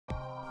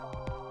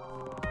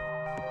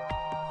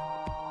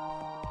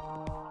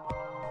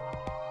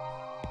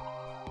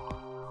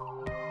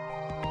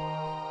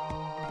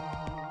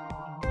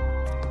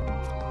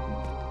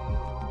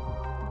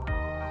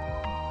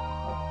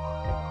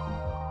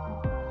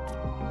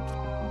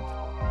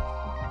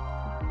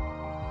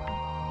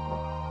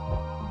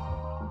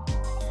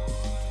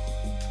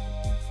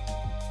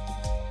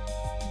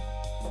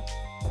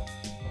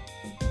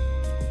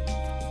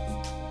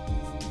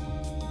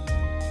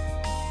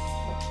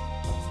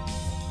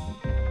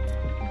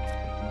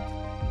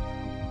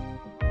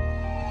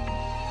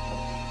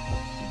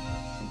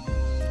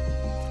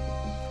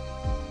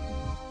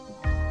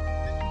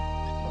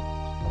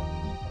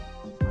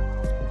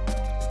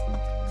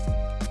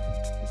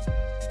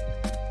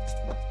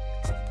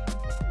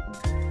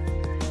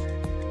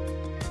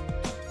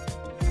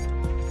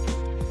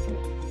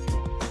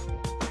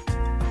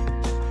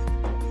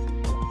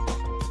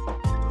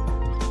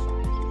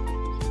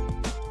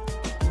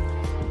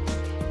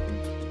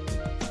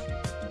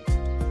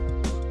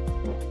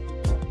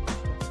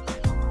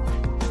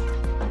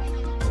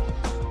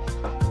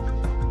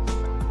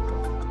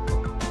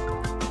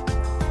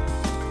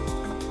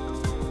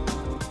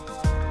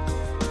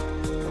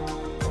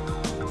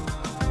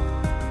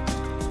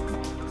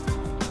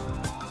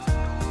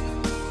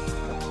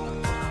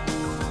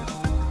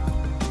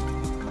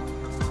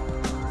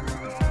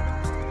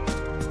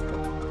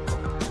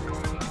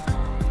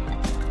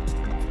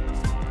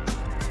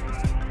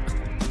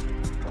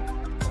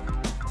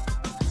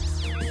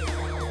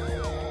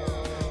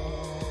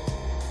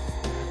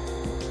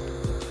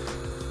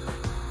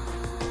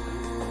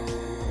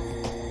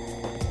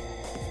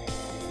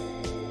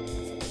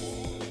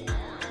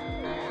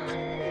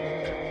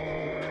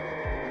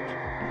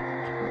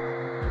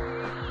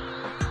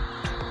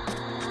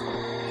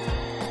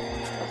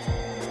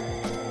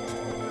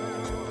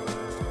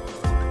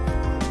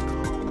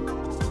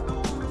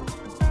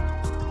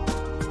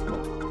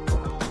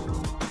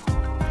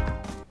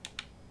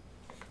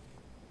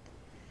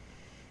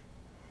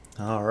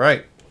All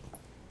right,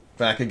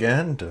 back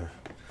again to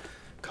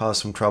cause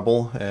some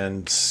trouble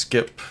and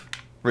skip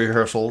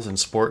rehearsals and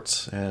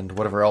sports and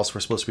whatever else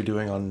we're supposed to be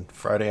doing on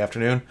Friday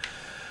afternoon.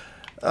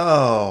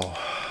 Oh,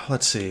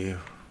 let's see.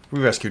 We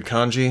rescued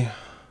Kanji.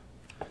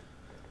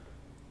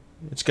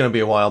 It's going to be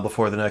a while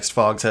before the next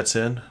fog sets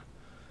in.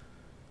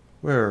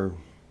 We're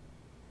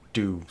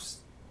doing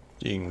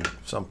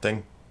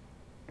something.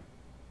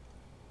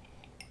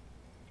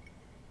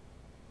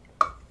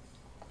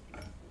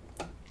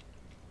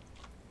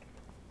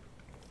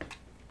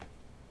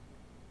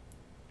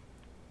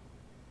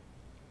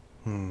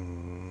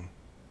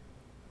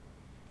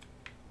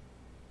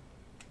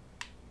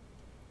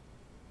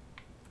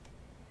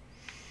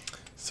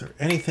 Is there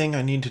anything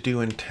I need to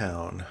do in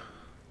town?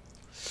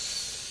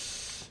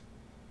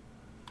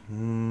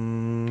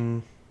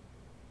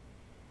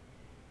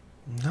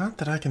 Not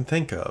that I can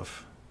think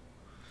of.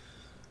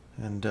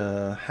 And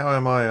how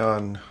am I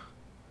on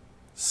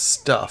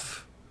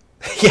stuff?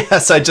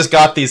 Yes, I just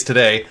got these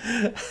today.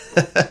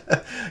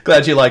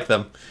 Glad you like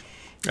them.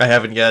 I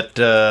haven't yet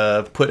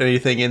put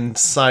anything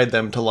inside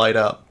them to light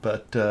up,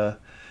 but I'm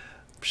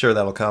sure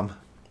that'll come.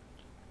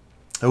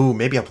 Oh,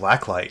 maybe a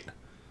black light.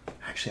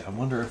 Actually, I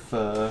wonder if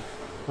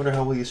wonder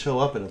how these show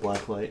up in a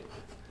black light.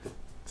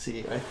 Let's see,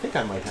 I think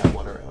I might have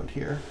one around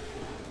here.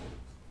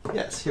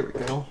 Yes, here we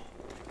go.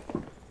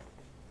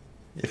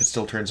 If it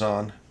still turns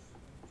on.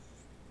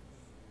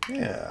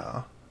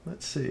 Yeah,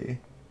 let's see.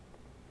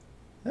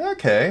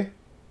 Okay.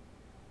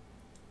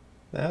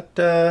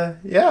 That,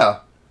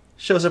 yeah,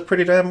 shows up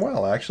pretty damn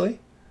well, actually.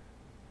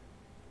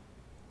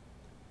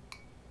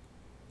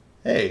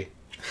 Hey.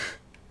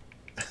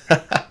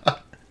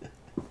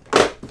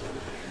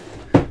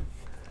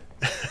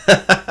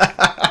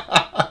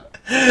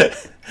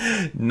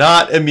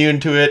 Not immune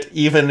to it,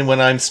 even when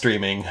I'm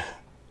streaming.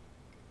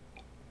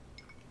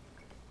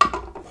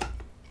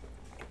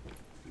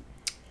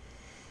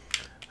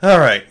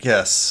 Alright,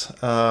 yes.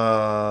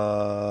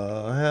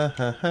 Oh,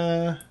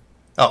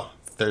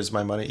 there's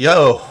my money.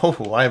 Yo,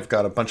 I've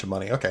got a bunch of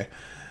money. Okay.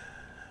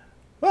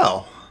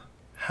 Well,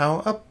 how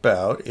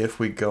about if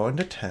we go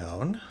into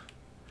town,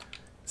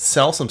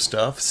 sell some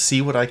stuff,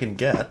 see what I can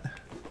get.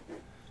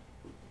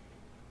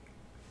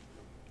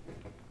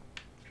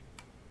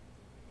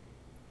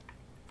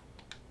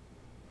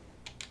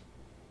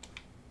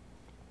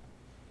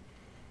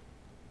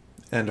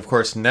 And of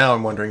course, now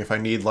I'm wondering if I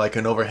need like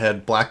an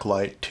overhead black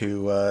light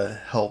to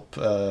help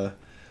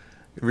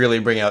really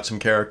bring out some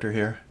character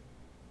here.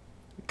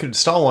 Could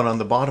install one on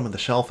the bottom of the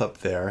shelf up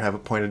there, have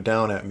it pointed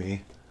down at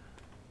me.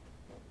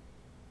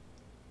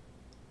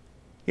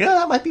 Yeah,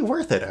 that might be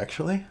worth it,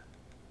 actually.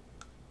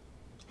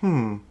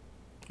 I've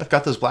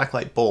got those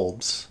blacklight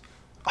bulbs.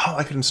 Oh,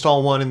 I could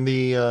install one in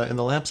the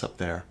lamps up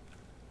there.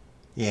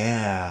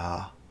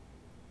 Yeah.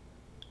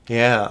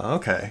 Yeah.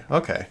 Okay.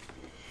 Okay.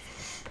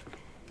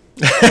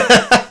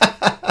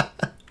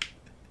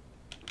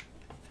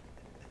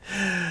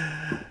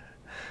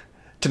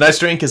 Tonight's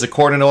drink is a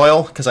quart in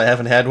oil because I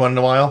haven't had one in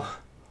a while.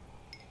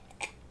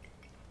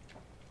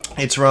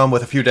 It's rum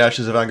with a few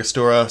dashes of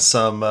Angostura,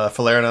 some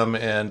falernum,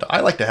 and I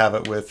like to have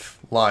it with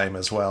lime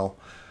as well.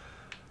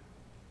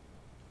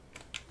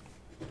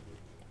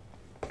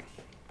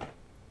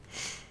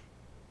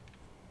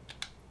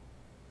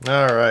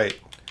 All right.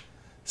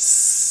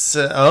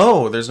 So,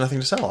 oh, there's nothing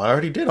to sell. I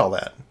already did all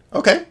that.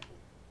 Okay.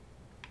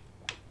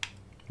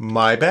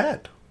 My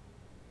bad.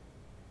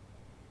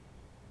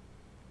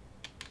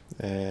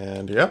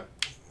 And yep,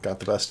 got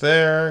the best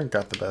there,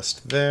 got the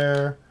best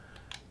there,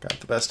 got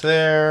the best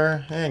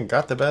there, and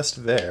got the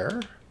best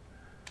there.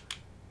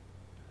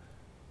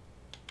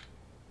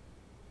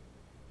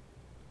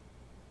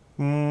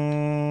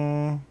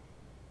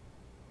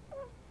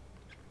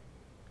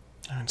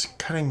 It's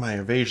cutting my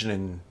evasion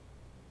in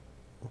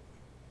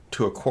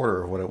to a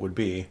quarter of what it would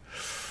be.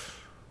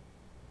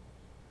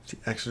 Is the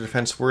extra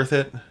defense worth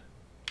it?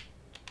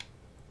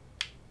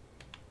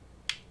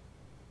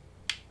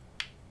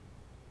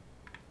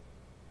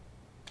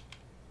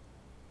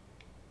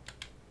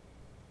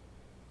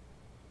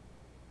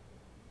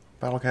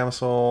 Battle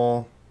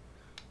camisole,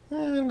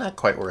 not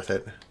quite worth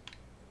it.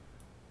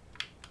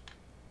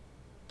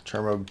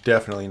 Charmo,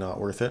 definitely not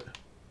worth it.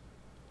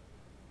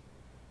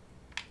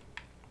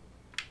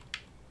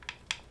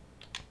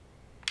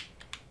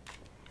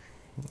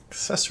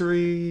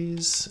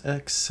 Accessories,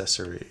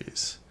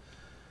 accessories.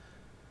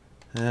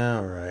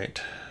 All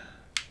right.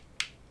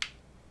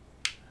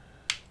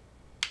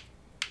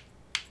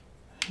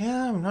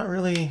 Yeah, I'm not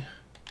really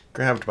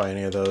grabbed by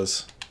any of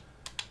those.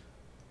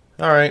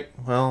 All right,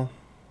 well,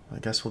 I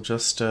guess we'll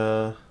just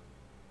head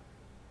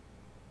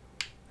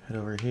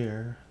over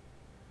here.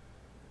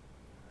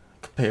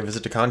 Could pay a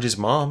visit to Kanji's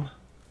mom.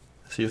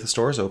 See if the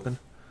store's open.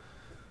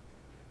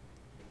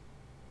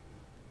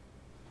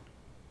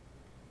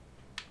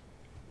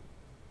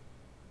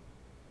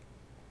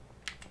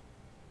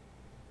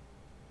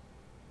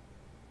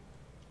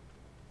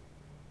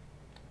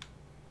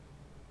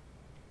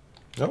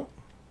 Nope.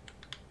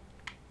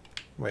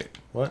 Wait,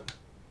 what?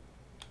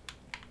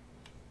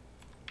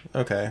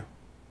 Okay.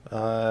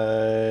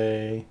 I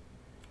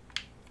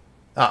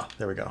Ah,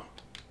 there we go.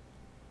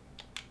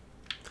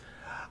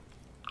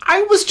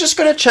 I was just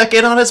gonna check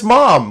in on his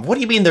mom. What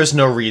do you mean there's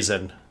no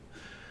reason?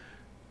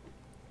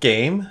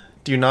 Game?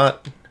 Do you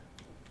not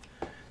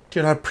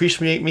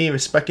appreciate me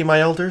respecting my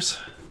elders?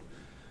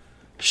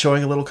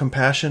 Showing a little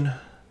compassion?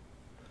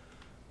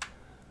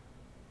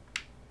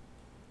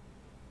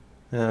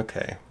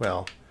 Okay,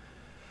 well.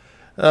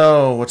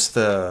 Oh, what's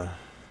the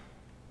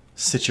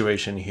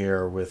situation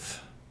here with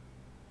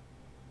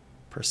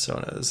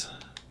personas?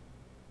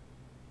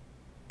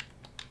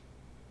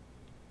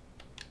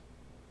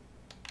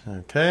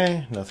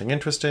 Okay, nothing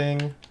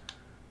interesting.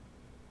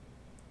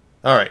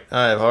 Alright,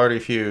 I've already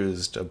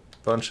fused a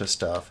bunch of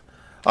stuff.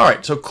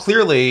 Alright, so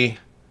clearly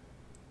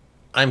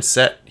I'm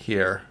set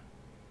here.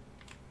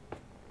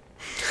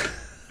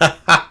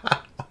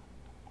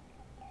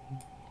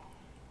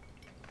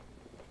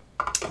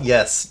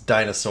 Yes,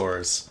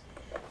 dinosaurs.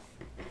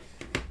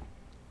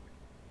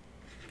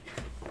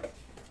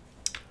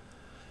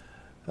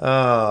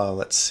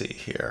 Let's see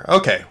here.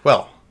 Okay,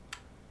 well.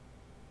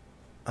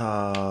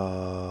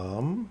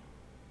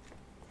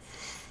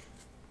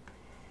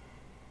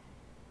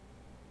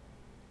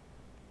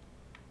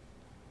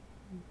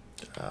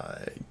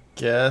 I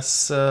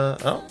guess,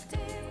 oh.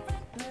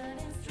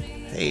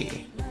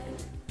 Hey.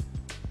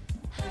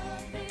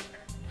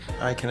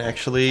 I can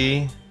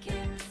actually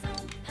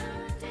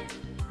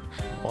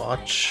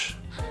watch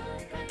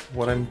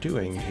what I'm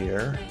doing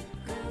here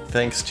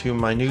thanks to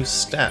my new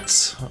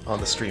stats on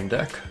the Stream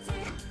Deck.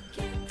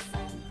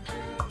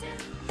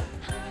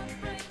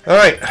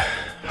 Alright,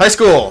 high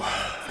school,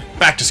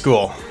 back to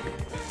school.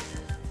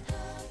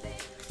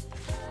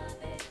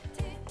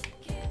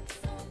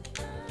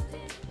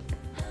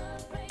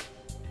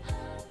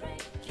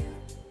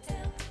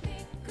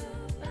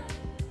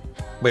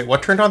 Wait,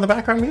 what turned on the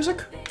background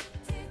music?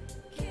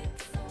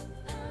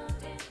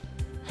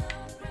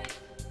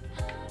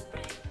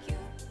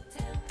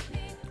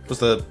 Was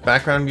the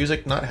background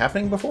music not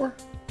happening before?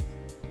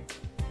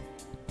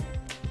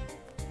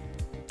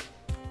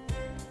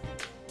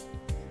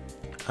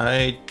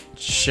 I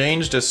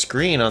changed a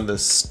screen on the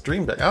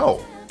Stream Deck.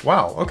 Oh,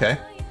 wow, okay.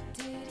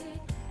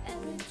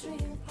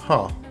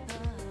 Huh.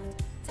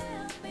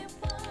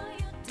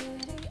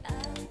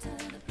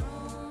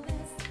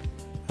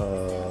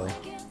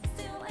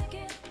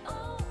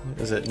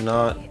 Is it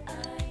not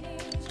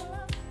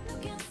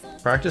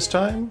practice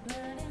time?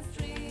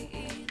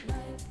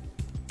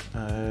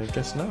 I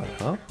guess not,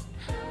 huh?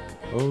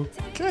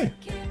 Okay.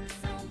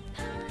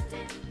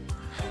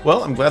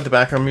 Well, I'm glad the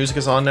background music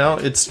is on now.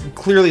 It's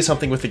clearly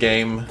something with the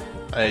game.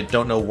 I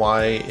don't know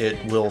why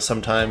it will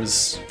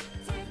sometimes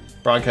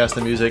broadcast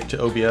the music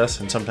to OBS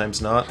and sometimes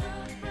not.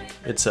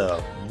 It's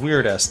a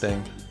weird-ass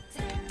thing.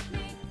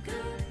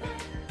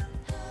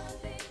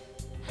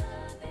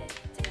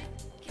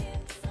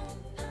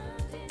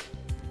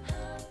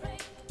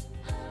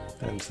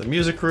 There's the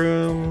music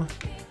room.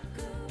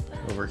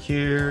 Over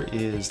here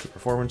is the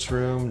performance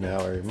room. Now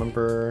I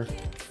remember.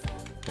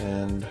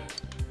 And...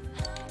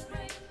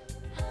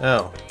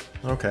 oh,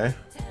 okay.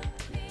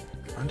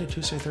 Monday,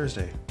 Tuesday,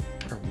 Thursday.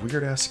 What a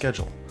weird-ass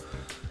schedule.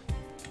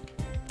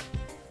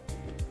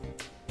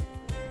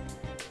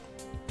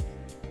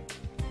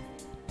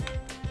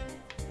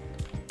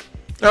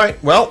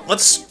 Alright, well,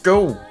 let's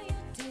go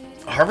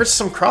harvest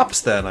some crops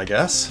then, I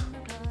guess.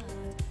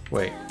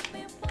 Wait.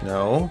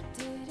 No.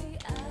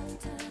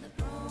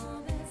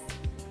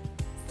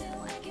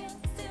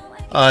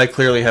 I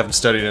clearly haven't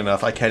studied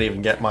enough. I can't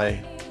even get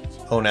my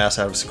own ass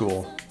out of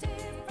school.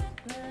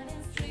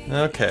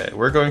 Okay,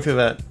 we're going through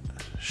that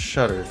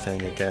shutter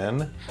thing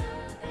again.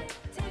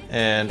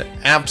 And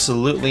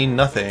absolutely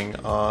nothing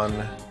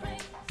on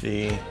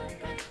the...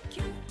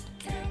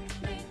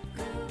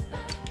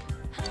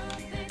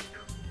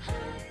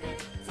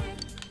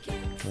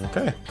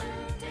 okay.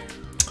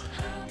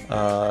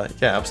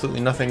 Yeah,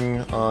 absolutely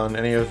nothing on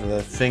any of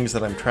the things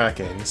that I'm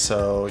tracking.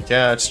 So,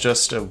 yeah, it's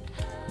just a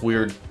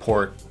weird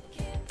port.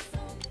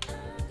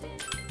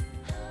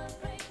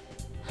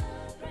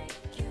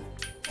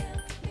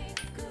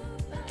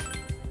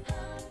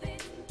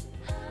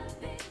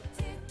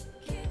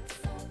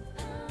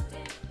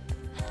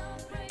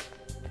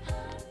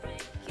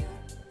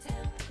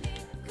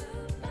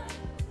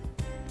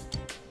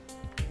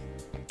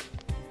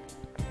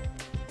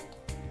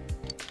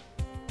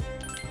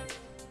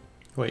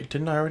 Wait,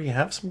 didn't I already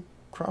have some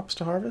crops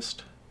to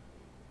harvest?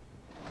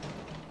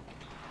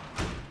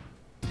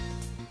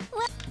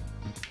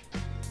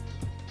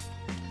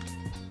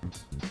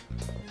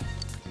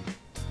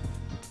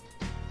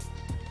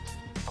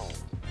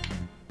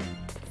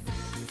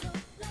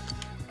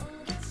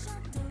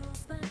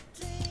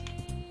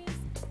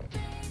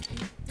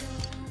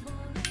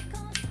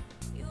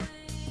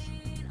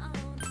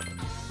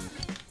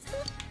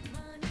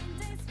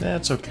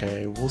 That's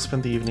okay, we'll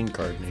spend the evening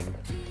gardening.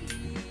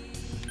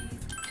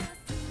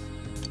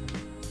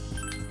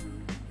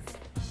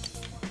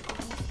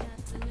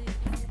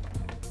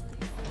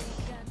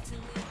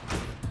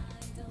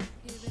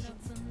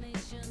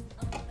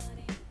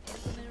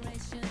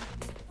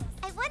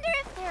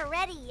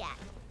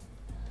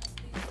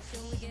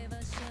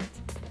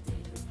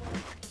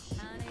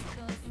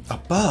 A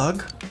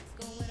bug?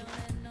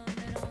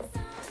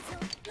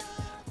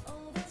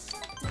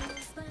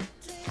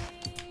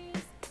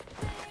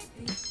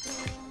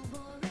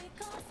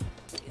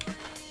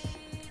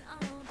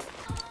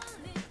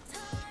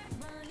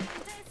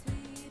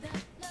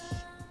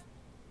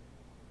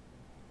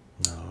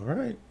 All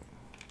right.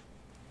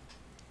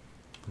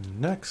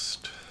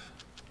 Next.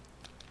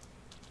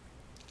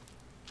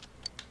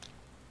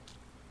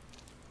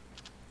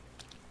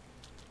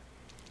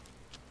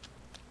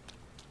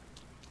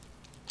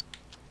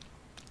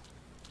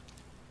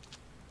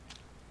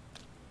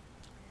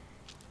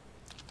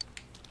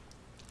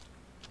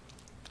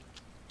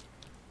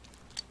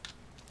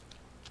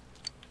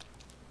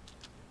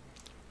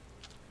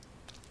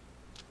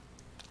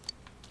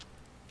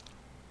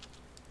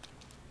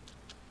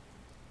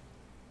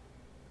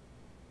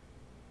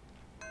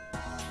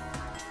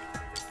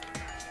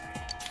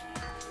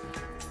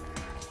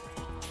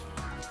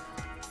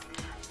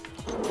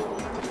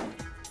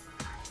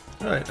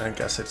 Alright, I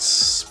guess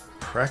it's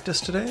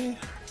practice today?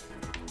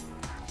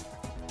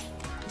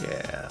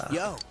 Yeah.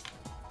 Yo.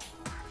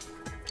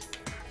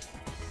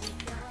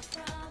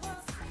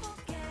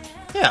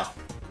 Yeah.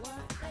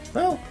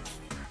 Well.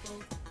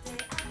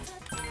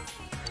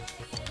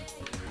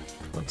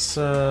 What's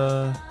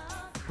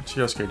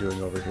Yosuke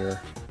doing over here?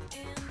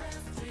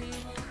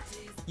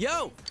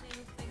 Yo.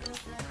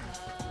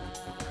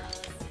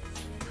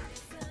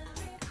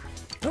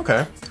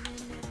 Okay.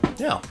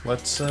 Yeah,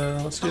 let's do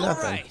that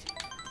then. Right.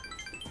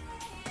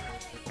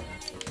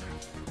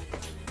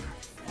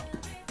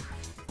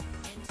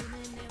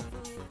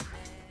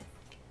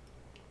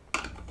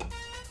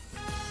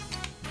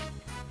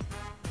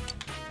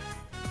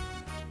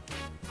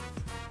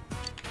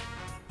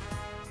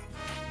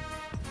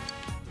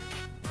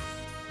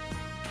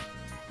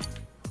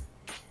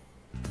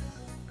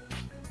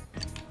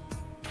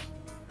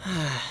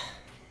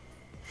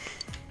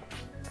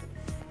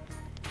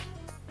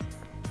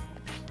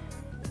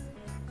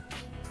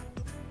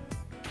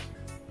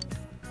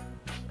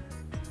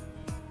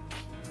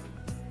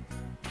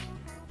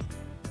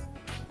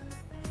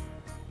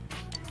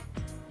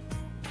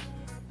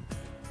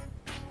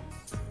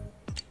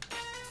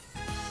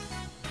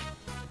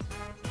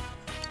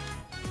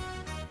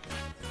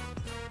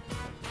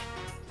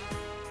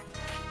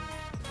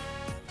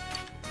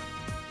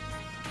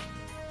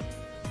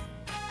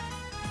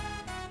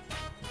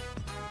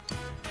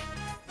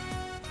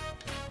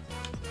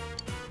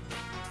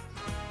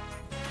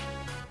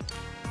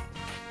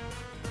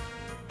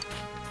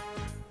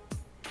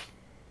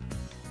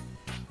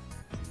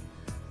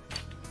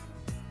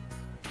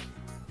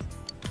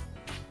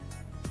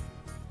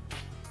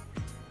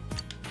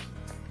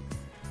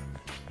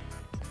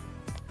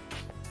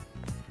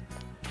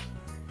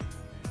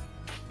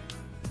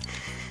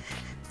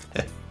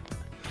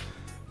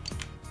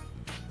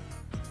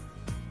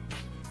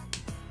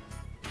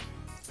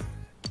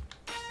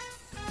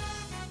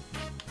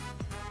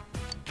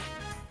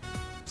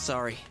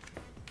 Sorry.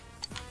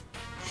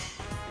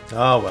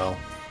 Oh well.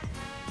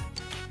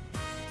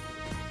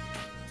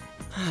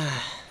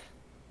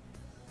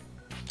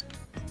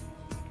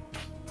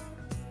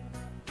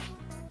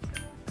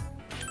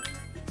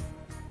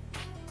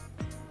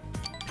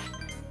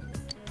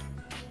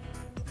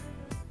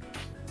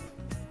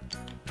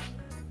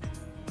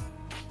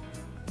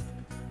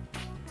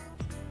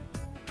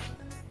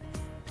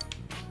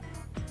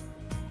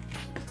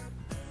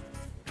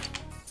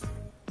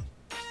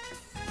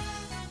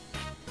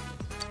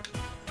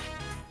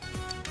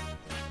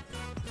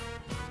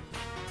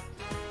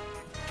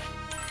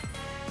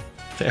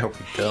 There we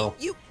go.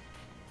 You.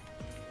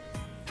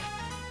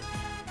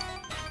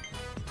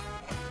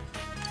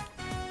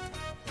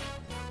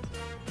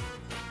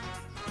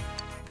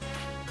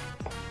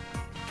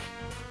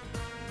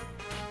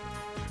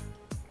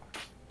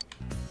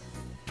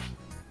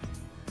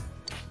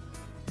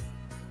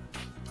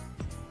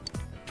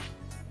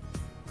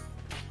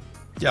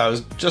 Yeah, I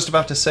was just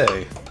about to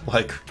say,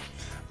 like,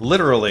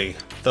 literally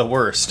the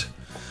worst.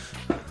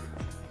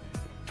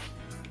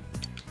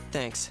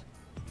 Thanks.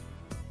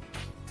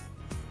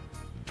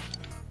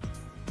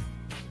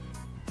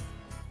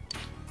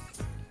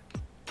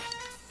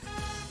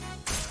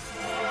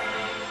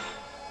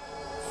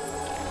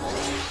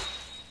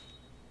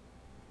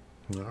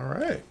 All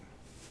right.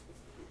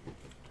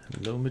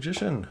 Hello,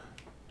 magician.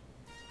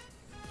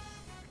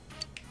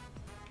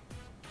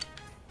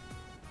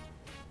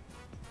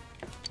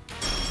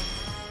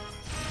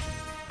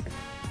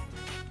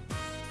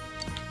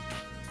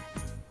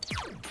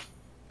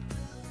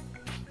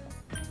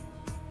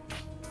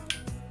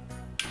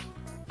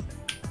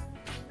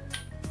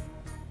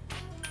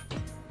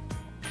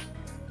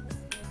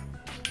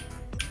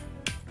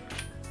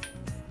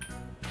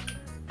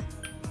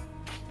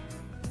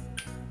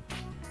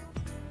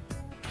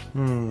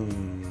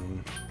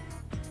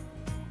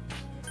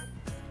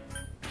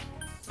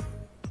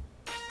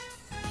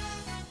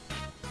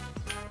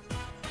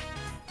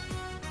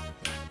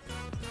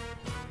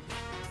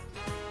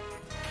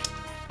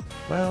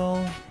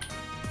 Well,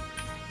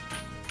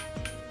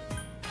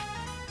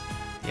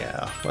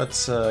 Yeah,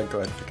 let's go ahead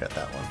and forget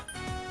that one.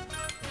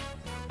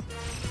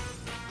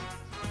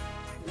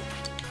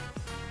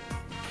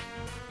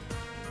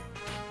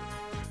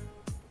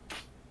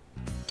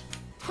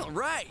 All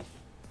right.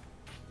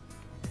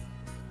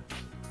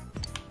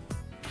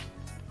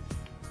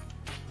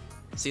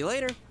 See you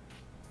later.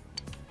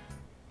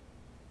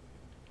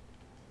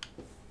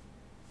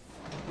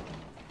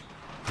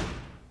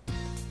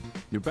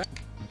 You're back.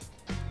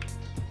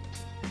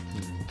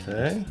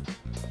 Okay.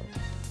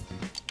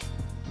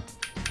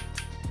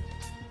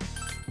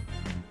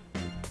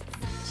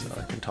 So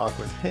I can talk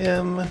with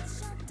him.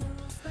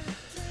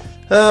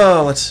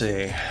 Oh, let's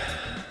see.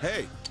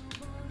 Hey.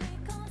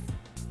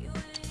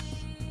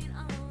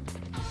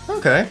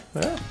 Okay,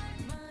 well,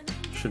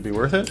 should be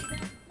worth it.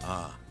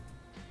 Ah.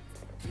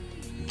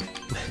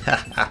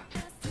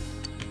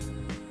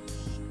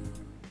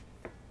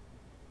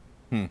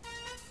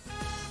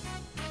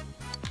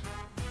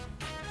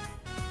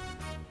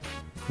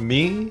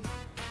 Me?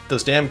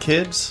 Those damn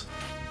kids?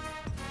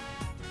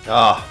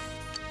 Ah.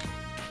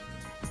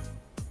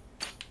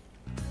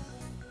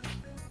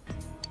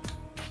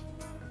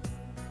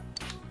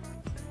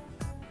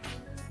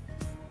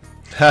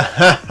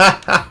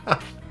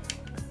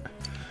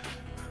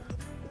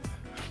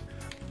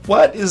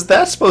 What is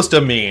that supposed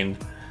to mean?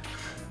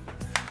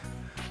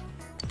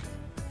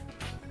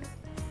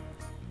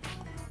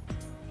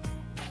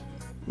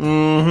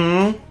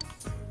 Mm-hmm.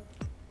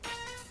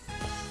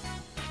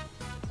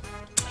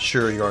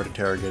 Sure, you aren't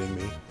interrogating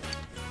me.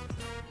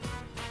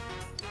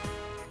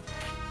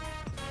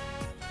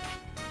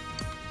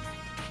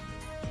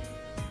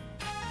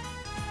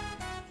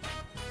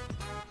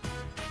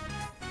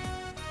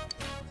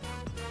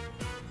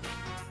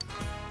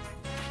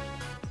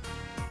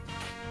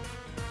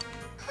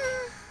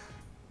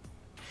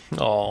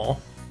 Aww.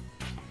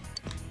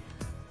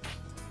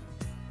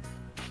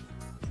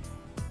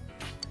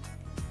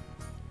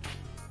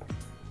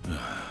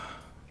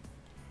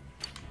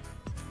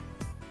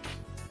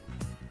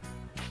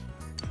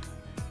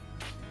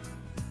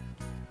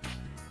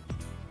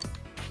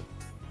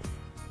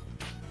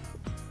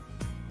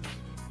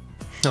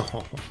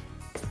 Oh.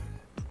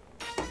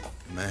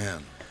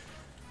 Man.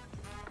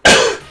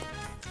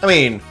 I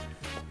mean,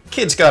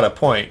 kid's got a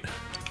point.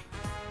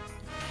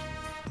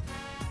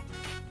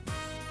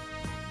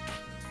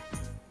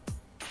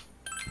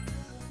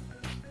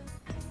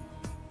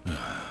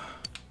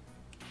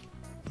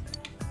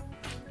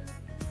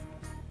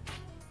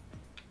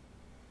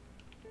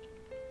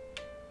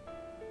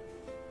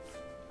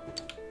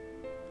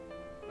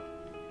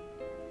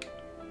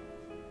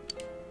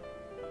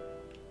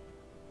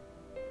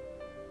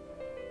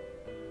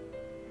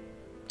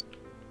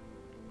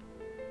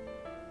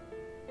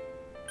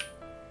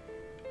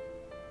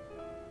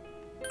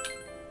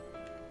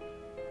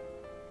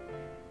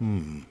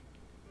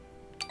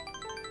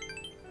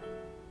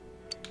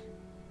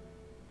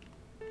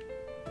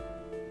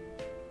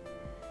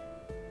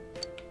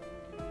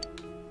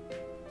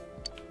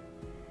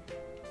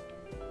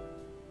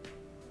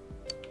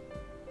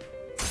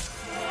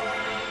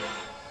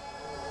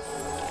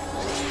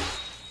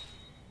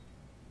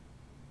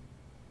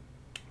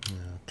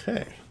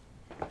 Okay.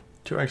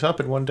 2 ranks up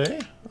in one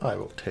day? I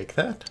will take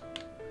that.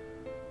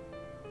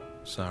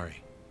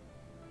 Sorry.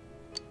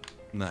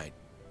 Night.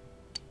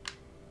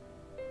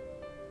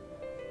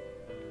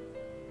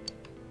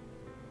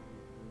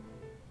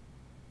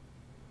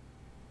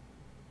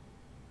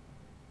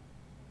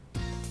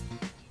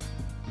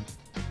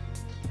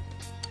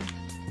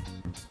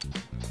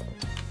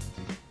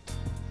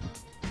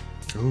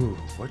 Ooh,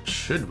 what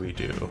should we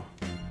do?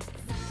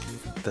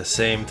 The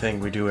same thing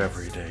we do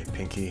every day,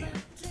 Pinky.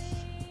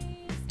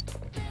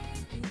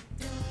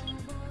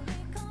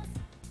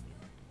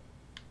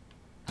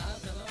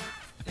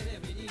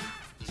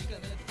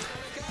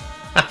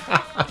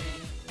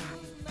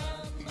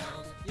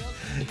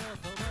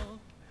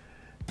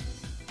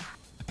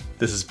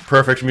 This is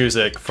perfect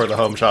music for the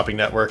Home Shopping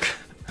Network.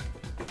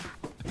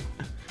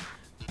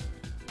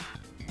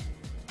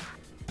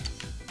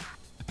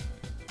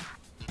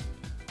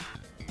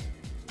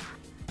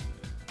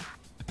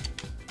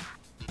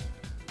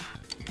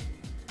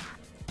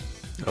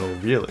 Oh,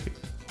 really?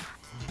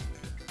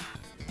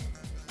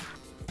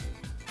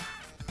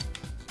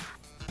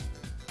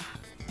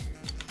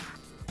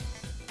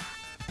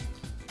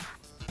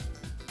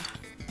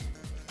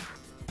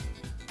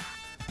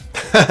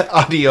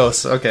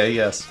 Adios. Okay,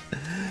 yes.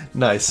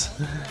 Nice.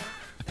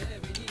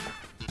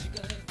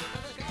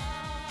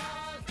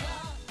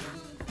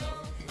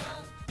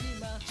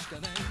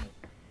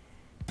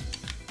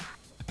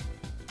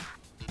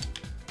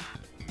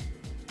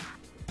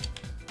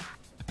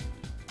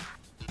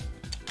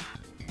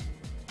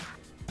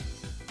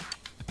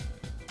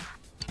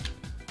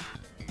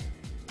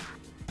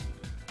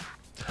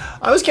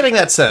 I was getting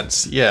that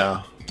sense,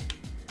 yeah.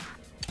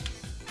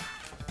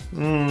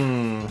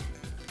 I'm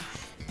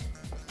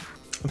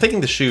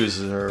thinking the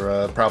shoes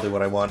are probably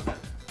what I want.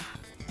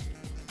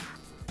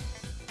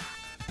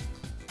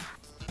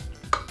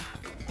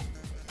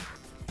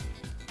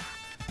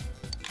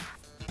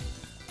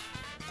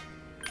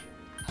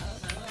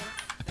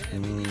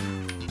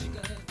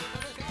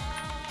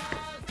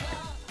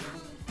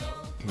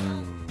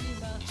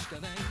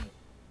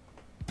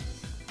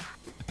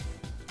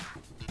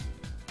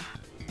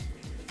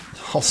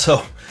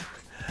 Also,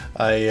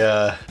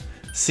 I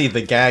see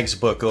the gags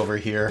book over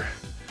here,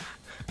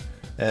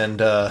 and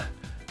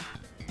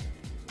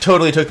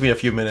totally took me a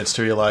few minutes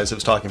to realize it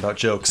was talking about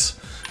jokes.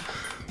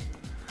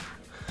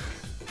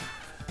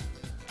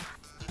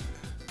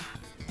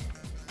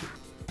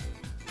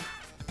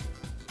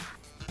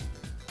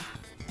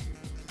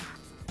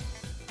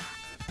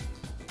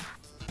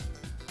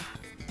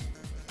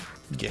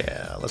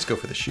 Yeah, let's go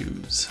for the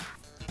shoes.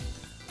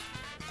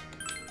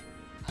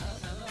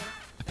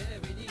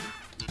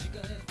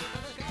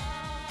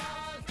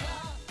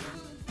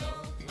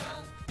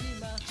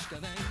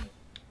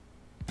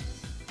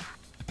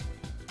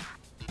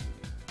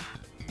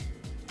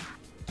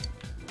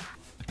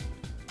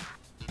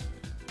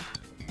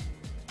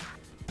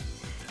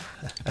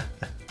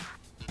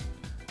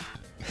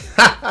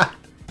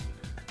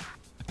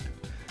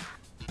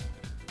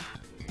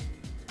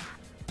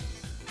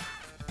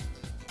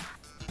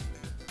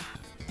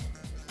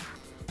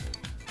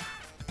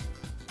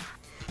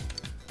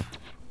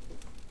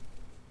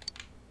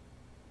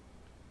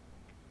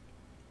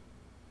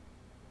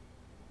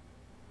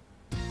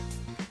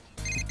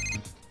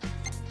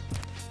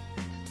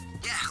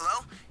 Yeah,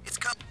 hello? It's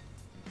come.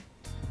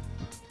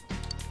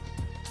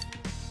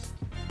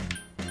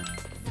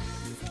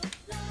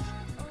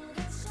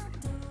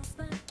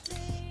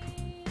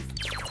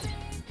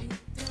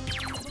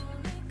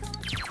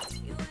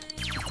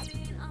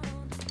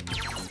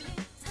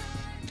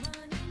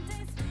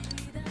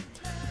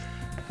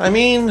 I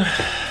mean,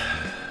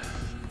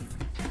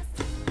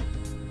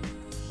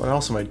 what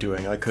else am I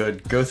doing? I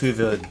could go through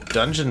the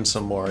dungeon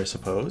some more, I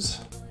suppose.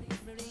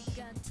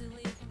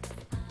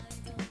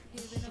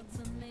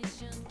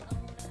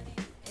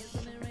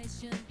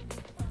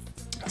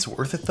 It's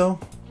worth it, though.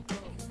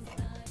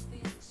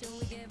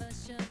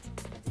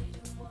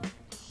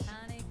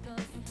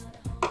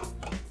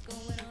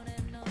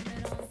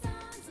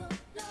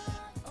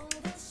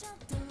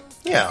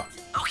 Yeah.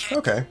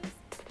 Okay.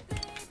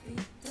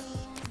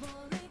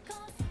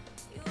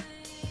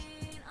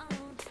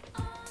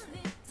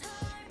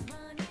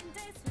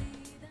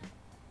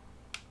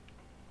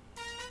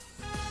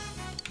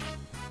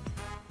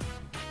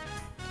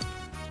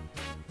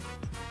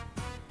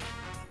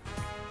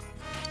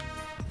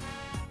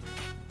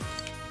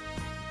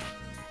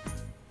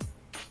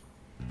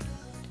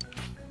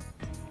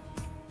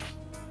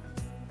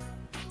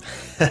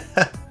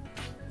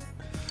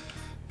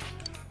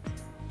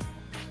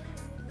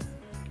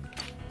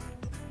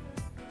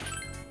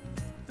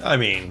 I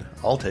mean,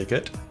 I'll take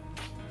it.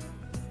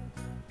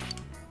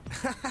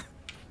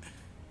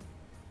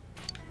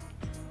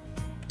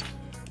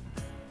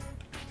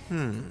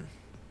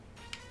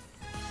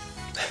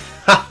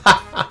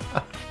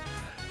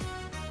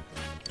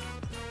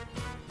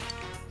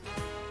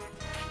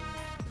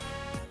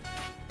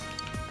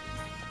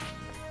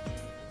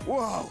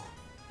 Whoa!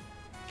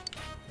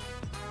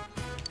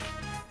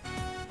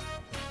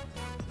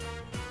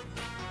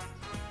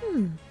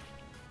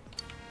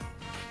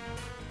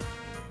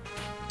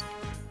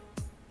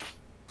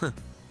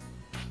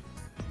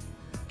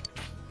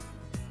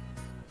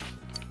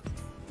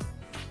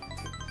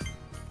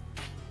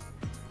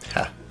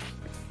 Ha.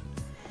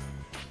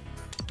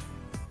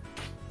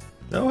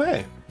 Oh,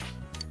 hey.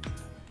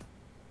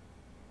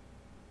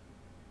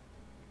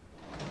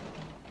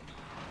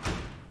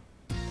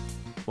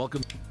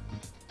 Welcome.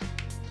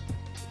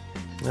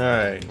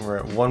 Alright, we're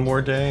at one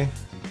more day.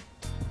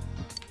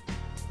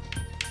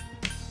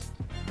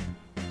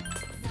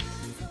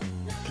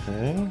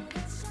 Okay.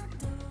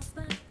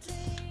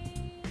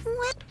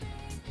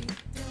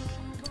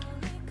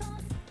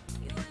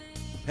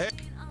 Hey.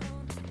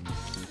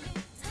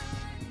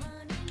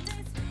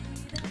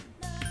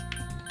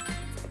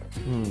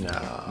 No.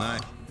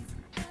 Nice.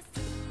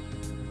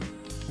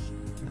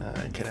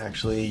 I can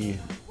actually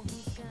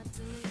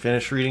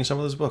finish reading some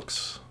of those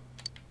books.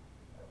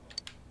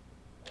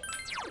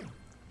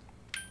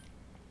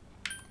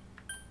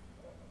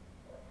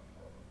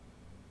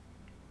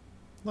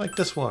 Like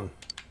this one.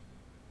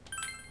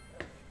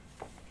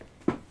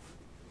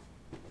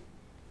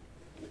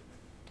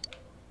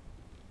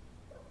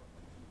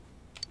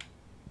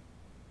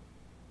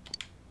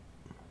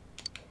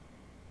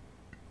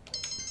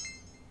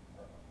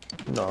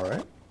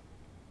 Alright.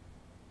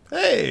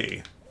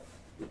 Hey!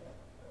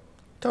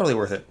 Totally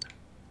worth it.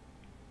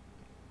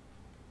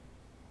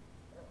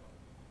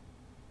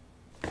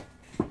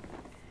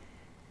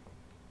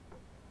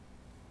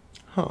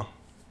 Huh.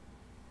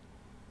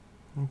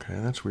 Okay,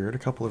 that's weird. A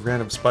couple of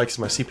random spikes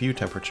in my CPU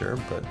temperature,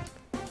 but...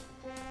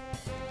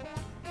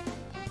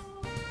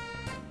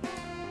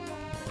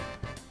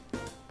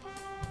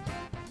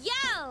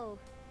 Yo!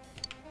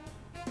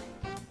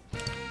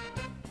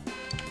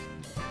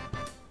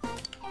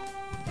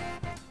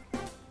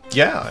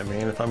 Yeah, I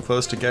mean, if I'm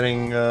close to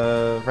getting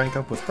rank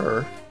up with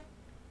her...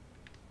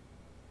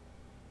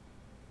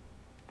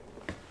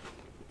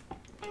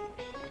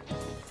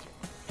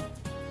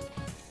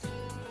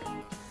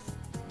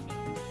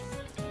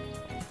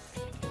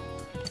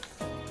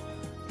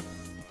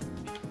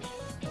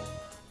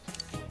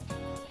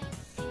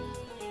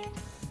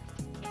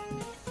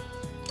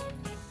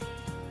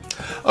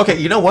 Okay,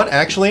 you know what,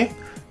 actually?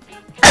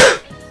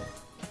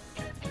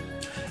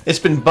 It's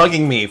been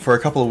bugging me for a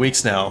couple of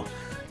weeks now.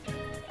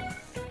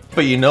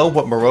 But you know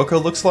what Morocco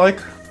looks like?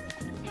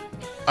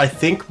 I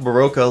think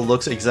Morocco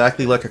looks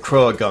exactly like a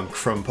Croagunk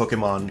from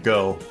Pokemon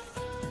Go.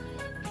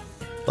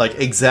 Like,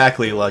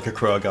 exactly like a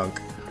Croagunk.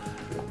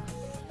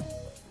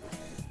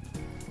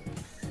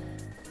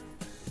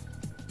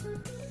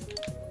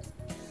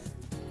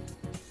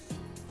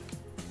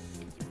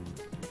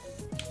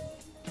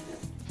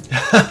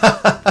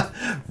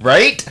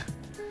 Right?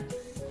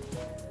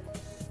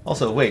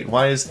 Also, wait,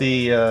 why is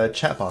the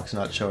chat box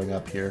not showing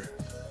up here?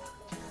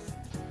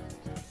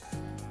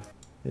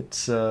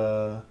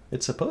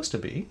 It's supposed to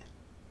be.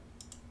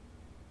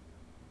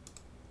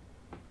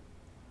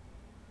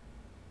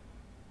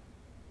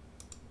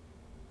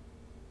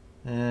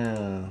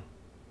 Yeah.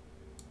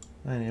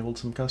 I enabled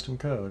some custom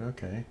code,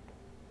 okay.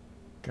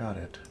 Got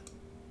it.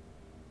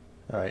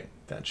 Alright,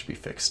 that should be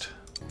fixed.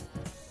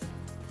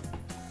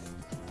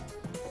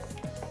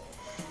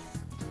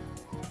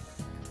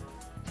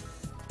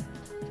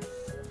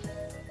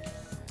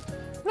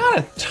 Not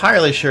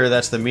entirely sure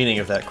that's the meaning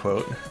of that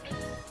quote.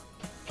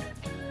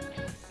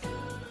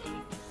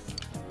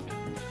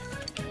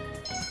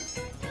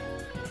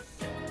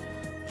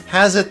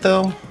 Has it,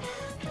 though?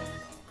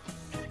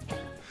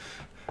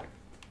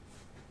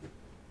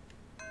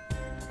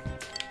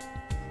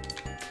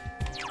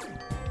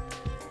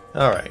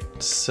 Alright,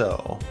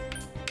 so...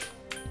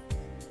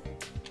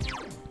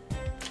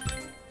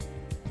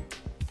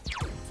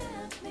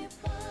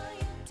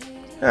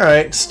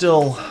 Alright,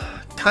 still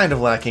kind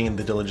of lacking in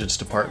the diligence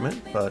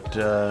department, but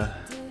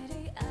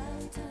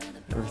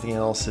everything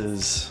else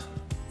is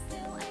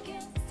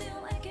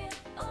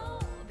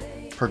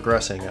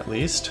progressing, at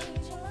least.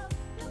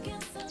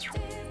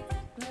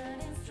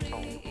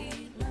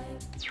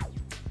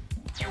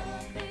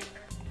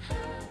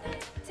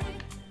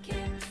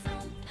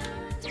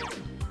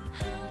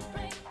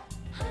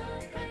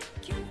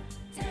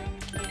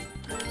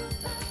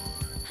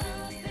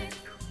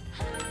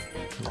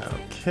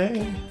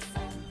 Okay.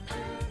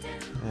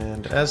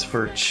 And as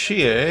for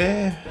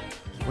Chie,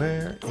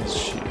 where is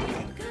she?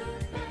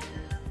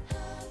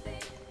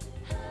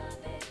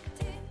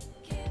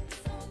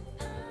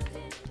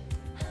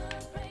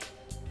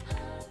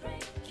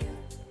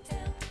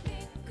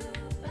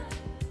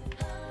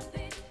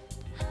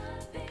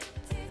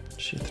 Is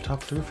she at the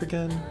top of the roof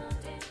again?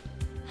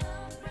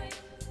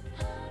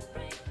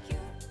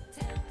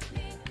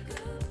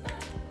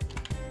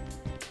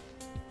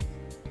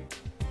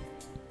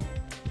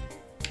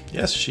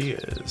 Yes, she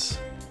is.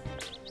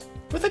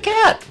 With a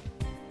cat!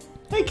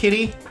 Hey,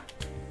 kitty!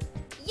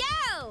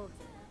 Yo!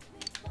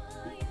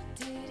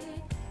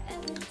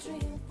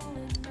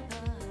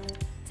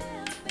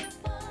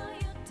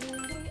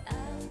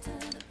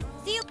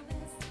 See you.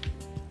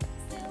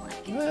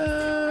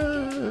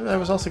 I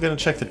was also going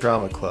to check the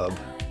drama club.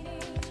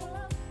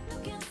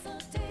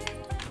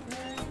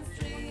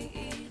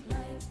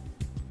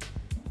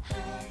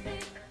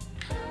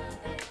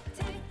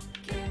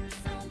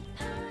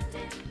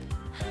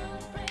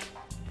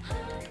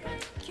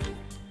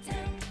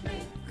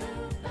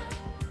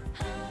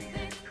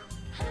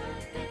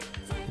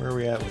 Where are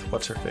we at with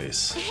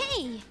what's-her-face?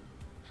 Hey!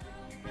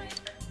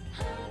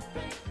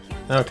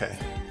 Okay.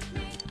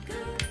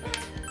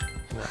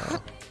 No.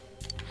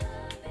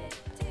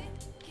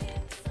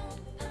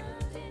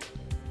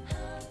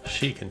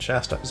 She can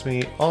chastise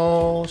me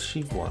all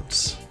she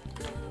wants.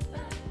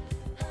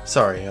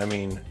 Sorry, I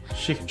mean,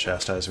 she can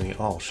chastise me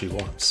all she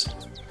wants.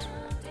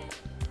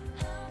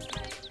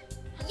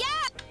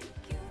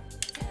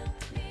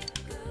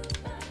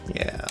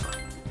 Yeah.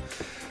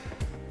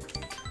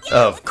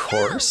 Of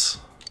course.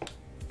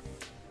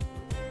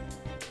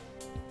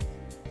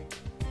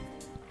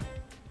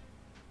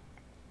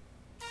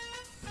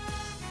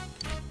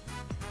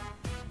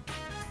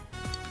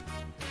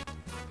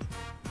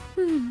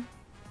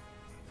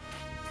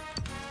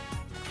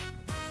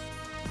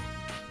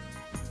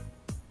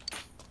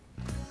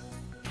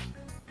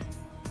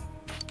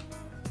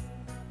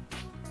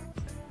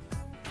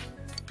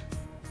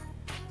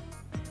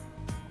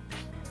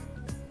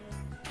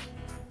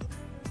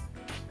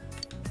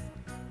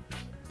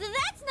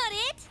 That's not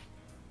it!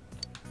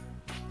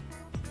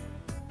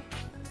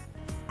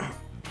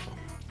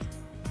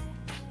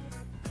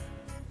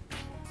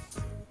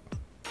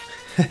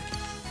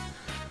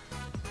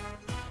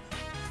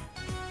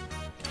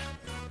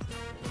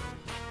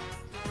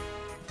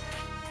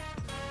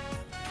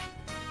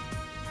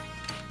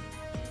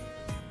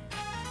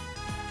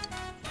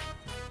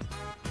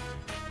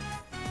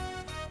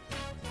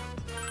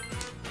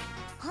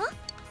 Huh?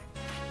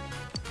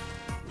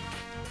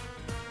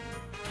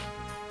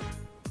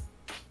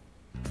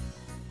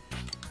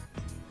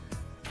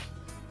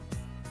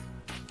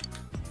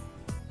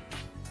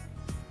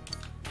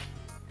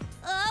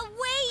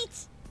 Wait!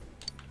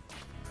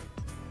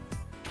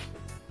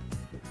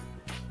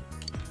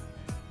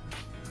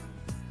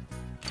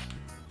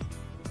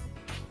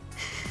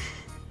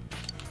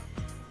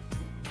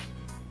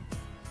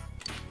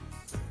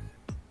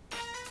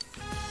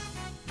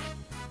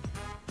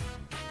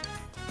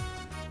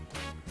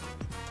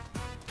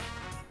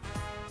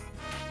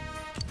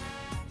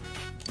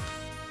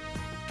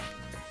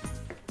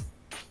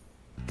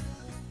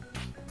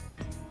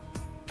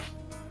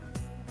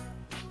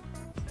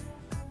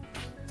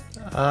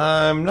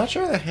 I'm not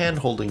sure the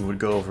hand-holding would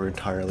go over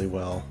entirely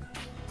well.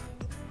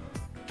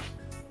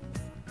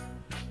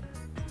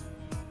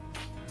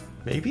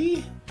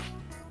 Maybe?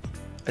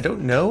 I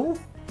don't know?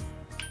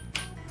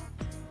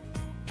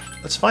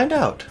 Let's find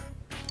out.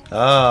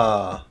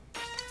 Ah.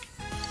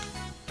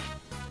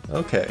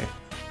 Okay.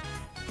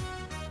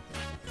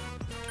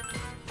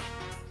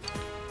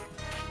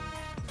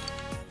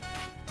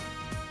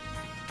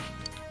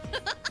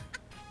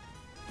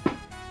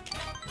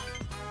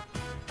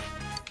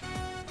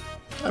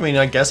 I mean,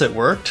 I guess it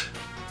worked.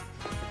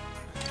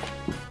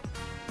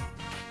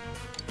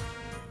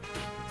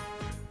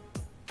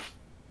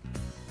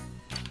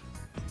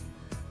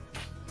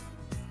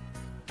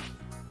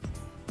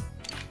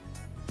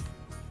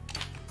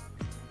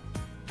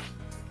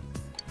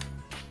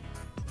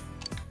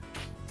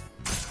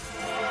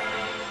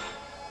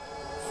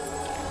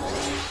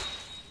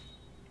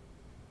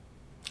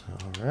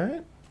 All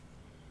right.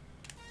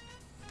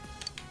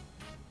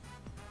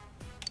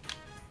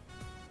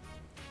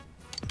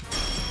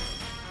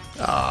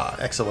 Ah,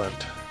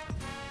 excellent.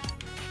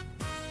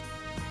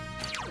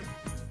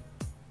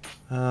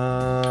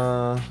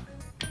 Not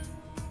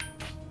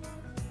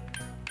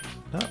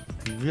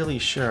really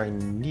sure I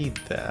need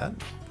that,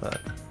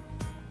 but...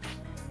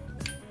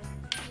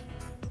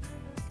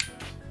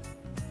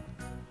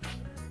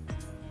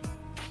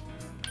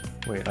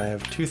 Wait, I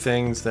have two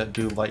things that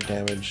do light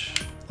damage,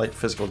 light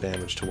physical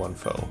damage to one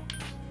foe.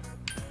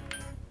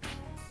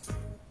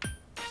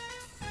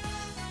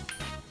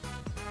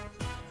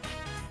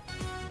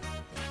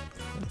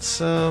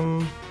 Let's,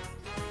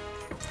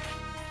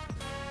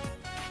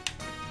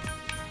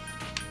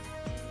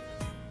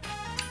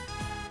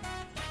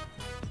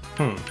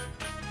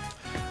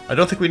 I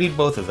don't think we need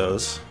both of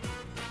those.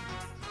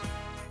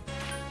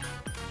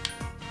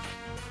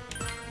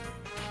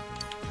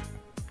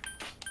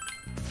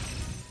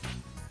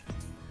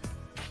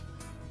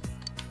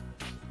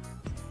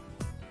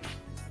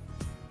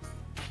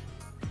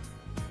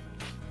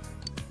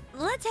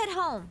 Let's head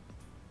home.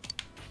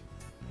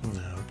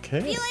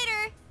 Okay. See you later.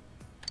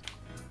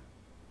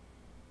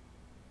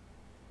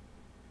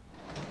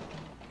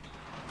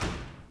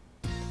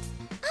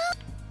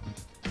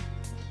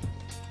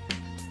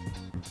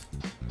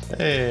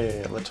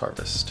 Hey, let's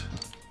harvest.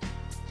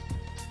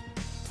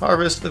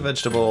 Harvest the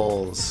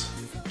vegetables.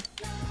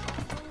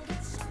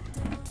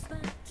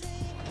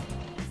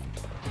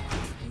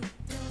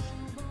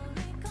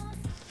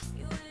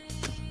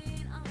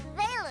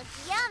 They look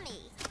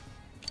yummy.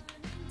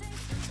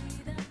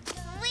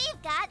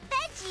 We've got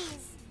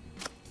veggies.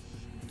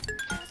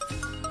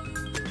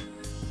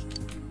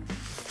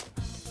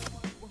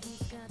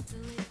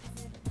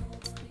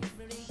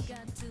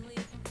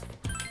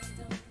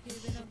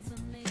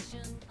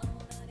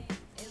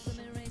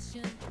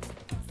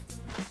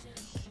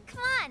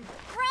 Come on,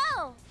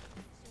 grow.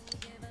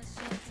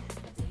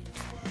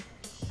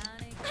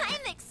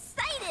 I'm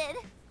excited.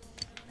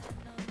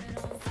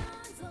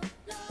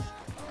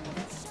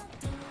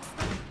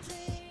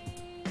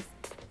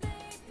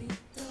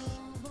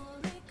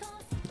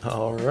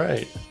 All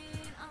right.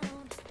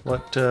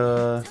 What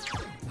do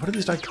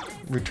these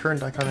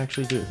return icon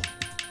actually do?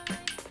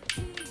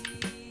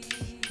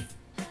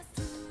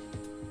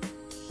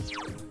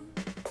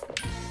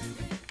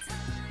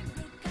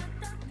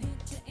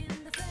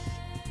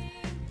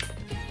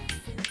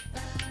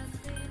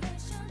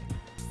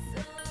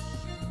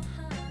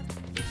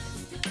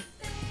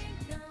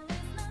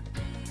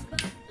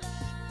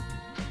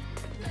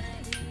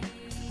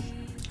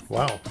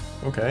 Wow.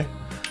 Okay.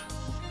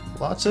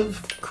 Lots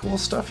of cool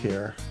stuff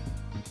here.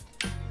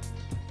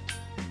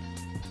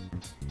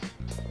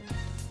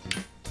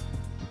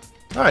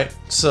 Alright,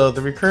 so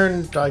the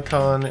recurrent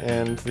icon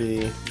and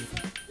the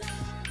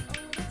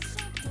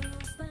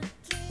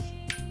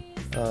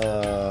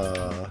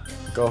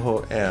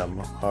Goho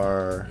M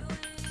are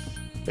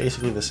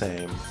basically the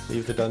same.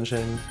 Leave the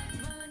dungeon.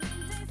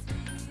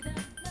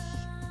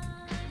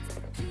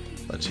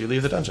 Lets you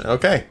leave the dungeon.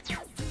 Okay.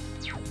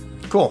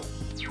 Cool.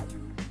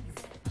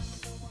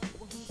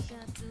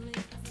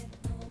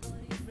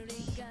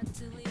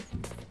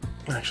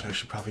 Actually, I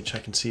should probably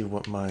check and see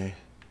what my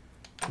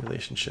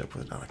relationship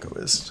with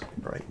Nanako is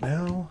right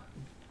now.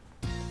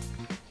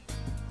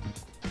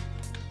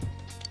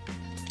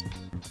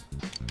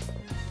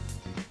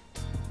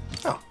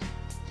 Oh,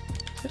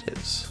 it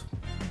is.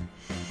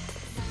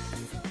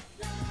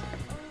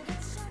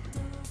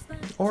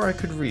 Or I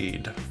could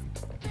read.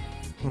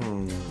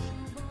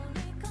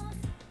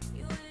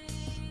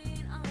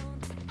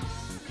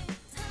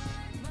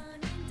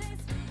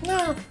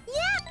 No. Yeah.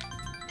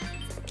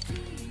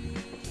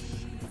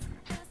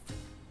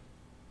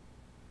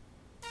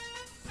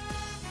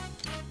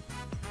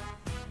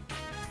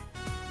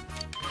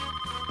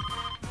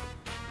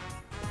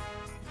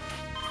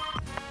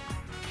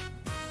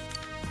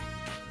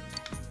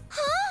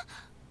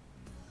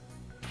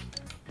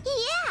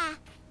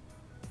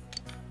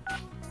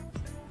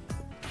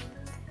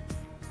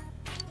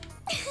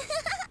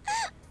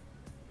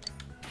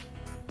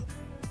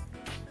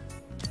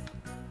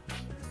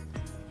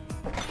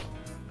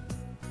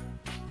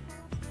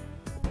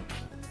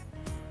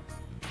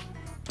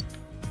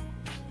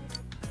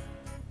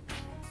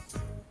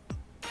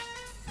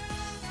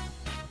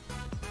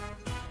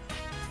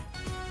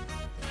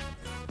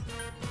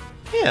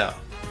 Yeah,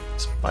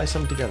 let's buy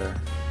some together.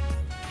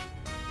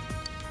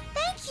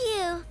 Thank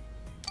you.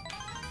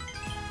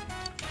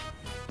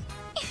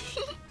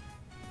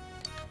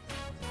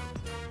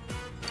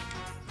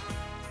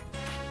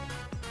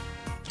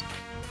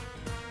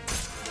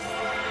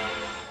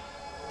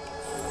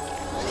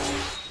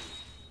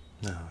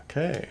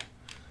 Okay.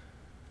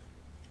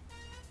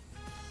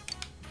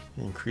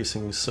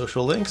 Increasing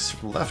social links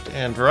left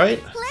and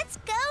right. Let's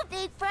go,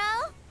 big bro.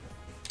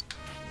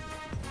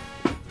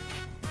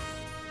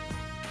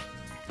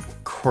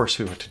 Of course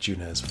we went to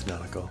Junez with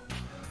Nanako.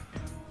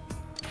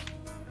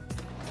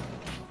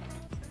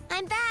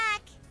 I'm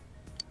back.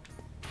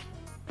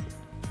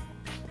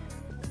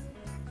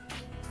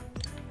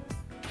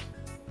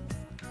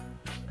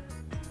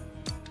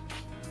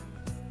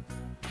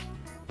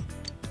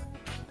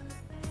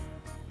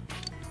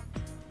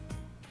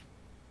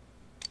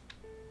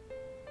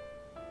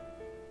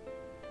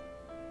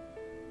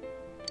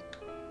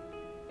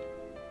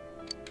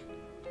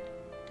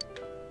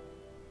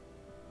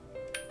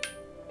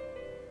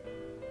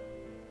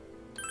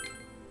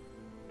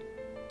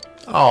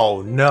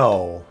 Oh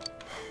no.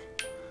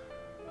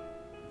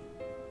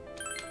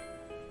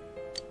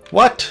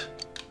 What?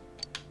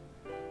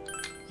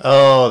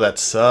 Oh, that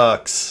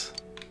sucks.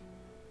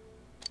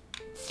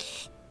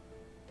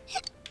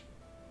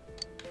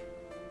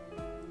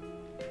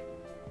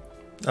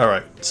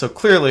 Alright, so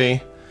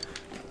clearly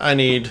I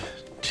need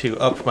to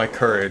up my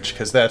courage,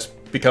 because that's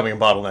becoming a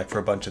bottleneck for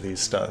a bunch of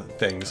these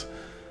things.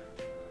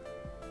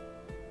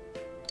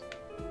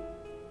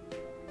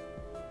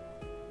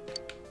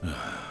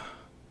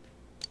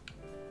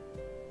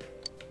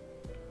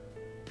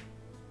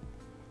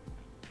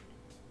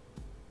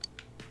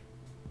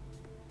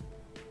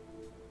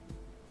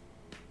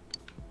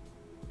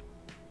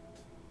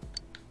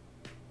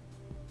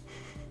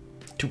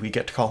 Do we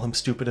get to call him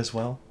stupid as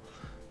well?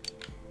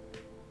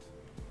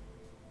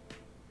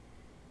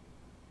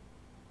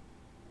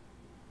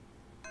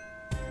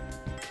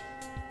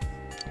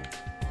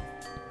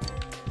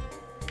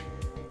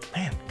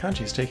 Man,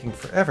 Kanji's taking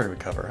forever to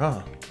recover,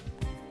 huh?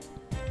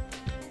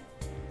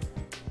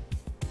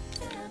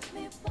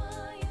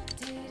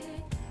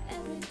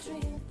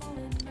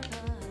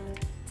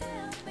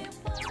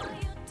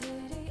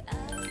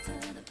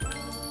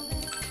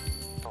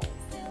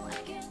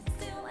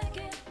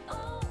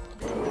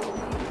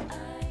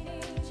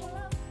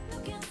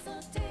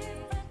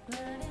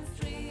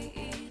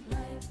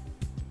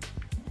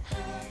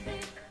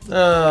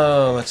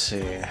 Oh, let's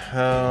see.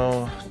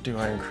 How do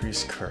I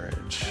increase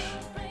courage?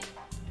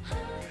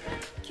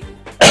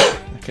 I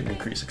can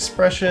increase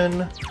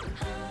expression.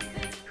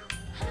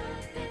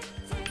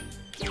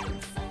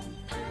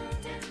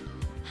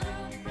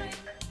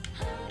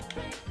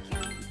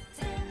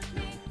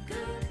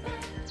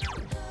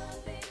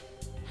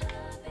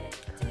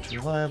 Courage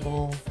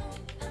reliable.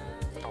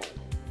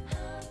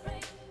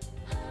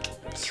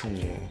 Let's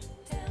see.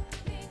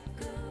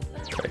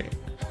 Wait.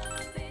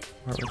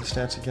 What were the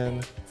stats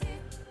again?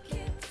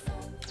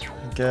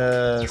 I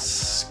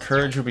guess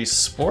courage would be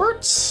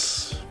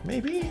sports?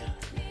 Maybe?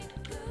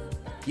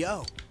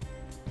 Yo.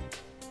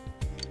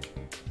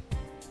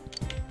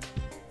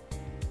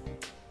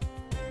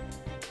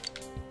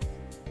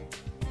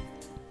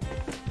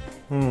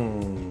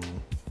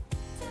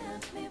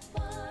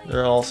 There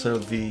are also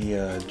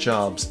the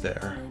jobs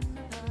there.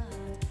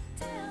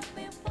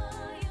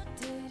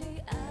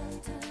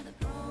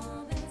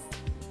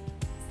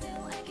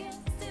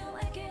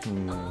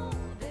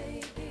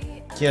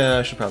 Yeah,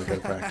 I should probably go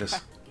to practice.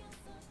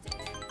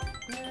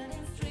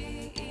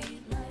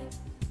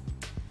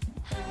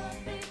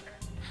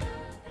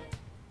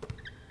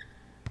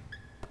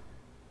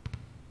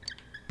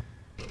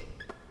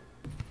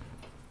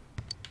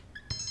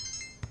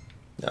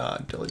 Ah,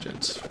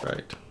 diligence,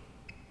 right.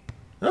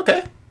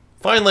 Okay,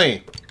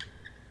 finally!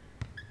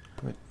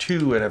 I'm at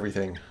 2 and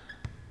everything.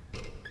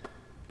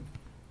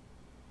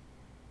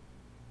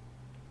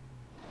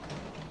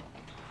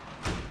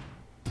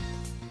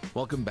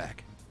 Welcome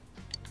back.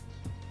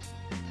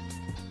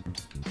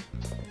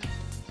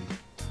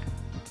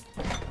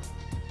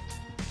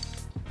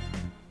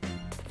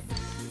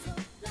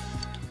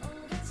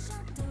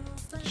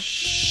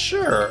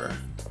 Sure.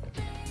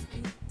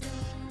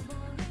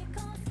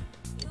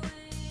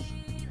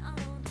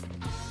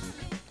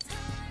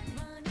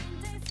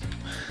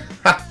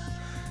 Ha!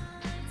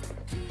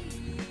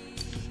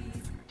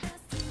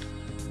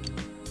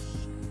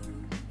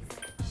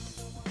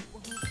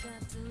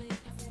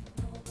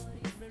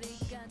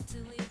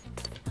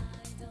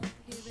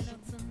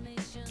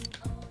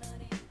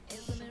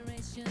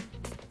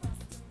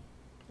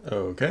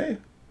 Okay.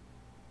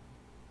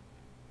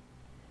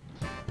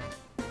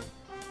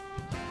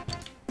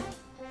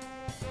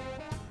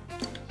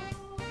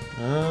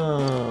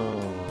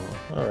 Oh,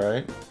 all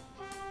right.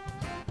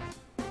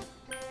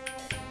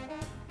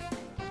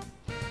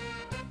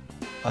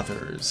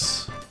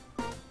 Others.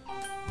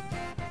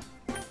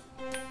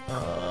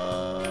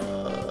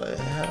 I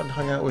haven't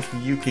hung out with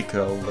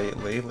Yukiko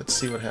lately. Let's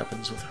see what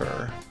happens with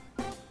her.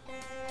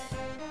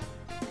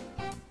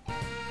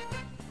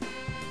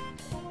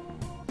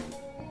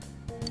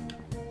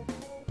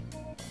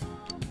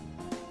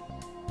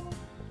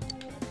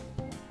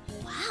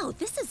 Wow,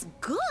 this is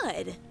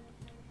good.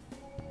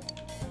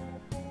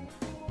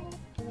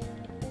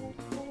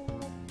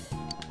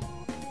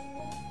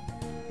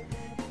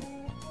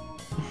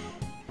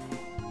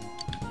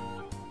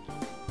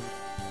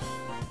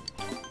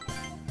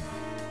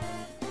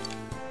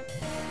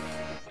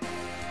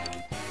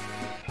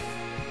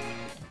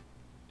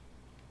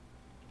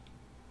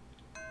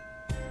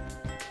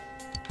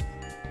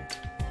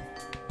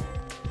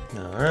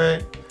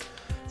 Alright.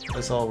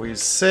 As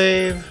always,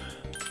 save.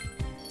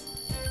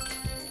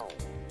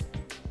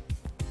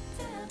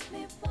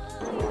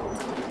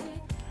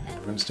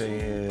 And Wednesday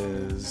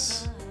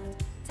is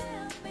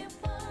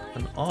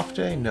an off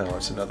day? No,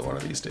 it's another one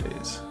of these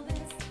days.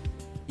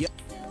 Yep.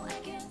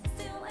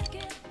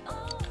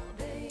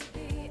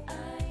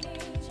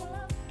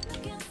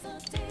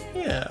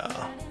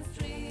 Yeah.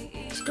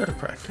 Let's go to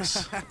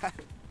practice.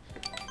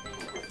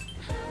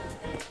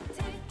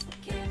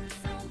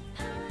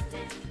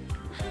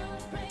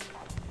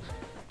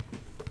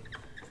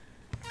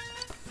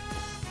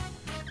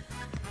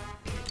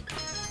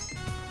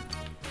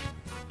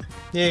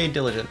 Yay,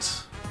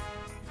 diligence.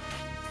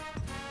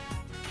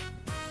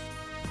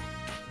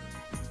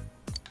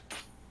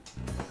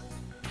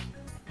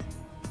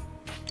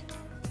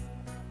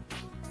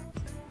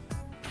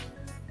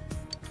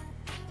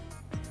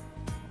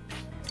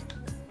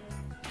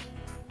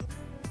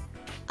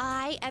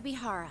 I,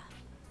 Ebihara.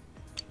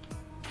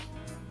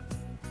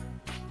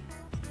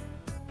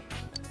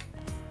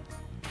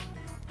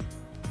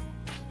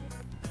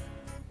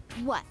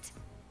 What?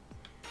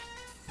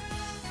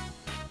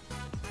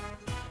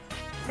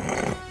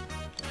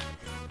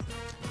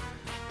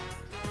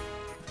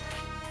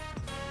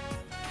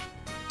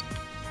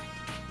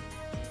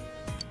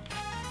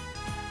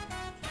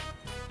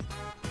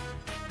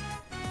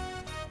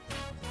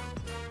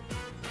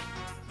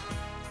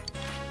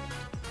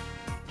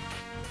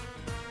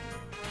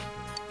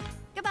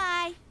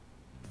 Goodbye.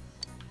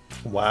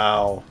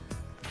 Wow.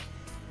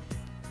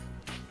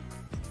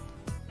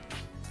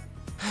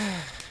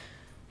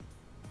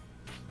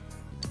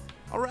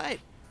 All right.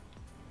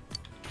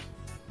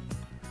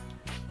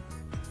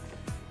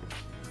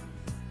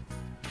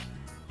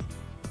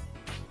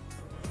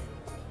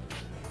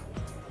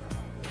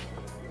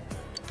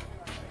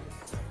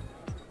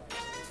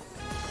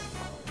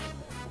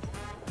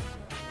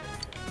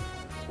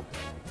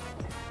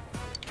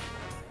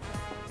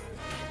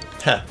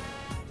 Huh.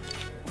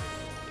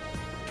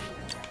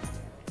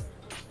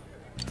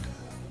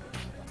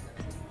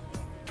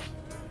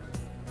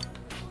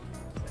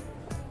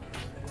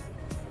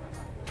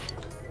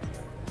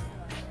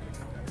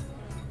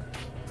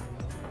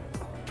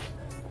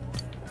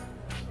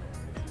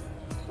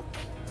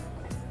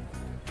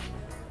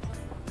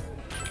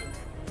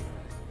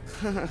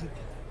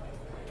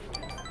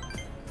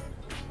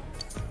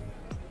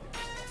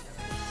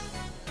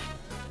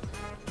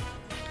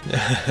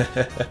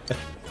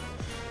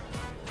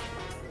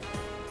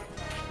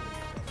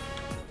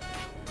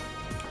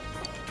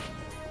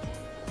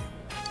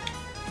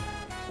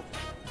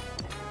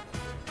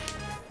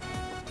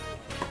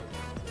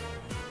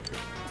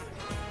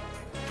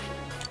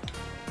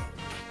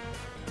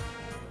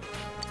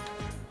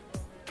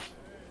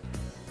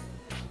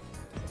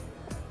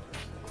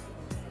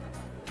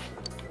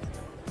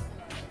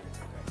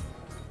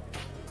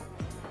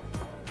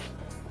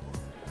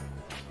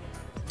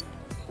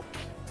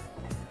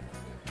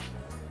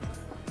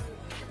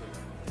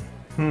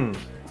 Hmm.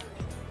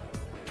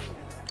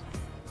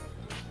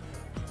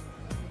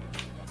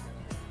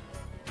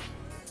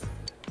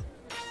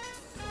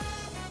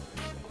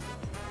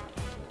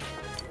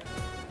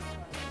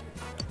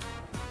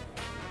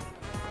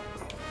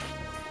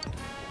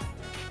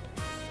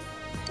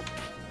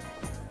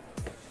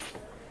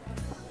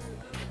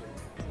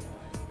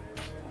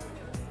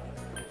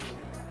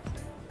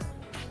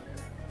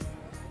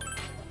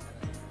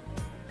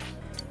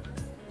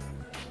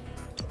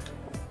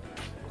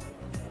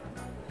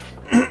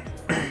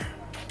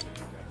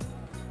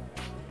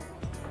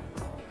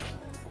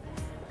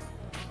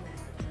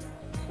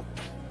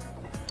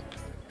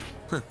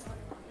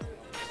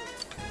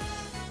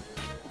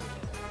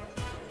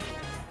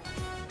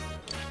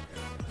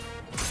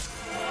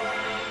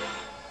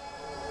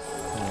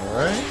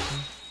 Alright.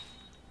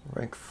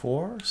 Rank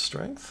 4,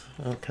 strength.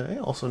 Okay,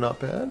 also not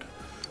bad.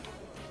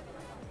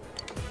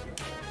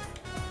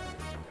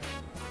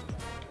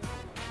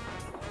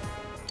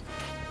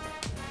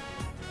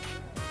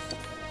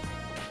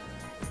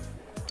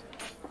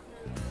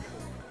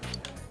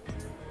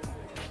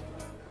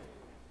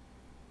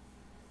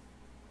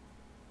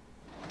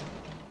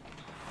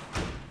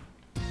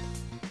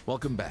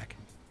 Welcome back.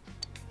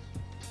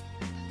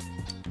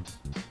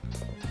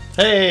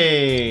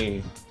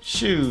 Hey!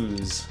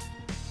 Shoes.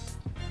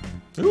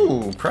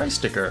 Ooh, price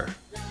sticker.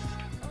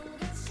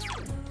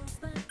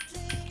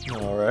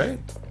 Alright.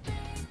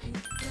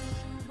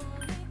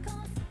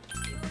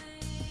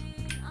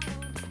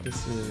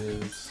 This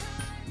is...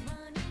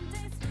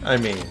 I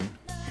mean...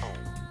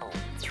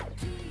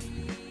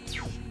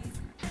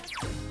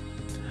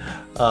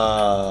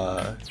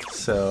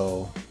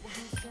 So...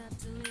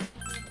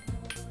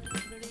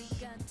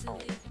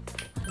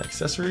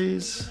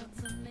 Accessories.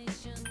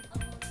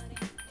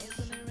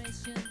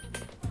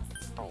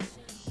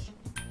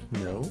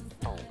 No.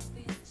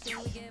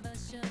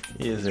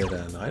 Is it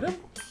an item?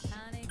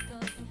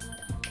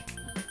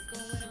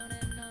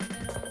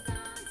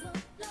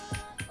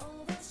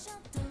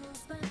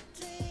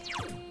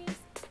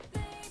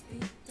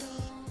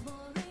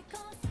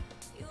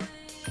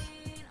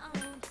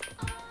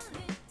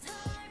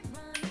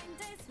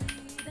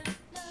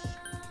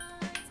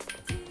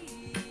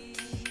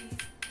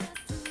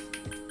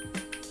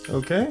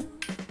 Okay.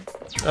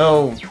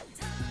 Oh.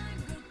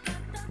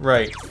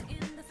 Right.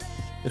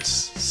 It's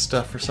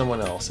stuff for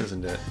someone else,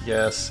 isn't it?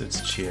 Yes,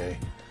 it's Chie.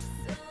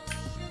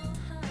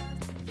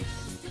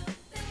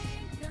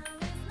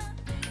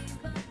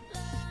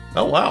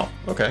 Oh, wow.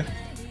 Okay.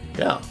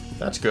 Yeah,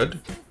 that's good.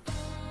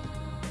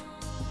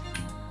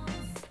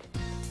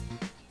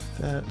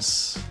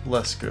 That's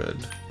less good.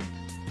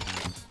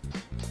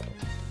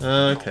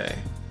 Okay.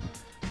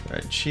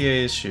 Alright,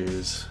 Chie's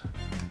shoes.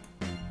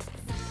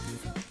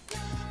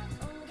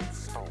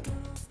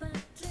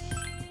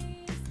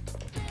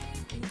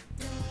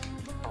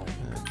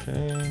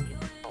 Okay.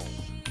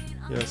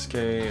 Yosuke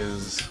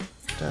is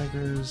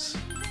daggers.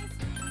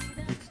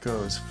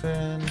 Yukiko is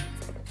fan.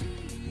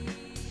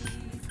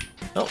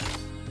 Oh!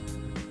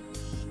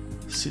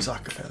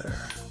 Suzaka feather.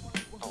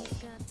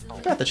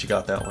 Forgot that she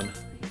got that one.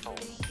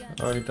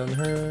 Already done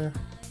her.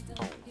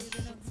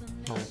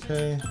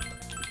 Okay.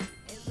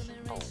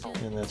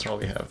 And that's all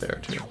we have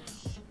there, too.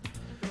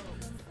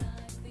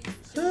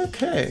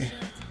 Okay.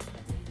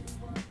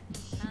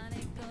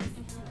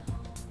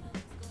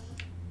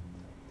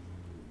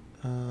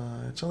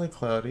 It's only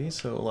cloudy,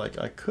 so, like,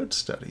 I could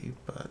study,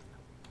 but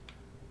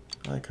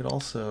I could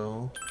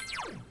also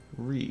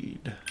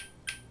read.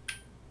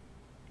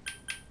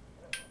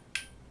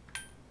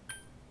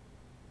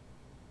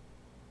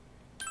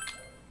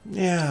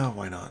 Yeah,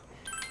 why not?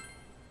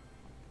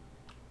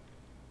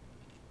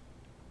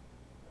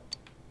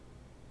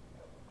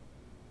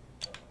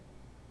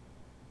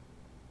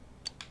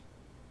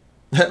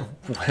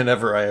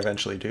 Whenever I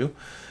eventually do.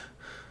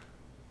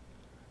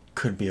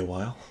 Could be a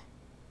while.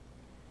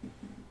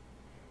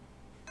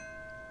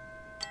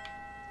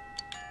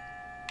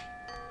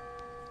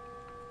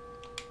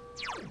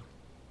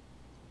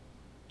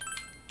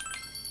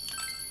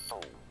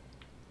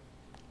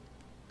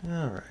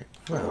 Alright,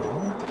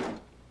 well...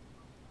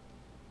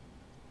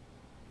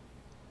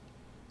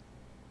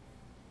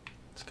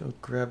 let's go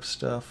grab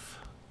stuff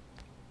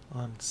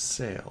on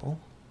sale.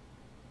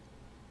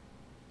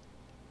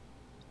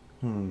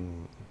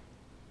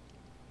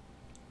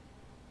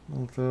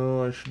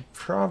 Although I should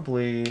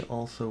probably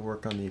also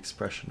work on the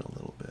expression a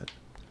little bit.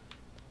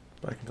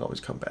 But I can always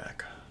come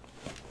back.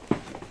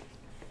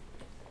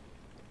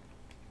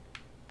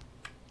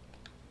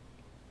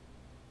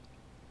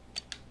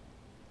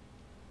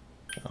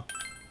 Oh.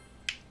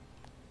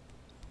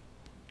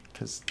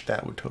 Because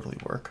that would totally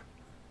work.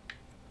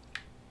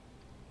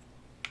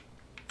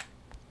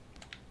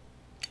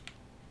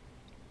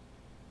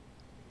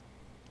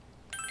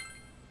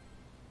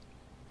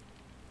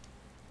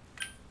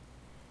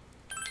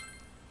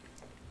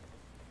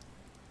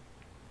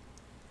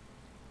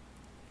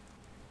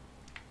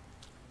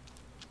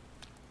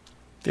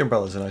 The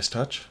umbrella's a nice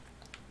touch.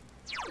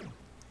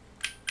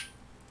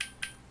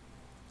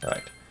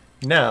 Alright.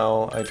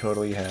 Now I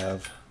totally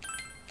have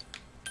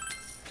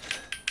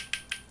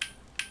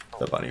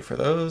the money for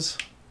those.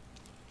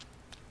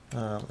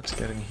 Let's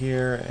get in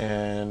here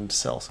and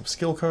sell some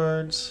skill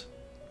cards.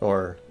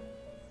 Or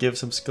give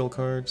some skill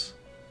cards.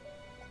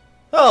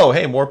 Oh,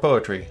 hey, more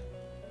poetry.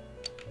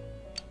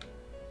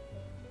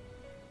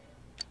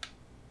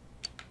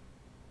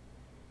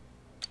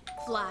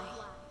 Fly.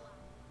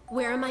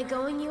 Where am I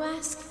going, you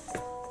ask?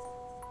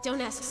 Don't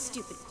ask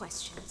stupid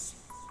questions.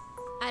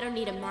 I don't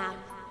need a map.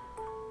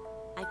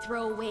 I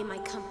throw away my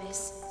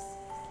compass.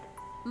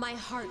 My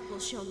heart will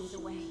show me the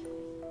way.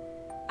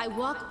 I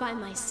walk by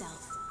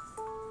myself.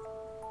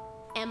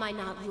 Am I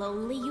not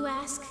lonely, you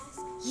ask?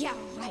 Yeah,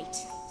 right.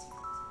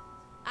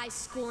 I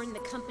scorn the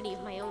company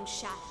of my own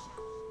shadow.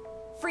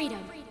 Freedom.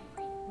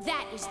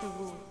 That is the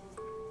rule.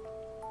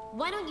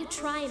 Why don't you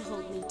try and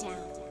hold me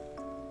down?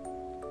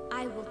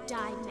 I will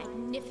die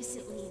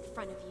magnificently in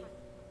front of you.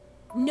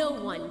 No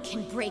one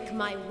can break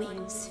my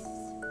wings.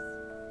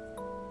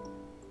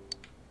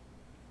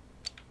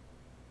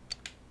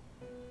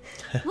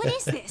 What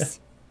is this?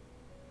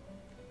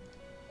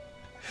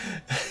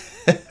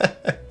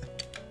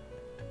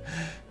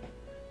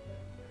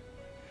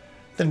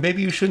 Then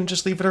maybe you shouldn't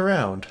just leave it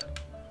around.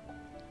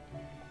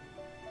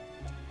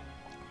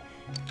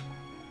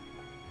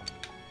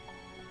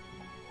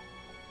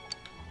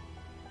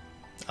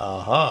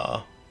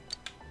 Aha.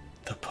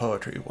 The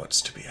poetry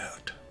wants to be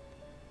out.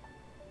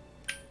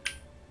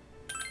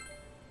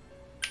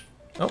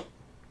 Oh,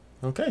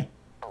 okay.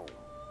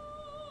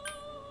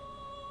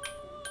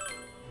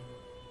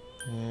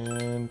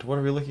 And what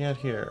are we looking at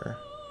here?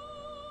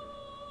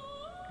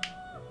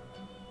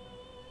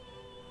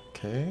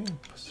 Okay,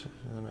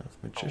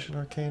 Magician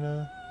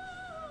Arcana.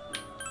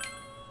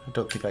 I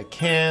don't think I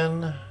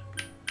can.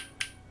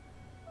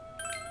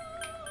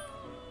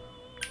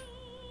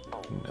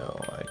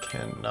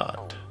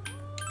 cannot.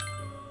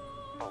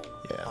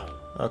 Yeah,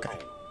 okay.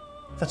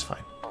 That's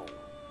fine.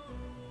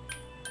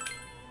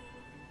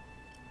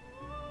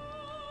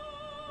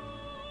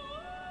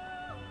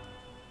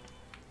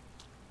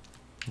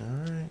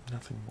 Alright,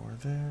 nothing more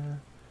there.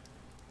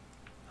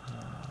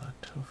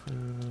 Tofu.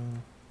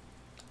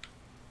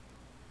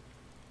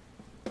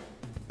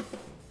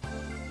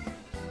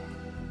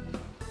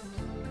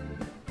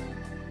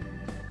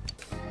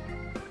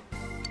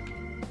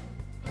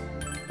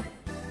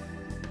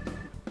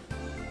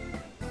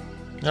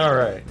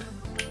 Alright.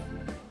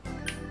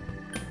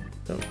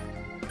 Oh.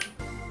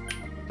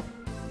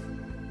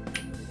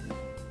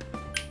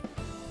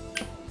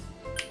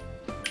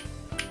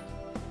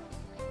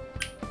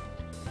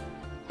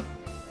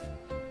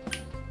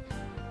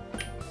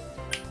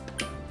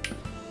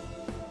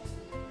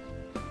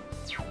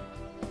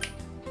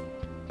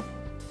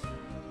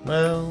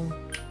 Well,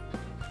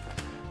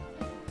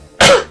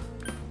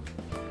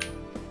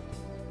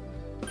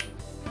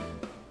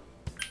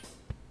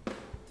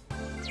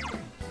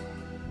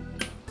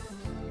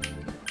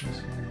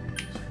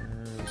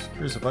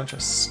 here's a bunch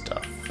of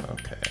stuff.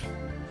 Okay.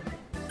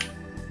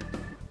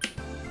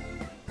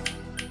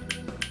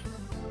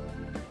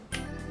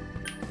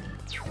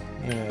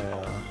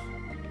 Yeah.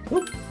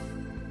 Whoop.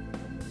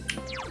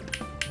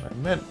 What I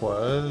meant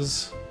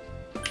was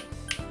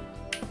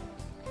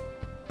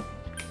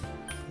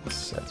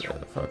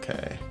sedative.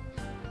 Okay.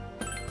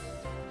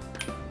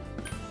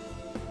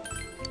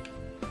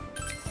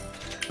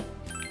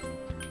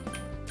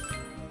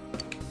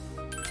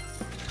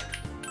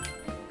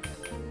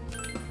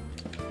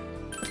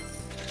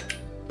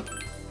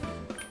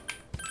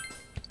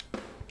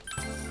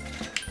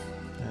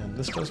 And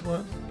this does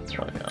what?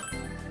 Oh yeah.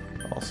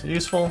 Also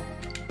useful.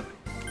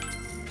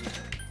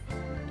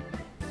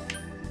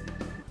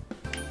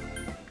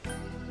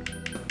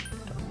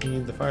 Don't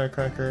need the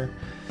firecracker.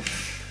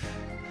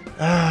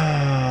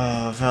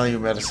 Ah, value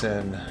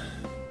medicine.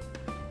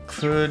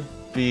 Could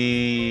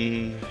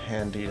be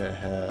handy to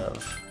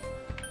have.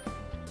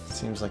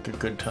 Seems like a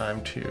good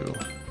time to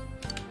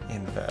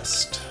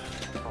invest.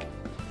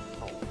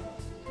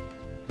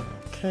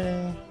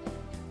 Okay.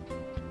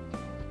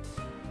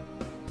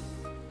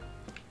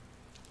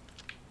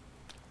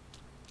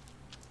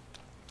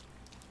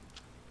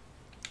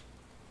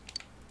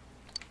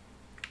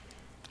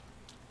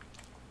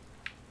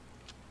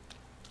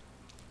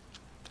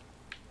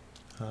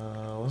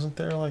 Wasn't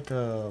there like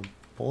a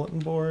bulletin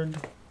board?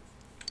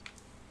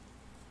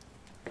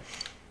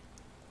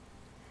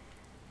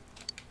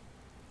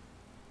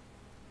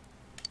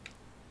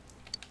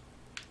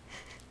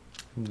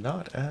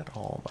 Not at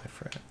all, my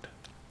friend.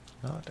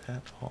 Not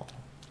at all.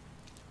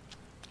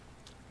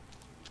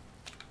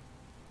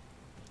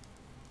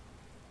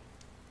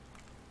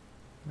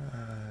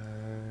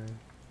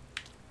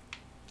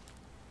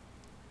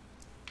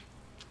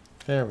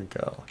 There we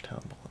go.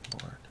 Town bulletin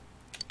board.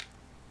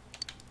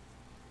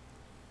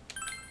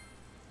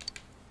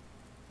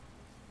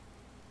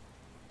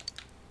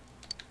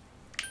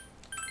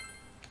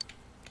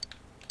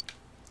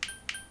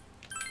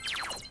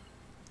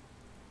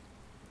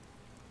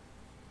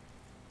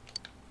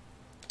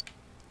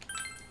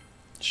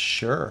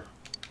 Sure.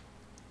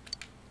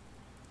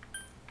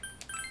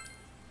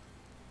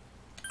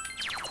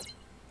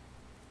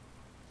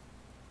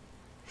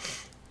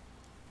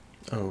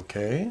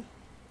 Okay.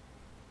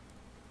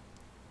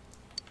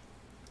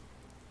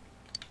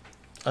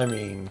 I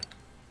mean,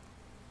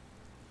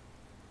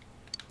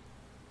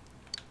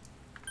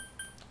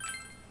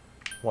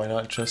 why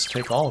not just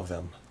take all of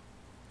them?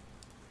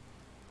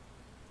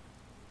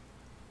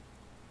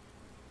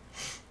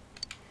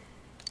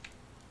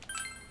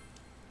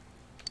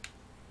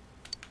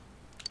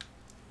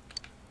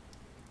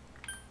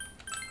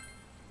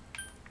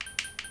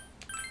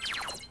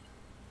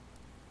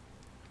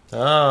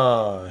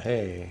 Ah,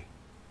 hey.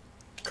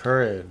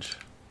 Courage.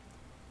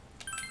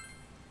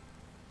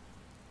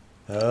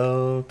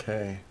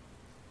 Okay.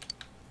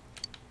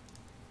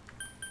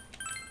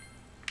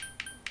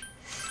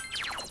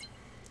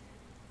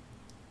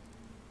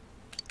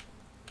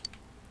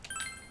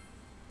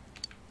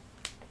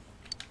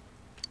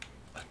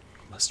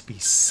 Must be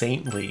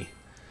saintly.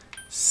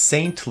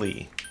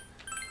 Saintly.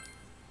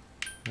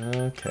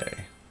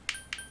 Okay.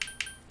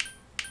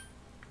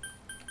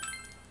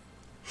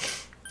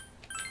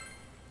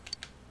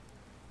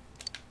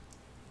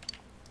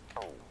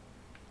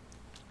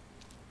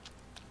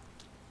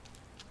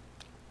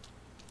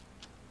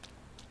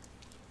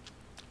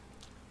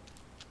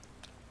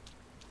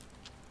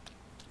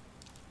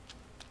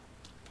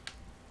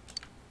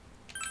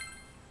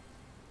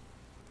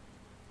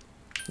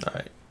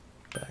 Alright,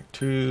 back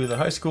to the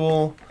high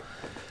school,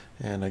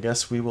 and I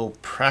guess we will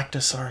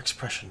practice our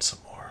expression some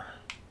more.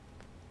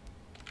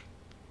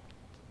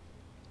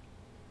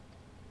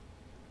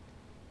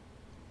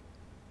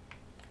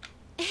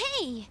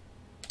 Hey!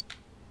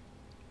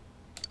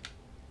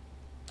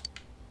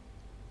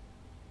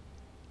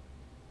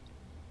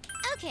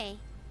 Okay.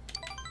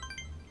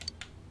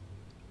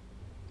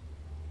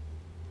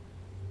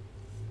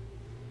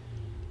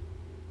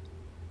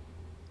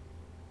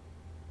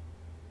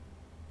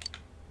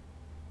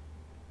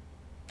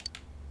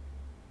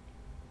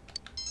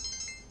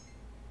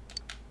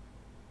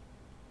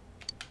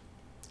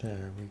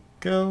 There we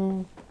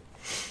go.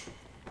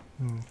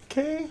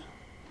 Okay.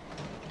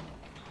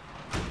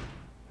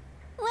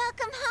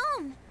 Welcome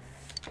home.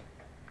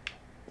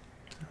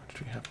 What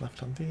do we have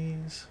left on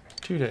these?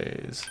 2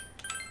 days.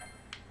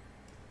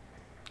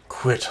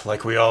 Quit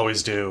like we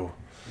always do.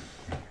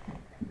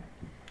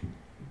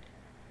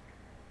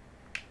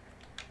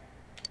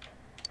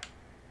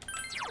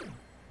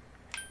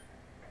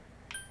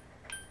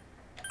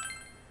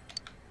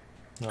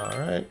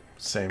 Alright,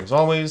 same as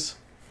always.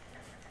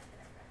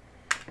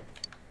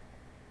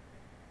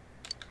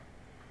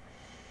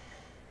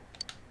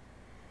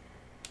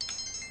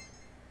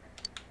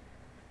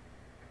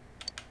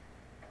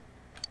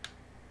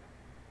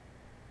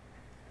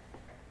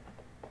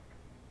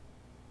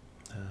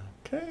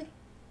 Okay.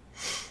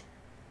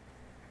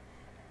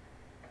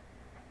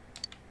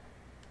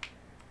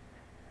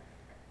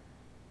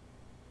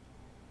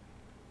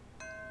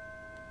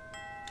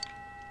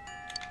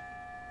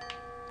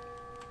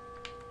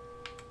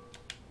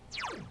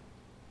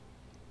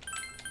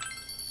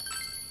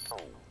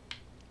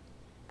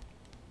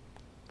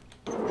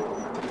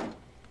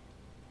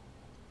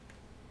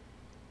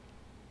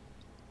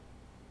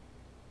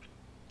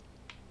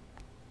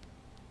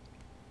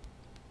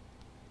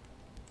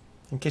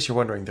 In case you're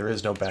wondering, there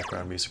is no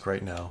background music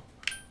right now,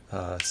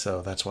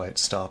 so that's why it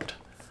stopped.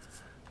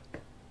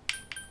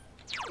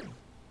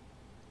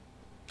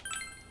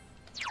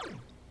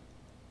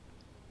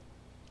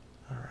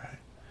 Alright.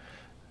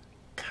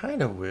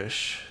 Kind of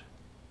wish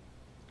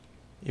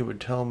it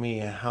would tell me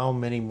how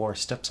many more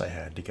steps I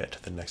had to get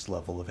to the next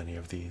level of any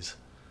of these.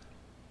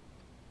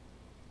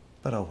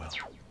 But oh well.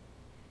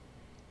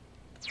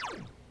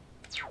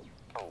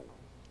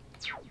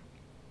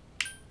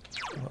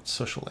 What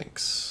social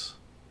links?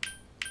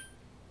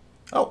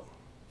 Oh!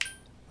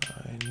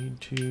 I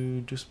need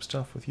to do some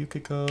stuff with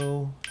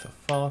Yukiko, the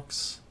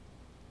fox,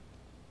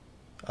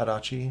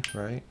 Adachi,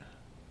 right?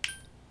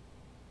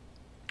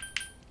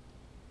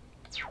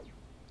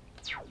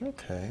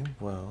 Okay,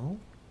 well...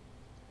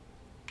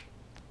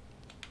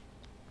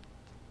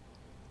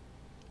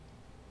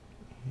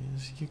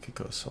 Is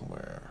Yukiko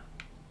somewhere?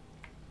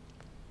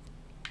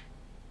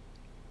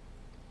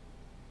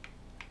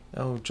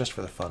 Oh, just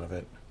for the fun of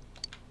it.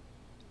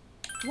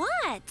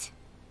 What?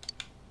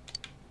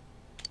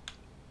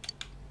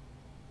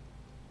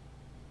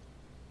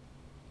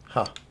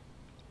 Huh.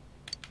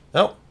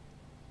 Oh.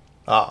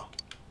 Ah.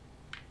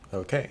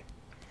 Okay.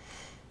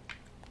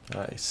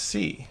 I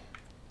see.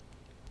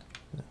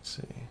 Let's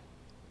see.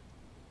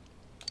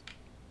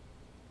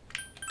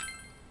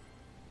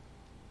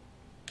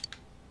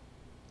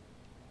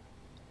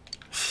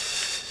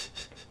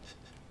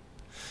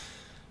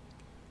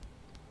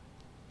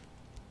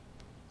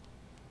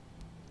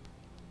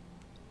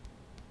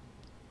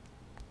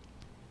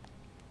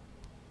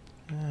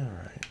 All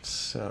right,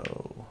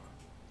 so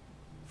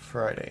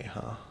Friday,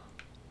 huh?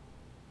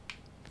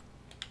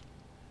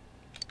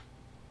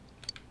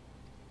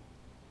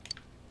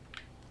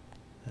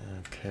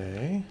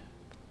 Okay.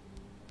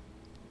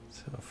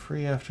 So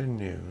free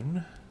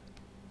afternoon.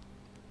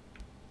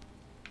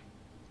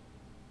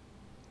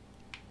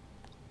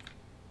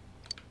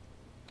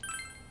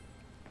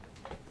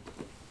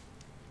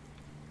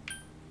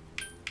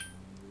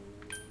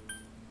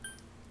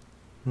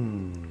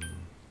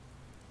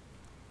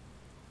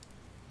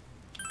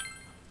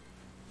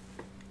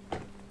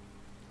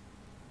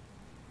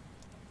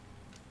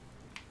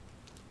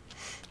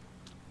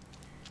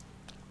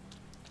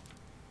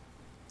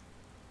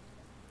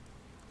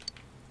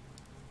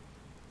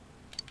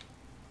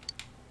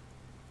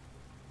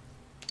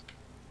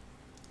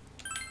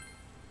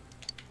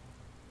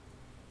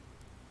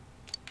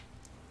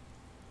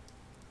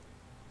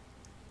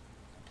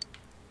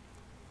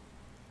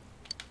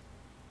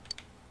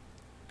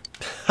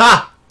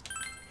 Ha!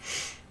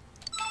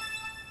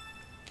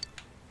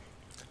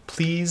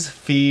 Please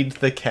feed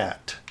the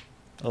cat.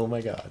 Oh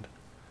my god.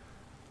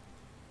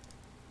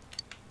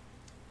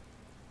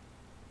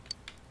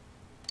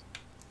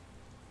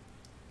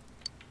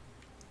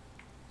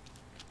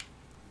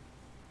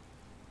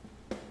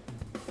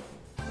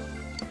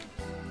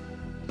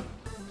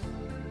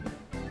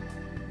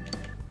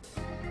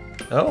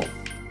 Oh.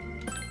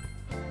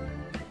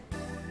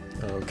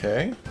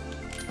 Okay.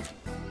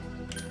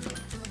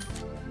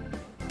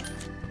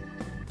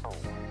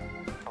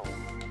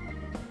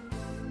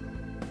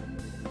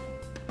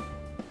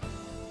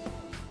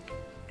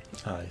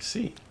 I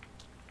see.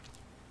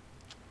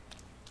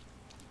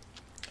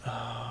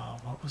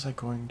 What was I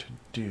going to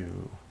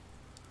do?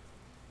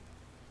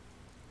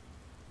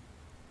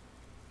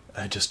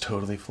 I just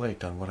totally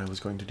flaked on what I was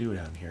going to do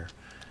down here.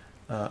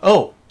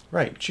 Oh,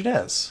 right,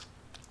 Junes.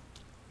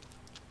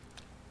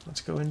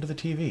 Let's go into the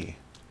TV.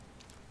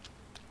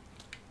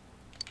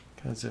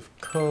 Because if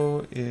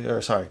Kanji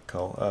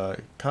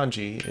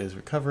is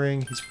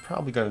recovering, he's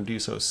probably going to do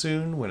so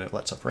soon when it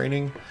lets up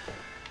raining.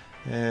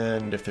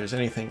 And if there's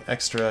anything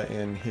extra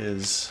in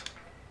his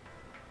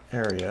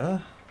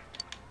area,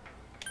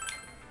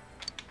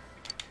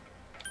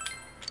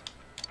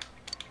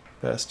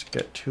 best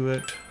get to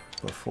it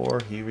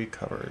before he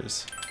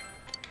recovers.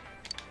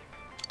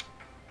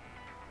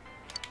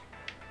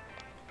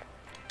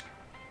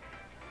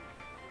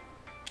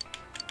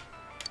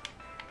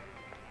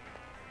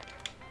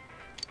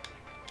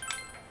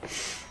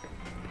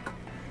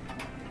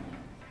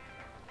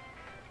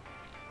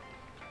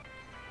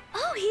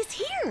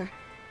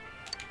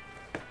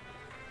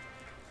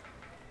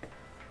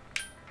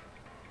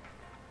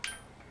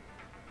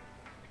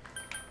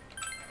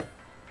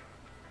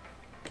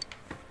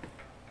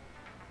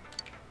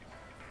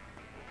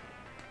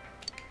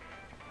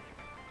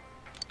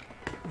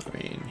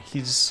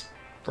 he's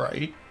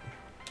right.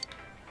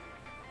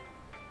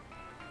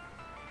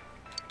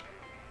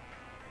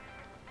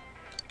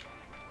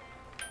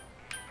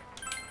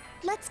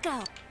 Let's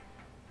go.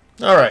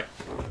 Alright,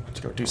 let's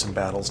go do some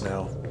battles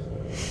now.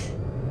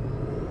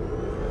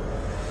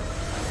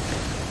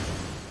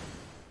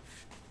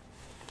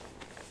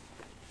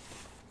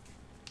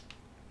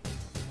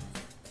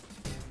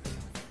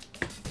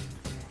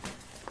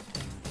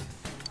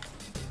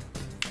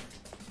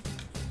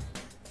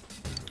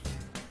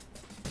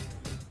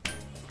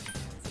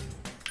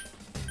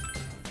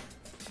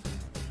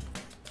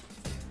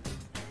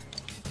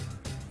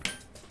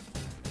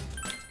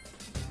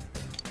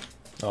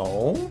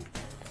 Oh,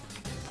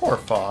 poor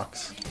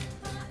fox.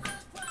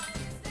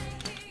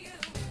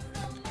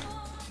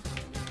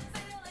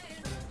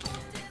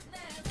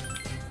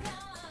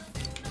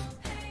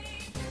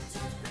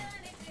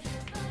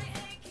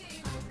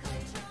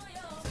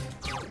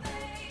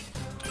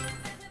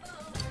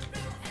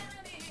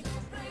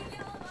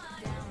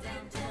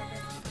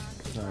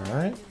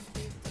 Alright.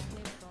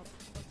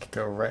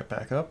 Go right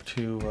back up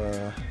to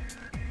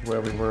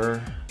where we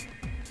were.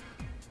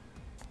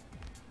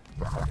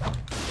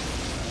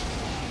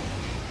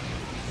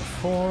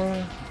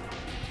 Before.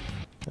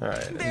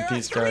 Alright, and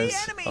these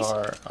guys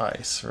are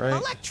ice, right?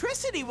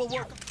 Electricity will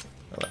work.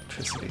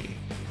 Electricity.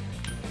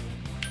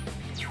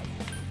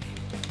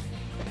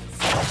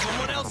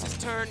 Someone else's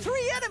turn.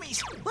 3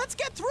 enemies. Let's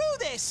get through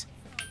this.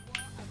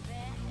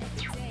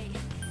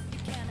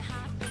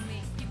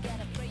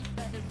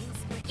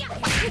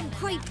 I couldn't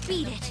quite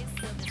beat it.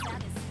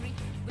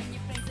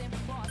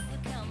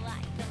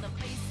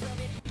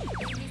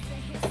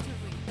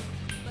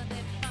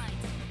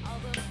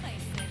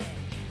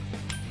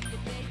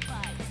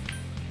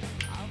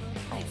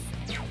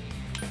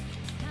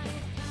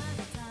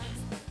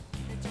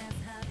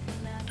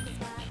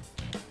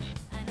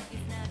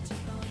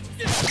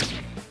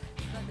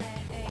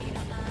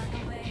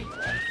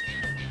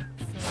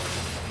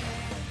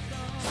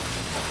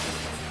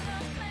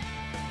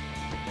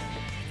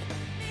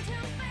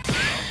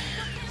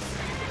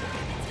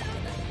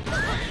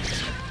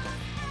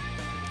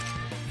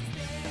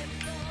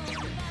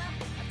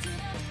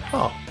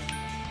 Oh.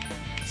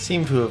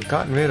 Seem to have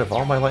gotten rid of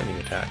all my lightning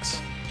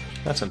attacks.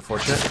 That's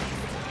unfortunate.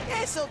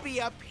 This'll be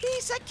a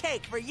piece of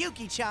cake for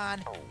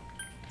Yuki-chan.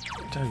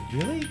 Did I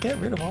really get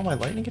rid of all my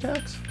lightning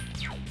attacks?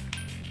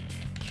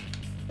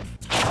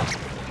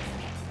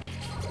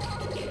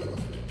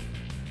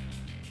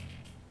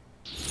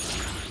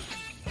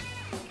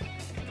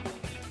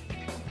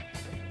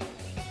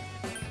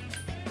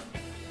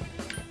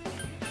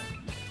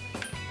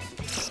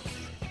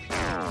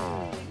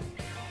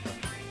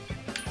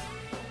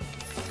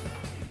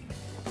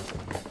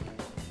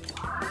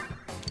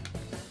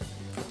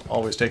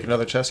 Always take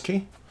another chest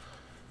key.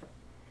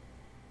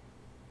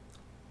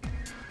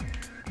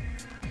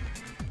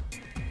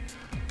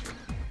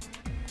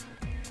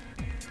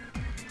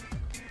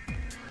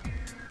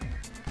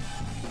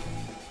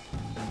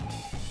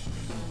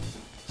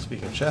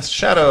 Speaking of chest,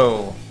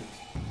 shadow!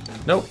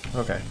 Nope,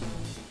 okay.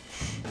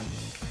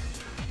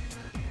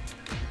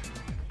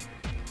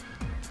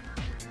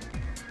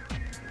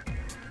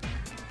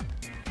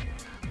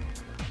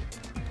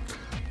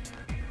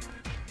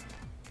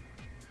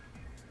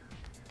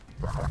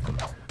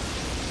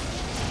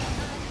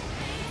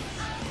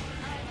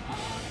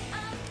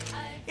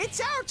 It's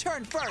our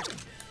turn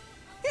first.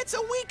 It's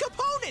a weak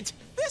opponent.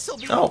 This'll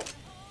be. Oh!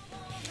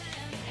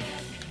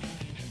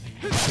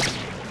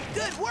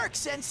 Good work,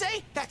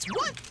 Sensei. That's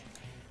one.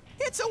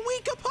 It's a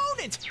weak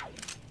opponent.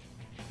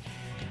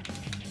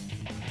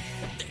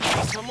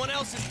 Someone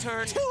else's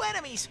turn. 2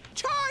 enemies.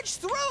 Charge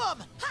through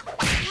them.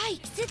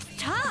 Yikes, it's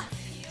tough.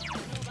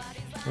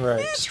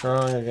 Right,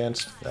 strong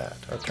against that.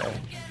 Okay.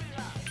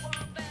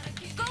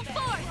 Go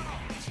for it.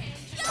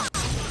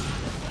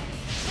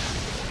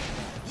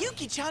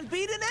 Yuki-chan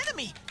beat an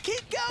enemy.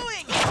 Keep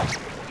going.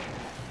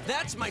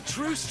 That's my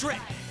true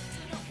strength.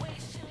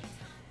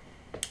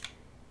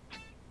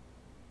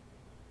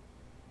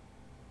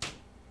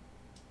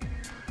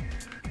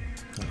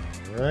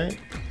 Alright.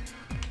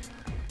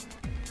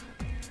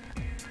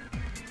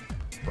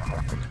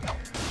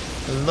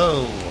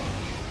 Hello.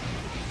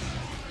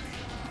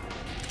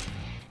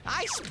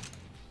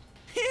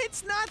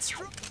 It's not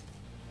strong.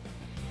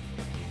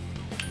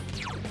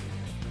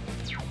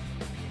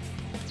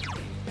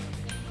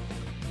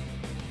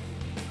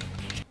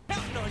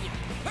 Counting on you.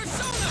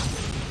 Persona!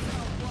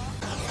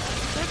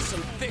 That's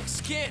some thick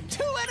skin.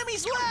 2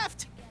 enemies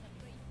left.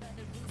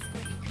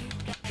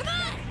 Come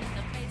on.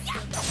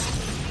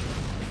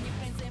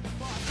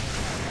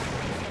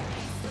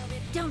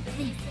 Don't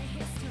think,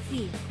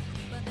 feel.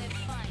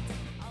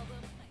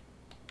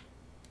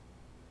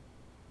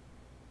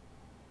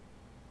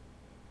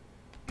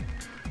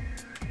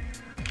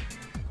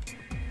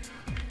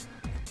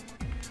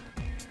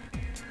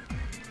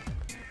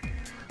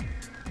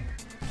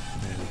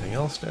 Anything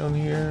else down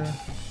here?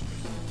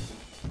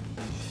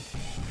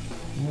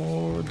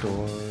 More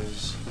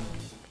doors.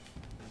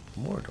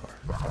 More doors.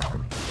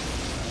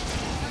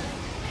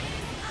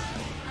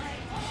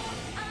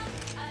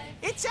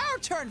 It's our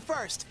turn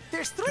first.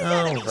 There's 3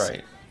 Oh, enemies.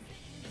 right.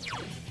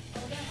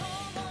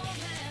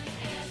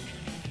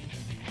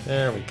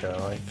 There we go.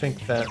 I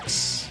think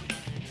that's...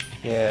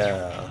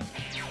 yeah.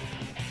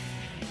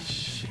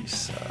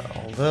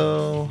 Shisa.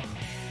 Although...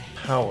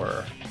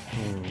 power.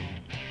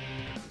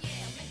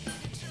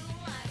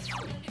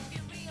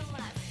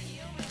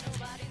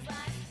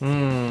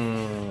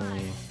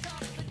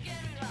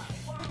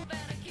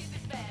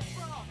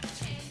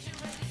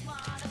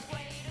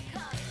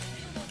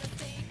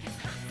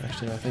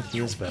 Actually, I think he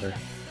is better.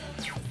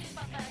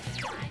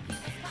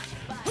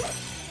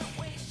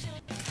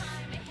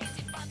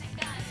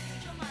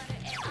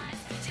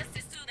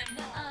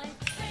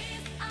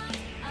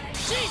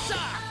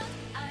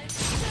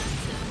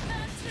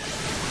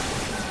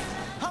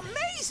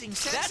 Amazing,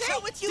 Sensei! That's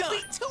how it's done.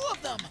 beat 2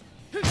 of them!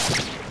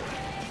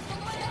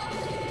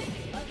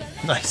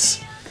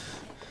 Nice.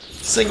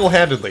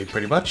 Single-handedly,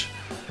 pretty much.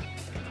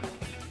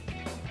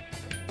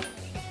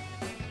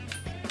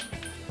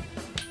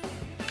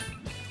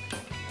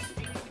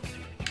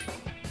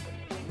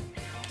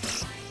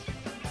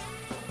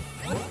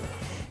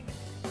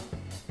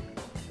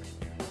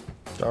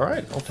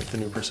 Alright, I'll take the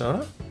new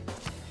persona.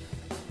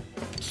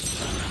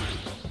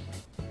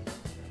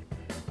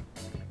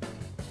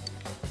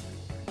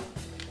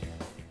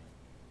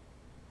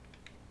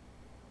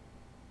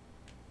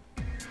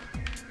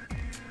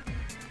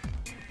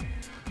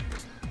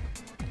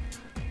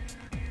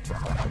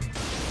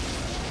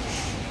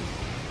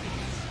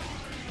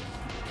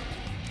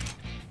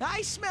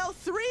 I smell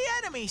 3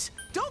 enemies!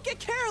 Don't get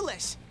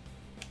careless!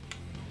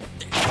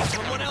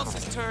 Someone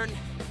else's turn.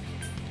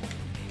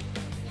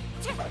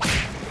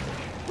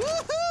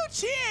 Woohoo,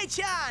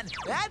 Chie-chan!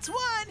 That's 1!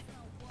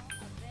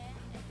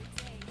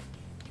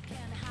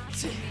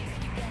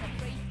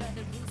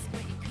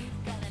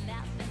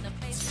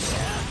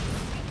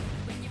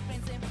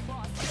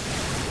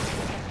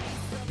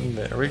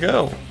 There we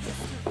go.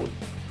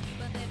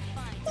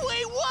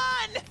 We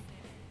won!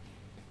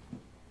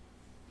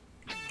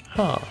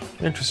 Huh.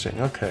 Interesting.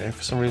 Okay.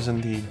 For some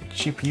reason, the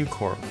GPU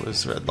core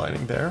was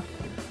redlining there.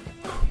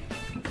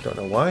 Don't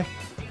know why.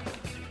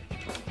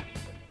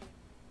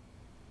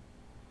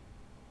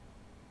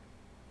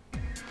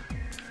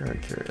 Very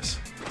curious.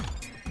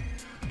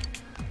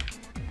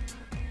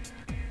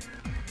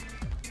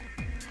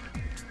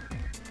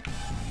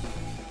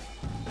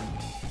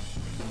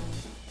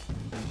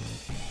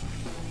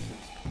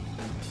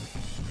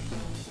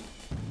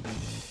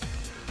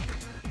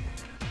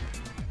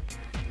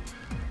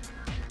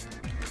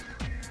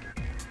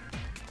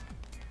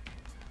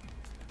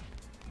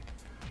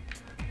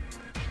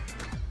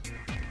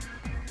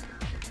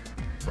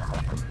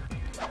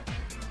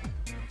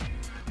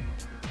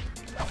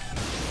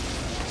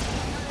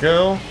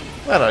 Go.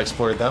 Glad I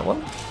explored that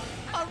one.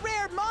 A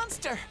rare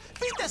monster!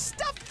 Beat the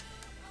stuff!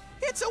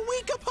 It's a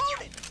weak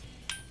opponent!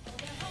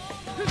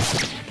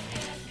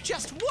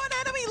 Just 1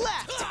 enemy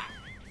left!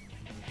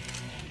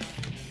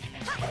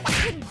 I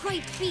couldn't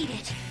quite beat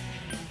it.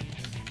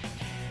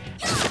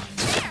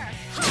 There!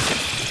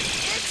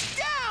 It's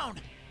down!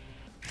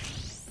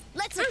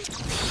 Let's...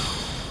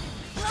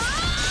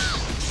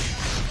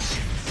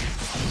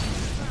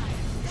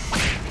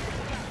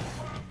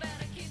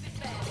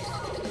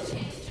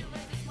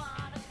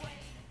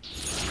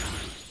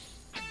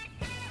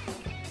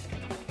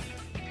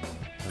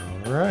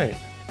 Alright.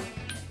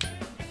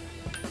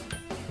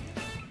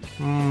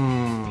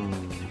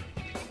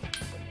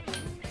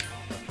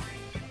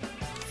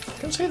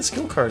 I'd say the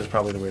skill card is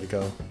probably the way to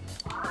go.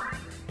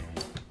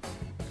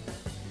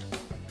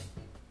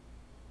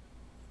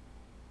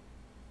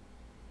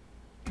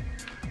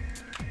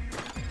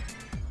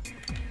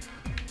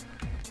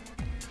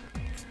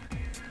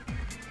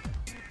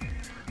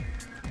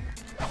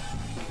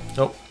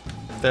 Oh,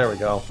 there we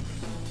go.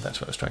 That's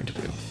what I was trying to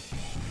do.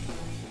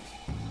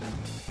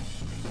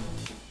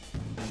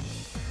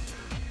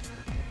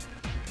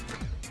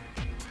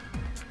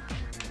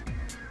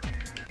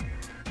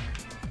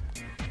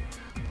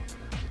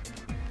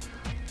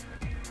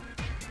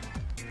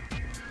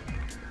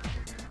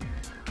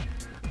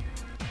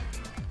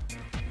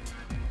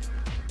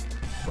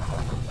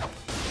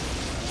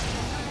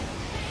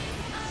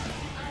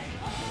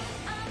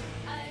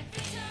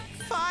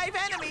 Five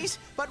enemies,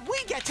 but we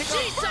get to go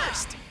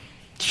first!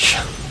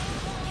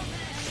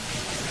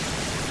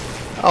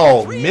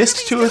 Oh, Three missed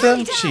enemies 2 of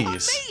them? down.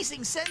 Jeez.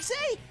 Amazing,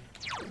 Sensei!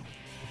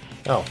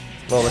 Oh,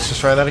 well, let's just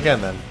try that again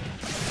then.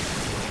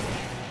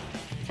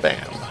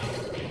 Bam.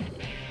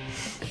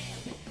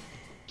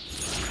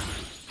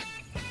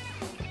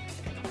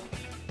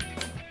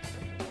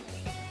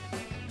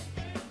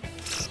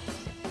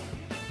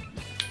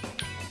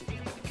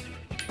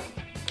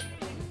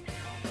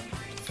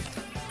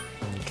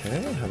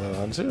 Okay,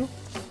 hello, Anzu.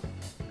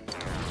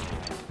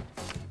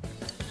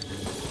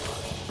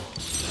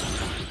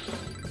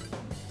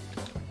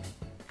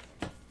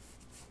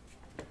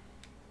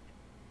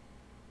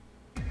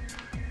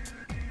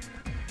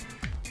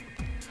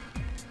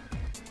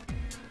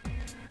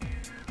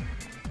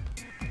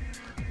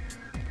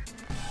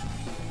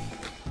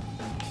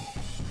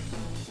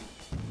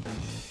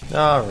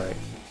 Alright.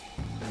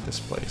 This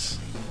place.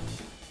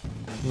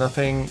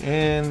 Nothing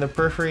in the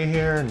periphery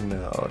here?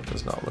 No, it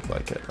does not look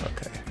like it.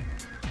 Okay.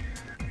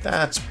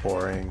 That's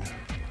boring.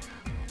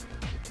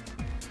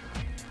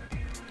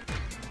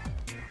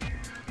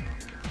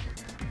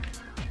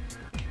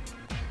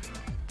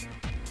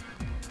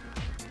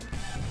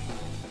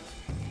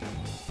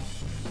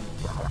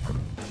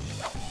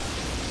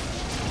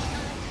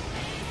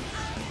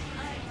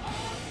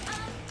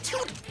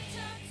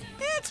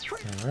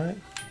 Alright.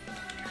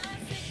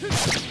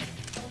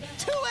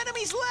 2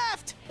 enemies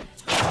left!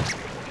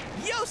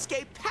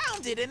 Yosuke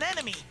pounded an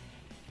enemy!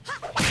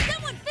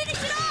 Someone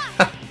finish it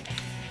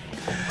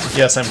off!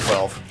 Yes, I'm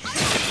 12.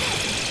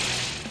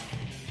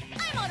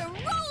 I'm on a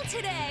roll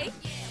today!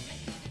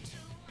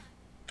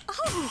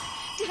 Oh,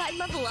 did I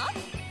level up?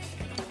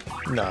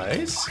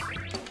 Nice.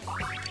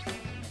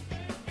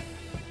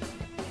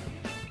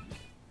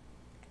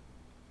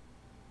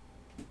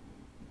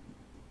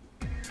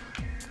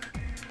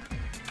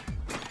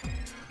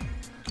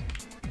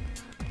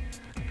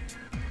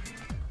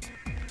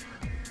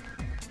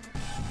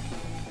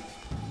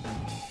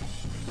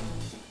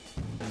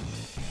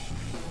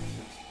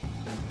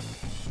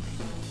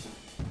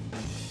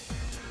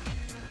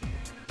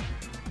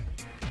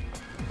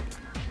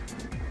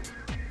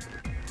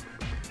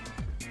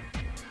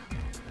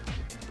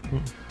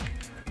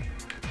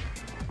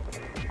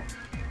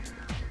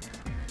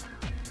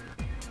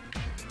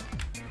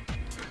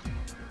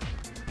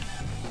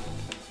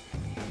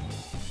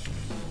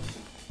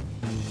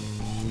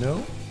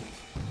 No.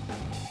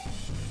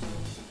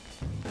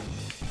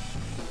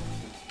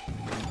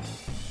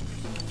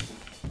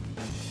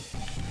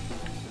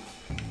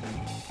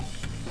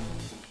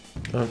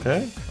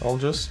 Okay,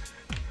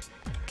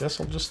 guess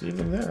I'll just leave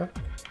him there.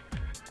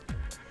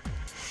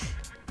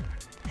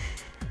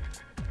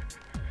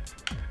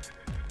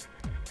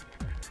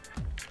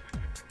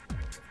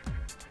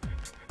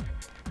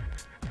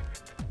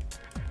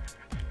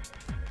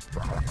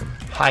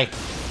 Hi.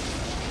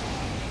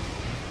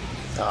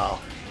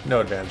 Oh, no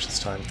advantage this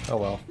time. Oh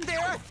well.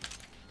 There!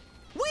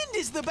 Wind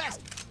is the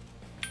best!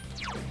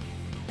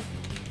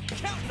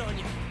 Counting on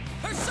you!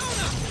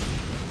 Persona!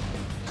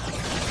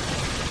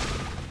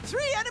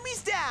 3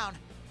 enemies down!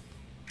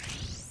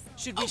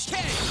 Should be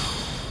okay!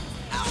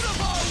 Out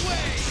of our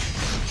way!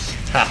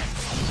 Ha.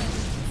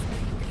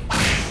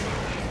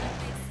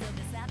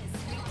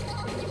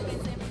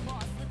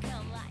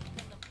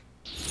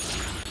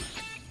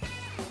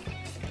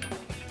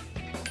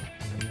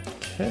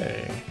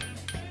 Okay.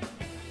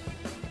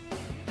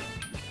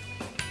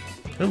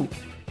 Ooh.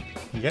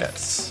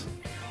 Yes.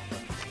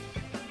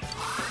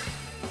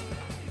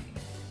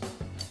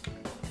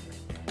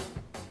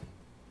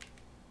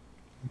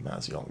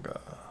 Mazionga.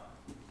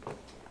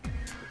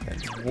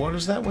 And what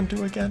does that one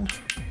do again?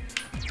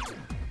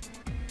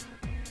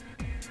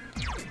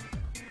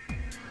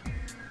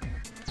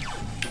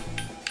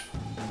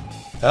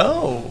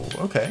 Oh,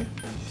 okay.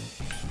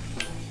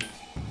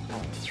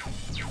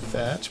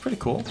 That's pretty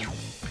cool.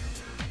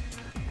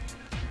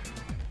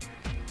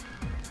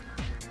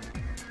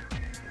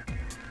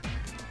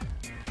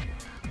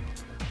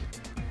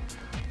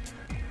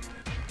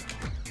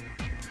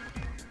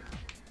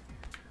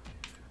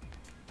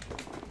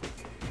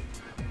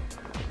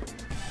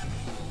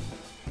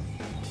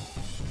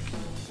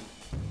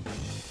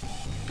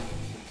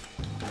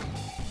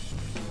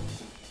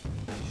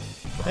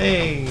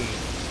 Hey!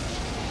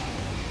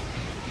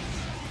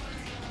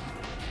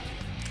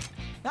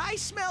 I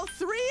smell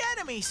 3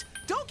 enemies!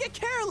 Don't get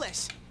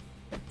careless!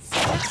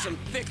 That's some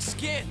thick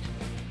skin.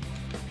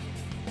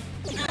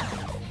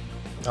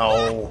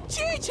 Oh.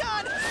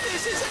 Chi-chan!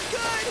 This isn't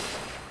good!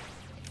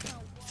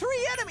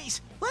 3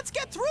 enemies! Let's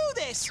get through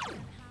this!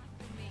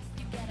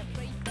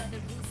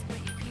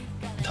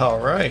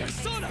 Alright.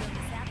 Persona!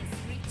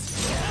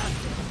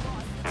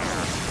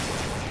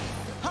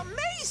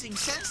 Amazing,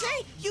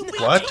 Sensei! You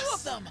beat What? 2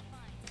 of them!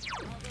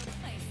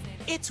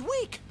 It's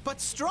weak, but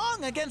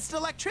strong against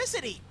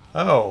electricity.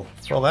 Oh,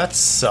 well that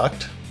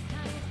sucked.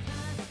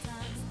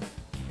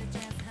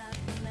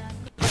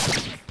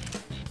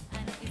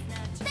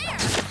 There!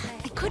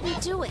 I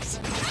couldn't do it.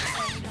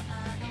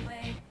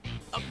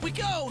 Up we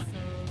go!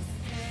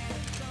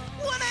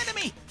 1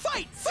 enemy!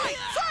 Fight! Fight!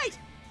 Fight!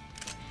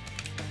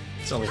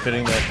 It's only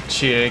fitting that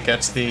Chie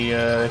gets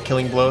the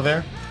killing blow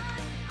there.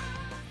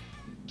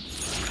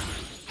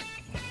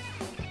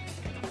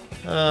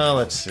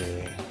 Let's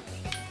see.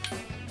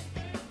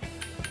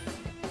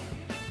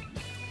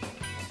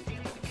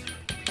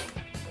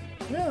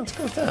 Yeah, let's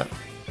go with that.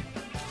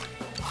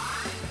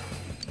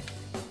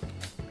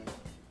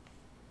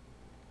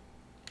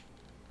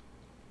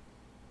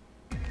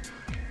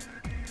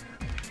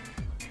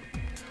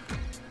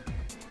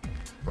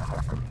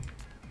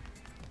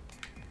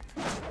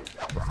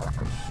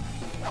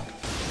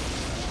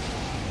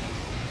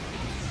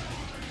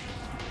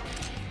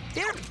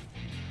 There!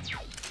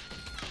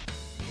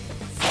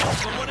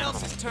 Someone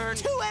else's turn.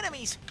 2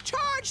 enemies!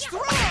 Charge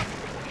through 'em!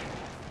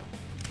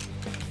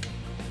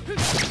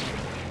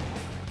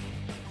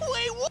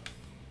 Wait, what?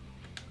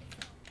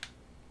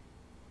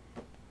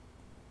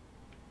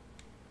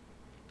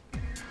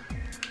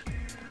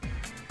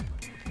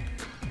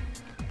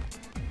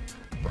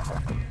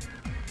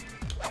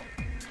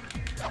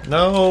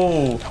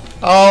 No!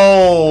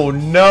 Oh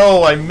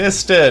no, I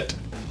missed it!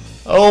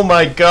 Oh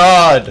my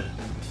god!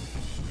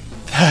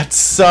 That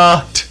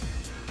sucked!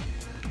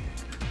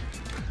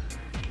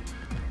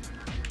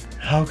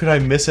 How could I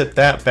miss it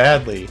that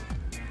badly?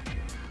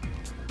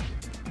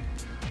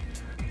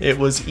 It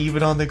was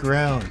even on the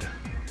ground.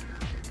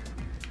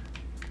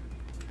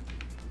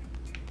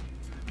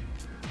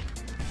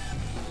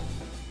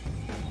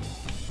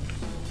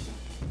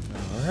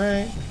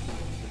 Alright.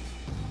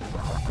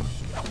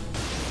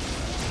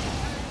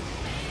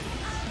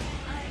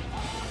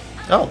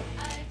 Oh,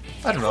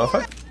 I don't know if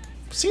I've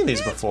seen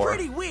these before. It's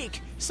pretty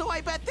weak, so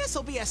I bet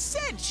this'll be a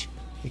cinch.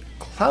 A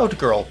Cloud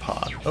Girl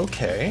pod.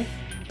 Okay.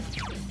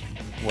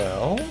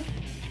 Well,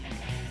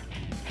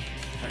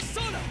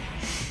 Persona!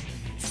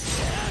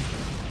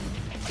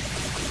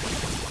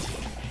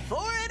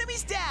 4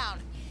 enemies down.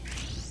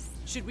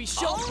 Should we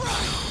show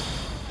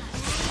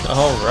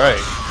all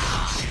right.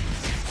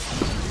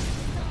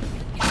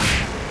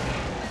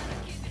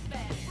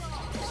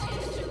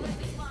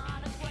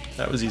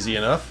 That was easy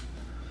enough.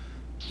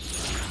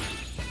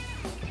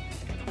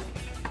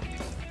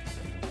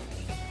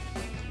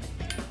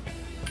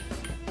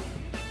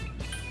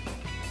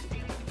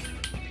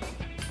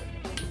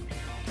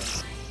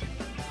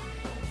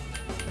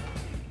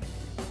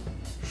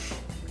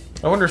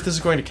 I wonder if this is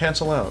going to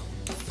cancel out.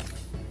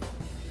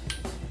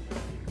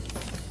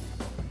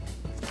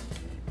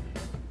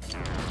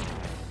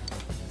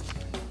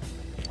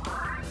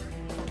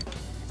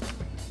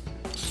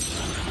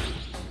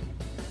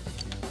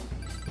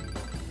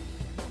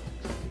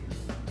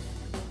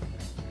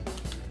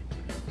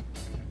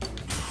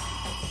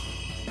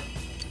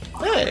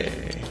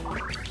 Hey!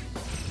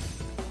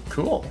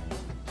 Cool.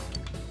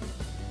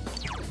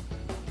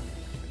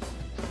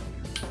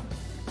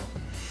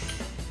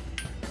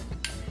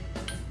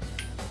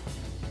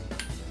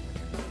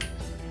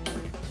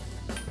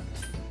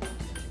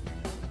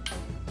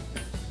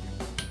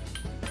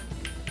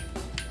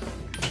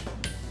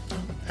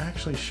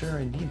 Actually sure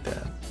I need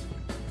that.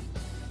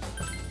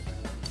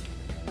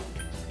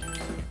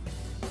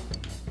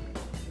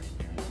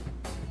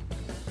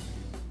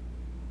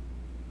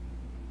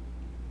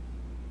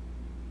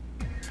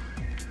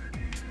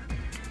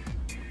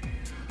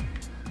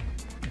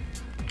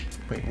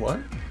 Wait, what?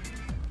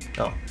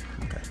 Oh,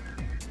 okay.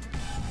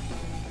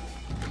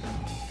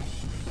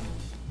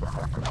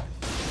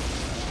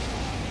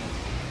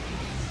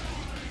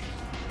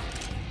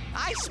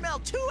 I smell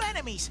 2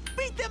 enemies.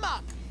 Beat them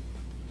up.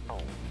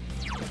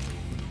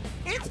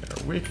 It's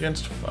They're weak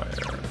against fire.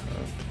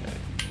 Okay.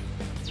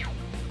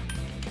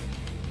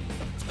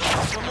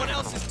 someone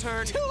else's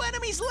turn? 2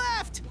 enemies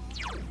left.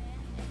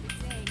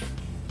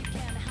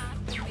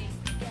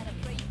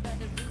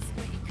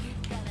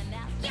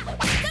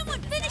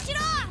 Someone finish it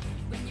off!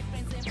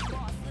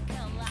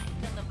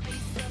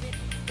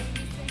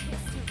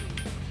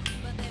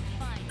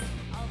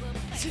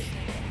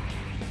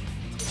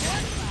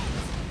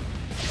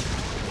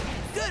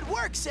 Good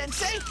work,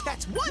 Sensei.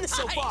 That's 1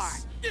 so far.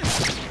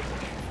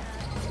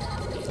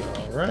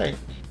 Alright.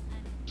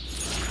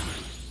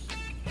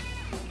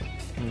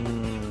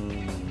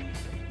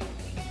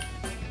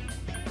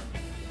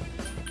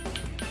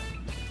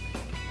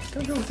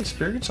 Gotta go with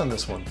experience on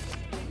this one.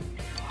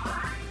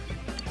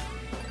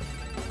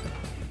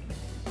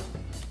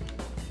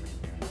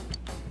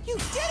 You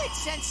did it,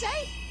 Sensei.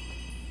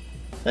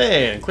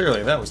 Hey, and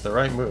clearly that was the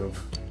right move.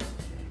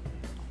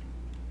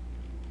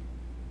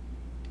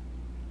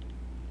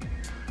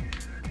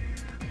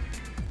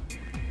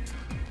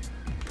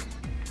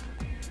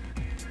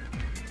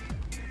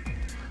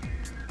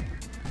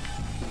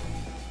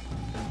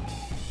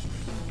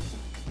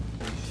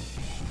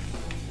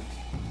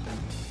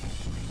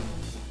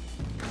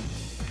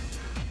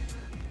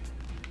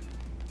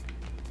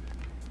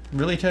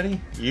 Really, Teddy?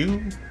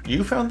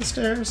 You found the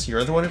stairs?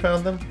 You're the one who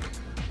found them?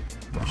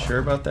 You sure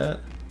about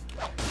that?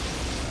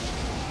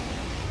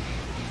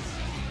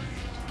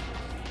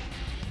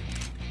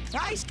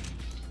 Nice.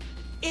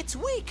 It's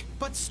weak,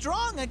 but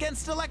strong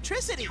against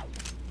electricity.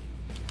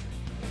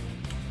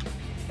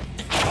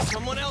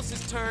 Someone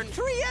else's turn.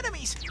 3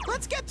 enemies.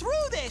 Let's get through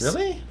this.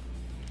 Really?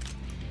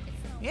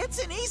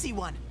 It's an easy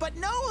one, but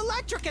no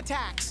electric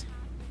attacks.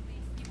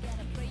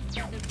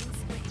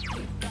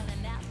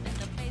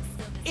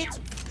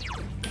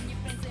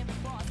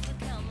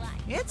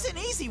 It's an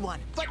easy one,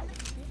 but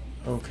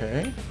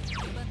Okay.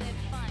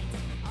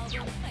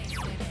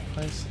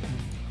 I see.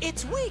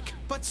 it's weak,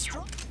 but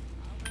strong.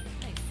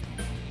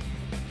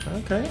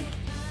 Okay.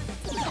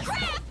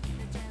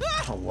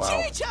 Ah, Oh,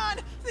 wow. Chie-chan,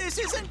 this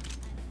isn't.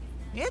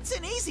 It's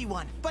an easy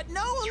one, but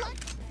no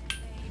electric.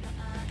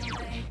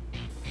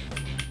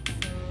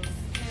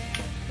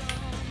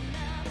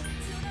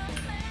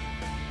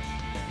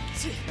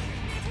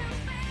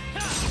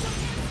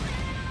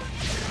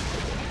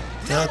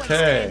 No one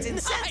Okay. stands in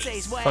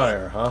Sensei's way.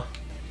 Fire, huh?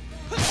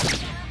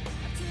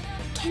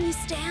 Can you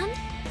stand?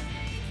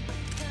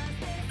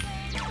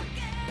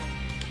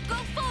 Go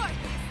forth!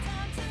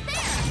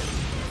 There!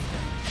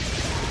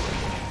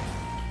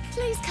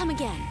 Please Come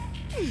again.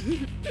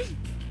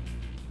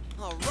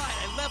 All right,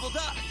 I leveled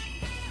up.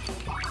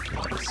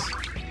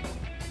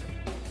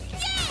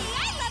 Yay!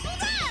 I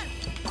leveled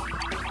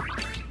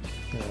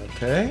up!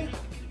 Okay.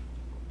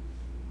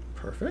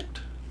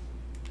 Perfect.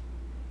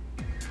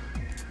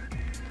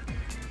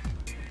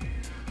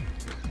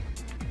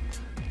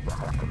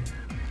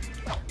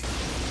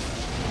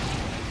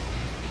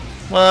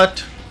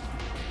 What?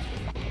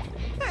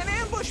 An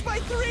ambush by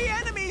 3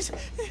 enemies!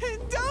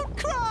 Don't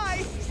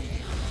cry!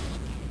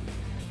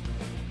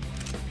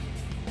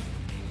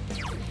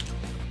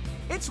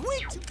 It's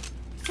weak to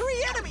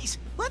 3 enemies!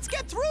 Let's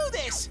get through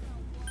this!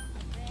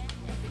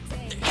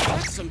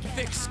 That's some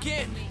thick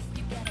skin.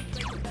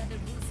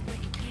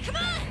 Come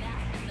on!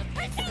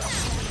 Pursue them!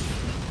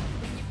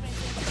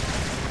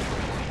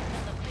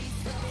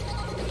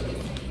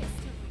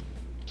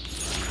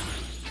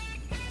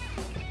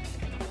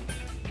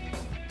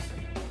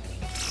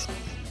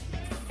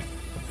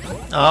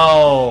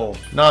 Oh,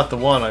 not the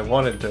one I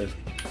wanted to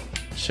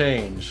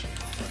change.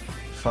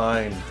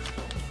 Fine.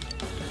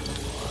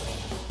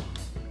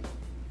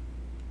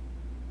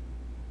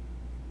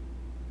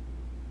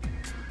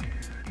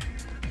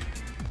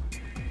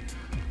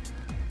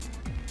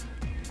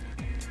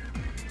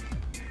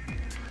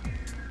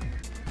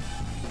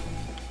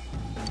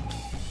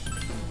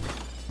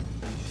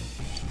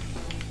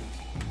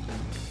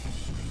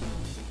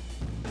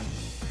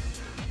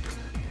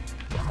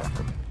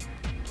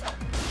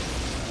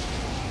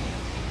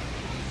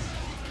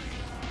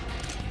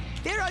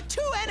 There are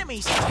 2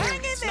 enemies! Hang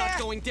in It's there! not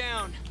going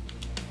down.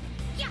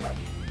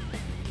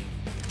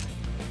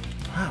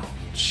 Wow,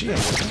 she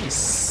is really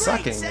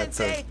sucking Great, at the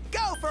Sensei!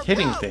 Go for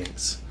hitting broke!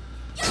 things.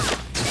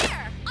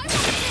 There! I want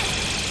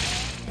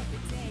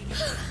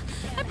it!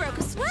 I broke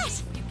a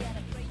sweat!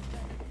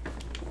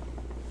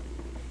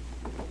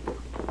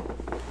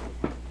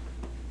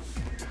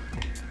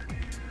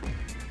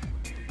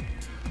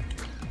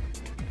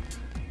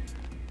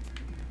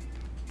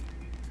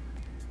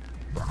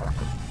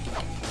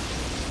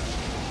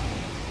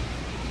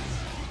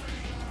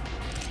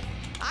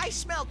 I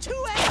smell 2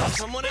 enemies!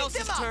 Someone Beat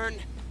else's them up. turn.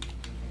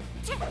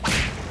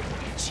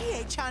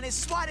 Chie-chan is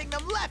swatting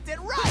them left and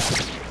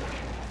right!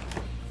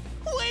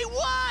 We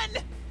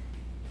won!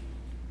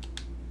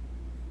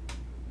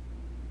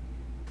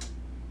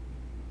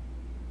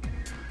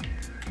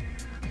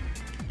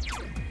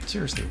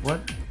 Seriously, what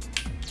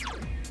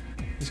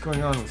is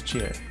going on with Chie?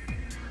 Attack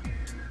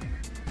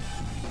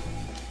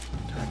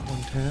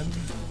 110.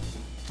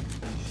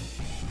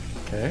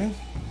 Okay.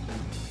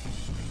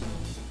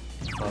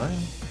 Fine.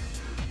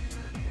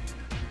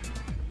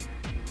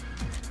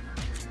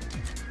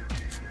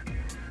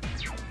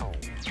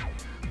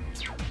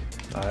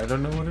 I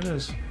don't know what it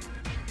is,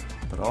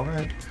 but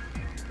alright.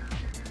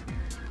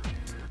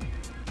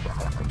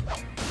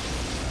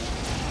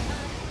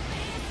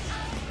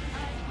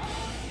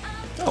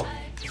 Oh,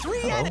 3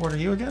 hello, enemies! what are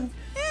you again?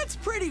 It's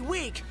pretty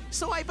weak,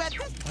 so I bet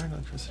this... Iron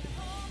electricity.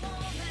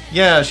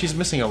 Yeah, she's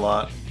missing a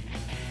lot.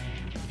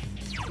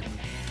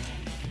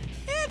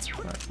 It's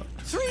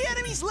 3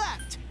 enemies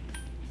left!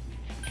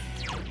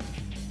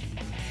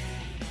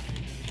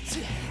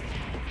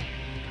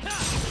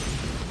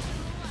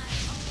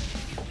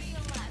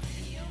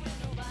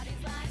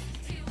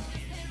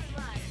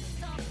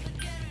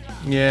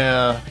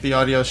 Yeah, the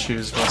audio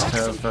shoes must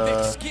Some thick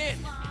have skin.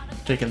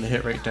 taken the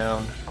hit rate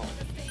down.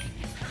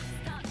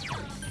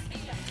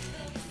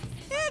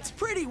 It's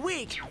pretty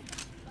weak.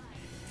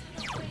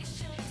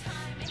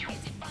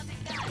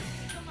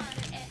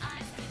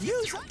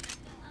 Use...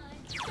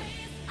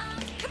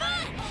 Come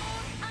on!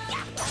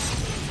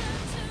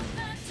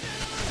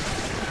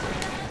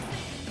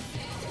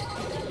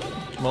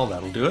 Well,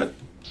 that'll do it.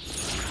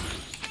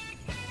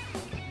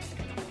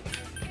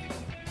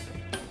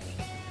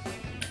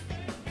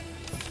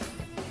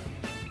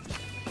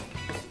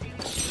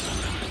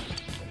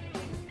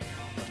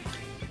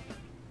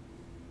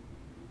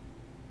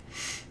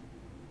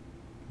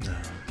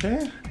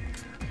 Okay.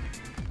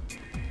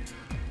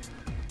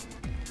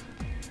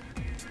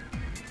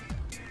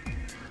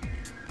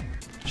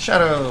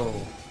 Shadow.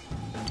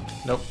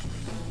 Nope.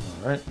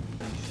 All right.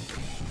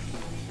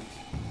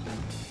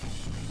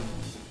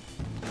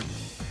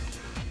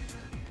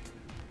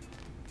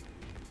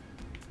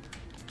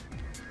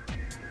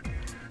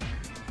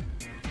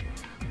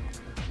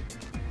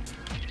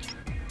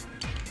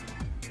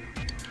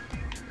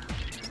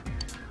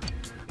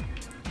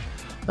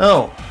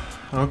 Oh,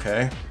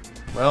 okay.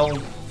 Well,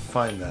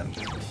 fine then.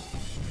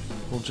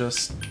 We'll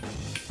just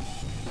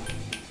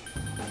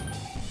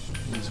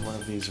use one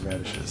of these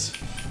radishes.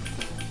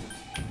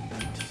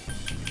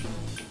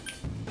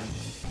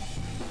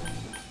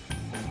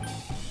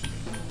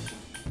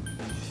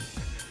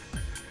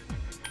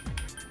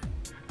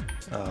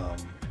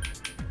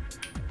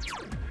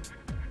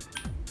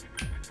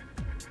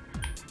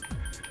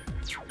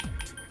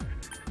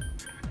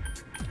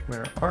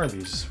 Where are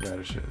these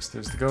radishes?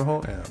 There's the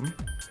Goho M.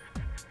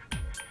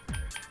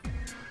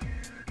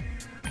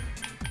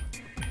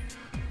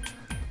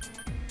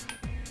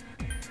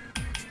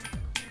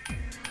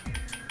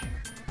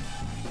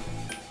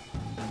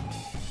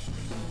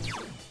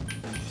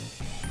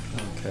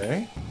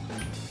 Okay.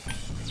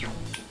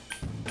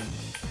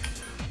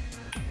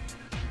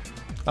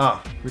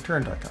 Ah,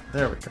 return.com.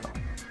 There we go.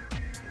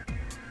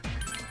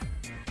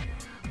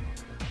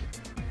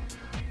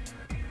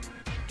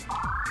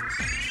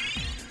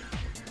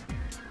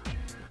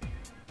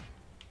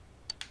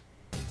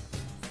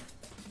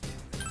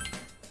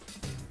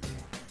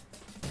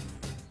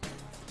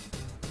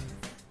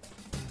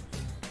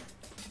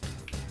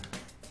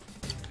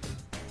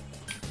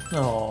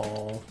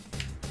 Oh,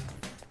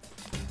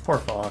 poor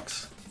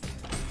fox.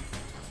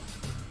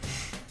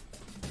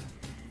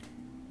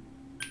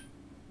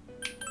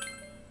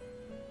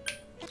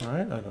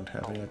 Alright, I don't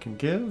have any I can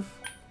give.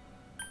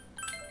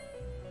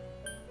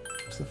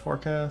 What's the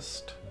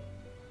forecast?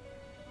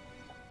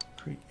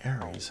 3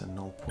 Aries and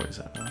null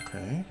poison.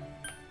 Okay.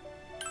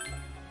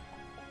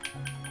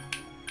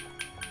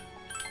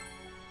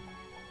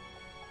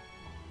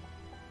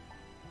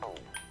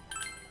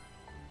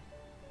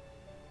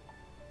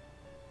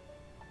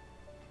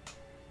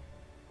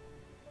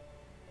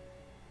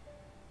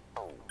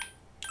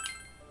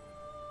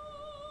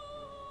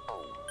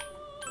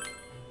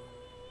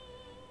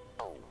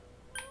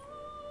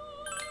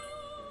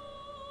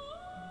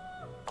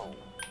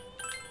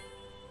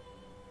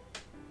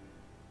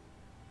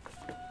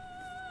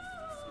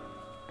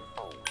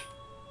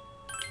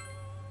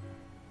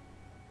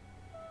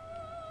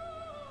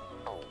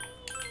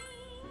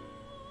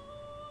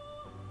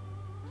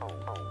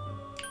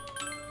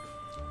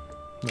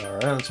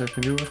 Alright, let's see if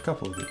we can do with a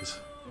couple of these.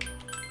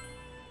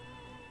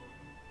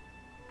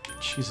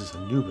 Jesus,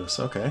 Anubis,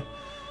 okay.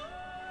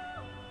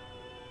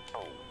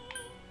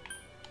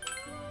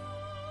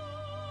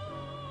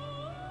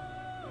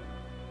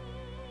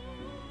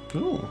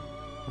 Ooh,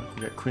 I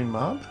can get Queen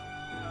Mob.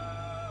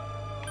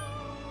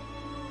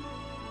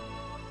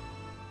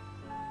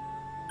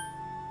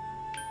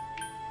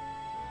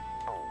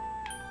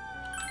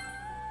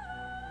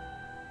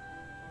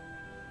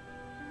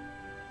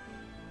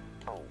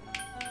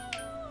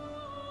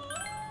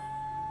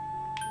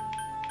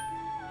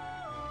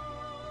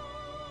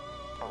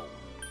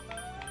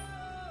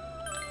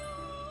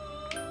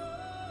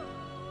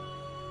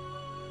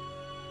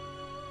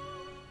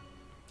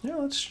 Yeah,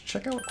 let's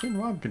check out what Queen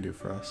Mob can do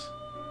for us.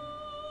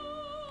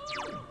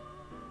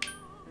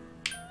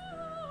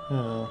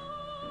 Oh.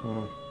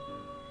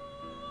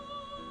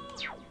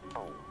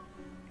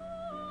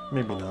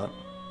 Maybe not.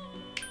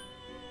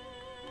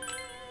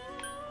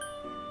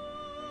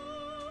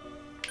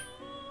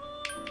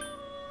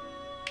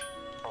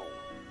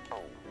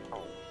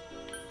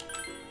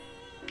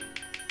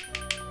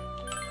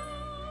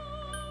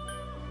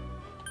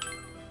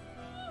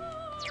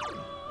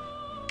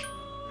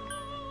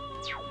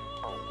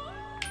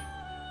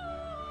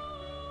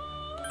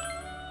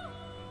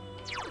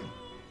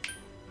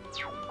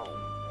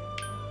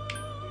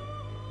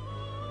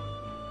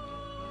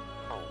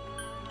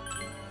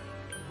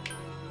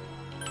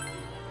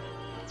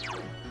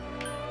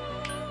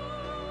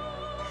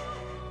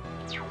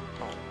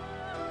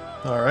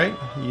 Alright,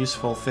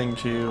 useful thing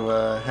to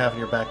have in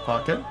your back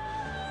pocket.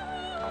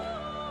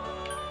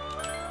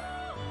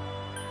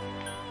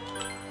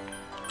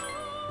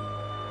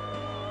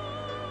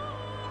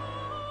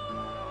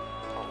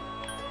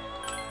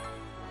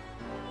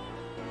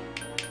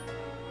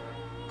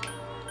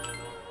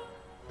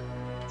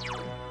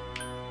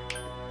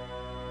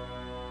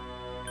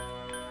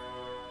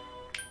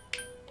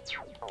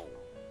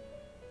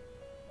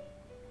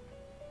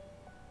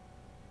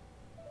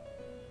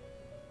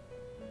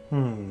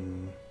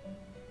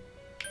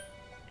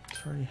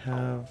 So already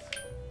have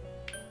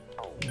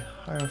the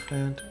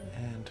Hierophant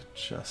and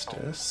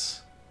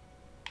Justice.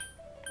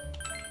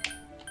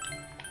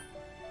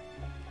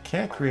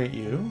 Can't create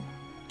you.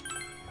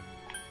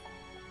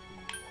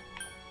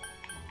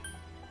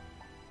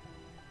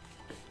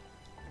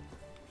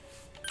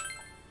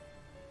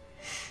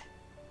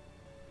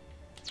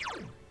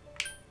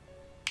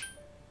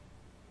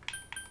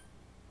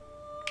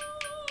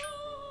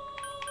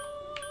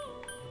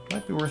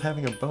 Might be worth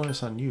having a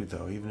bonus on you,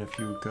 though, even if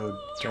you go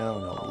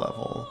down a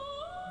level.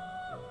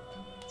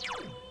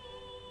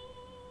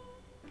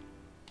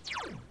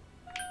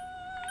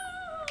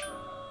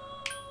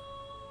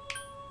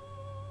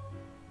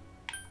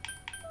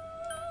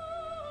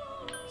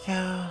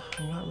 Yeah,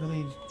 I'm not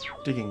really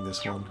digging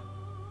this one.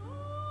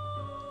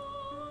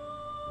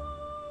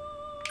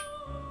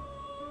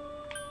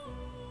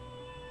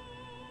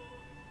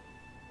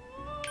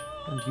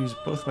 And use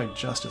both my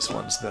Justice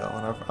ones, though.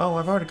 And I've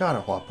already got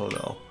a Huapo,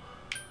 though.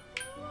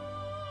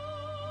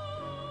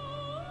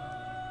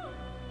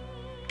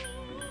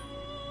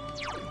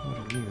 What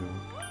are you?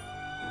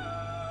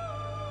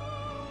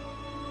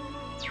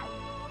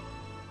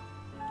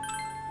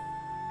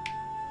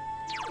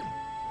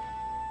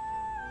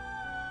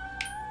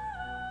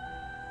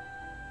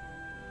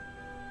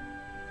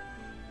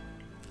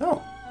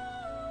 Oh.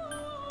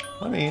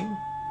 I mean...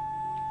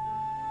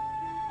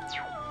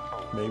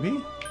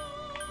 maybe?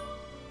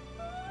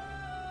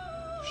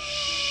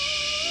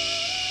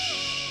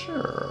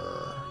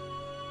 Sure.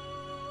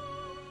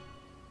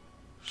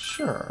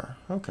 Sure.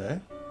 Okay.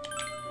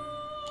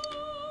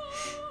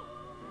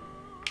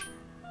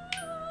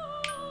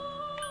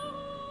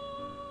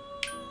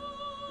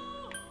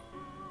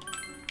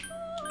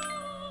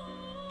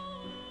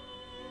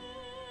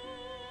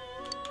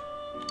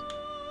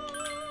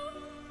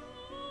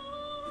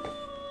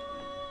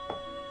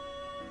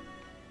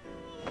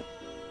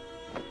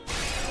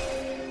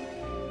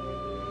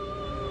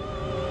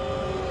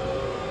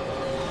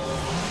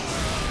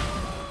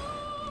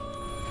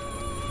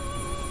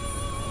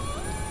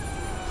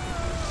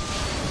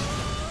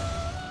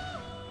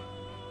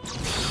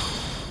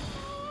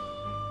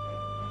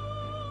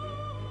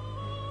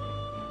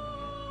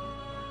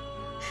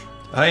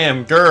 I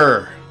am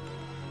Grr.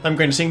 I'm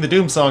going to sing the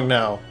Doom song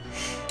now.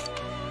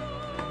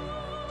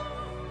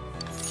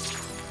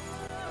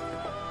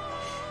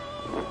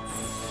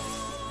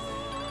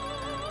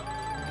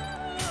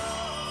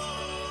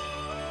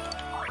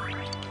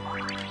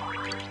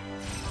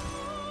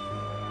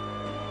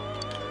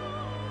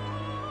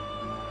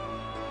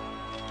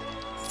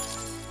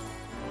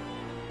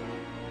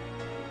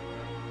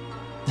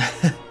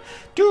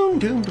 Doom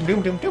doom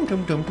doom doom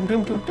doom doom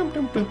doom doom doom doom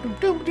doom doom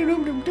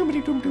doom doom doom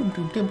doom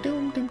doom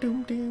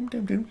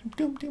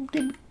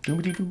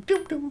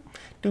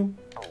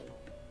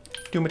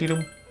doom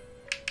doom.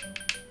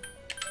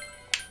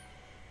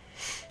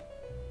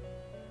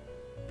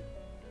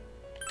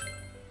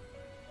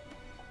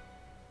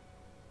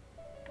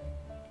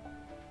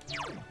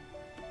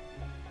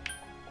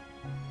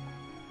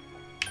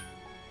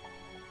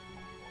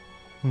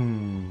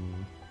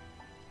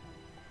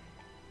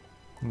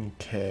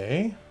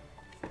 Okay.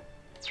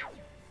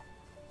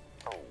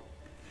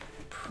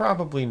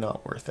 Probably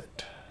not worth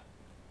it.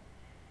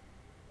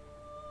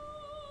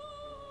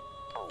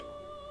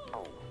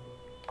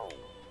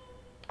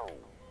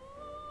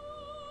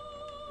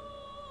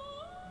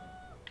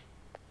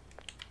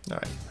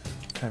 Alright,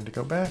 time to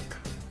go back.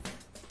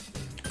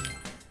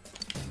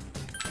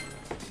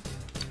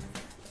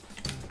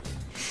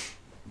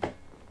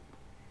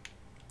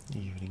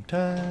 Evening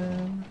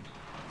time.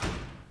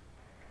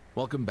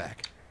 Welcome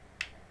back.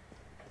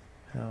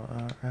 How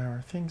are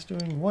our things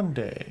doing? One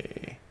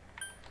day.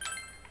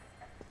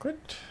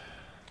 Quit.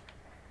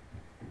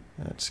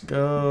 Let's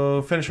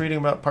go finish reading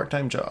about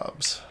part-time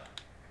jobs.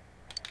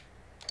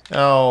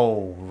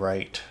 Oh,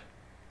 right.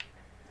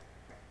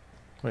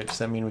 Wait, does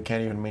that mean we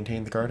can't even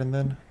maintain the garden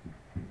then?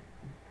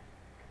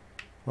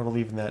 What'll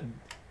even that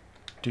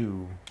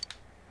do?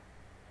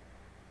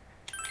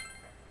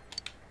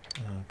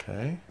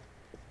 Okay.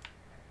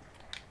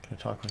 Can I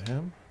talk with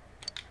him?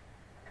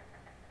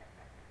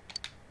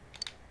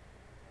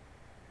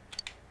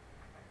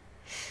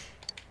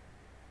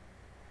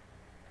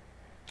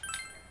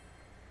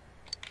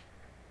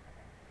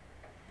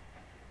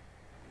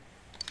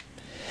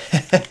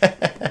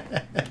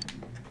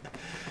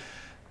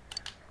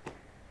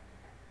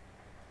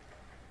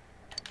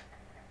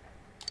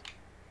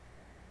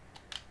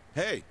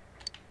 Hey.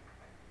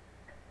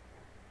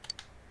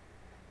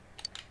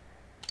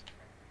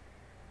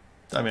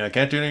 I mean, I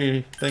can't do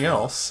anything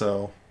else,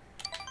 so...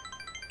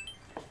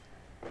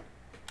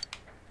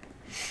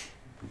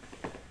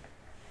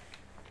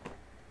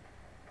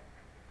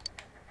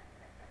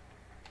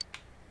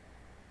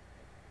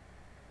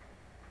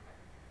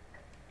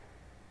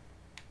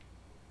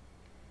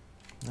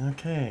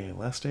 Okay,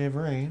 last day of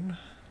rain.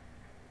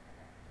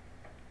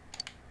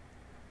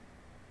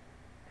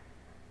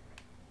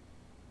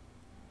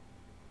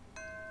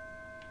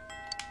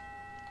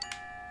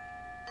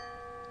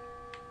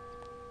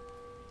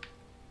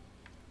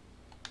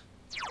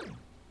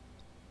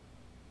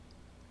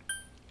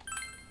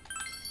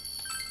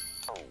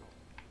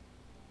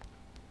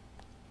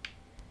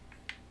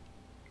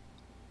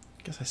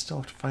 Guess I still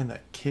have to find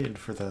that kid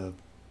for the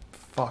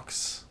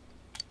fox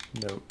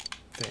note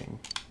thing.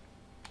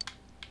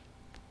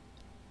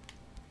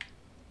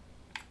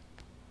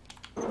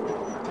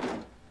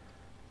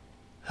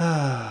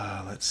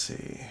 Let's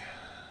see.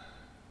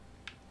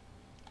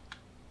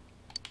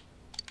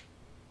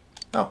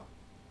 Oh.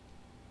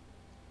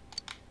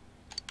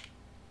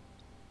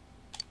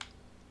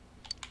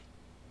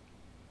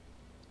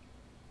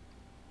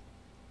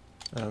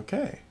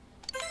 Okay.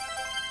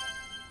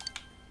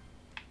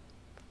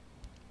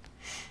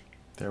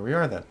 There we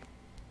are then.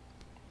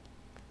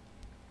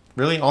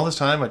 Really? All this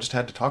time I just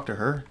had to talk to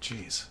her?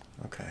 Jeez.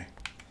 Okay.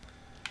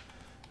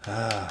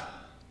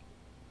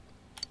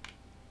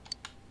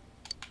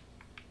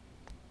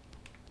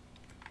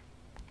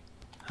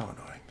 How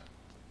annoying.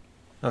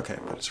 Okay,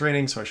 but it's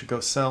raining, so I should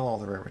go sell all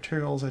the rare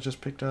materials I just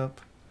picked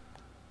up.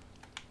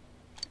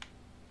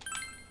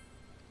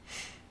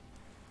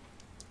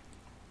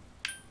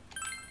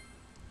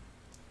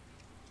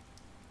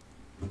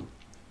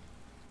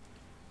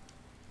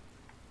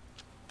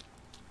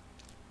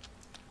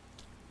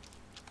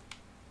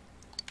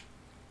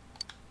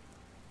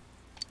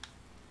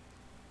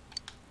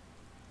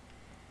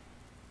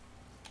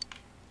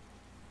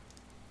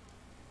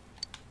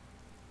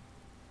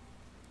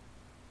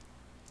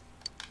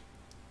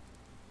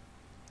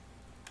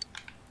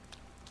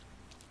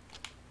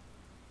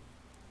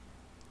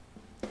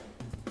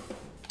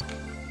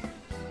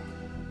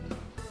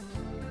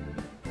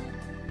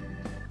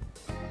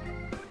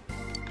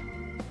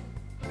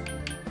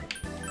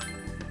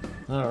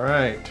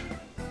 Alright.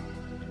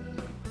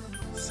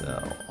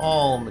 Sell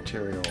all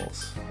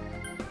materials.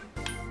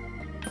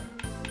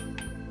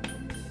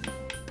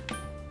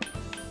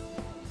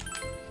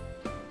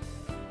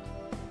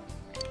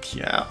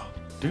 Yeah,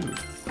 dude.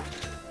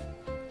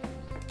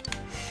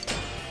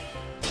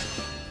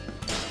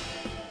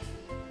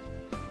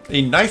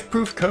 A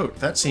knife-proof coat.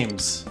 That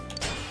seems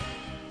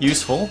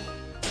useful.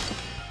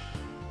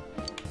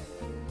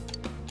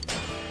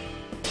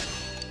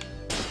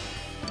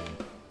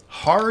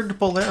 Hard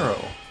Bolero.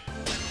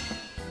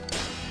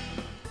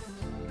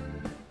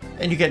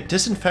 And you get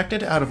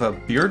disinfected out of a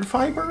beard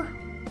fiber?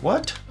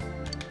 What?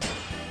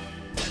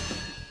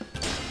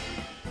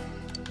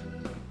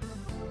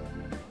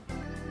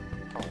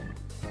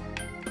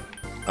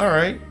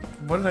 Alright,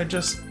 what did I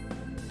just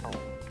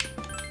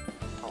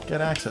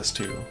get access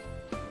to?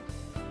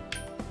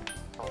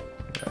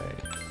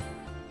 Right.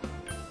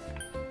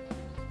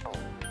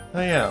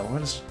 Oh yeah, what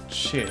does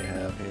she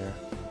have here?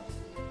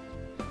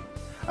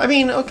 I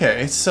mean,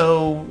 okay,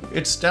 so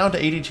it's down to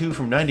 82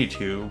 from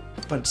 92,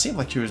 but it seemed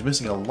like she was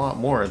missing a lot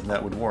more than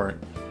that would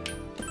warrant.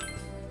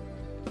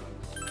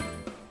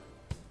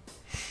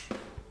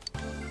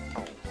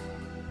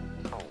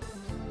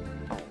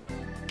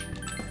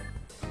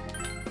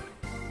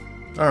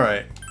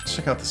 Alright, let's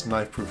check out this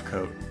knife-proof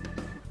coat.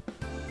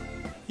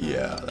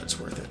 Yeah, that's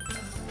worth it.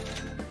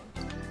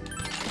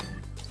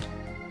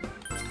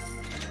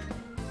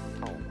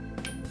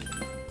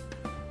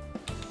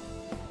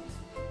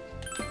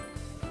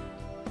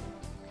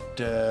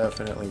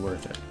 Definitely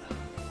worth it.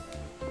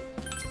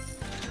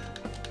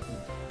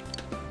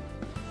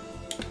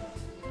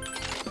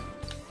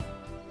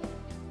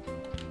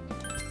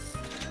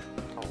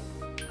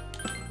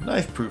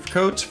 Knife-proof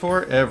coats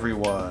for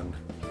everyone.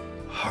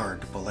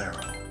 Hard Bolero.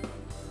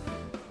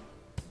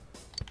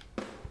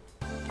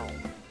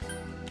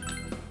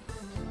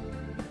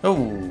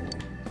 Oh,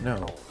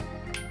 no.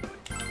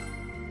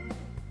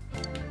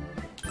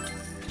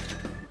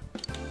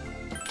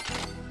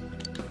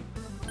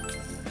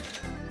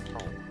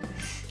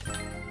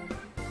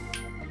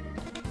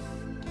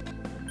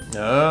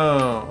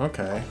 Oh,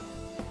 okay.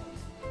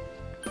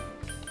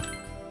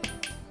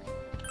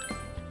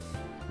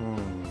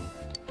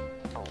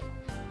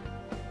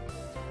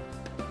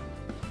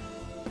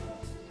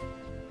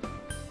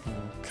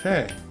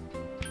 Okay.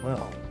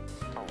 Well,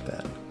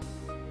 then.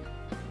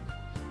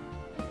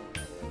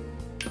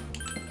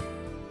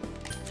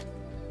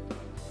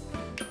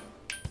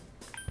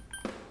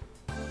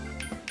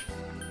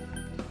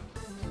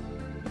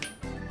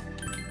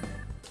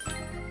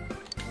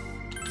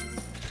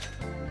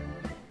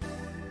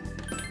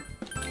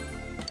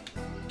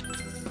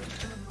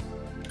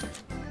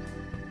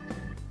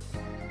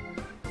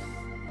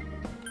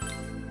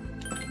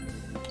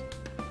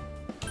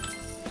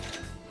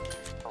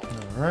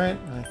 Alright,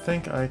 I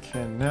think I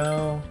can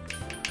now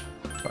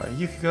buy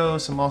Yukiko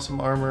some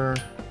awesome armor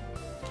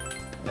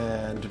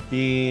and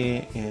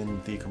be in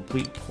the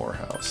complete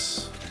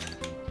poorhouse.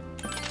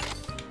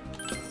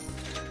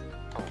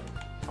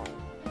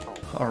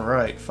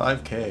 Alright,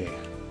 5K.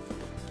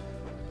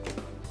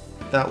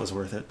 That was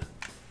worth it.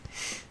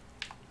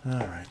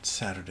 Alright,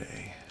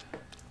 Saturday.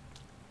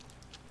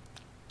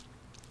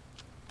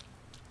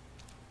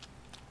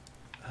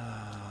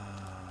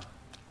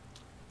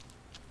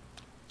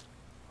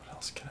 What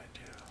else can I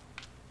do?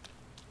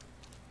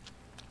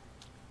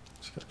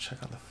 Just gotta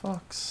check on the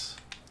fox.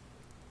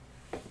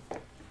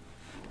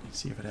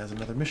 See if it has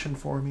another mission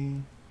for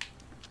me.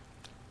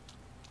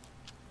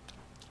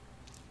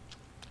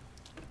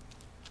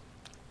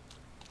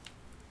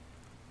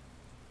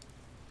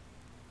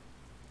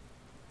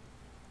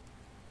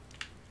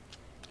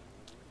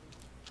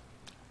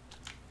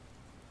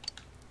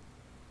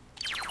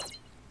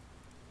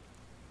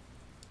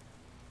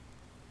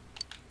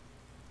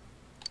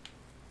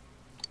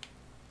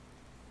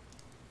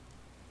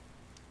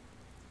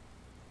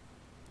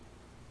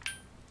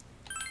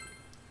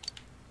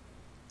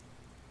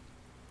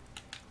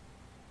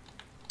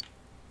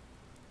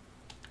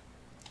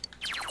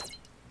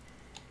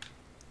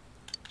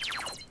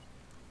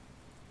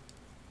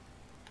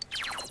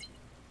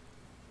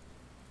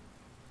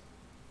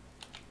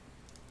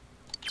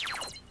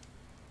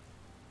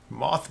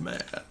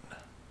 Mothman.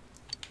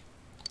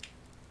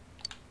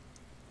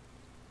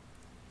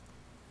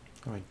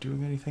 Am I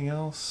doing anything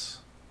else?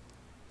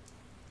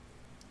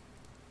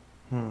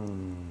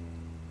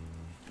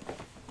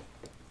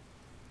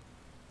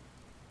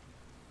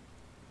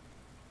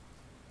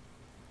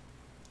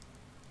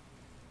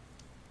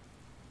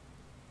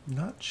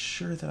 Not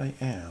sure that I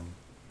am.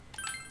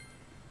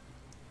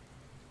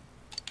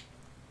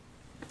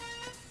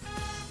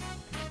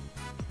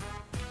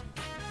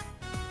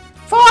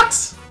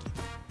 Fox!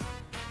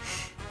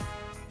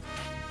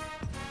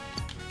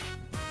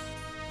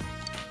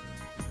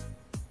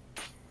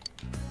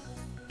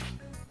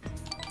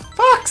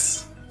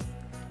 Fox!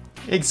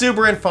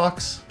 Exuberant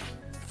fox.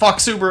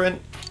 Foxuberant.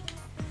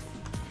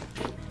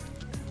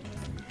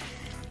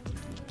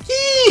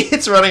 Yee!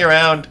 It's running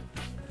around.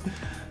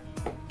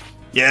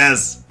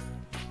 Yes!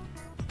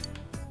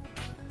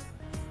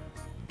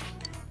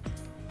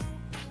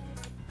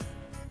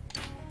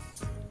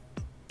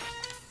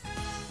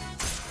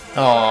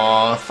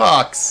 Aw,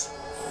 fox.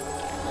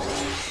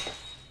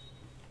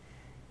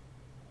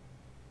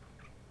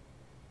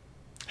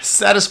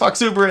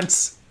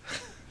 Satisfoxuberance.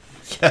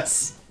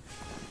 Yes.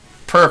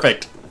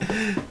 Perfect.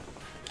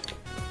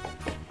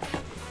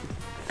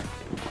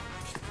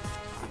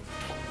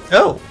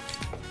 Oh.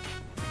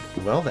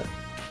 Well then.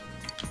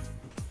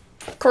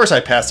 Of course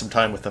I passed some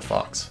time with the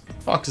fox.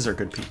 Foxes are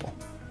good people.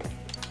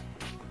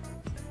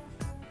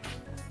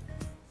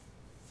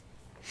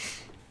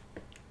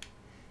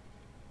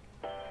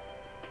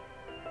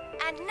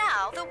 And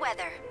now, the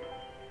weather.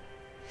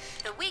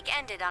 The week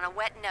ended on a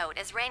wet note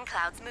as rain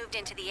clouds moved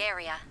into the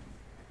area.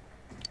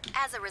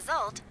 As a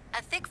result,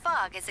 a thick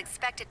fog is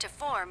expected to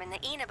form in the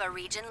Inaba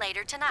region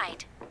later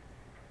tonight.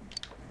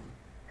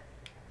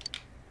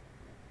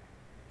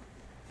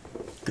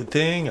 Good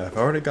thing I've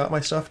already got my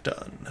stuff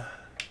done.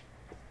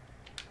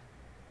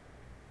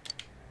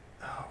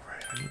 Oh,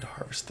 right, I need to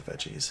harvest the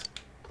veggies.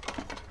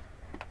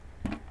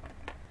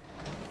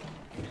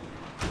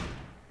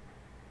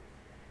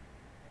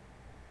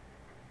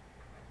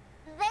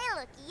 They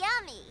look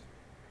yummy.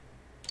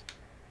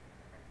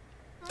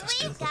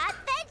 Those We got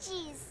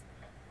veggies.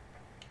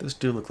 Those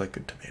do look like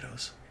good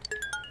tomatoes.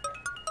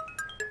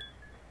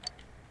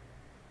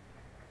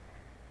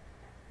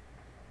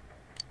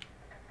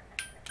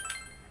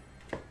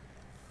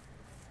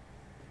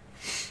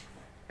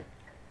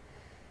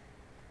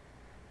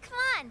 Come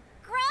on,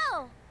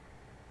 grow.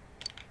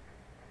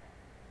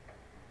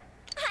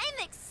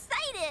 I'm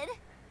excited.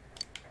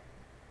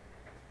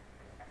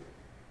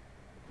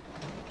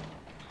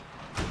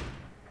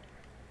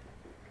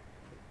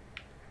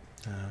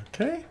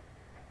 Okay.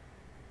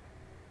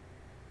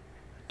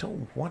 I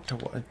don't want to.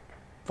 I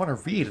want to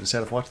read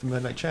instead of watch the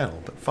Midnight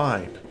Channel, but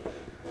fine.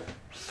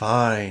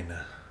 Fine.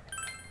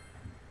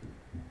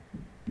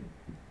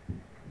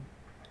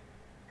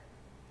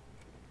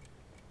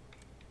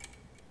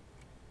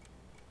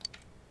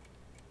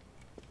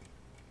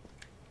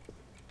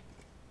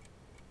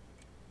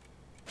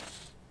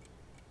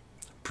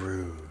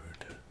 Brood,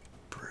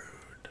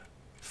 brood,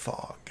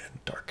 fog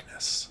and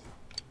darkness.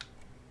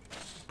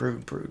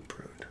 Brood, brood,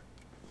 brood.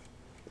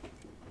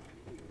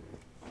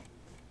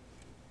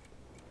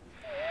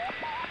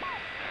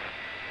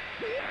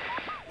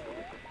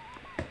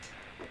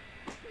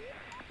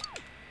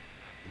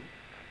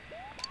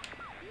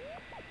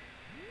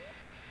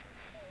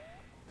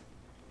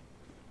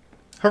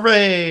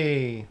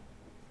 Hooray!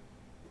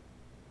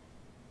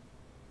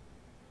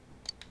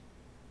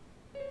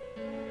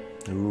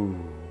 Ooh.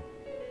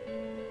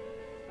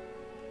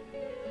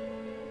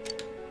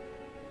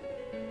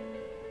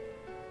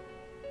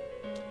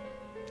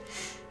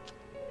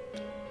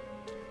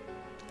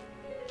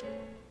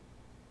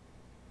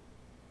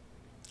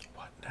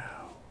 What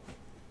now?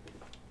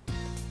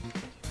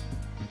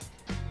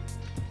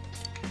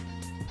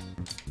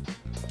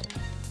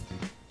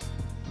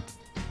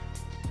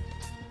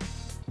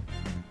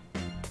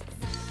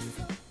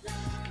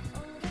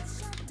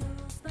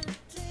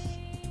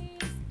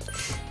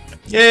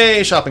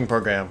 Yay, shopping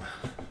program.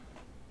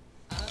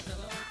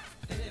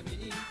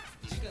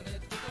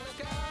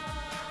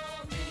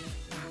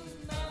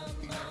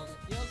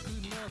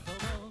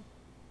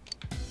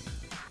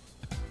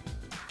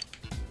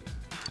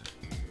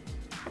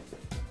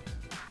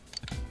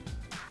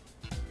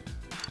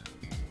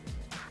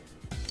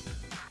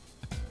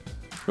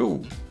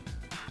 Ooh.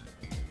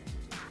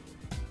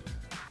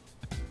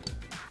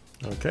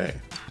 Okay.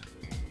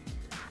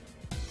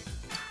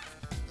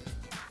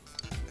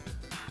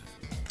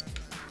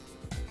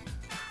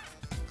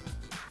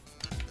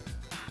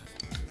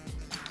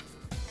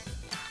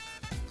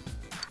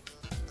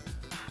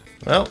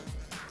 Well,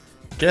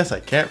 guess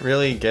I can't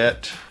really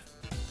get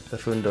the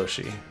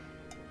fundoshi.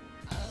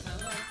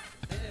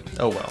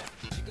 Oh well.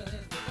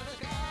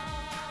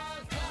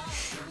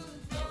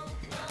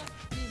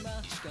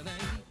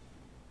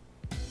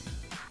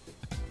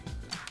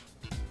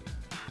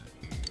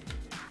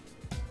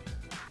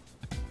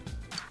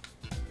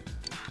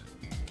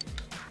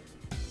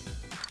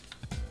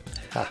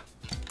 Ha.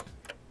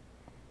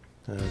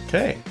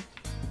 Okay.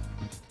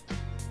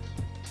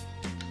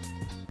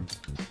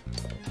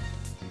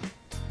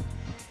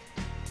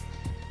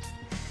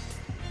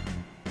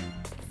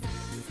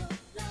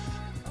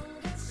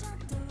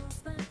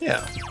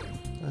 Yeah,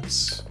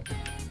 let's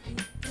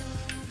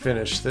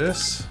finish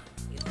this.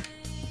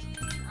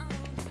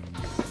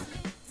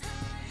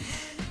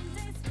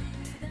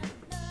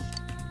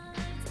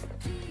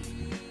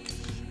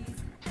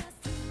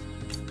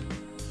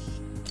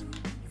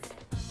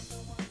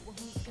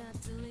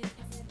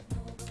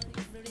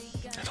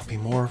 It'll be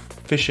more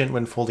efficient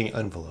when folding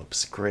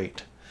envelopes.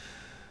 Great.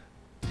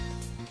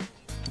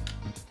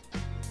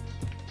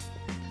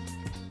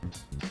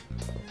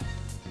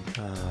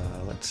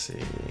 Let's see.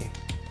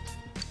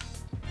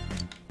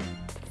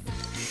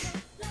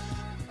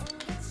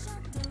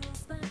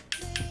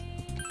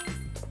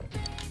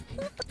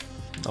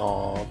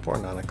 Oh, poor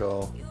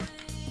Nanako.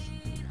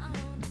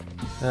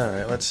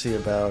 Alright, let's see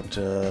about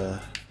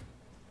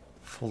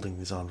folding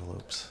these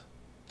envelopes.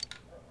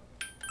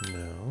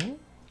 No.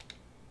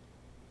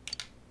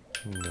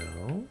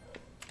 No.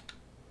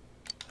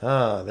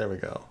 Ah, there we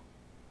go.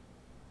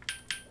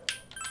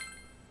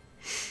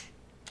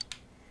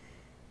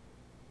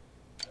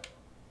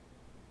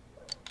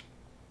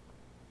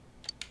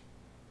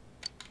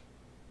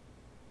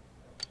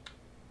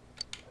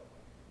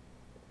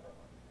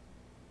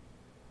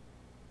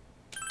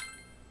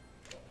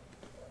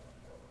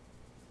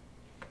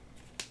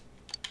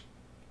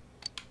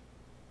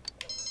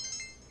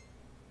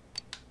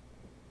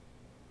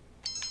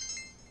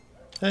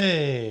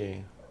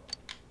 Hey.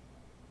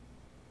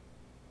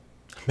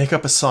 Make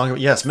up a song.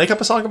 Yes, make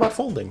up a song about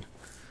folding.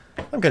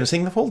 I'm going to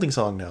sing the folding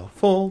song now.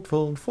 Fold,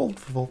 fold, fold,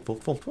 fold,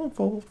 fold, fold, fold,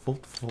 fold,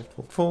 fold, fold,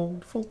 fold,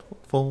 fold, fold,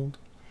 fold.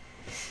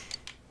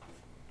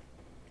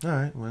 All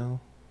right, well,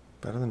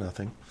 better than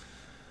nothing.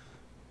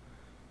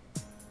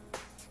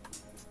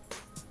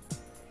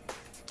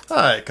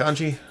 Hi,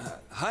 Kanji.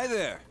 Hi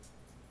there.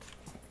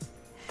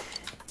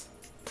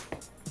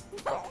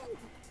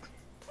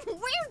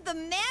 Where'd the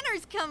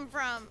manners come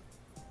from?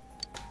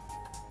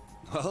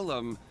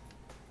 Well,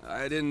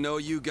 I didn't know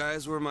you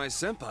guys were my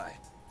senpai.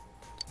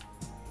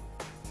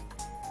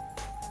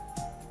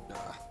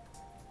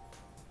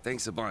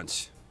 Thanks a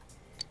bunch.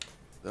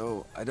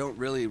 Though I don't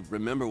really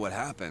remember what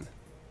happened.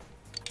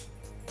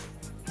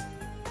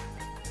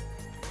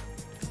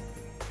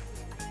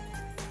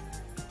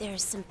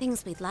 There's some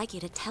things we'd like you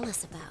to tell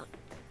us about.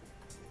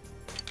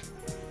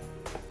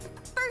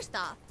 First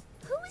off,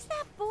 who was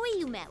that boy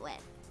you met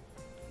with?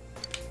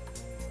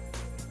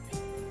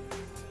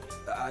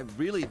 I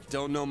really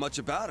don't know much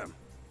about him.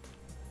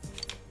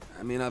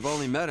 I mean, I've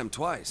only met him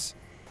twice.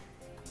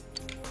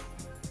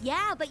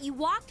 Yeah, but you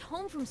walked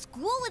home from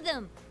school with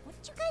him.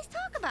 What did you guys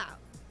talk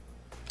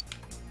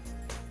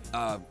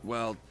about?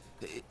 Well,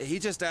 he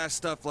just asked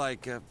stuff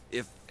like,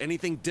 if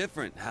anything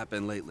different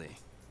happened lately.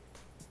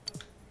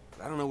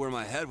 I don't know where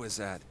my head was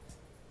at.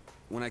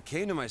 When I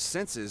came to my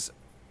senses,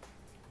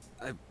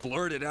 I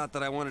blurted out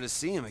that I wanted to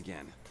see him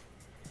again.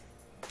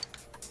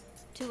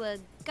 To a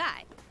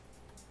guy.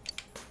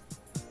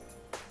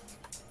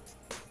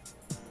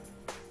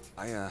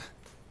 I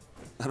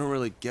don't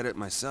really get it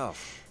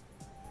myself.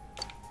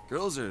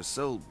 Girls are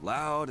so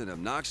loud and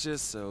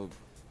obnoxious, so,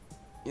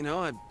 you know,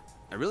 I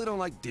really don't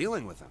like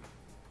dealing with them.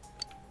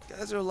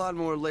 Guys are a lot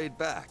more laid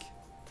back.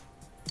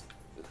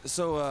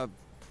 So,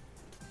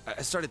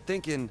 I started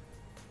thinking,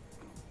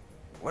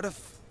 what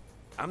if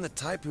I'm the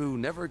type who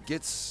never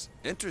gets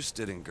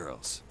interested in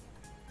girls?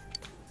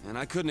 And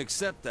I couldn't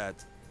accept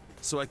that,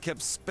 so I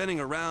kept spinning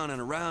around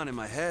and around in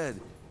my head.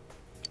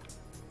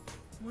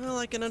 Well,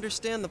 I can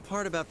understand the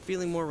part about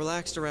feeling more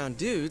relaxed around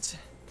dudes.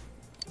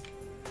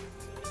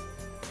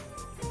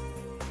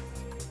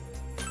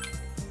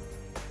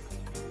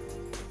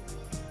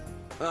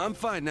 I'm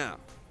fine now.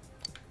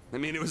 I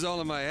mean, it was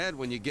all in my head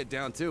when you get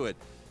down to it.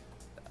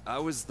 I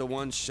was the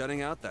one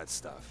shutting out that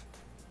stuff.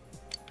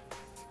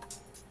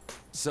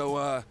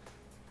 So,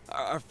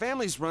 our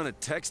family's run a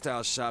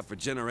textile shop for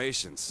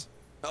generations.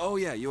 Oh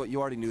yeah,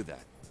 you already knew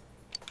that.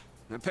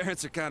 My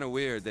parents are kind of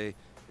weird. They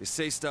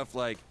say stuff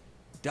like,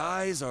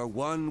 dyes are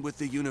one with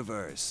the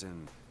universe,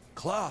 and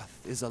cloth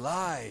is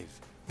alive.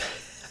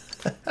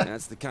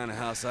 That's the kind of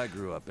house I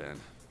grew up in.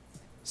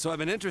 So I've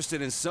been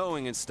interested in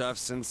sewing and stuff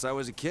since I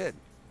was a kid.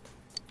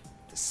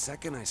 The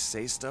second I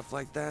say stuff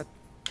like that,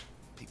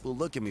 people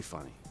look at me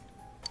funny.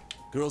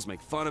 Girls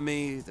make fun of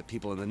me, the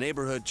people in the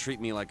neighborhood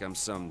treat me like I'm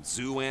some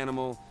zoo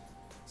animal.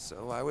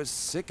 So I was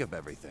sick of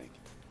everything.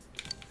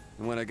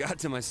 And when I got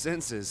to my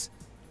senses,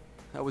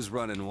 I was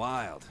running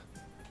wild.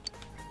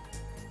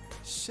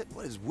 Shit,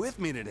 what is with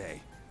me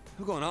today?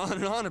 I'm going on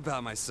and on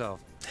about myself.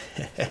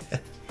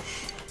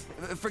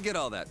 Forget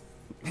all that.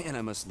 Man,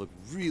 I must look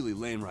really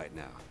lame right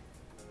now.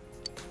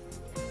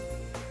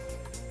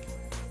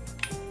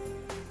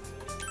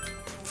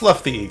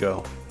 Fluff the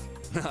ego.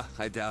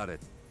 I doubt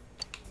it.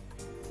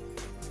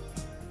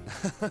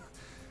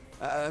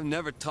 I've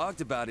never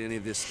talked about any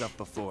of this stuff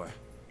before.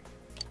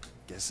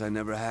 Guess I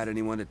never had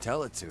anyone to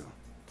tell it to.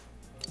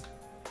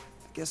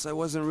 I guess I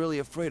wasn't really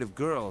afraid of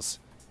girls.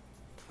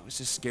 I was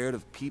just scared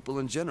of people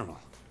in general.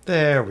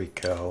 There we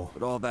go.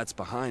 But all that's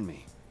behind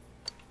me.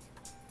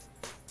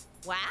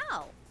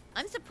 Wow,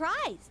 I'm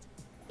surprised.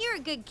 You're a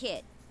good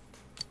kid.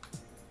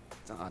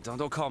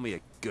 Don't call me a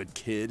good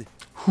kid.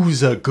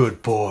 Who's a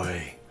good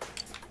boy?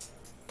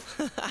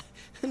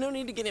 No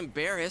need to get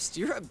embarrassed.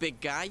 You're a big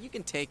guy. You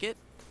can take it.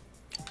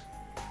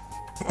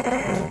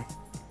 I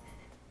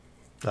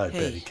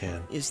bet he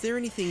can. Is there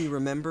anything you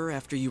remember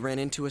after you ran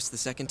into us the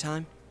second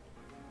time?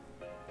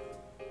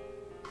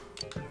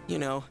 You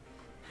know,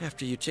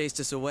 after you chased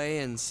us away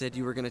and said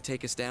you were gonna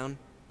take us down?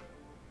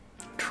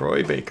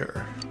 Troy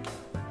Baker.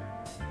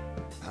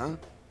 Huh?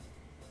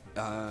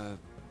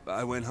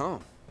 I went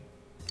home.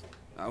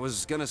 I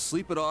was gonna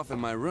sleep it off in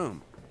my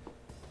room.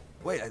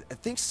 Wait, I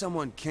think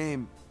someone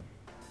came...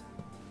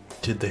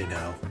 Did they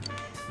now?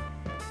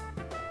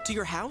 To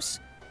your house?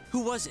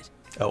 Who was it?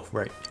 Oh,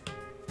 right.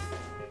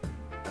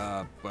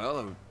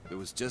 Well, it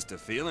was just a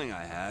feeling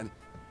I had.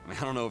 I mean,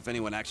 I don't know if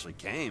anyone actually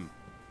came.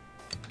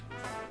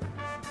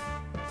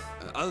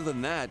 Other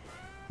than that,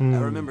 I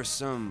remember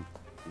some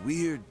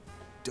weird,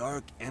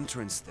 dark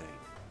entrance thing.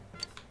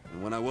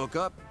 And when I woke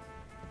up,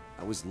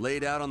 I was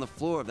laid out on the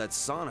floor of that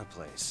sauna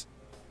place.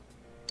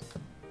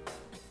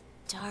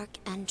 Dark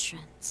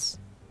entrance.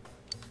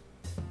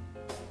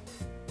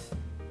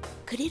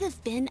 Could it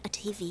have been a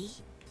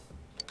TV?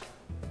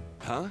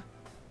 Huh?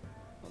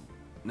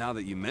 Now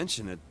that you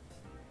mention it,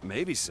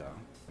 maybe so.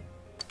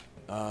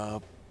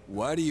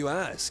 Why do you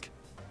ask?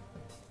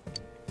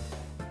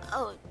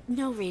 Oh,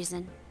 no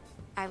reason.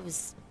 I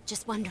was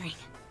just wondering.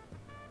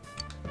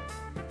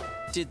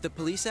 Did the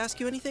police ask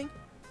you anything?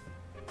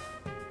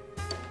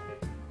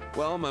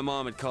 Well, my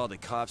mom had called the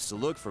cops to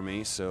look for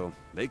me, so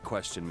they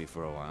questioned me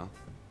for a while.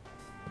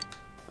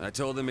 I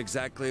told them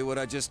exactly what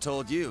I just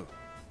told you.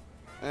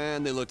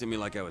 And they looked at me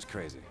like I was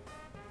crazy.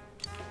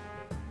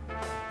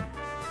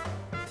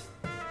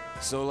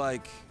 So,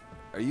 like,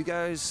 are you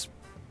guys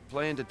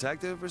playing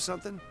detective or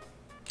something?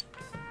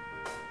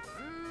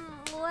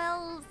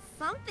 Well,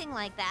 something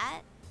like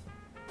that.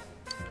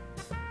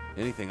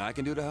 Anything I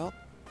can do to help?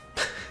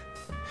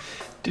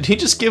 Did he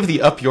just give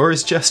the up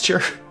yours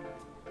gesture?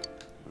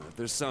 If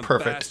there's some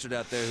Perfect. bastard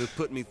out there who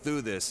put me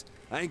through this,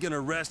 I ain't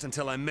gonna rest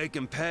until I make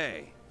him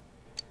pay.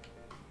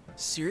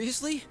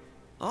 Seriously?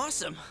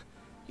 Awesome.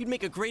 You'd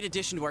make a great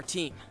addition to our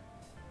team.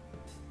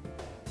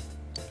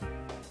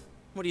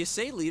 What do you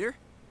say, leader?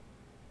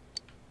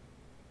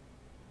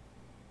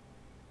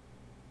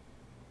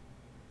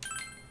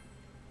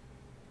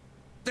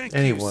 Thank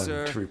Anyone you,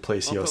 sir. to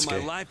replace I'll Yosuke. put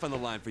my life on the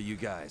line for you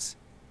guys.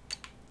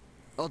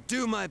 I'll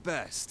do my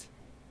best.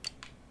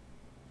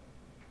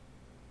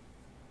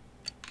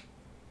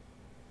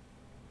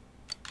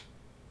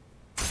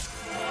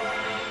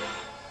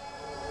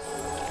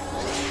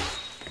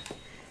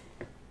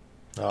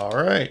 All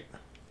right.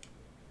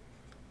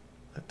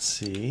 Let's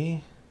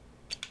see.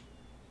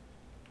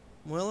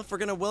 Well, if we're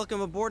gonna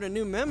welcome aboard a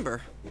new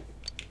member.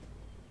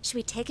 Should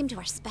we take him to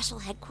our special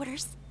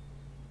headquarters?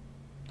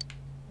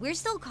 We're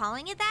still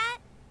calling it that?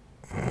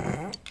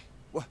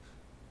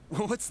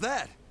 What's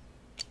that?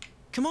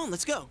 Come on,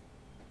 let's go.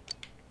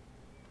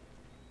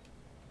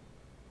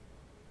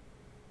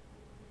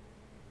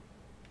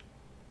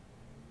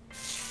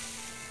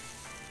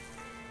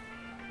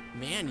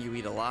 Man, you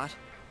eat a lot.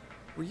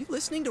 Were you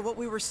listening to what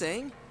we were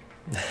saying?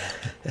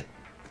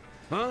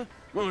 Huh?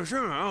 Well,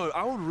 sure,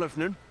 I was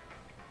listening.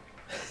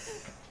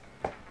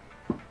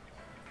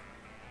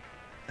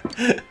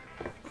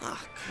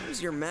 Ah,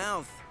 close your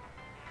mouth.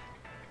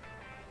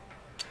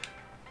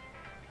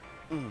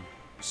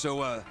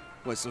 So,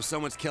 what, so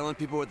someone's killing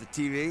people with the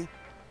TV?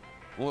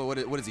 Well,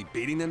 what is he,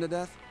 beating them to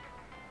death?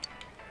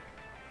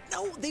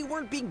 No, they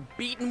weren't being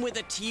beaten with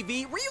a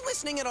TV. Were you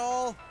listening at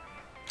all?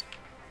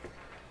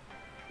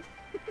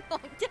 Oh,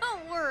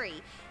 don't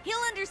worry. He'll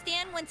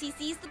understand once he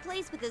sees the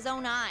place with his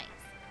own eyes.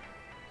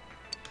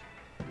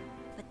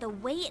 But the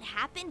way it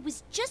happened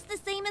was just the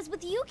same as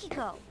with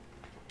Yukiko.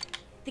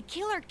 The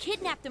killer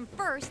kidnapped him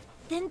first,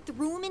 then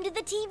threw him into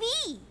the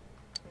TV.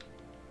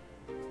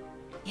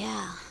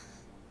 Yeah,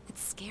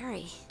 it's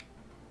scary.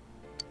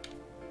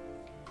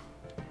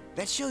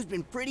 That show's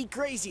been pretty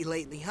crazy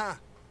lately, huh?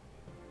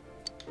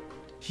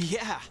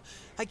 Yeah,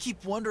 I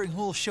keep wondering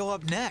who'll show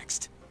up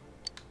next.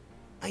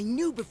 I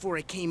knew before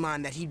it came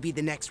on that he'd be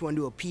the next one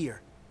to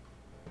appear.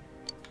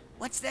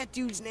 What's that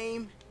dude's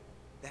name?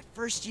 That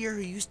first year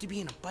who used to be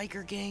in a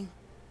biker gang?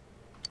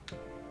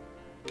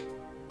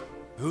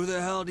 Who the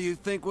hell do you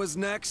think was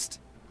next?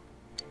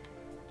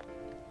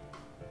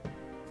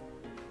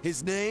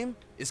 His name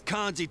is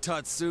Kanji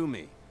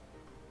Tatsumi.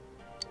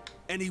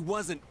 And he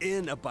wasn't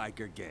in a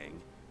biker gang.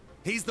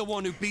 He's the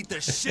one who beat the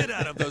shit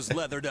out of those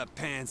leathered up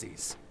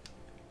pansies.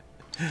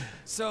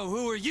 So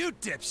who are you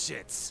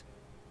dipshits?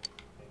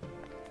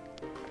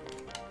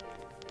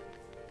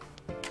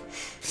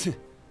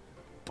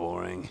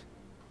 Boring.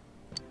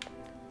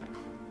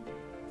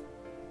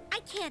 I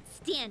can't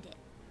stand it.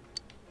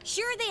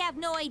 Sure, they have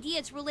no idea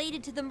it's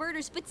related to the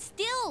murders, but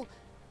still,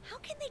 how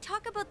can they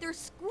talk about their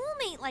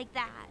schoolmate like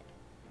that?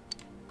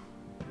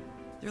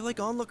 They're like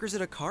onlookers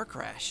at a car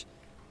crash.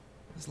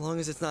 As long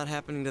as it's not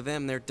happening to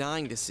them, they're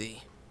dying to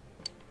see.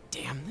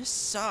 Damn, this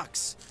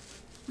sucks.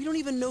 We don't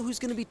even know who's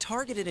gonna be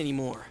targeted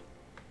anymore.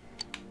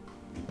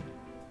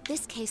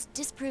 This case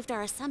disproved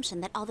our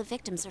assumption that all the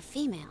victims are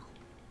female.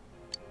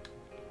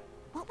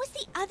 What was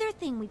the other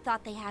thing we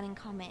thought they had in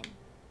common?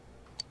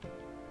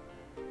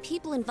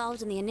 People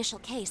involved in the initial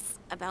case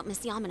about Miss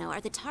Yamano are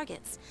the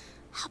targets.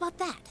 How about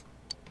that?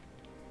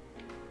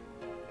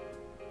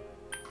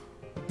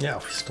 Yeah,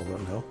 we still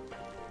don't know.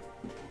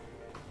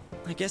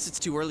 I guess it's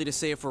too early to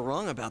say if we're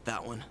wrong about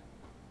that one.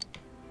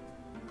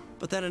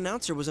 But that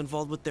announcer was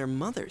involved with their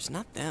mothers,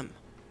 not them.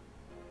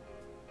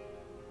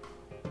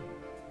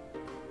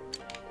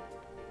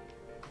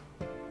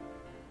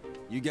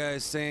 You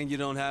guys saying you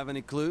don't have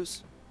any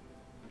clues?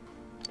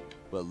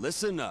 Well,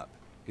 listen up,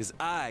 because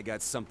I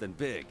got something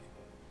big.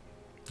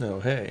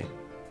 Oh, hey.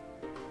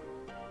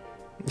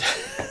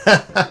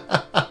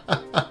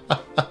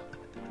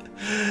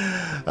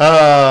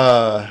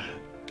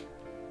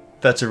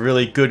 That's a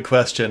really good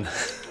question.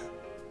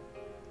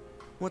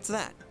 What's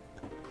that?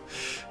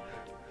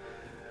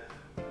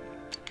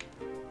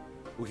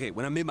 Okay,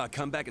 when I made my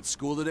comeback at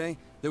school today,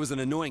 there was an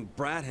annoying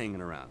brat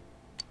hanging around.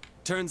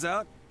 Turns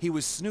out, he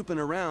was snooping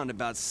around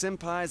about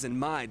Senpai's and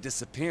my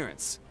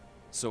disappearance.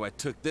 So I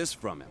took this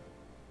from him.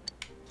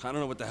 I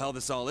don't know what the hell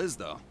this all is,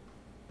 though.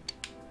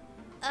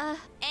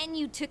 And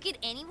you took it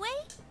anyway?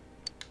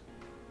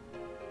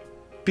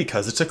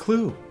 Because it's a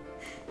clue.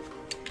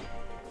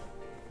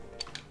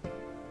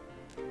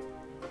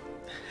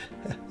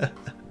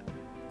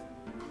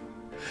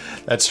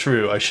 That's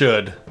true. I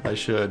should. I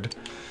should.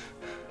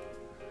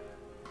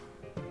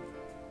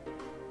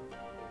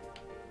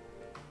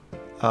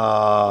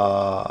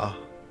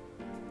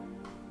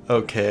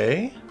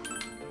 Okay.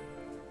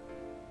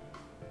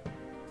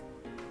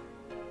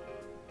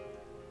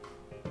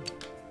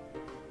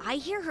 I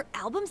hear her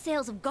album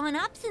sales have gone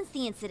up since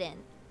the incident.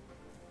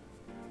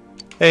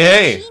 Hey,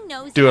 hey. She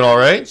knows Doing her all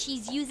right? and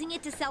she's using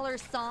it to sell her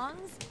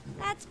songs?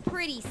 That's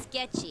pretty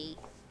sketchy.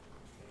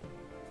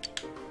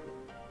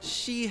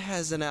 She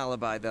has an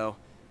alibi, though.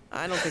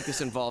 I don't think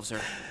this involves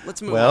her.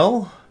 Let's move on.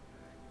 Well,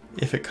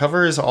 if it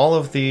covers all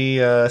of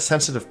the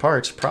sensitive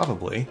parts,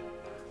 probably.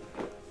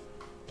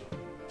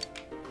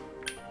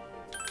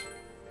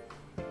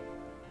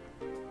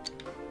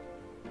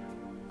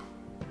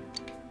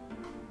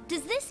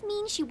 Does this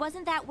mean she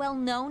wasn't that well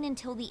known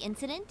until the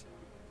incident?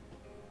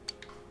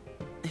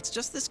 It's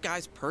just this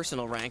guy's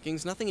personal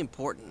rankings, nothing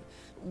important.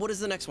 What does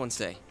the next one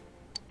say?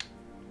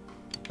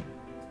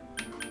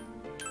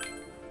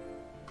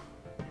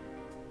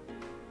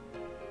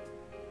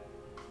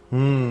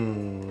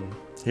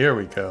 Here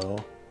we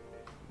go.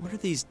 What are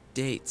these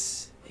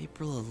dates?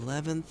 April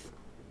 11th?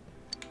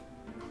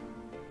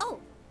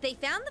 Oh, they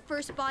found the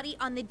first body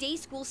on the day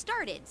school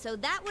started, so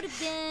that would have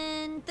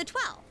been the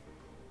 12th.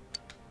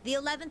 The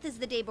 11th is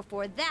the day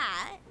before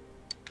that.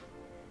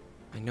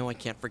 I know I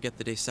can't forget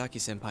the day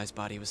Saki-senpai's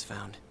body was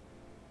found.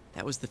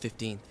 That was the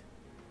 15th.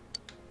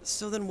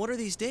 So then what are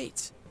these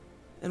dates?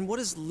 And what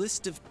does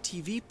list of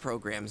TV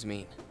programs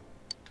mean?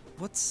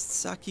 What's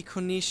Saki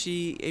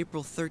Konishi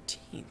April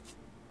 13th?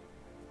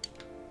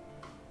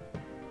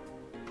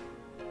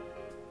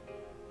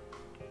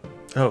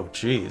 Oh,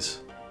 jeez.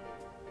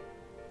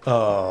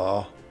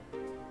 Oh.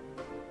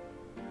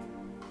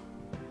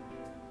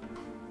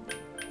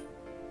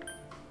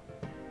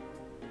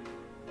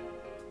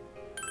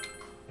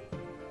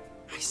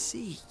 I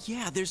see.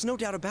 Yeah, there's no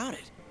doubt about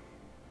it.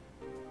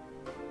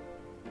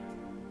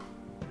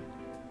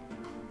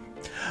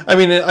 I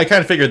mean, I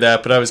kind of figured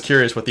that, but I was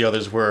curious what the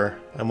others were.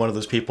 I'm one of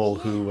those people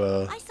who,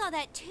 I saw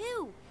that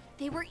too.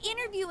 They were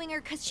interviewing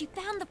her because she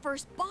found the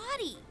first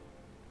body.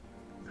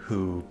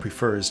 who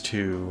prefers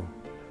to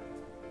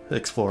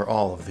explore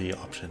all of the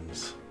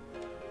options.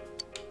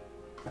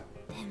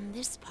 Then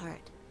this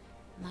part.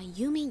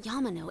 Mayumi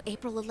Yamano,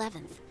 April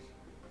 11th.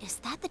 Is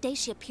that the day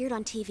she appeared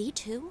on TV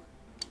too?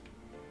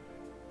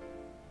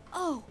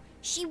 Oh,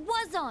 she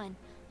was on.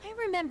 I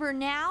remember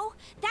now.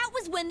 That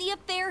was when the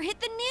affair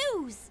hit the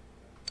news.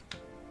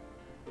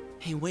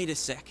 Hey, wait a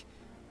sec.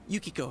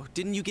 Yukiko,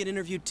 didn't you get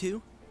interviewed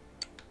too?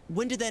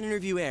 When did that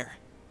interview air?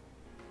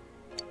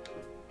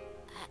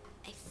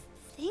 I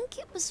think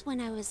it was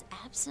when I was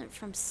absent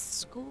from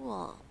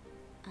school.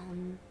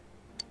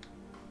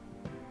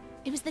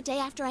 It was the day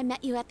after I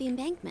met you at the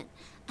embankment.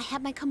 I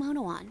had my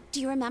kimono on. Do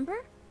you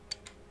remember?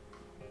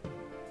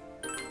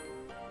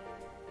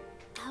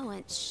 I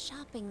went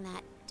shopping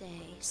that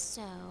day,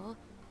 so...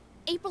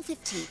 April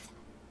 15th.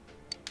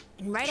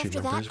 And right She after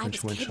that, remembers I when was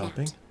she went kidnapped.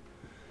 shopping?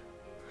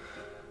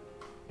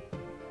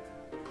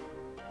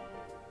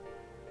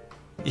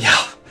 Yeah,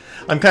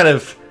 I'm kind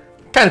of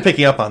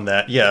picking up on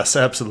that. Yes,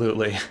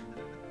 absolutely.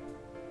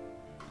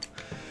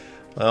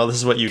 Well, this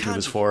is what YouTube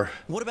is Kanji, for.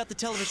 What about the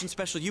television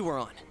special you were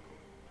on?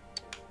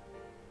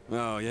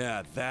 Oh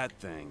yeah, that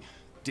thing.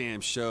 Damn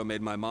show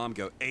made my mom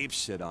go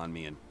apeshit on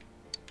me and...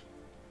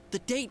 The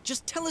date,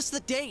 just tell us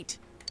the date!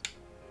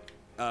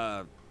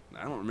 I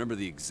don't remember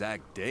the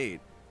exact date,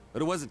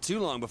 but it wasn't too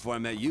long before I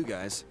met you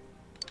guys.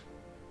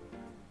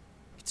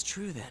 It's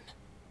true then.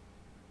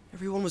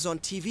 Everyone was on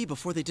TV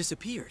before they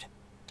disappeared.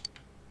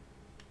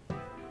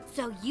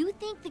 So you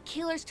think the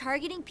killer's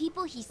targeting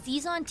people he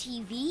sees on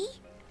TV?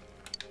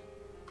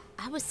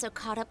 I was so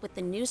caught up with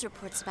the news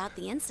reports about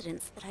the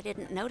incidents that I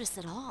didn't notice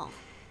at all.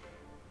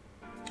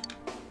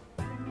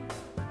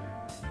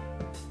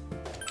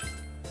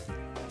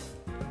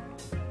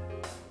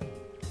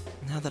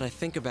 Now that I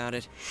think about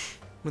it,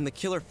 when the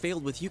killer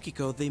failed with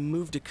Yukiko, they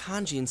moved to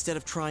Kanji instead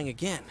of trying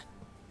again.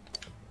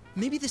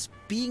 Maybe this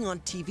being on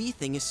TV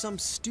thing is some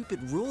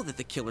stupid rule that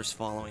the killer's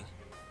following.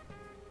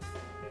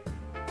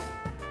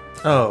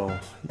 Oh,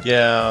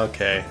 yeah,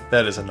 okay.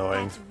 That is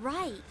annoying. That's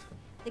right.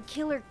 The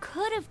killer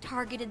could have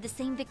targeted the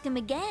same victim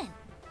again.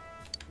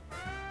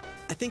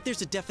 I think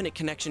there's a definite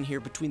connection here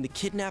between the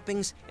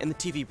kidnappings and the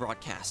TV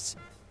broadcasts.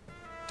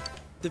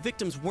 The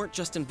victims weren't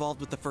just involved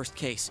with the first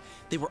case,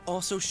 they were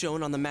also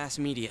shown on the mass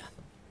media.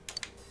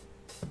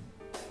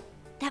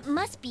 That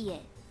must be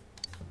it.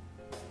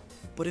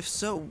 But if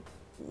so,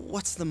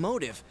 what's the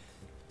motive?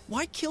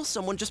 Why kill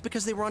someone just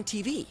because they were on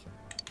TV?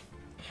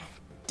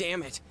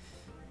 Damn it.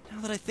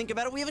 Now that I think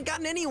about it, we haven't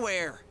gotten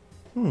anywhere.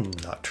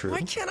 Not true.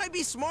 Why can't I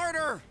be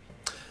smarter?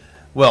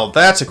 Well,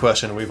 that's a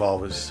question we've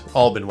always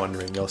all been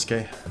wondering,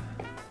 Yosuke.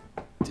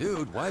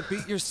 Dude, why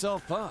beat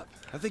yourself up?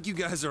 I think you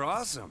guys are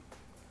awesome.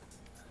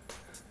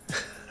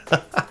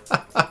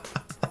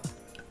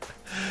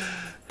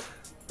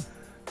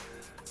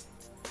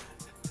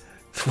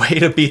 Way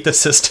to beat the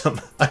system.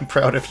 I'm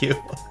proud of you.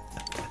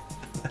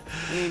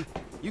 I mean,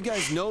 you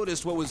guys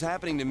noticed what was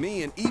happening to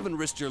me and even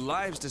risked your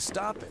lives to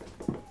stop it.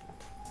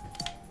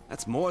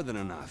 That's more than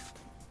enough.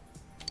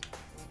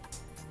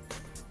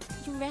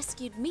 You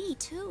rescued me,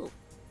 too.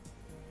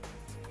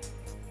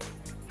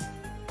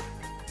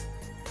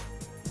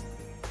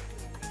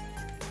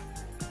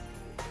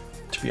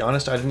 To be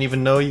honest, I didn't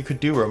even know you could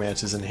do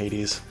romances in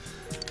Hades.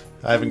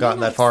 I haven't gotten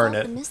that far in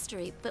it. The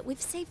mystery, but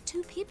we've saved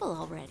 2 people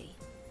already.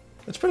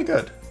 That's pretty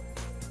good.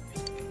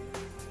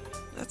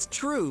 That's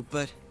true,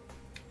 but...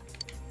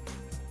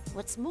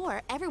 What's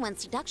more,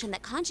 everyone's deduction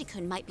that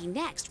Kanji-kun might be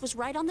next was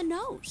right on the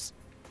nose.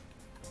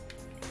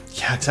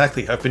 Yeah,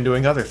 exactly. I've been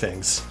doing other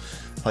things.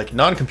 Like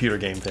non-computer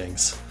game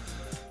things.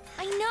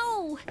 I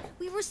know!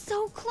 We were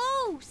so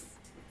close!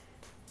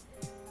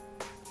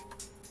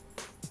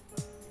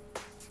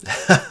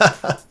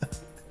 I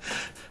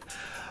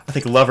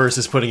think Lovers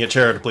is putting it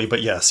charitably,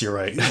 but yes, you're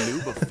right. You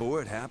knew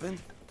before it happened?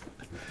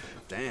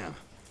 Damn.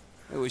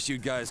 I wish you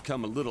guys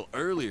come a little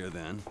earlier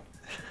then.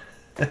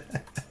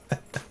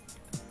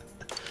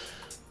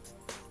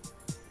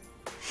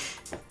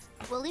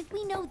 Well, if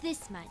we know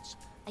this much,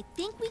 I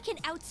think we can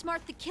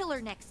outsmart the killer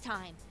next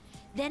time.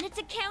 Then it's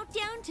a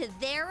countdown to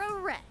their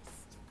arrest.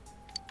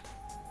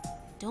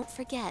 Don't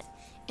forget,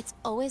 it's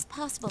always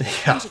possible that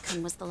Yeah.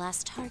 Kanji-kun was the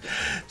last target.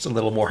 It's a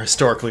little more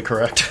historically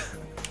correct.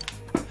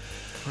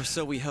 Or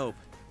so we hope.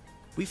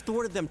 We've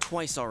thwarted them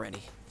twice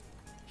already.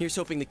 Here's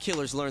hoping the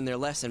killers learned their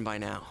lesson by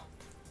now.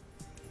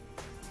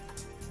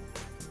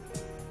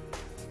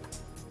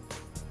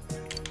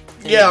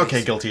 Yeah, Anyways,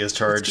 okay, guilty as let's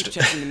charged. keep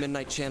checking the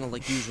Midnight Channel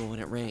like usual when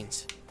it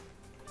rains.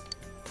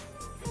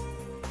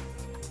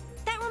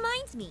 That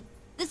reminds me,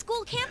 the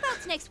school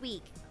campout's next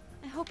week.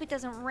 I hope it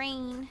doesn't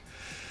rain.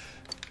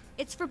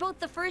 It's for both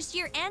the first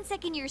year and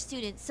second year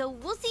students, so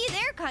we'll see you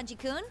there,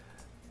 Kanji-kun.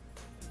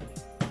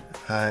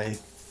 I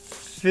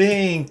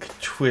think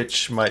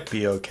Twitch might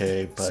be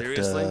okay, but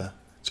Seriously?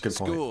 it's a good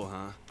point. School,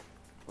 huh?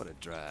 What a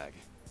drag.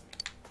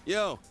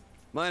 Yo,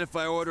 mind if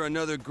I order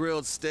another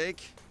grilled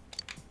steak?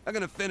 I'm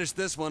gonna finish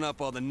this one up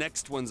while the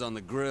next one's on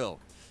the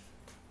grill.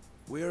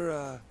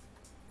 We're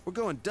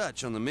going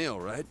Dutch on the meal,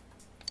 right?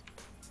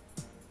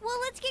 Well,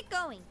 let's get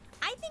going.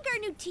 I think our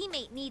new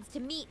teammate needs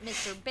to meet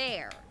Mr.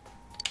 Bear.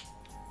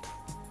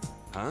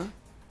 Huh?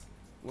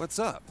 What's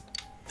up?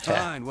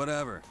 Fine,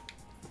 whatever.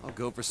 I'll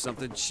go for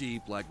something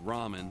cheap like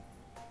ramen.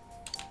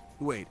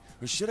 Wait,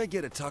 or should I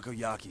get a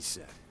takoyaki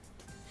set?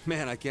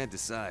 Man, I can't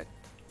decide.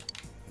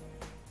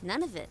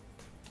 None of it.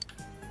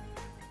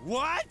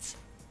 What?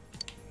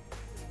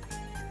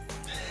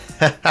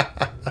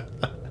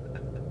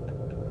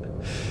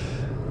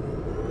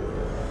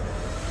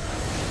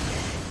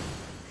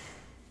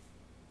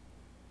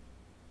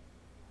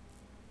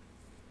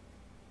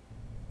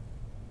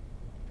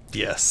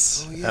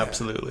 Yes, Oh, yeah.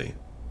 absolutely.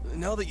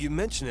 Now that you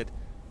mention it,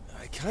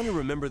 I kind of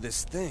remember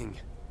this thing.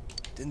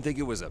 Didn't think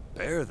it was a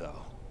bear,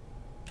 though.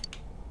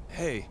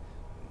 Hey,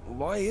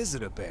 why is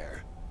it a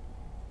bear?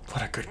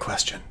 What a good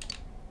question.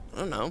 I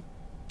don't know.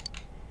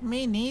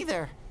 Me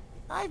neither.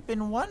 I've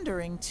been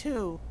wondering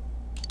too.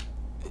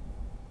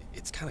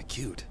 It's kind of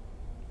cute.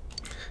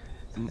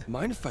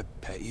 Mind if I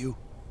pet you?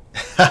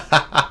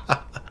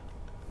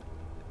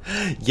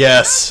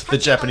 Yes, the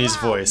Japanese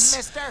voice.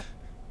 Mister.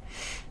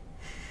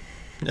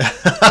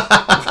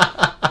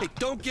 Hey,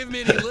 don't give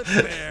me any lip,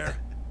 bear.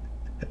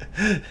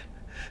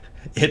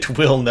 It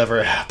will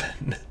never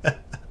happen.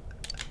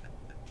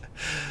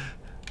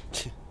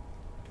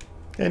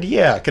 And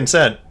yeah,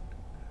 consent.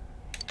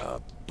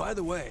 By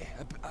the way,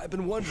 I've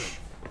been wondering.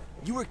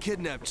 You were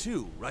kidnapped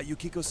too, right,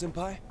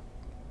 Yukiko-senpai?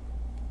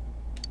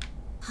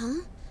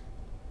 Huh?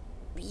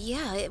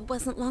 Yeah, it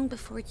wasn't long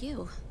before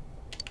you.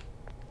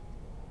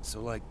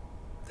 So, like,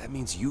 that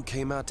means you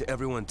came out to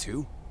everyone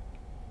too?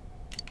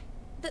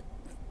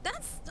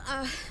 That's,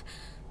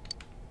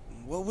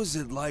 What was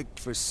it like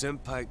for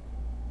Senpai?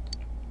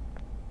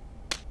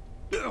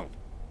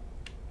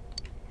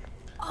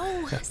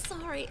 Oh,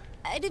 sorry.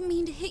 I didn't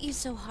mean to hit you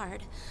so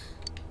hard.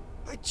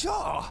 My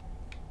jaw!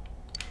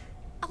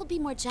 I'll be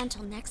more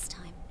gentle next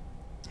time.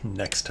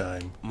 Next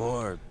time.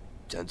 More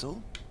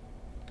gentle?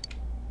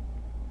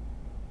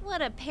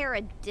 What a pair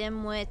of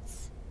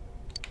dimwits.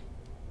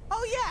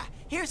 Oh yeah,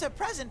 here's a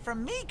present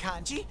from me,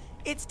 Kanji.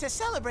 It's to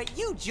celebrate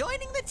you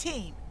joining the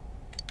team.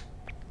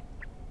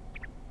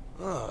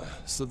 Ah,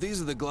 so these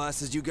are the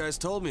glasses you guys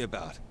told me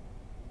about.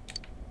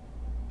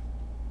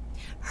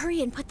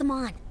 Hurry and put them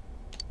on.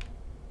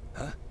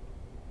 Huh?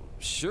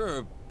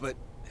 Sure, but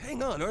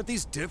hang on, aren't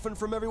these different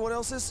from everyone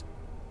else's?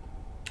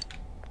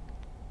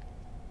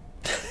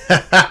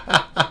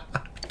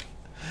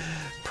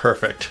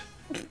 Perfect.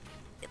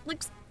 It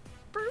looks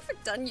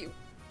perfect on you.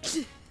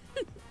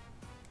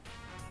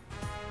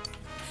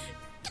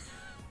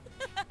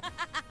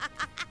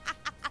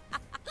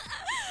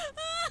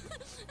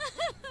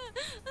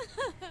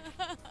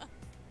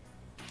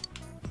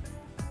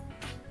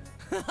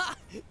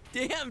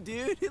 Damn,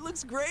 dude, it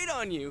looks great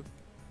on you.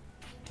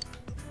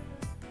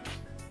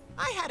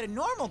 I had a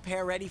normal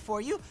pair ready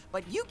for you,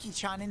 but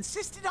Yuki-chan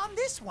insisted on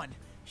this one.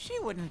 She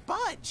wouldn't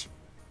budge.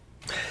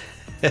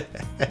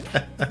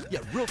 Yeah,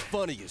 real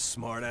funny, you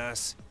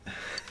smartass.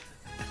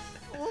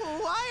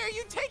 Why are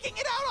you taking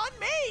it out on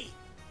me?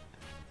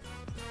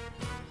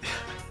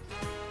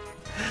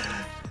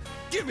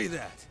 Give me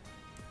that!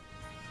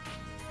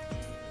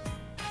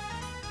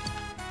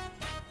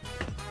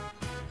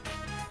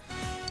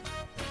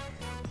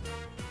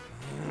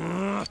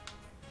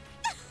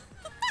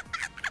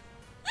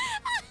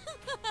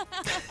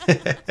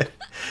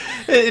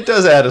 It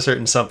does add a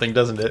certain something,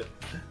 doesn't it?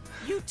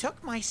 You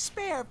took my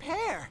spare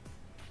pair.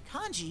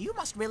 Kanji, you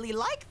must really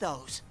like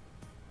those.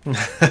 Oh,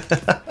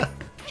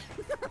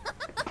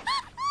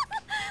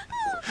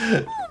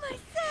 my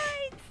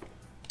sides!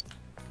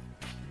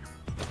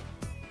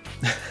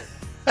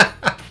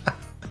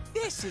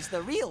 This is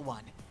the real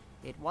one.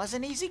 It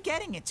wasn't easy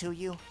getting it to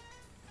you.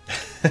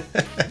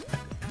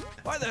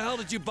 Why the hell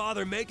did you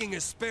bother making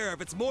a spare if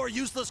it's more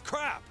useless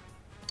crap?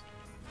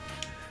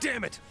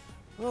 Damn it!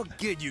 I'll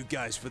get you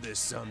guys for this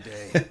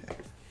someday.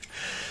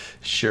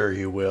 Sure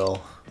you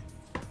will.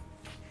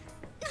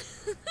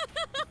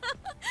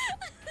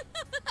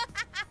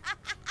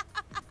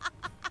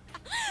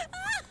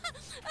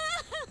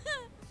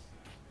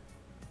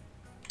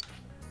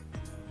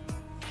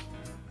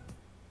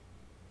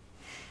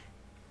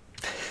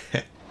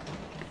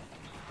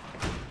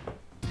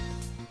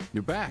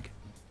 You're back.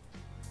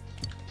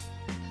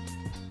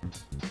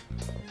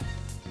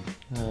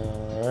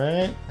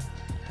 Alright.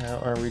 How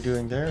are we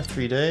doing there?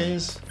 3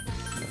 days.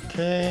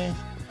 Okay.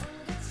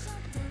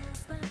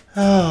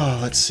 Oh,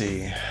 let's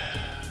see.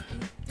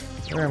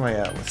 Where am I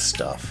at with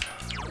stuff?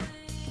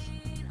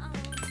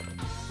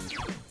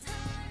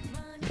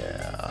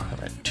 Yeah,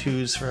 I'm at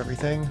 2s for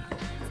everything.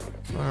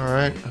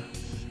 Alright.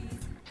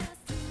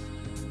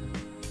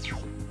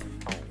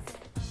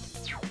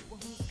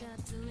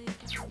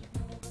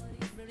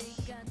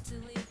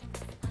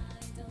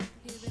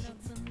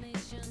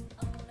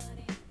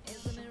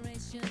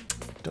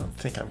 Don't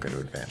think I'm going to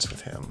advance with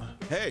him.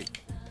 Hey!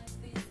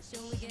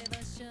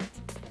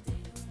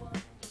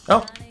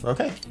 Oh,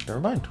 okay. Never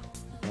mind.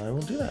 I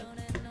will do that.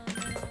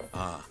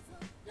 Ah.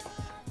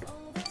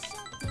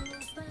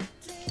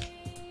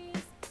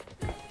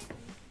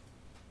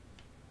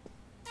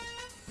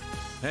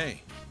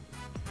 Hey.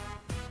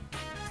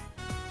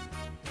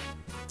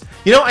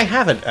 You know, I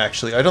haven't,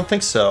 actually. I don't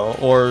think so.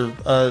 Or,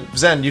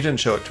 Zen, you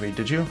didn't show it to me,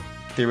 did you?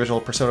 The original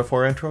Persona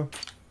 4 intro?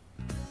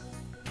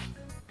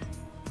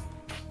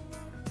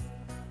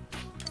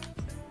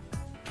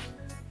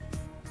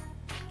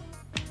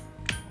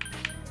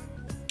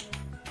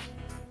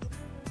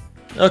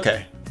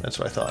 Okay, that's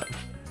what I thought.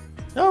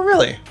 Oh,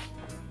 really?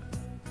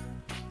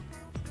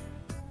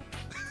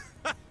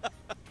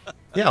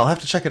 Yeah, I'll have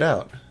to check it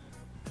out.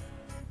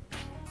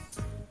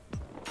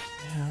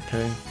 Yeah,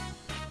 okay.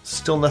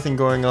 Still nothing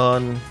going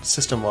on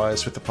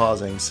system-wise with the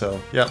pausing, so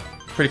yeah,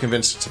 pretty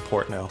convinced it's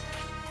support now.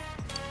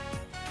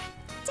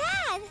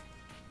 Dad!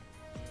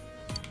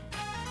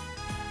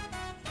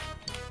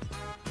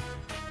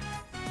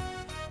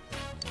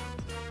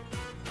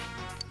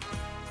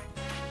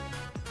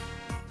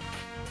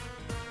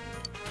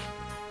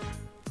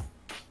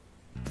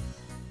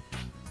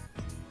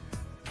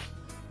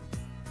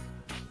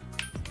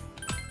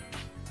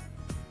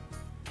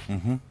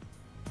 Mm-hmm.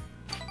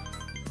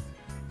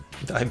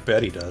 I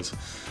bet he does.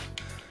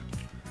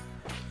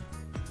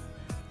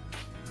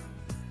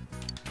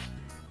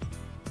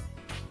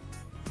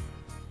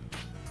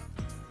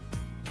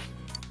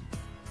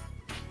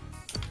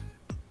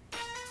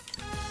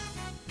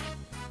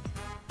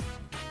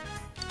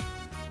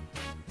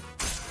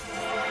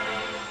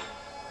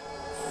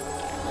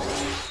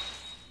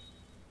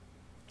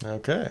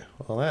 Okay,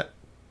 well that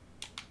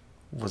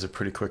was a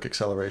pretty quick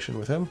acceleration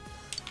with him.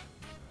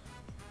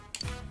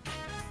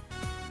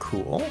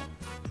 Cool.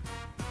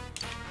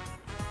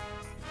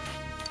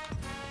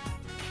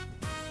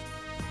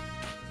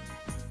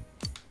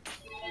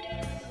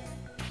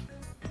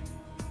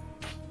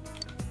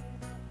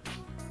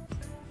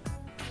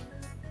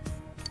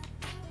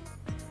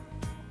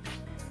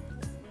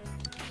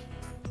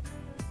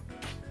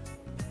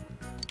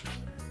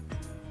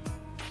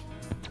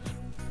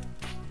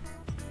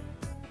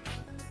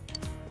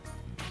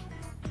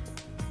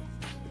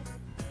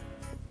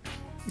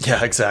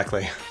 Yeah,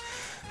 exactly.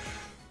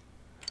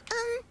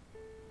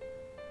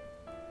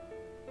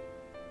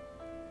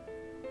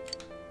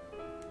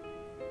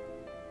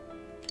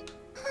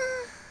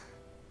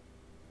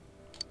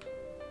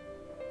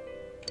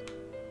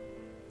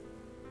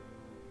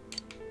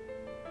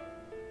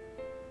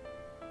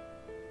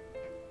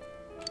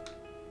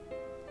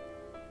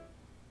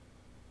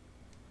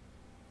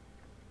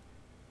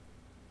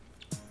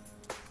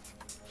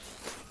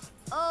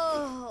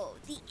 Oh,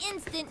 the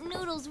instant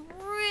noodles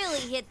really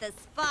hit the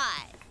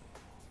spot.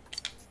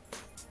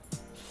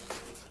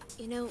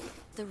 You know,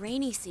 the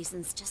rainy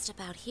season's just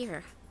about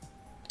here.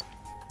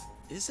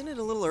 Isn't it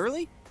a little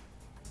early?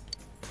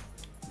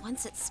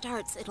 Once it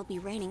starts, it'll be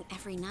raining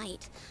every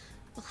night.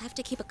 We'll have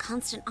to keep a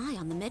constant eye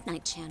on the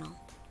Midnight Channel.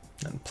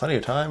 And plenty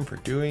of time for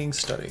doing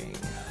studying.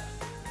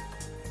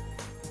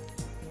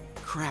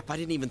 Crap, I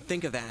didn't even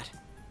think of that.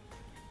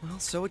 Well,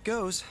 so it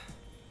goes.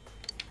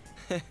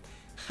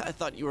 I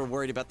thought you were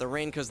worried about the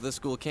rain because of the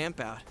school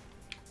campout.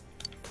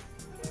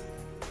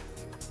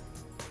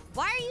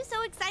 Why are you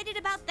so excited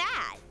about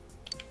that?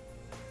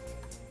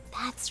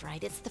 That's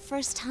right, it's the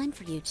first time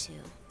for you two.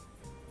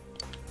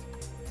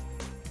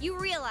 You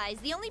realize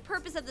the only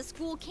purpose of the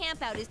school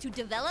campout is to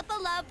develop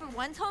a love for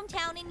one's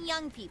hometown and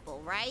young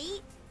people, right?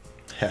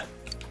 Yeah.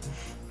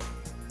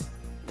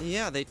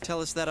 Yeah, they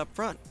tell us that up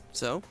front,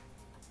 so?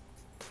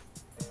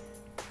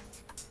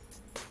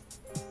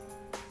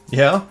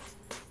 Yeah?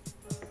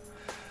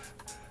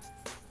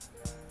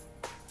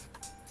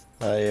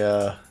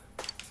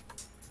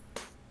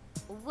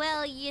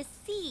 Well, you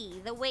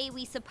see, the way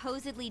we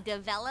supposedly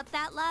develop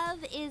that love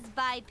is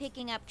by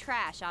picking up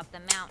trash off the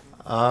mountain.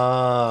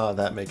 Ah,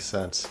 that makes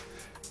sense.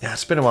 Yeah,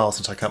 it's been a while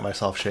since I cut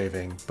myself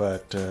shaving,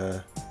 but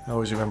I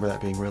always remember that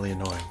being really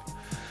annoying.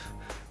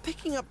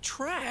 Picking up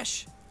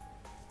trash?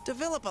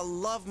 Develop a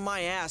love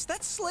my ass.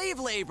 That's slave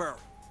labor.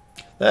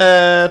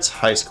 That's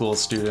high school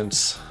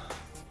students.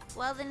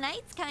 Well, the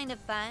night's kind of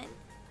fun.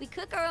 We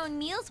cook our own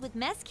meals with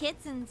mess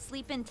kits and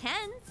sleep in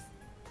tents.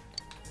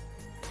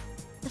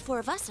 The four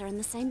of us are in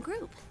the same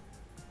group.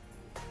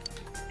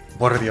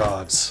 What are the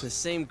odds? The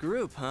same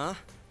group, huh?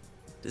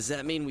 Does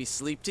that mean we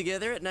sleep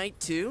together at night,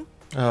 too?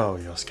 Oh,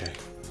 Yosuke.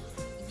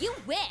 You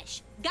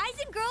wish. Guys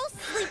and girls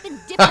sleep in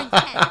different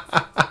tents.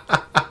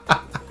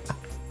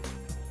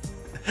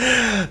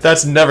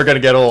 That's never gonna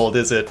get old,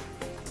 is it?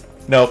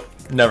 Nope,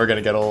 never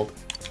gonna get old.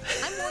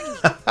 I'm warning you.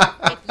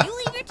 If you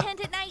leave your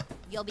tent at night,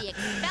 you'll be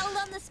expelled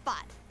on the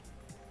spot.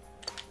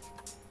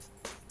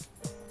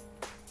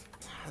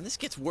 This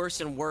gets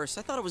worse and worse.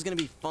 I thought it was gonna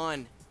be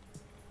fun.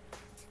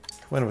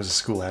 When was a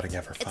school outing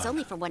ever fun? It's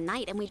only for one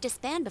night, and we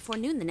disband before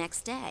noon the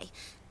next day.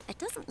 It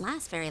doesn't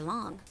last very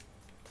long.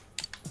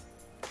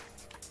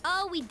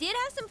 Oh, we did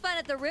have some fun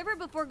at the river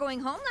before going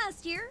home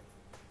last year.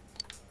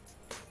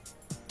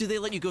 Do they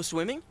let you go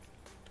swimming?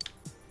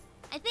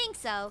 I think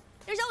so.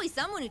 There's always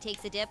someone who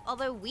takes a dip,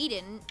 although we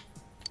didn't.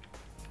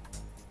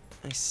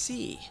 I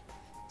see.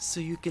 So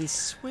you can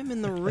swim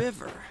in the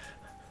river.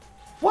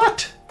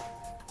 What?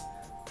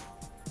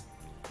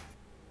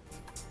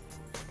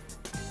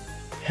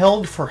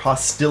 Held for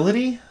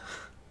hostility?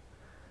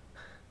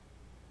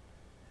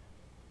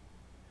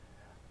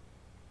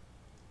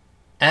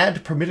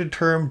 Add permitted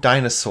term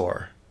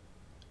dinosaur.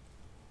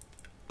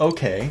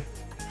 Okay.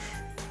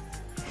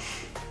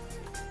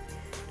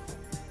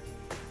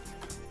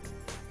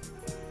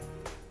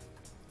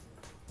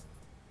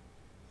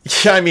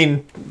 Yeah, I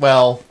mean,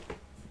 well,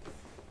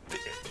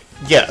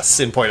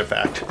 yes, in point of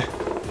fact.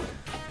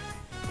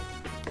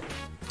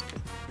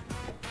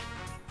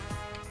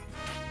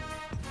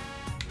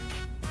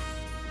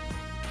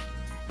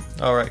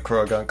 All right,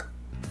 Kurogunk.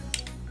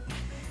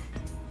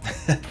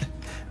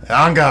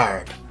 On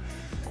guard.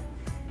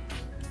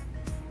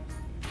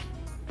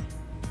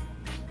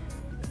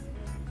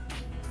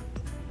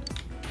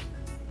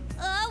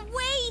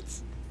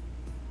 Wait!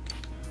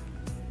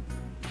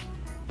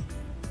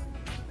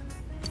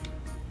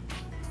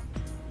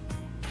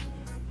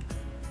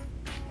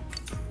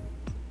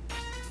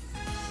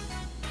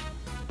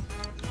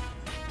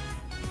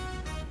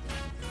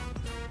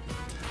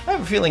 I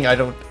have a feeling I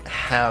don't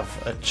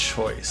have a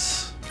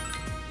choice.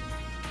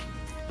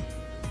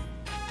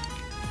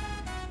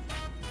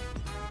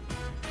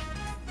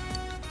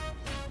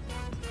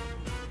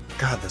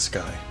 God, this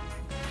guy.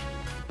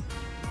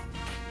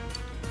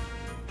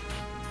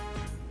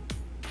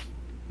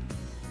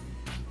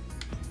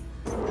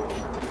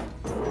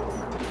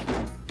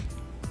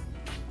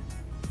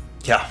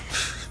 Yeah.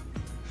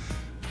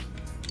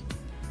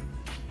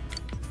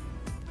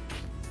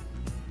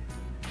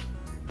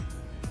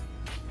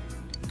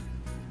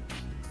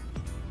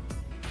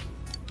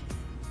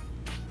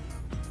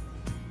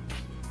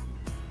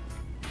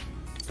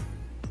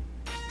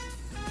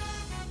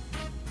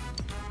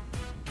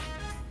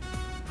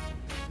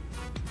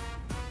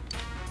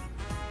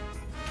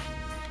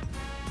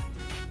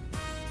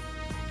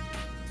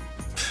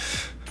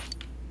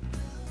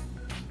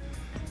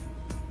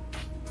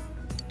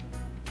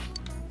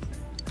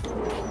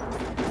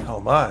 Oh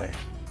my.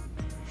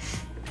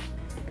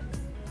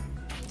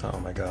 Oh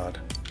my god.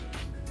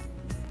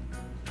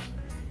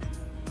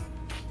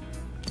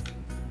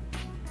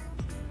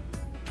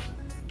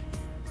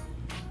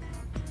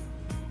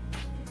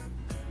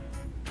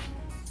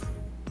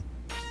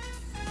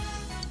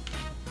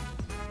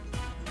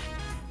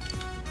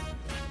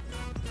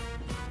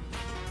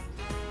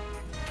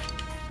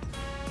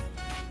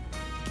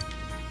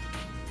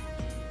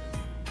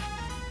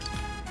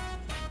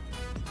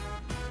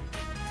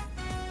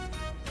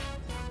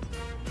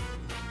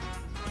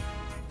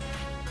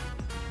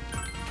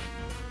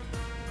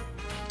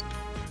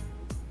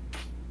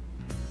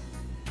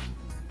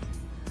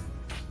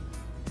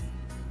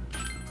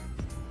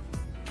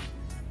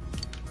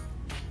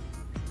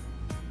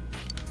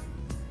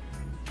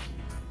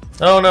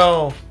 Oh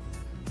no!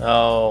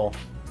 Oh.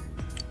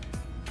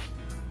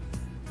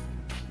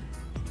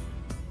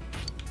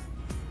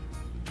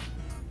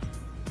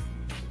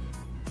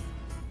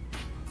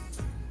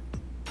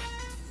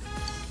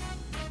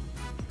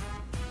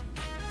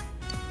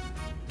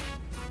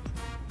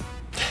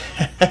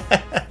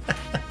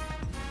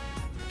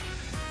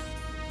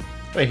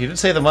 Wait, he didn't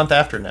say the month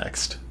after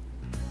next.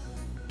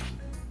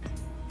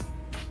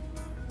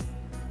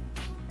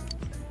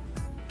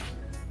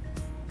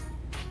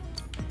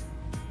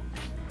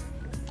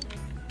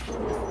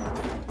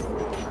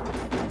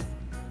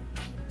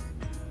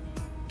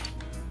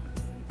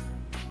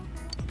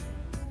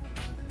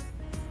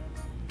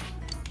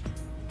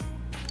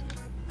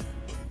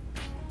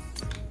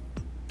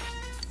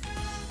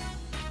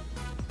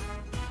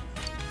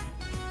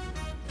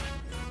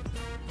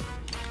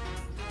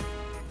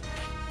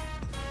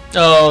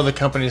 Oh, the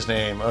company's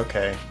name.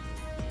 Okay.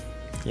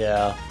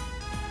 Yeah.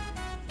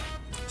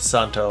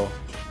 Santo.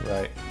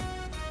 Right.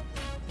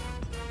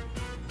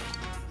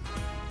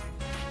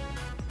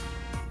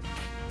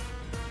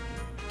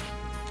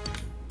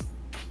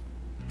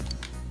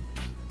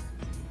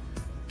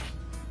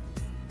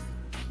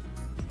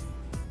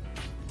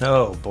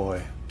 Oh,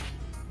 boy.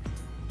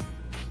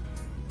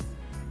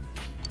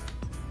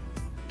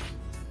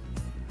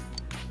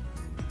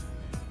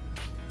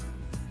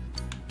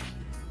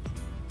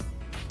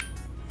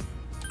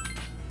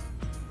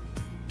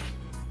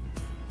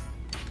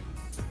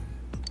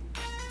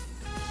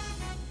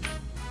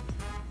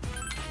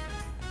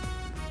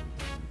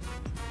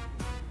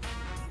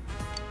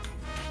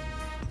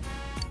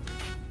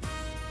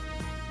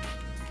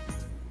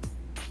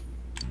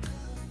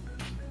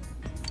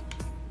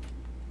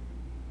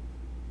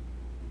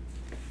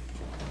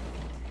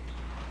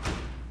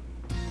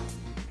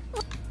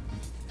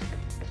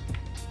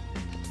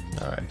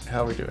 Alright,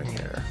 how are we doing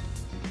here?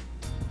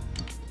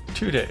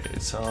 2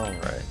 days,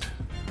 alright.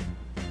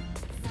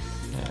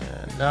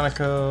 And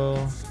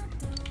Nanako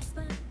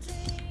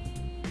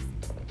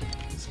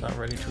is not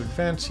ready to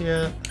advance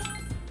yet.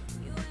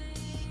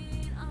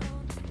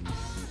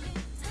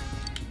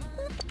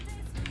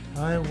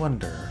 I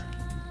wonder.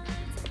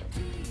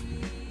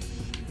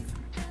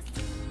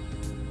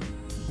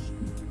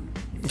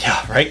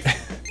 Yeah, right?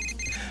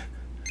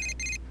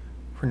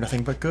 We're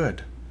nothing but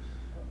good.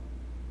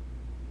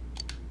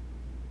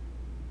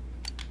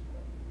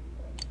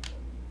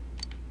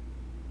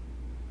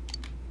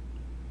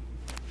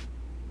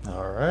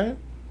 Alright.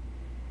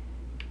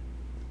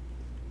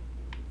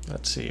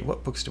 Let's see,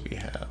 what books do we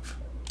have?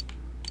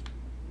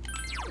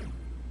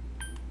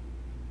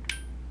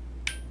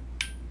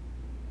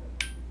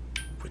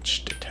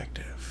 Witch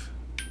Detective.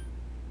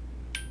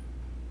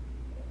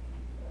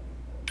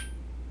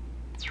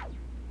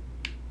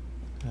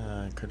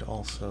 Could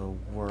also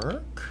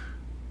work.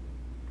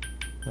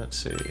 Let's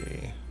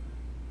see.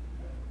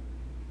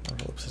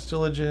 Envelopes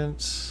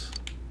Diligence.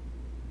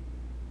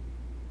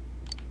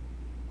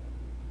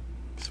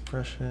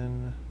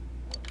 Expression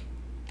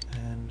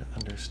and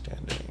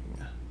understanding.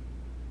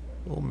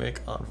 We'll make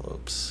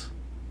envelopes.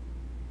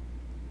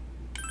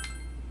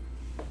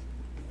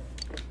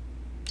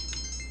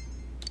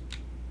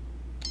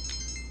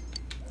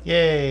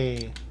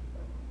 Yay!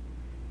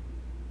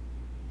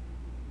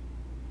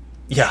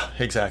 Yeah,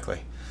 exactly.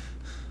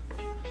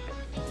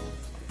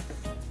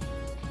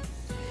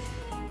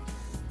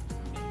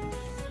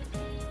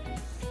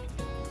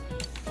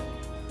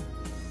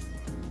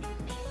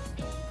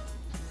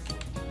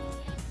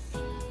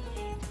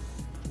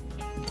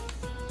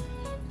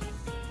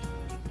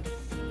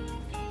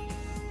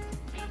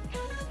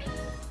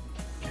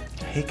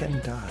 Take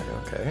and die,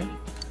 okay.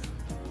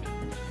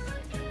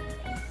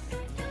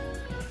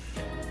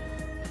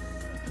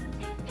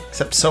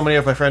 Except so many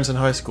of my friends in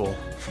high school.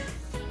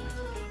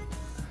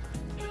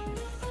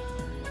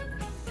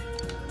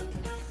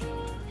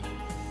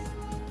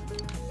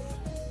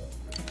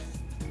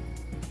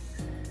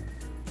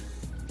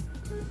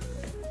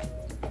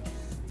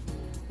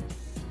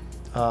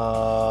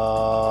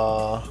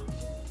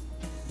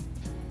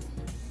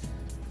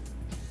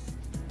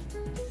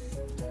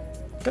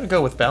 I'm gonna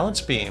go with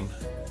Balance Beam.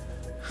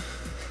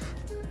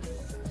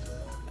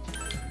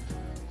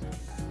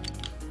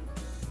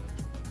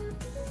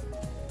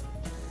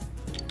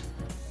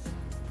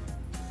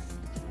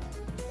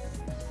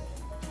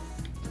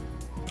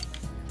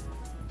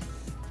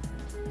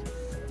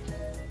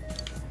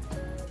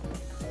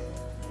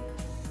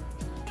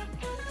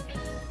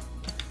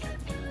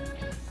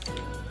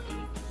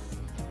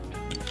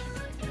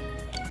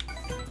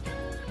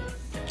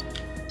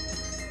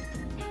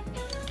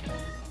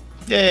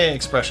 Yay,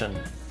 expression.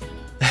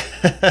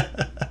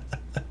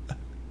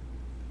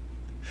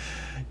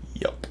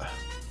 Yup.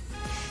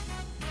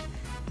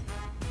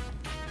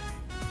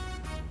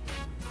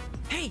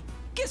 Hey,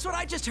 guess what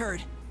I just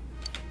heard?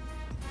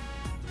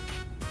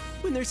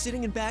 When they're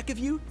sitting in back of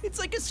you, it's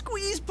like a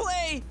squeeze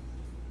play!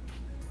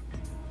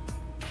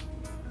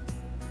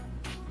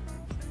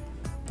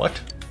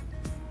 What?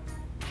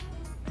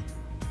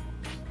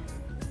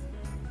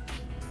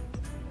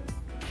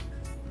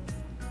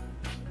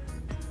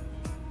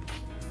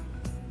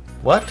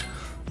 What?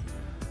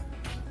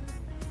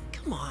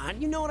 Come on,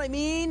 you know what I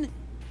mean?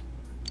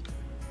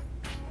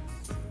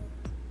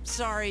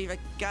 Sorry, I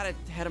got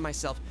ahead of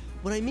myself.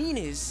 What I mean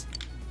is...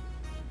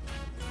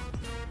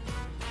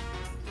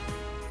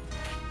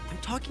 I'm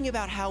talking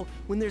about how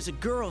when there's a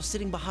girl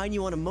sitting behind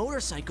you on a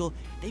motorcycle,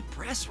 they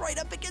press right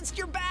up against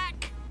your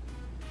back!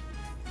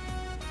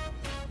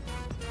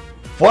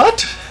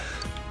 What?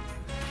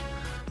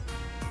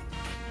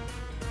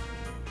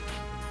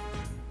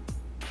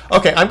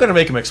 Okay, I'm gonna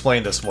make him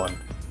explain this one.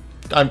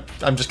 I'm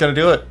just gonna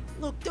do it.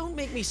 Look, don't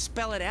make me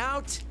spell it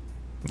out.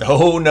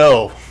 Oh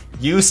no,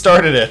 you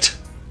started it.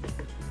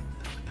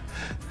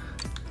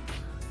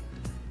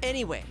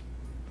 Anyway,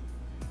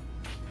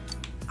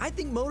 I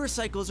think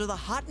motorcycles are the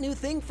hot new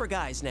thing for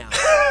guys now.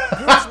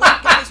 Girls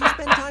like guys who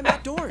spend time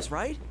outdoors,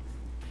 right?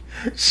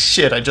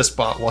 Shit, I just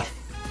bought one.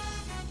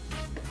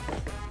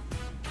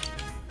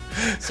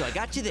 So I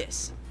got you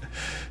this.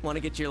 Want to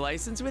get your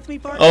license with me,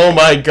 partner? Oh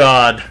my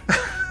god.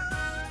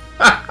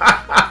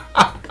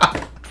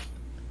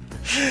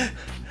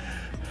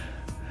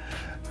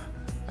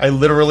 I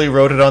literally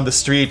rode it on the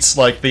streets,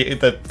 like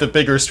the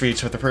bigger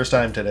streets, for the first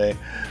time today.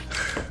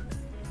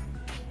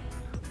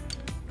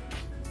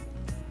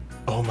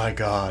 Oh my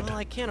god. Well,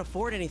 I can't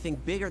afford anything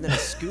bigger than a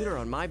scooter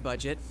on my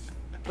budget,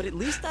 but at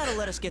least that'll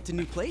let us get to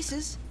new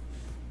places.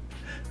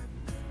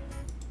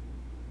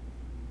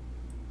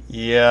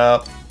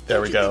 Yep,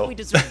 there we Don't you go. think we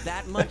deserve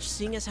that much,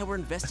 seeing as how we're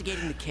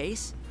investigating the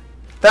case?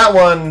 That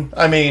one,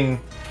 I mean,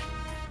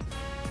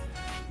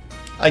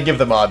 I give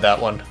the mod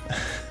that one.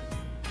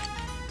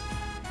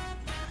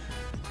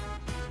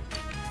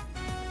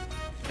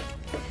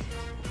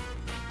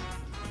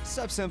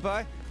 Sup,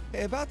 senpai?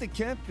 Hey, about the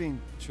camping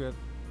trip.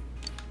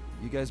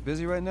 You guys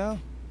busy right now?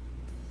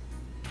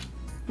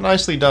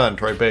 Nicely done,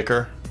 Troy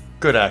Baker.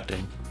 Good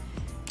acting.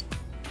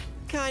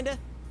 Kinda.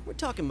 We're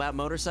talking about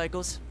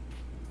motorcycles.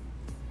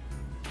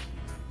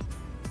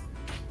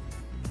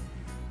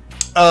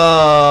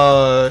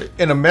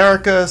 In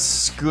America,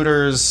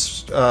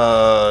 scooters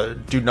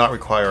do not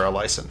require a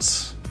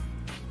license.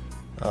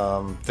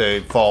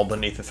 They fall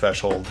beneath the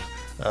threshold.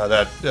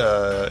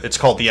 It's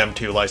called the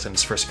M2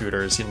 license for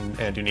scooters,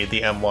 and you need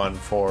the M1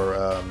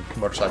 for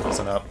motorcycles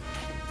and up.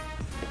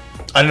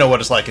 I don't know what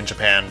it's like in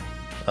Japan.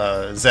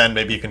 Zen,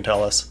 maybe you can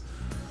tell us.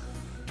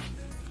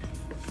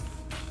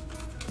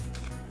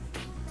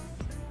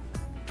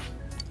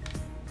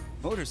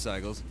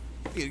 Motorcycles?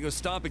 You gonna go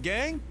stomp a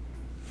gang?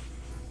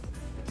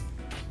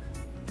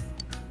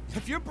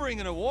 If you're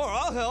bringing a war,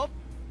 I'll help.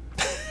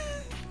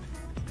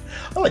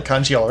 I like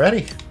Kanji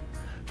already.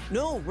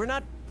 No, we're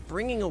not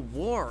bringing a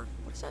war.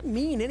 What does that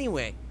mean,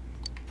 anyway?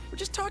 We're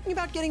just talking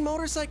about getting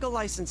motorcycle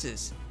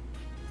licenses.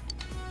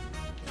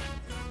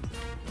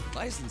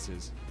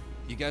 Licenses?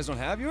 You guys don't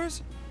have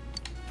yours?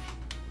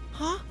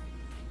 Huh?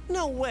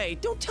 No way.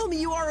 Don't tell me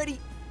you already...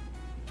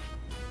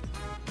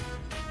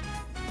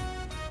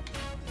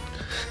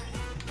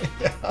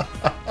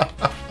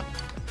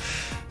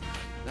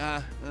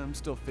 Nah, I'm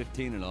still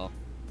 15 and all.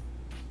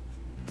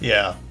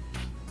 Yeah.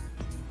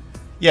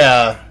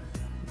 Yeah.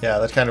 Yeah,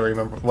 that's kind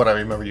of what I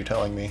remember you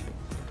telling me.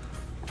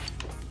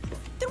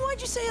 Then why'd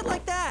you say it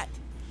like that?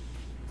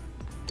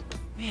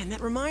 Man,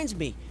 that reminds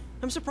me.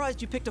 I'm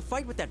surprised you picked a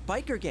fight with that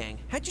biker gang.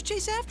 How'd you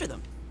chase after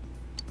them?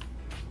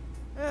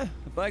 A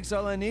bike's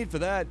all I need for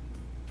that.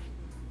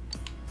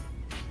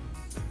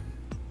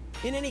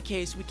 In any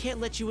case, we can't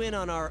let you in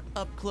on our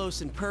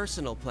up-close and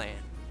personal plan.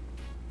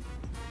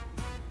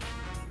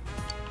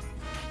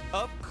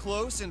 Up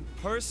close and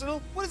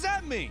personal? What does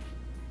that mean?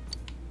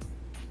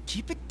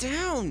 Keep it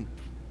down.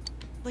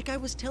 Like I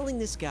was telling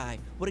this guy,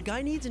 what a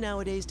guy needs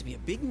nowadays to be a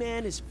big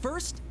man is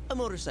first a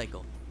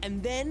motorcycle,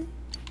 and then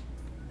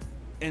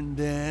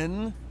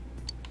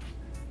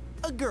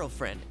a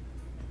girlfriend.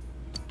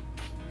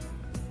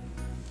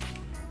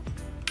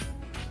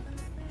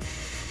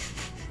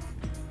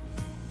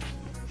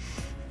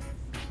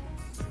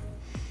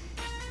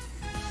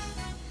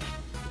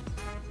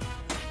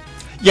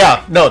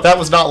 Yeah, no, that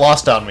was not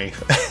lost on me.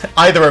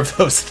 Either of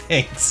those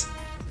things.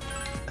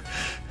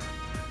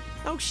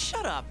 Oh,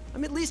 shut up.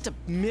 I'm at least a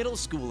middle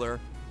schooler.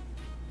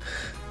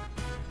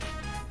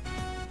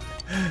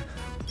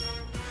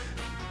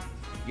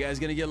 You guys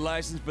gonna get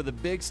licensed for the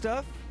big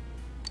stuff?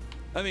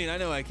 I mean, I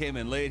know I came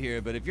in late here,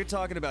 but if you're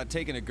talking about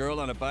taking a girl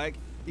on a bike,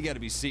 you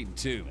gotta be seating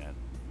two, man.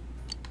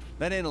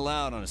 That ain't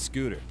allowed on a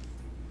scooter.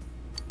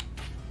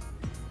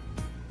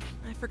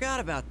 I forgot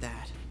about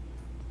that.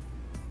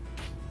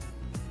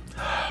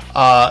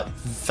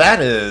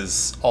 That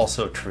is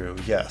also true,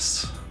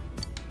 yes.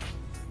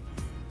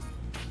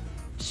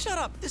 Shut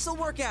up. This'll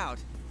work out.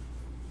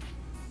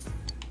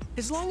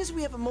 As long as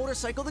we have a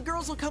motorcycle, the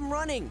girls will come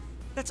running.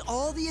 That's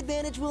all the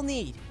advantage we'll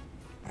need.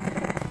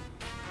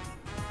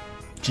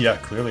 Yeah,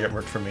 clearly it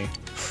worked for me.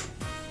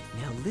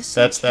 Now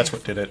listen. That's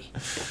what did it.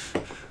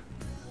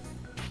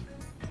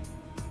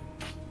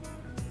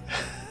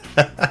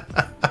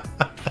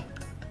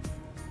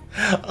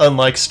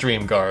 Unlike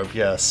stream garb,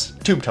 yes.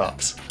 Tube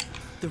tops.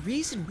 The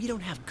reason we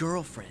don't have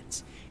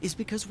girlfriends is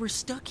because we're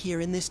stuck here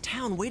in this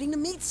town waiting to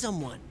meet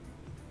someone.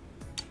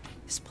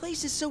 This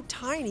place is so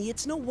tiny,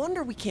 it's no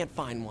wonder we can't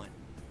find one.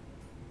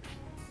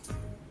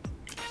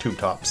 Tube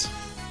tops.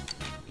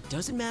 It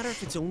doesn't matter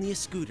if it's only a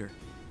scooter.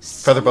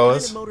 Feather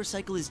boas. Some kind of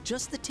motorcycle is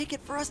just the ticket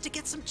for us to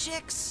get some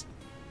chicks.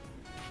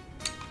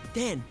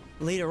 Then,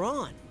 later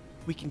on,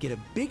 we can get a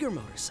bigger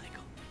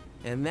motorcycle.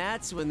 And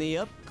that's when the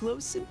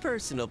up-close and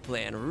personal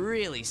plan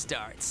really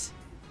starts.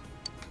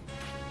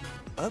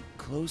 Up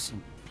close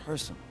and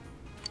personal.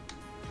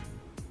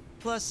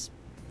 Plus,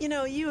 you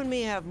know, you and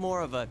me have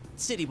more of a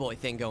city boy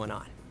thing going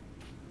on.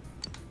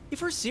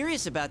 If we're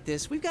serious about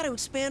this, we've got to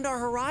expand our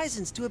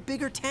horizons to a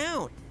bigger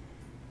town.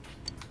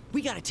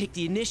 We got to take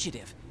the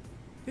initiative.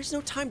 There's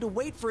no time to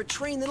wait for a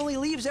train that only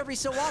leaves every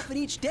so often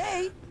each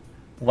day.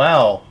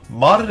 Wow,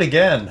 modded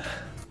again.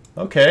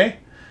 Okay.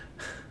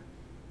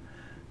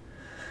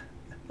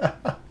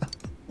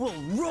 We'll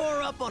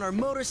roar up on our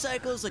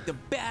motorcycles like the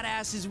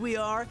badasses we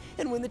are,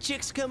 and when the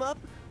chicks come up,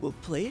 we'll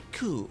play it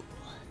cool.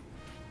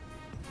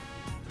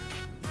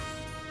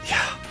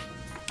 Yeah.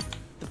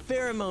 The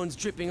pheromones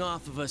dripping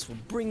off of us will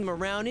bring them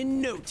around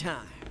in no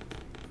time.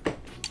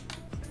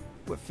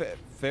 What,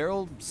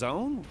 feral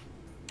zone?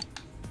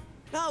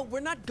 No, we're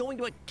not going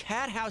to a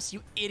cat house,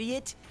 you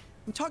idiot.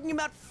 I'm talking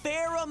about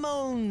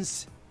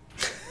pheromones.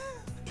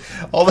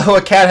 Although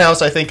a cat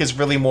house, I think, is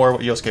really more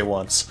what Yosuke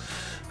wants.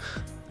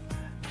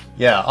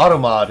 Yeah,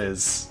 automod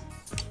is...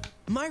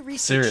 My research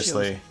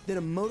seriously shows that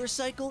a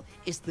motorcycle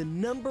is the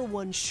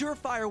 #1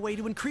 surefire way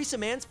to increase a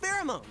man's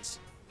pheromones.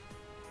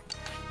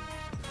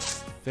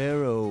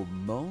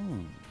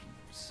 Pheromones.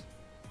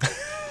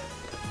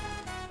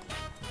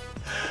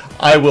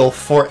 I will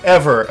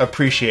forever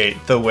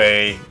appreciate the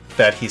way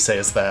that he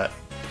says that.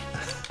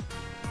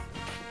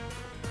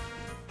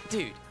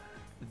 Dude,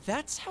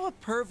 that's how a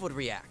perv would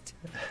react.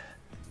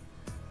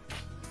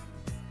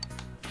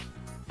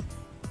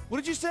 What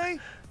did you say?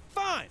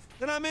 Fine,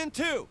 then I'm in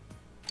too.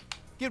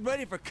 Get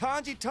ready for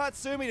Kanji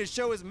Tatsumi to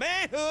show his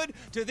manhood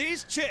to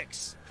these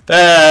chicks.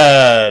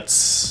 That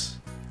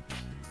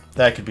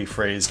could be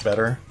phrased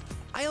better.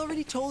 I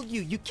already told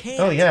you, you can't.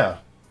 Oh, yeah.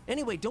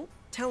 Anyway, don't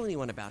tell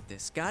anyone about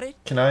this, got it?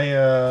 Can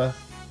I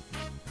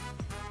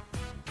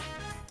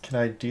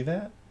do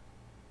that?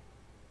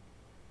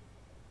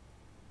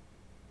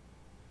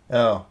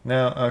 Oh,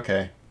 no,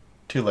 okay.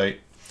 Too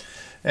late.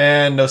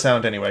 And no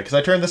sound anyway, because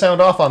I turned the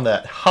sound off on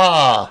that.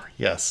 Ha!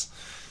 Yes.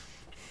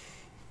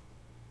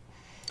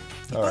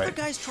 If other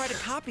guys try to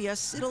copy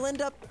us, it'll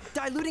end up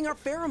diluting our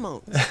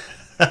pheromones.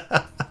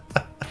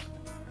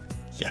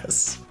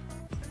 Yes.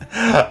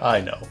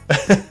 I know.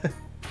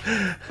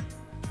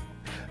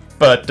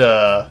 But,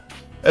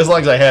 as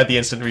long as I had the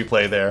instant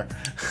replay there.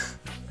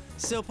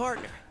 So,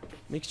 partner,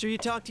 make sure you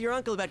talk to your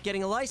uncle about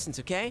getting a license,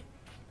 okay?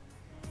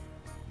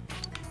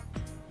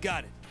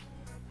 Got it.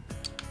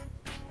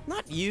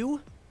 Not you.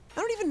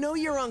 I don't even know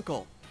your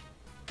uncle.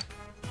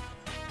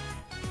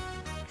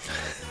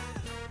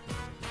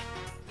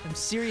 I'm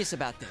serious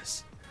about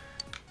this.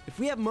 If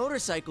we have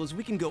motorcycles,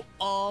 we can go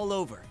all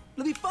over.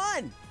 It'll be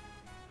fun!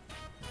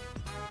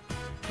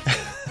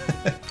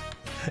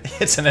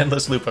 It's an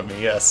endless loop of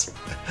me, yes.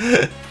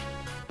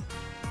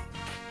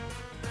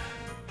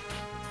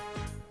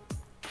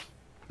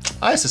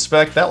 I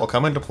suspect that will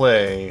come into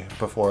play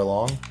before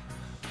long.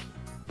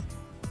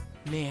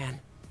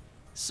 Man,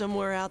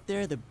 somewhere out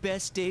there, the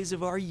best days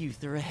of our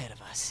youth are ahead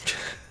of us.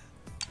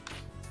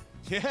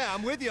 Yeah,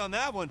 I'm with you on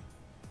that one.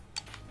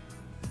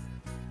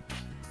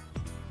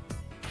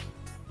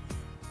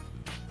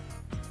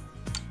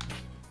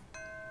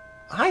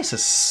 I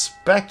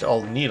suspect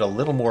I'll need a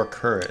little more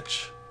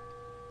courage.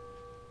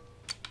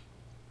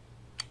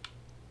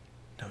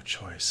 No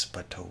choice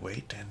but to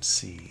wait and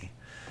see.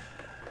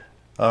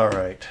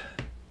 Alright.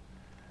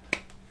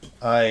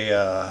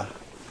 I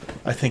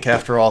think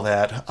after all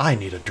that, I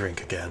need a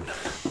drink again.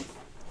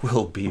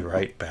 We'll be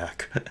right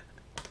back.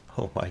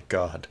 Oh my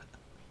god.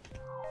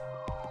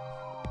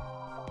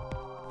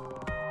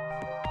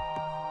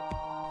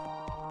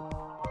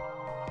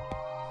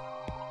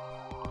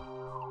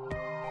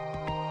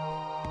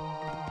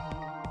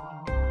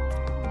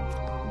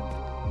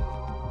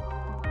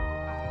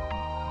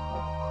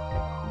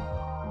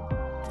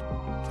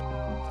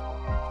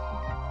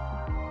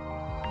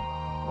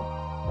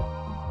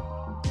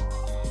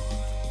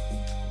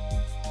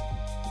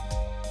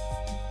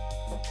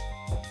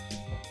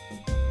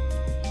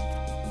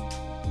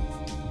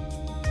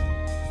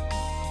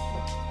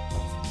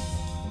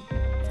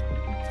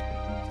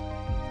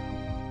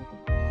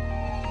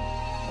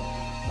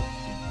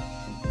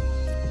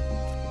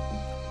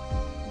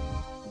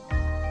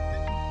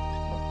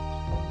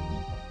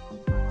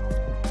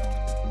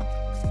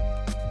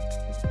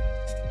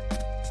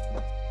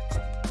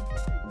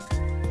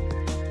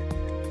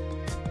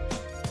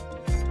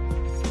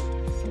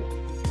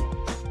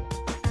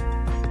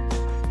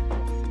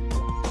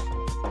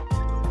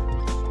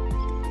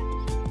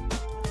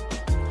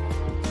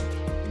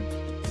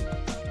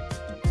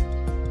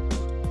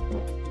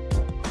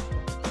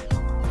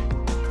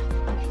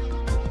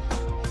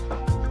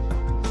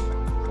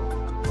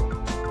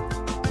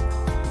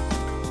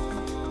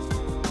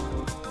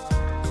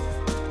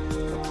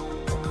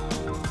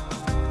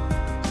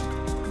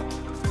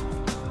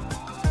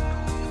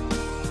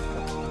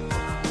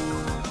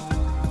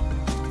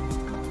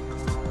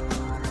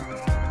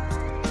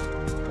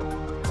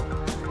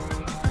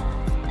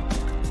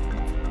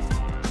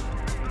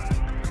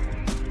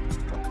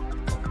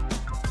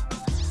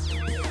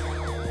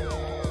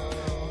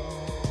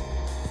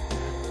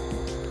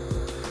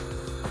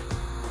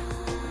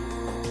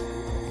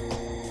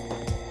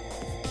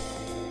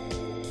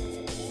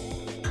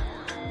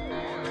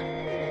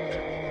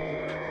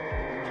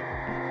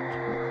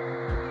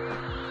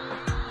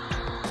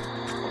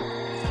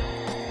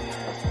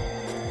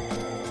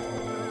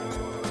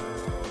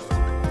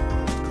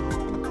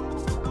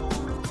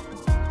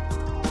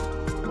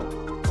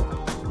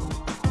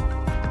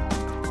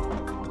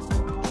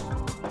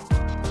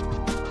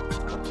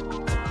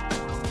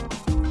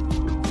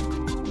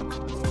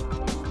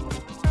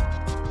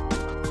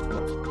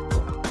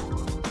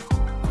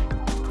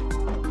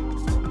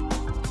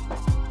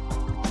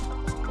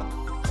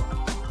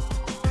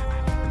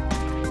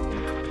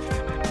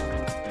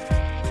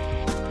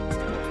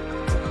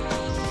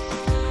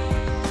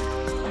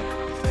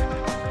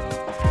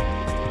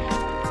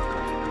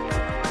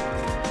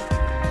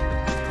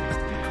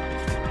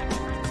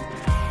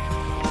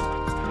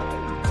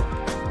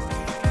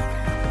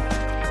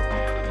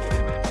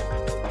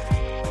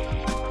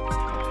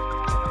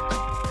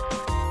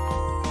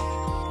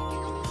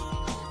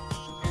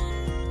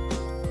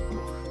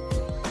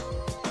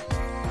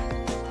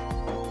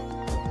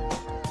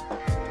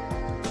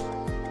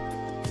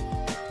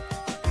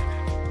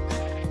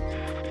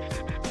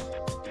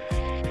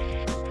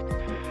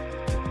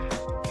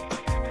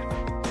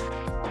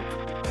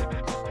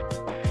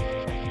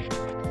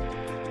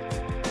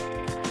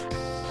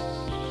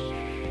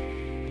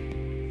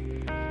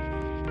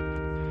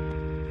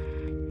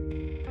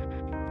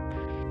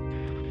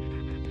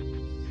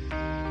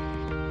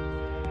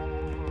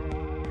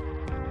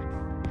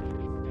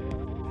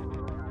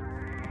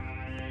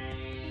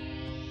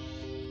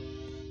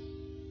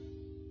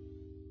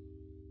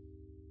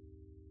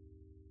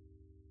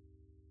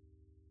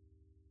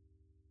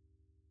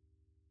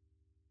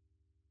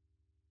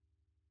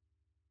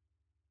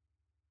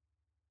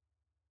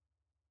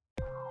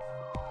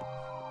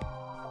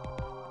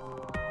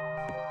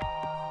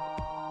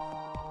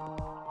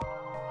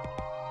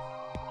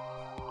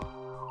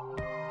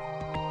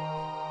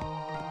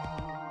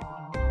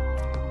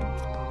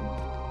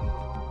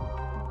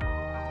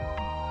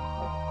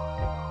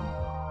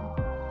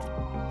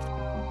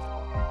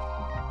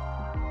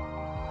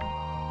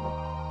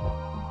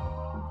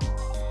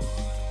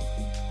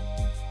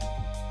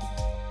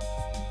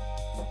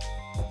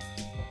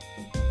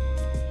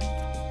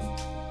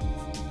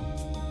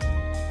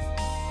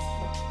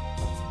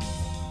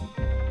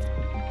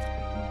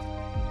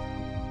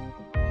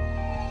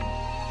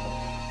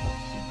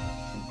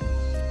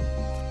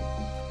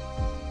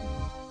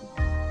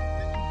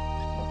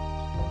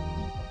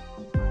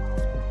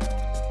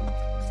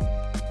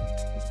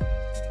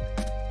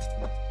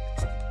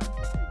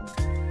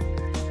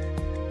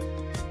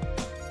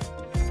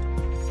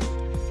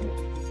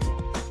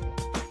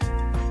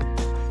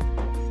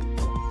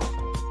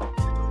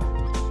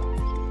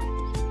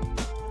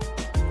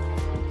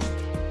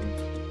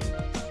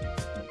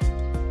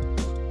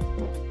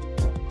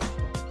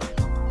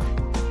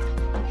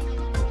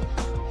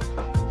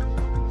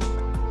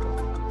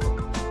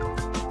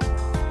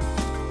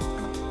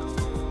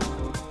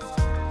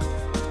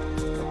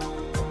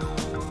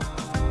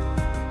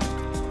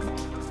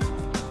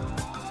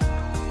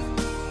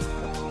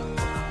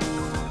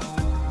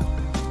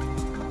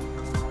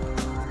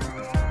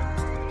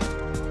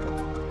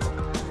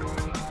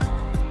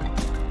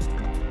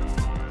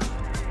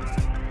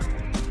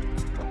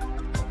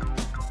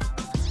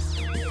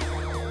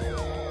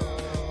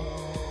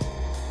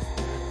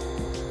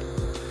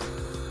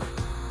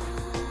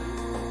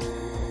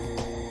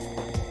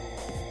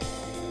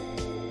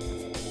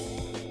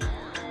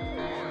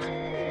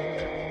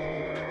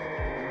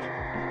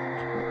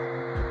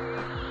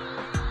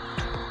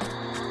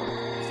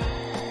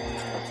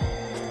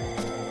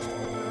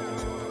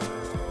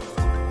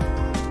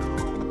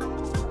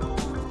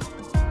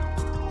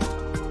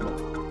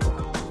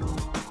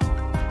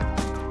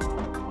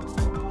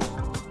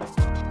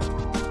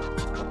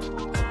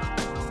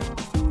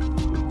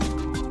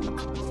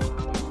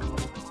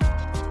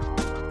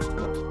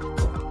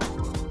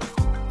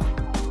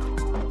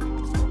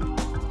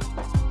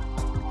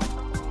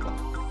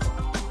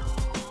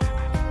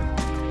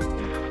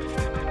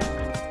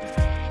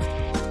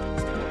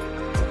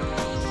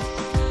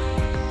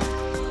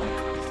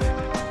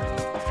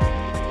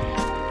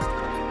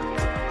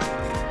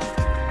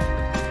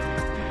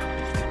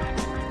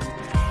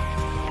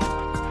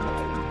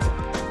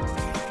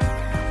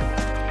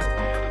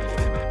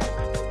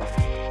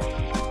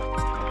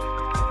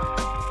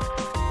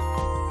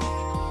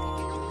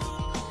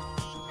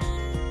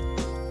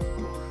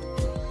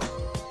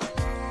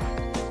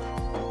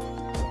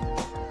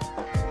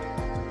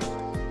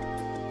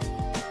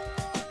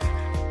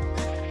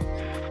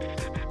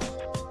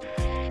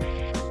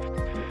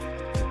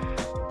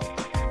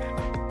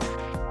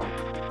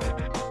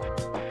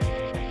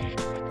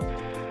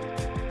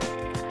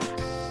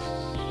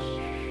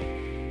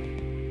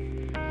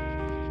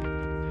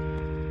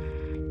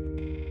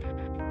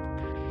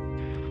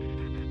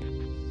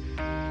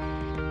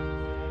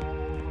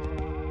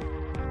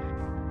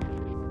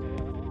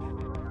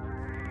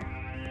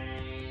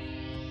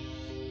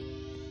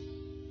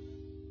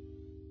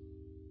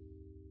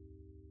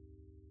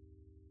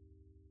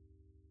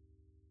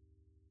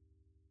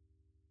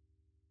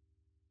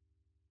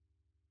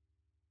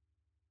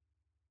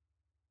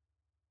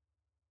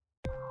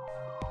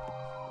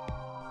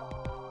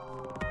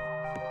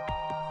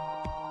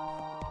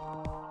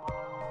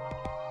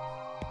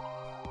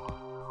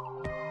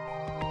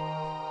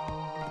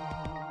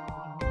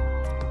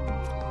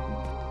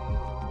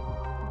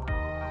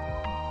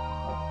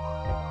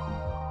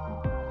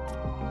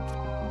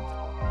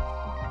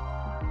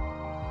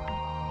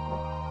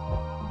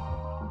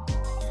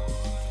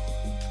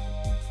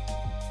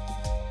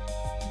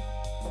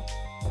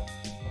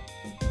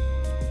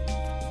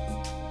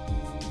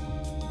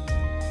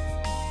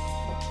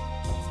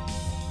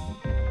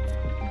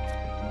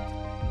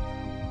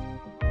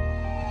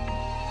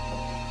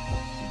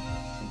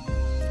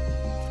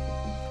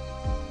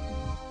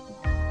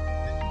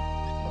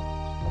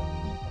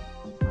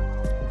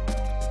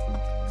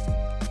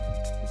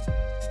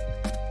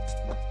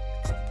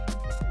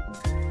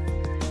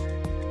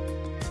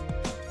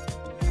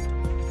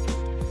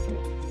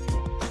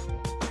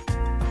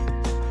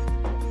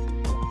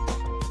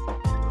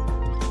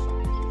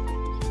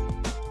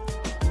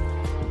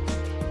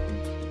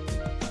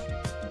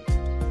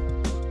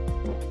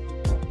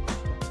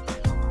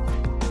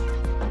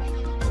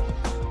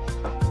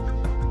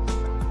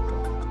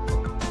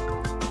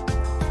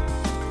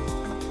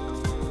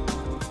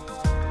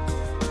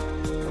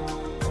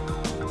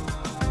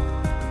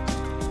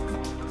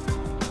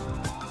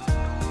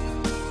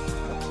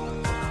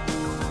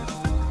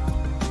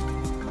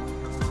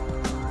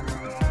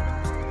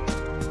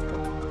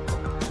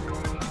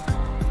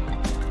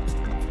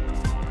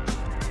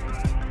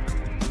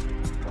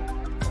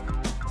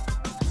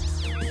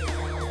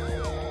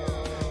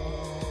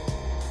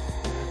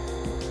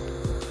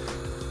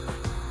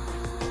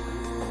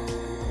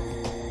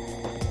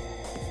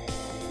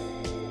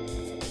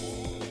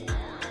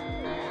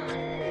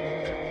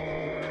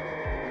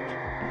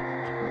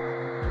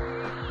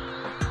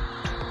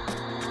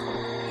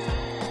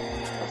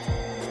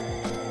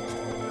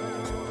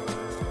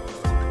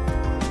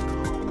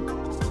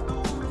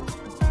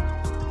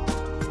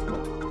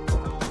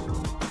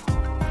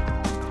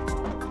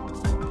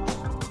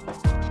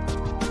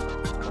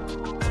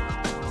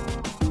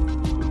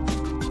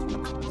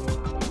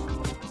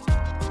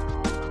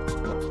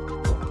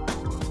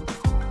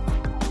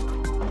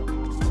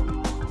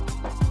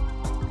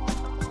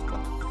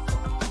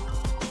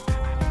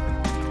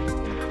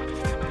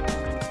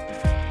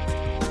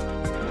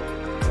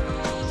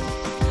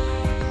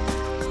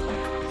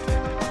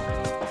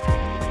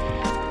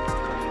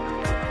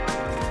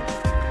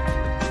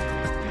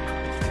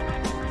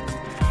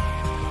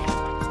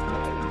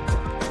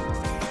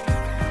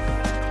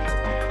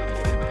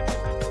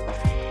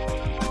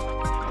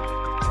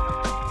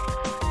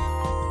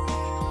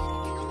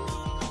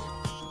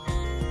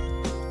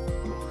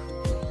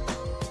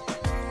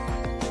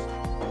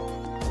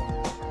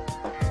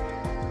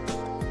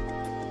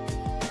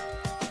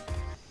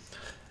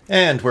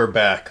 And we're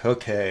back.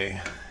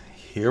 Okay.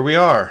 Here we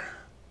are.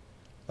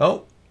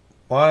 Oh,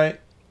 why?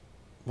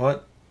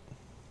 What?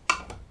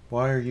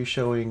 Why are you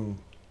showing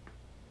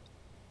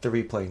the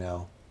replay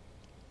now?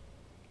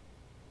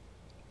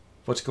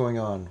 What's going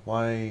on?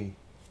 Why?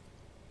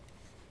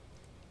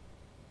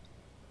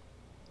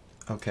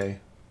 Okay,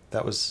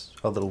 that was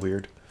a little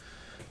weird.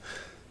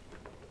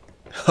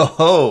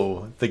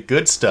 Oh, the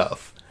good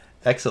stuff.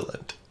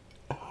 Excellent.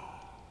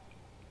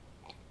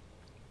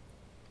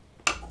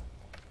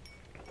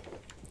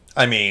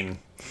 I mean,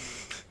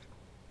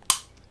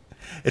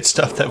 it's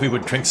stuff that we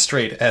would drink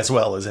straight as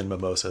well as in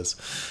mimosas.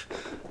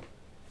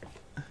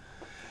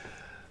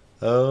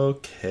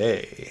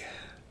 Okay.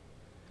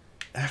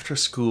 After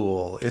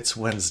school, it's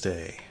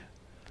Wednesday.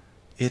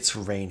 It's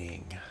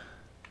raining.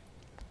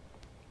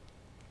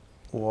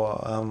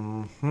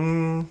 Well,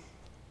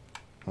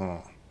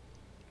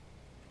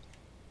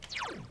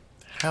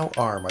 How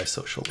are my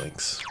social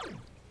links?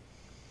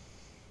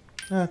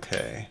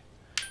 Okay.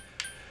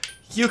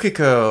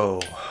 Yukiko,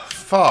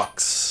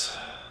 Fox,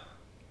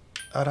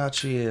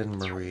 Adachi, and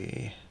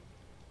Marie.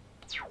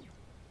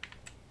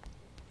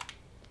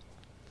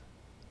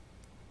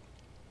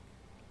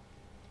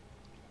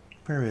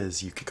 Where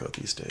is Yukiko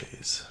these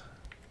days?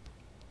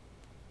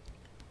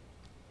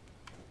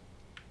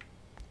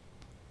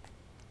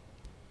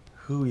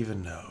 Who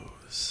even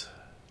knows?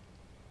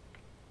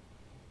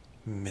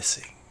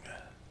 Missing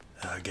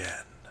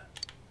again.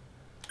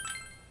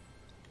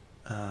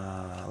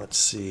 Let's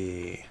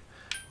see.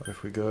 What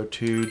if we go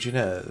to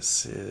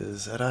Jinez?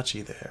 Is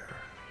Adachi there?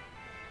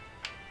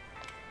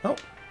 Oh,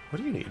 what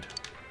do you need?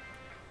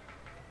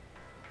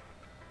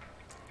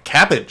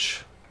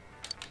 Cabbage!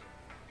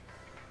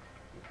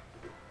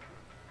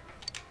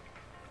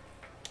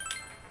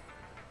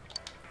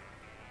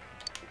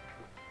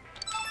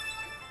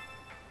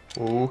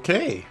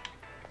 Okay.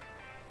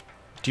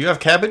 Do you have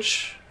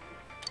cabbage?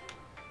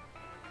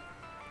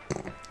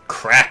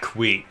 Crack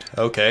wheat.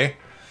 Okay.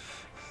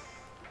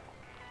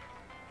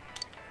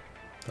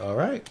 All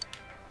right.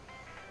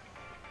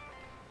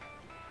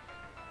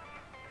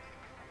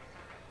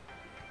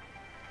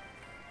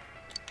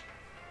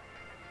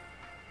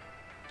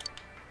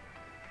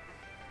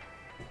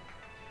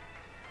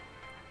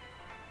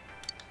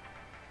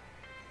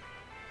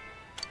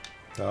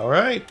 All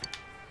right.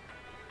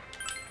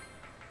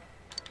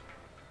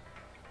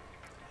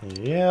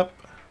 Yep.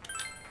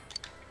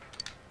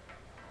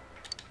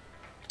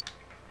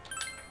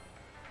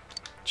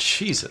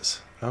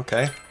 Jesus.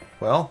 Okay.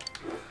 Well,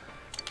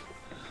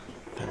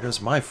 there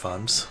goes my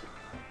funds.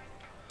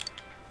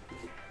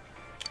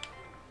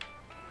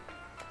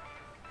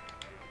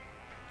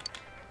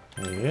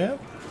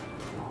 Yep.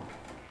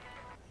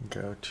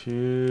 Go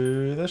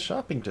to the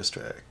shopping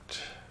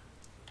district.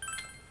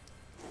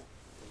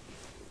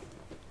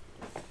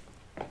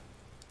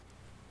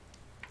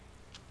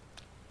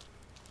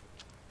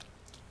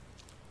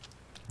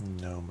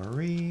 No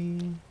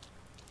Marie.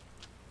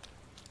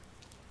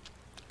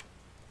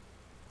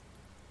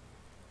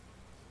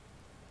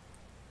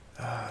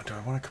 Do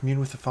I want to commune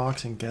with the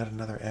fox and get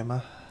another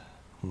Emma?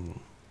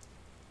 You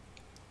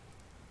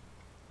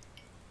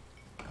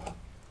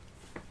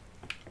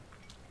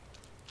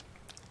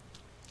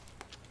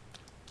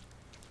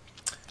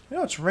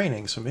know, it's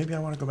raining, so maybe I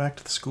want to go back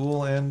to the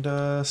school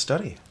and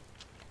study.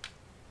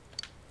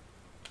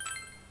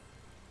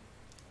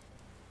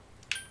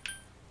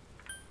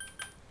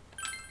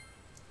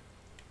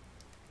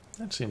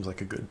 That seems like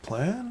a good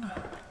plan.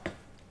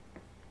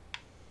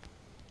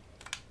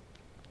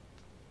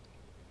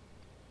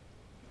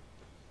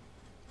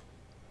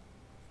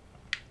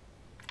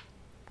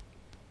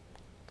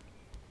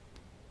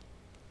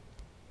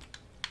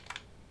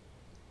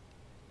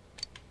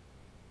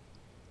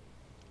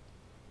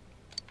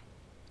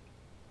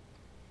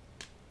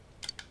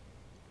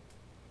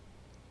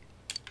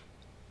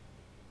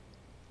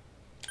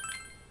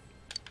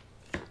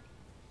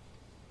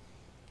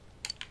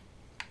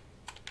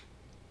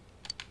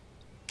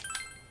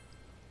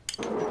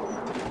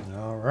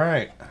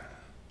 Right.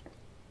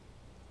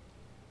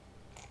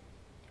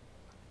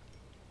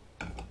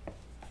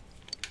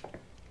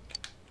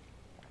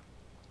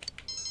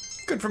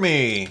 Good for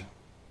me.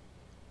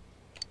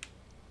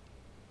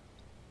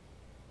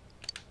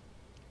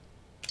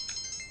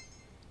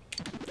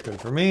 Good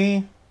for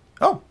me.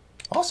 Oh,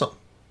 awesome.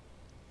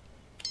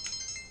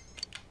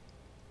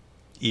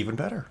 Even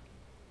better.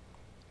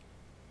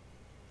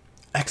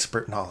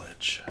 Expert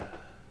knowledge.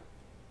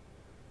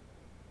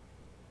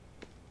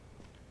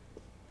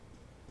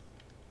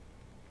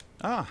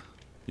 Ah,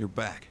 you're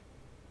back.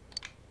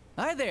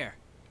 Hi there.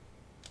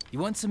 You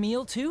want some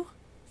meal too?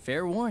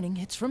 Fair warning,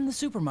 it's from the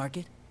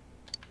supermarket.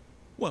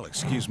 Well,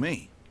 excuse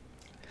me.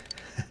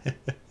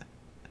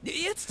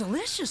 It's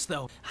delicious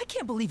though. I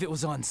can't believe it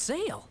was on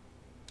sale.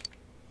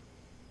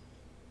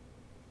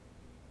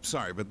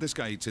 Sorry, but this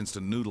guy eats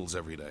instant noodles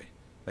every day.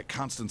 That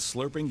constant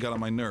slurping got on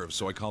my nerves,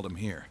 so I called him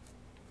here.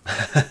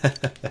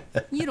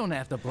 You don't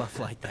have to bluff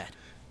like that.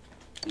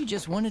 You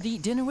just wanted to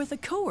eat dinner with a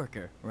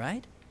coworker,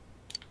 right?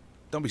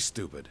 Don't be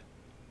stupid.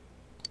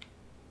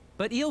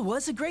 but eel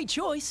was a great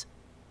choice.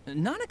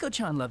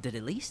 Nanako-chan loved it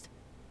at least.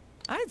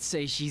 I'd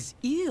say she's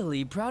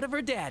eerily proud of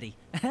her daddy.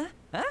 Huh?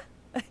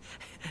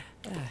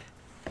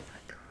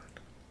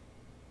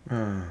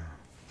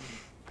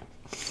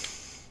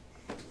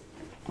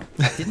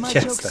 Did my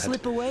Yes, joke that.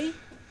 slip away?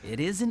 It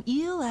is an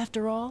eel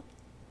after all.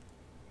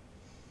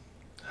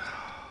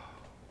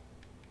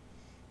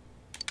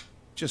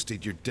 Just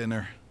eat your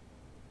dinner.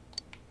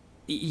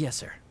 Yes,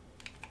 sir.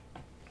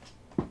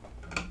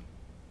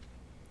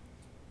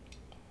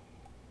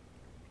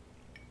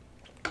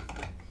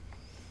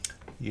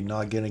 You're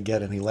not gonna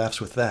get any laughs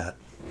with that.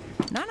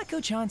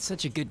 Nanako-chan's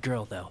such a good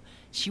girl, though.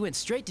 She went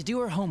straight to do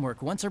her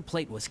homework once her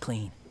plate was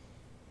clean.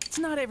 It's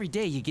not every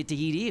day you get to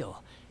eat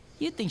eel.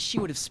 You'd think she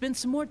would have spent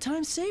some more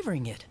time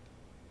savoring it.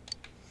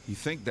 You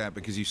think that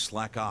because you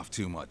slack off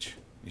too much.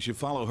 You should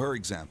follow her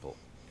example.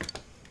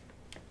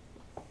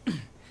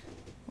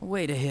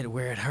 Way to hit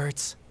where it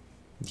hurts.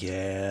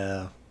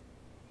 Yeah.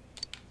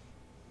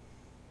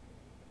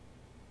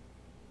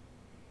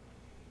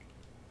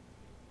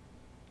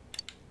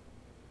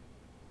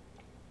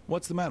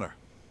 What's the matter?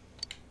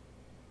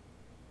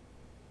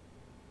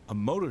 A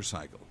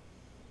motorcycle?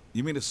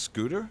 You mean a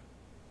scooter?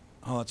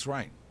 Oh, that's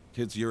right.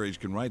 Kids your age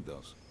can ride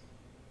those.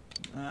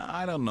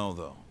 I don't know,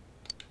 though.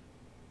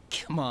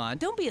 Come on,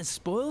 don't be a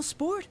spoil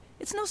sport.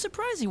 It's no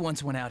surprise he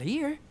once went out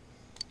here.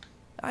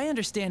 I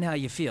understand how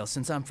you feel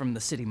since I'm from the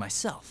city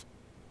myself.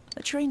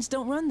 The trains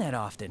don't run that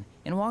often,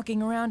 and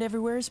walking around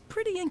everywhere is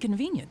pretty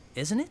inconvenient,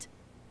 isn't it?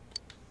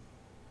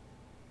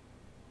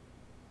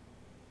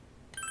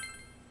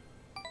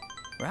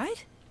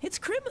 Right? It's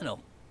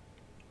criminal.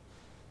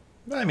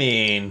 I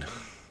mean...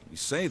 You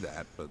say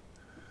that, but...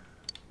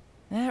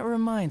 That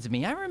reminds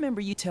me, I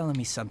remember you telling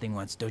me something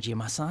once,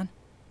 Dojima-san.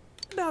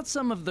 About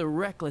some of the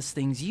reckless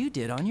things you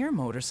did on your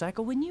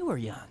motorcycle when you were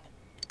young.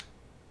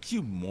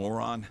 You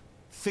moron.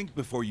 Think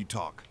before you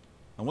talk.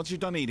 And once you're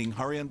done eating,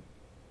 hurry and...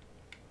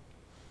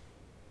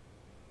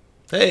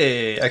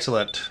 Hey,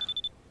 excellent.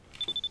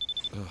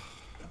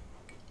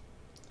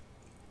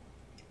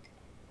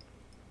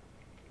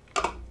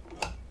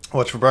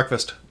 What's for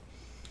breakfast?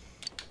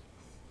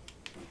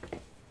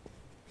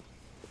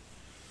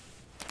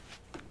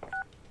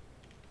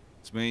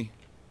 It's me.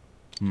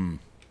 All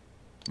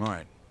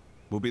right.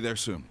 We'll be there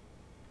soon.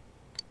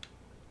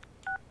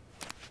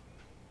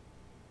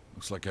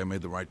 Looks like I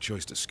made the right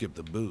choice to skip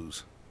the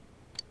booze.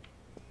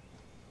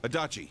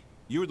 Adachi,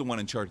 you were the one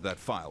in charge of that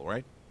file,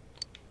 right?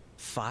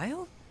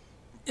 File?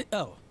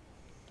 Oh.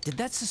 Did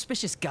that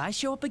suspicious guy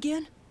show up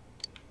again?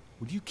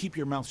 Would you keep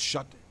your mouth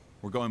shut?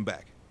 We're going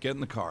back. Get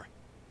in the car.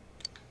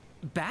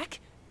 Back?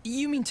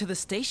 You mean to the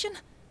station?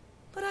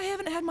 But I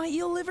haven't had my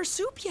eel liver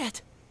soup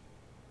yet.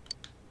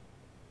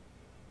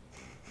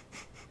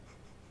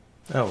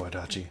 Oh,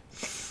 Adachi.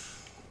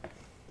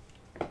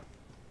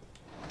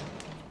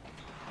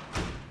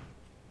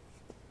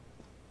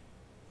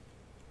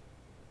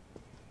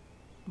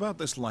 About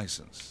this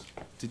license.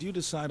 Did you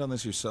decide on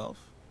this yourself?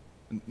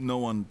 No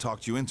one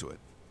talked you into it?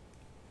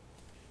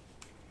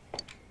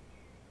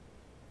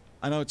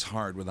 I know it's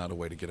hard without a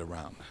way to get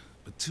around,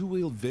 but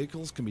two-wheeled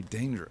vehicles can be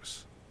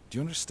dangerous. Do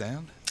you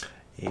understand?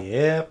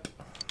 Yep.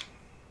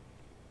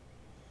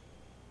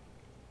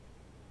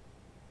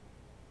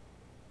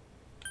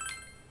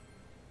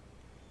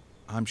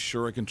 I'm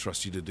sure I can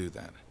trust you to do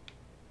that.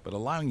 But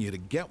allowing you to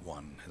get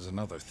one is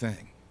another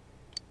thing.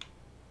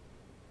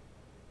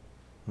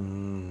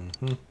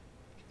 Mm-hmm.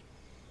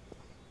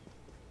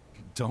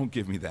 Don't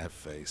give me that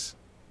face.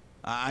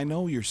 I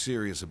know you're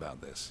serious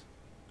about this.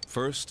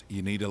 First,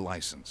 you need a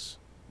license.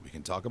 We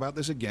can talk about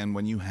this again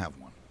when you have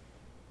one.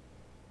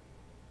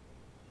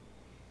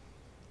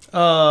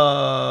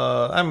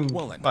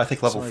 Well then, I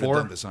think level sorry 4. to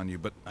dump this on you,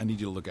 but I need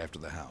you to look after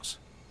the house.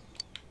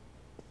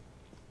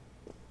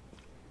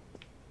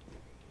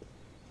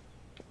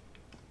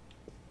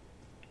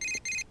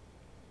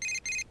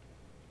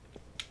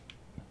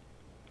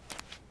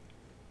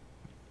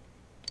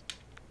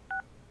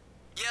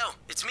 Yo,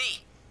 it's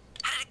me.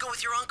 How did it go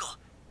with your uncle?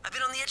 I've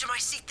been on the edge of my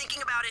seat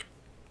thinking about it.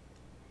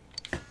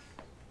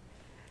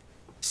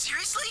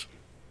 Seriously?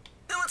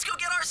 Then let's go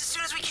get ours as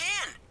soon as we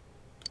can.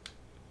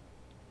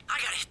 I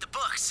gotta hit the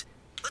books.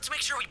 Let's make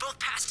sure we both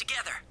pass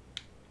together.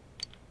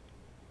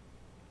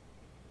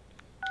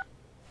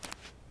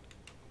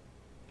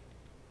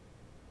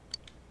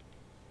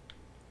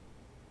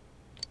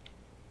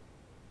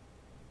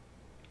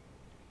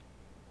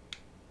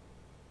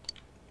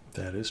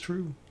 That is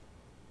true.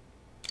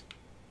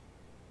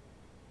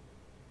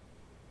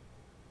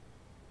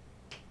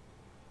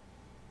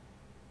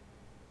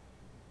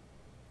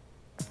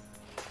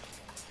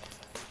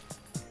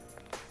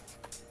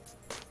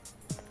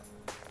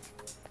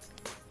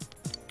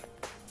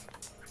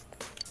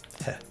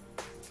 Heh.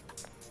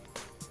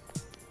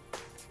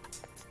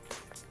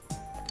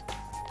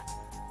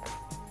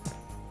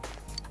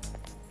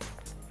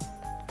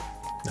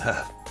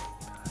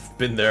 I've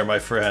been there, my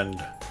friend.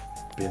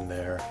 Been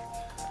there.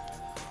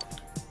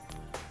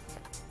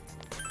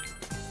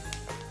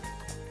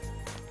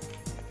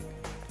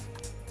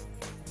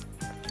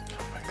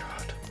 Oh my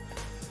god.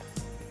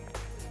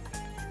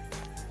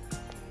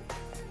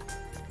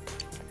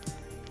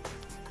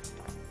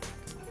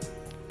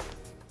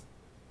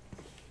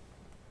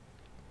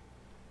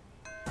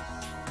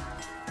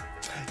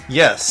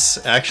 Yes,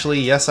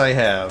 actually, yes, I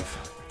have.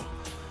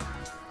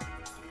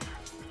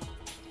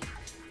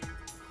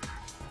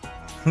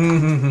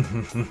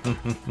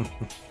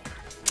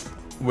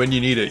 When you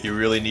need it, you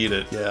really need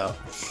it, yeah.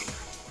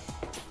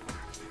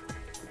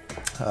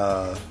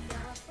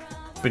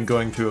 Been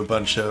going through a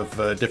bunch of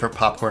different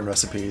popcorn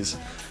recipes.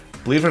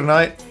 Believe it or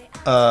not,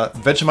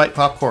 Vegemite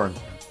popcorn.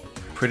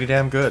 Pretty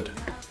damn good.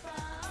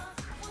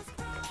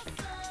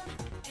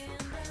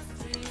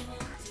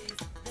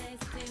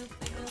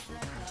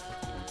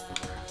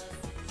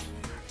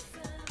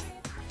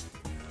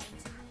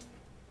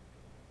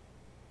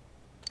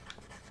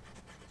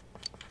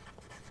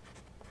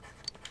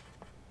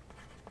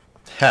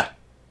 Ha!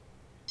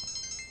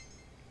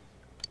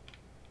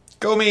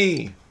 Go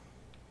me!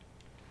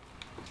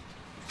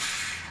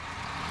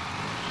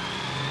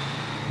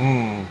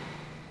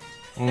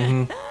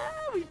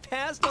 We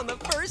passed on the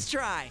first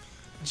try,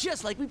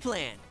 just like we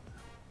planned.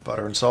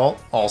 Butter and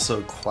salt,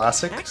 also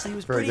classic. Actually, it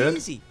was very pretty good.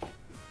 easy.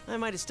 I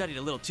might have studied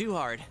a little too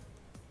hard.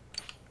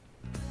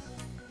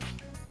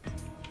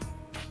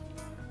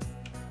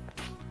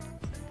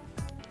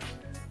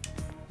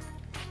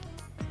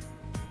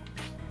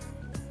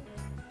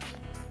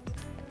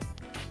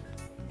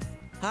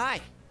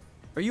 Hi.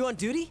 Are you on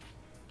duty?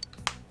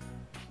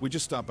 We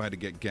just stopped by to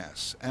get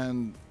gas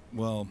and,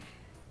 well,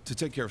 to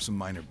take care of some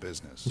minor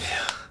business.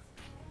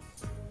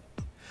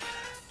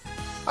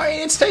 I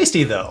mean, it's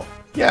tasty though.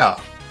 Yeah,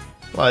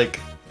 like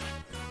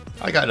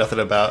I got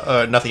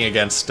nothing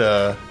against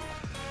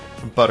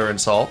butter and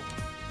salt.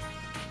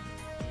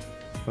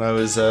 When I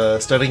was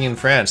studying in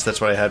France, that's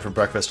what I had for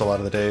breakfast a lot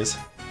of the days.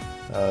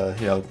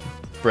 You know,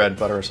 bread,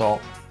 butter, and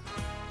salt.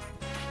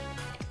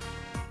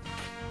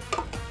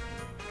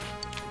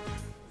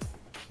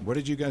 Where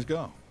did you guys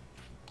go?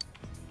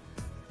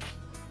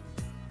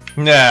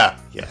 Nah.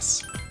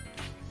 Yes.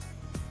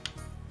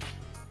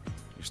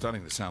 You're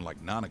starting to sound like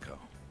Nanako.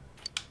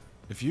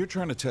 If you're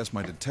trying to test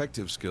my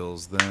detective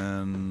skills,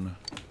 then...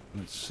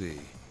 let's see.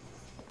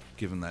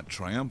 Given that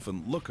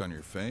triumphant look on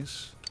your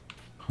face...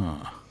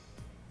 Huh.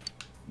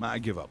 I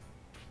give up.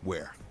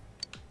 Where?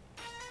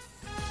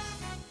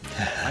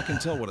 I can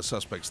tell what a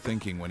suspect's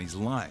thinking when he's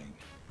lying,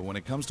 but when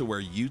it comes to where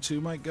you two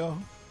might go...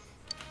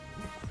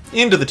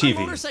 Into the TV.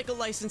 My motorcycle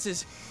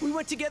licenses. We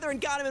went together and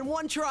got him in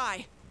one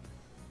try.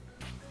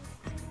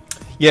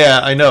 Yeah,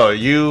 I know.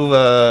 You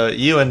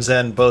and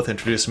Zen both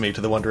introduced me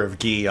to the wonder of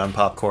ghee on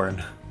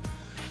popcorn.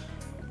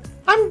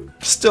 I'm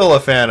still a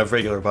fan of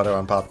regular butter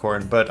on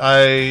popcorn, but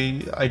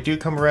I do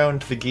come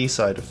around to the ghee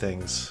side of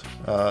things,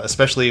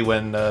 especially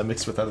when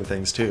mixed with other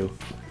things too.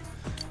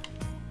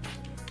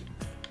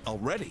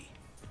 Already?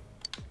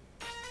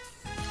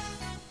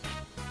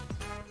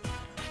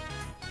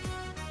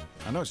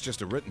 I know it's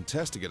just a written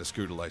test to get a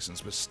scooter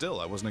license, but still,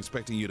 I wasn't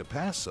expecting you to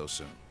pass so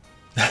soon.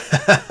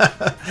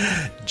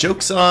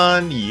 Joke's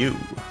on you.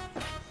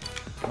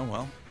 Oh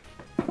well.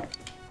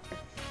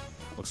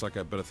 Looks like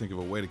I'd better think of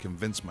a way to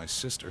convince my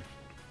sister.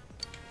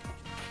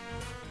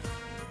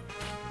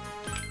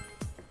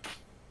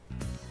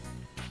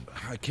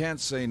 I can't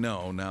say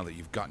no now that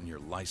you've gotten your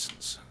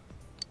license.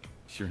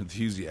 Your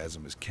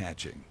enthusiasm is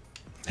catching.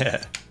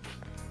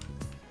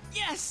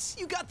 Yes,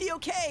 you got the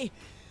okay.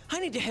 I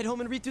need to head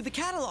home and read through the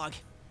catalog.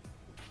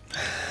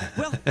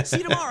 Well, see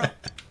you tomorrow.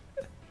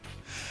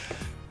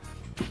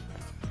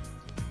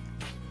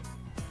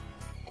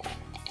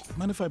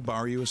 Mind if I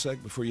borrow you a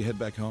sec before you head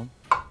back home?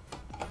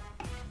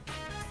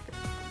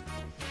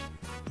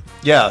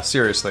 Yeah,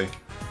 seriously.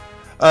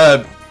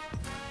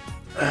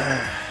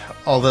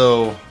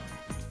 Although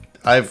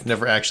I've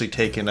never actually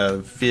taken a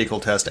vehicle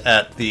test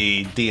at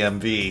the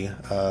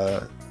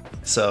DMV,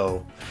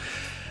 so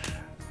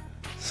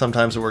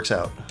sometimes it works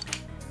out.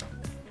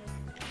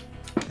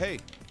 Hey,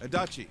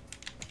 Adachi.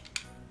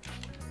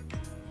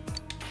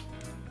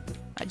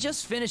 I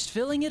just finished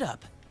filling it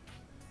up.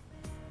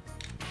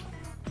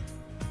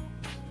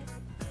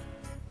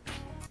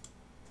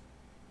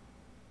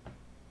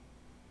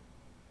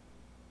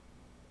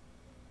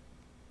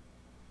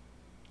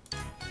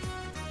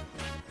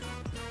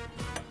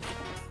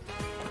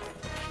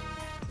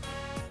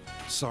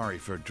 Sorry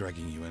for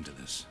dragging you into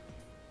this.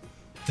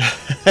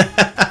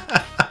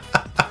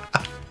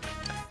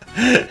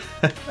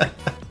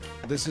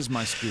 This is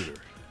my scooter.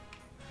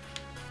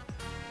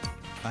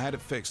 I had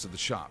it fixed at the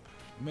shop.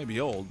 It may be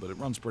old, but it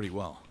runs pretty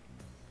well.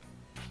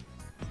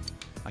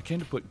 I came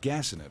to put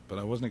gas in it, but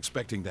I wasn't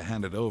expecting to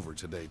hand it over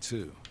today,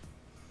 too.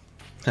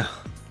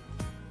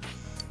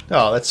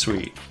 Oh, that's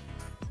sweet.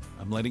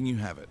 I'm letting you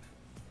have it.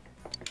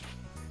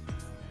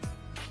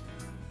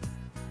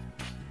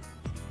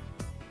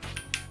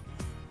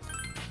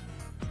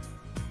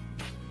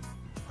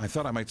 I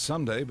thought I might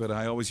someday, but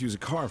I always use a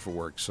car for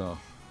work, so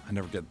I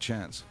never get a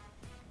chance.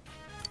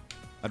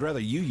 I'd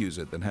rather you use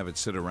it than have it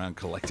sit around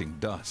collecting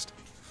dust.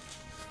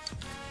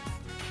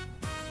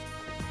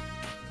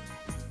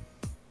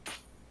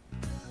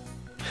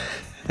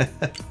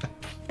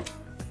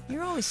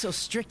 You're always so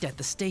strict at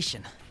the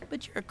station,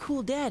 but you're a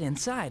cool dad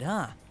inside,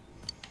 huh?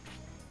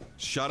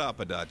 Shut up,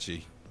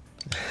 Adachi.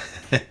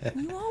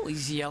 You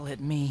always yell at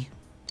me.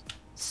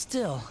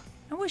 Still,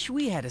 I wish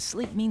we had a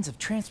sleek means of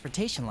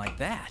transportation like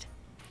that.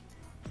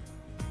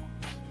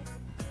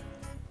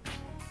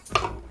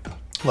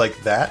 Like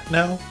that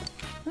now?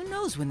 Who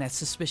knows when that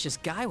suspicious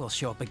guy will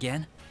show up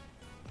again?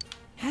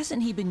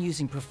 Hasn't he been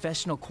using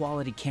professional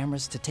quality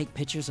cameras to take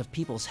pictures of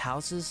people's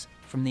houses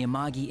from the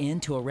Amagi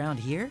Inn to around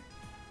here?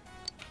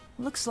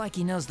 Looks like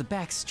he knows the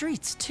back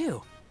streets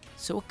too,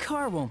 so a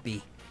car won't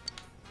be.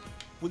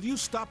 Will you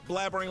stop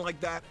blabbering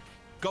like that?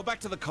 Go back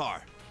to the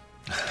car.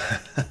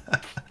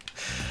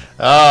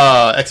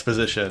 Ah,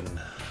 exposition.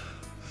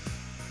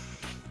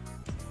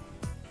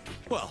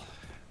 Well,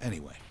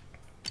 anyway,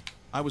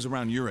 I was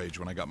around your age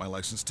when I got my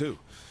license too.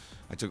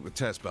 I took the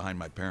test behind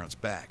my parents'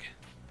 back.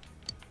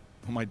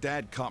 When my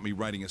dad caught me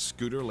riding a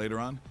scooter later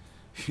on,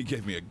 he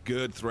gave me a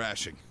good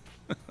thrashing.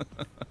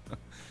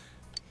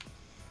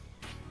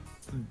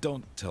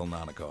 Don't tell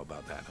Nanako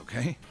about that,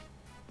 okay?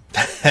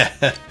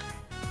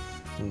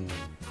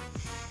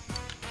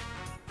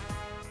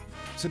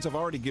 Since I've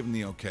already given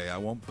the okay, I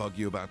won't bug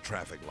you about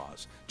traffic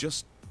laws.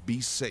 Just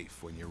be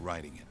safe when you're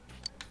riding it.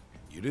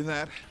 You do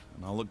that,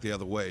 and I'll look the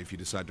other way if you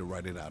decide to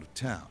ride it out of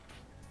town.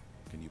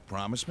 Can you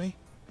promise me?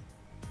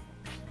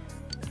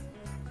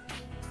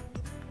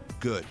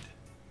 Good.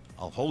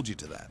 I'll hold you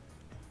to that.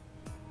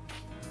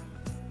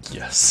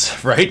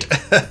 Yes, right?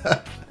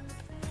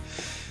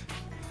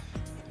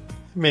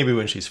 Maybe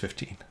when she's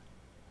 15.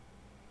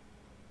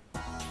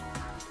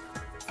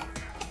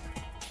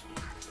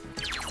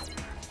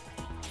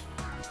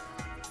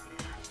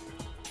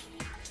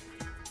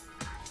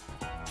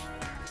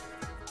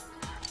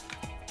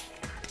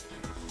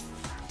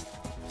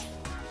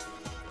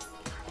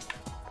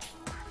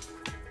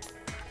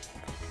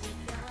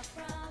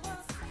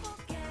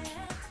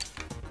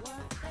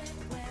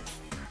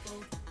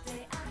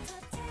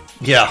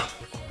 Yeah.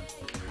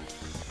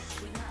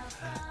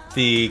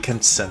 The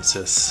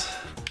consensus.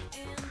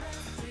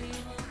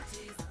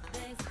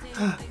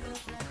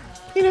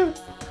 You know.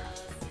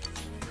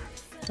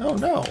 Oh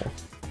no.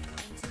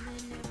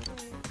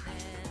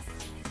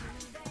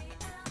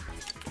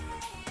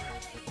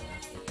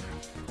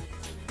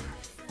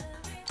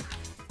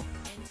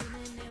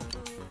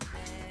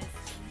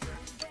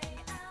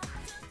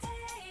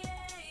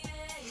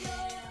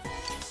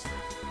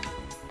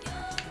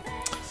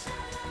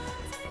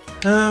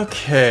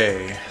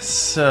 Okay,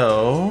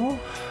 so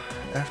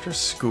after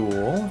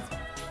school,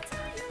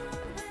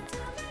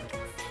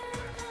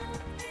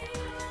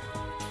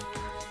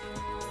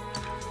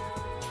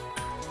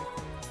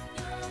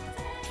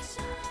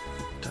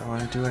 do I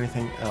want to do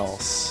anything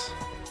else?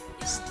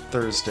 It's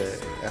Thursday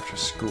after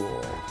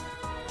school.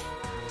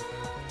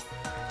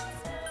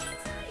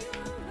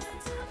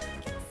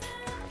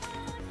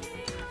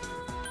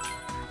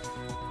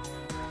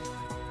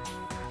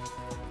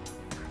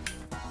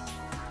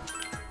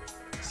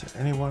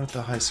 Anyone at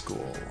the high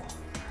school?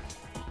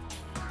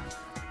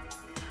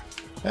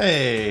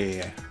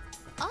 Hey!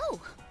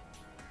 Oh!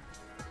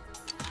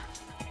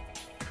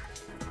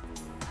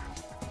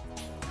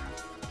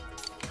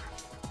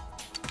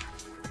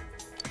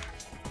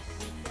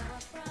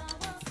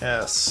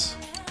 Yes.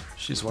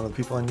 She's one of the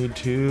people I need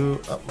to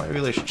up my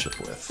relationship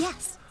with.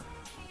 Yes.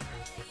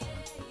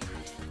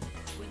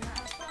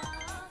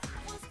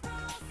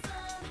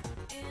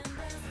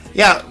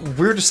 Yeah,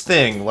 weirdest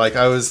thing. Like,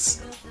 I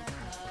was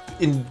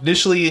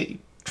initially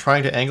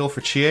trying to angle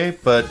for Chie,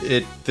 but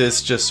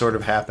this just sort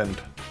of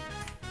happened.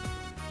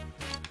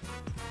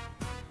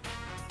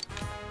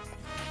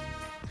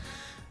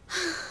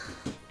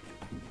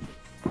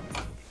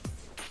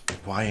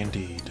 Why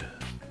indeed?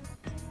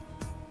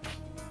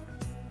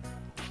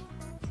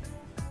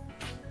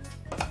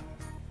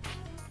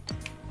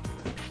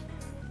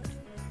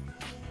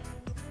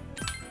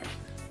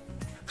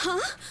 Huh?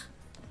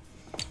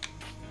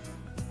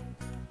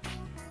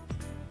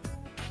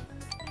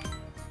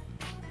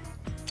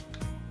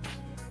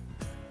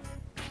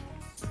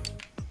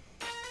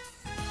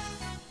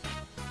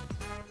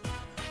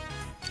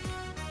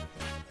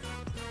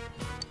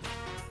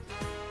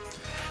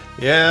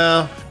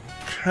 Yeah,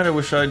 kind of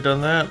wish I'd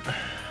done that.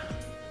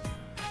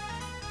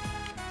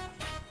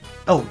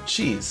 Oh,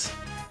 jeez.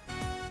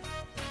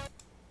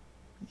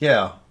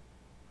 Yeah.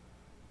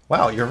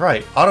 Wow, you're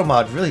right.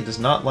 Automod really does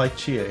not like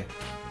Chie.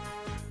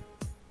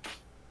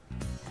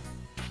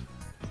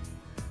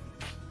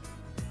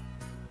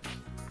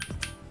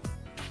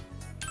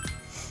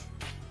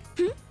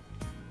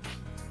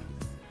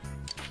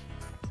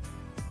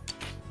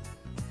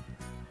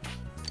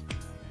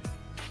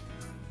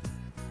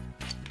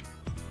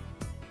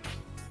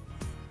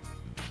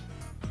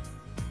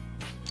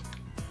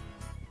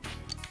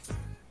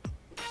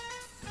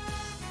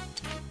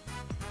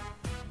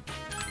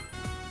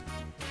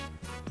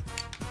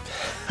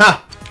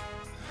 Ha!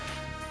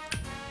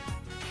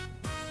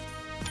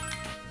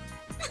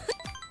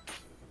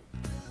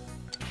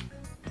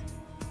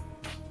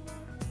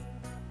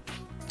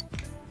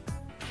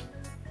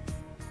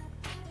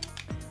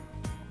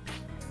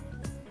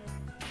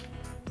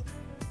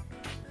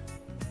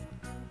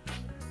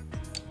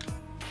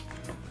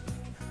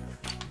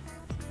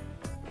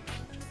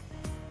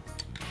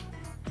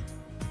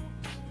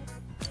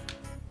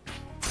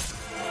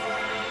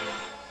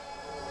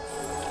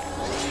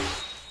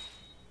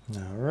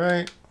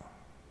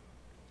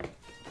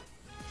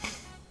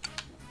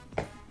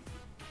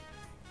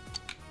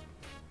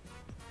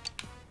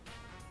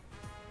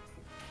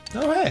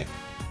 Oh, hey.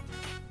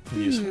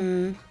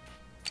 Useful.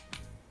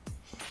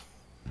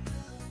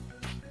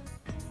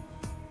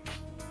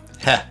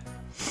 Ha.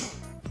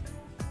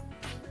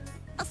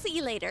 I'll see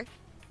you later.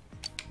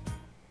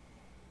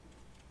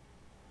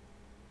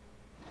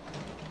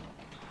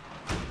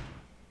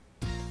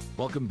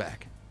 Welcome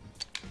back.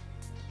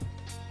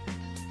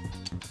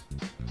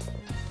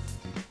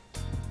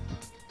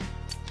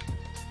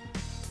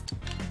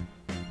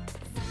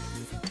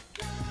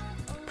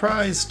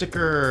 Prize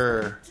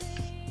sticker.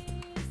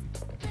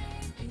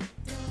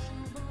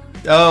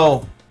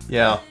 Oh,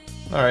 yeah.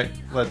 All right.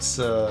 Let's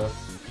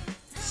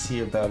see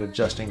about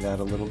adjusting that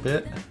a little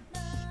bit.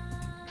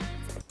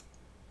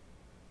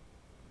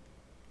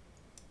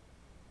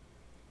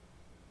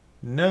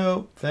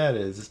 Nope, that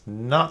is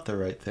not the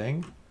right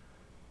thing.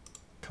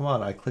 Come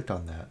on, I clicked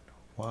on that.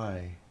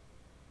 Why?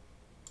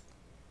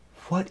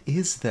 What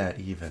is that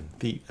even?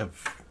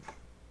 For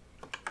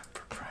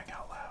crying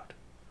out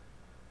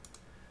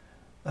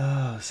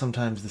loud.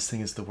 Sometimes this thing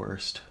is the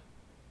worst.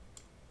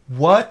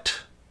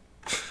 What?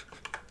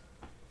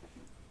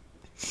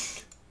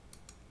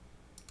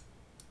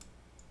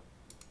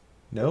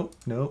 Nope,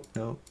 nope,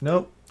 nope,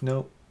 nope,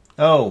 nope.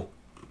 Oh!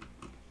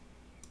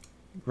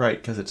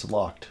 Right, because it's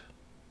locked.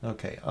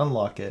 Okay,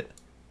 unlock it.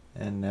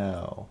 And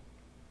now...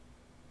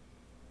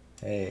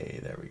 Hey,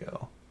 there we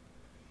go.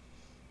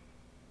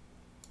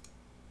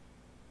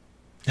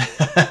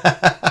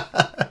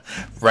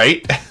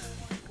 Right?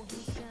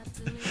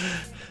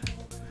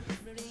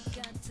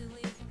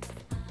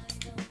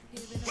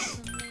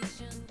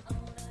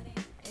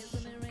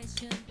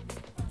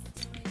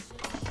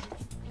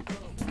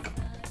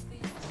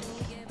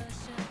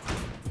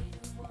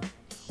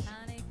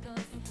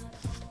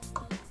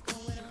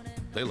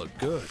 They look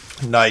good.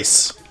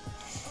 Nice.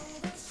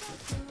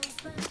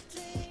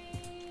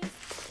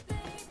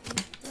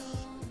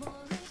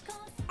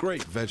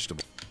 Great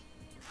vegetable.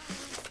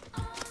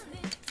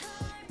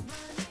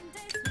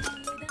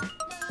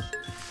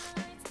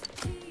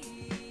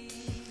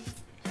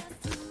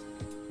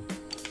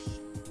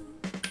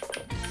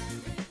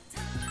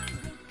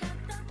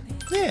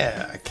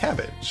 Yeah,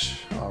 cabbage.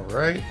 All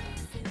right.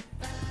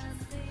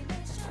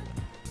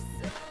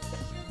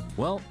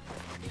 Well,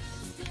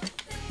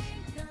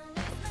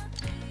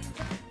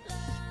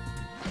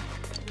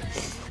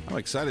 I'm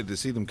excited to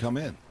see them come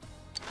in.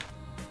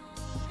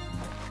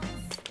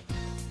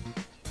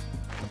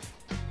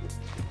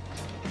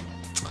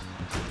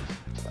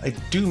 I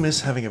do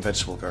miss having a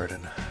vegetable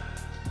garden.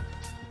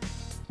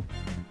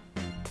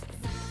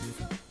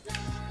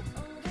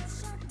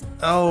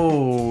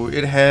 Oh,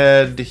 it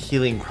had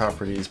healing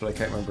properties, but I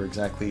can't remember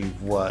exactly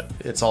what.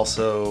 It's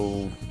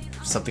also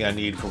something I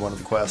need for one of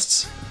the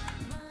quests.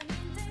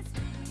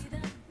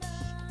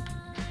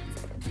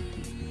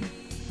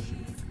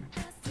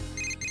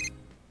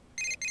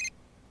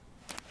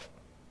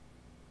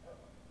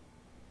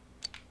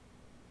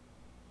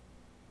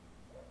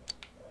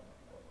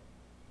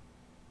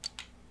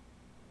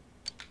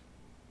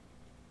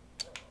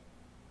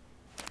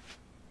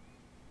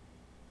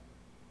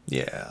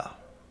 Yeah,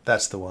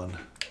 that's the one.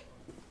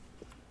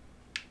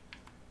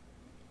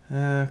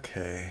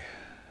 Okay.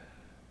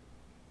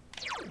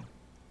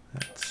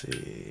 Let's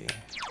see.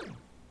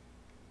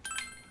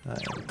 I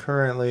am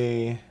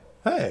currently...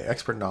 Hey,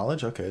 expert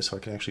knowledge. Okay, so I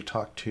can actually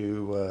talk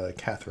to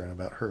Catherine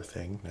about her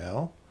thing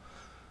now.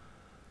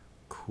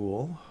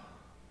 Cool.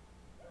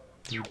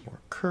 Need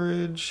more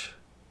courage.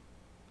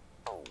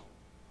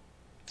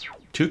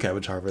 2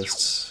 cabbage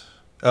harvests.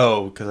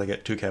 Oh, because I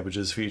get 2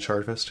 cabbages for each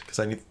harvest? Because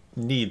I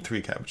need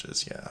 3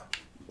 cabbages, yeah.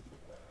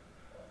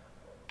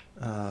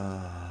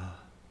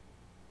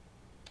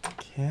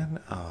 Can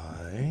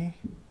I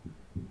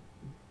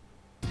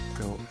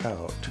go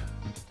out?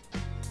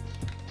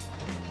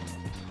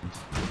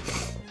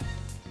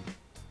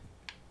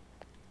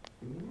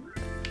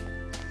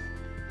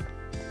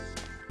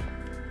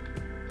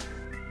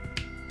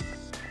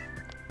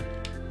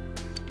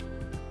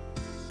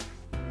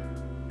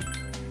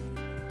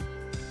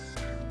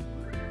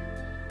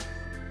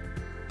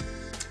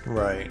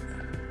 Right.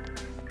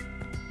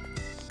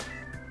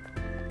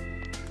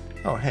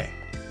 Oh, hey,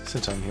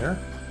 since I'm here,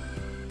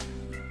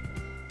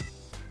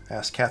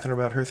 ask Catherine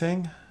about her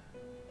thing.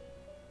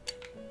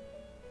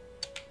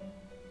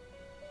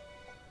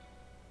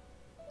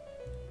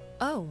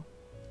 Oh.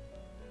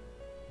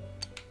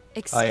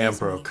 I am Excuse me.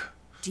 broke.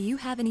 Do you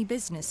have any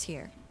business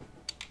here?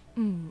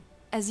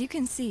 As you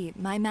can see,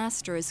 my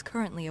master is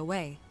currently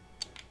away.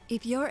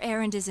 If your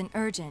errand isn't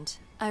urgent,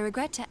 I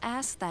regret to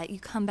ask that you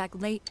come back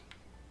late.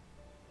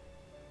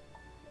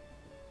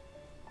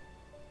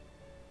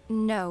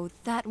 No,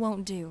 that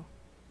won't do.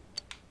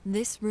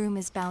 This room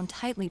is bound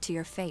tightly to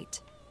your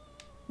fate.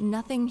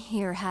 Nothing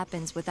here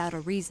happens without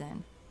a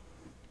reason.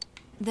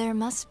 There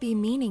must be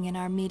meaning in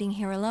our meeting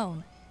here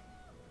alone.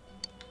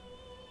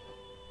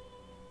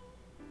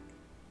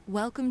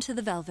 Welcome to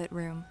the Velvet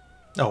Room.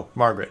 Oh,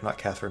 Margaret, not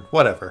Catherine.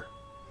 Whatever.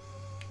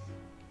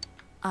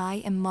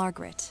 I am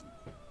Margaret.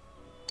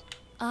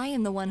 I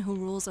am the one who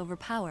rules over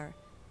power,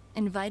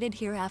 invited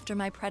here after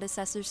my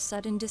predecessor's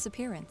sudden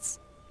disappearance.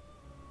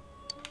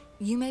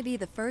 You may be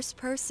the first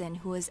person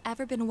who has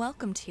ever been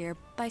welcomed here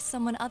by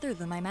someone other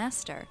than my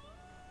master.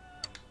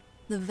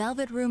 The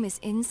Velvet Room is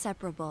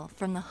inseparable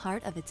from the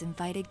heart of its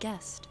invited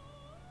guest.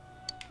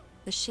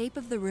 The shape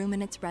of the room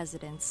and its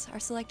residents are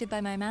selected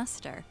by my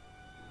master,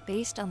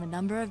 based on the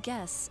number of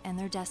guests and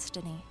their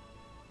destiny.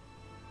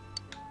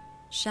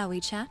 Shall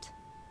we chat?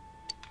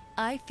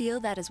 I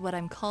feel that is what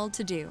I'm called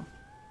to do.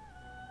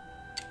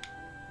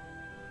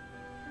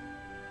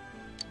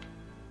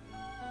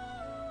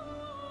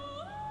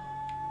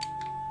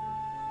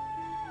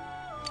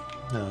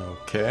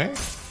 Okay.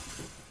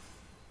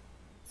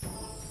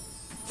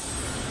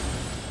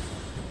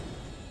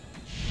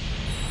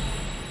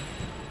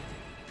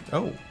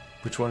 Oh,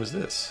 which one is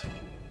this?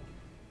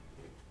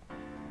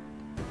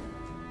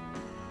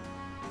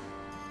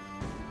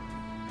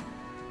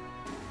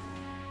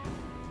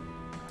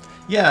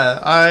 Yeah,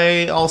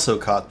 I also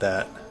caught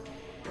that.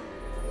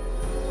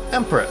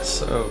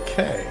 Empress,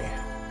 okay.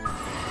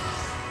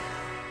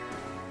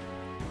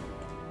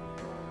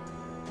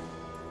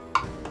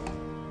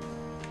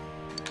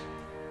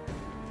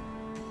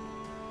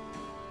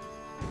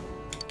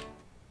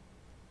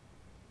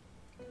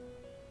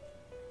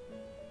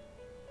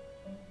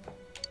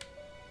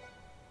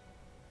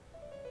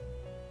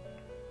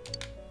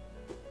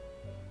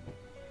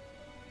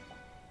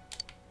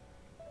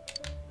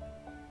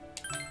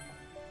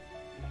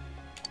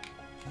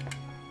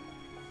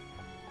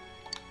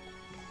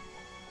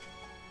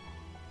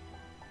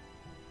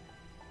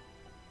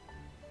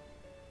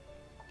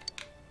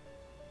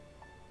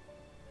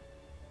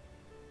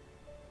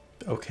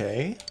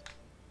 Okay.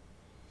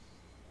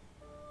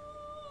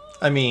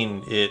 I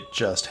mean, it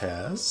just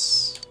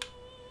has.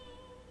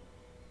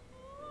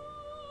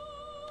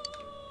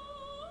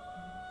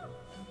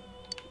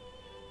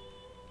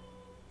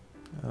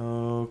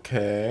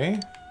 Okay.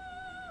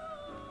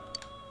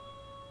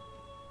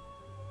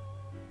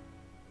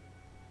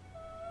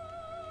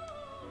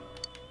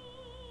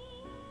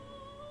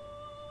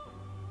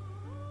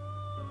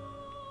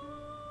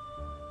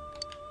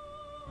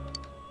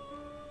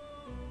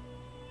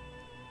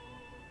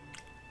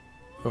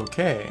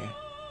 Okay.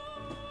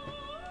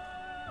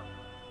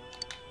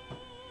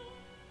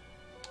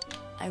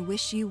 I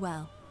wish you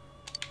well.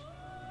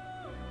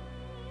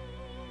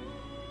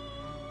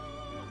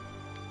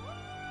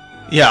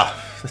 Yeah,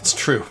 that's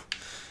true.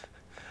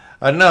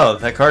 I don't know,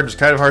 that card was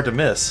kind of hard to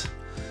miss.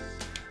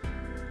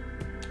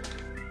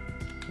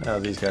 Oh,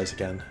 these guys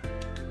again.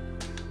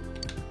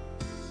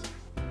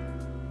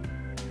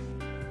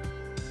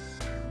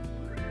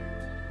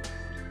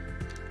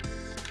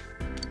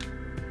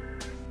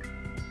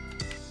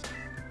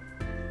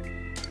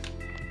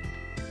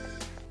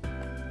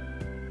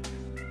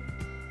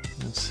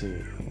 Let's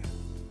see.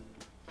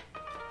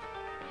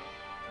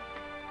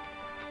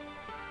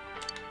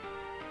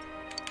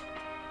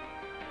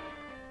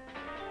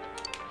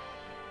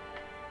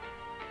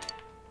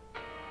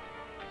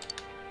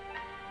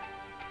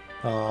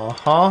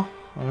 Uh-huh.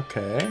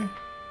 Okay.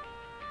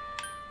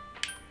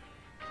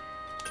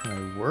 Can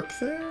I work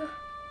there?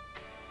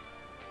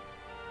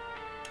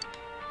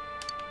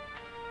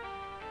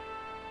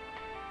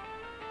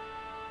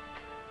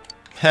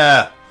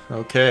 Ha!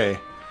 Okay.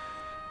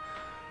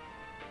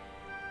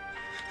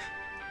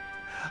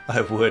 I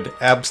would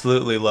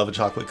absolutely love a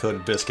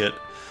chocolate-coated biscuit.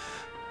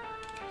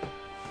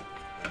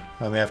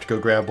 I may have to go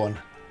grab one.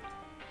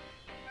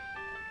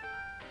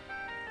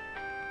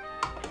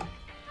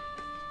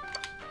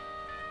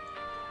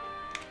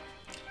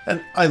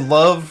 And I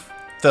love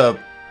the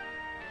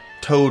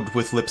toad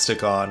with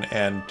lipstick on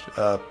and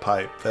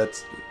pipe.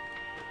 That's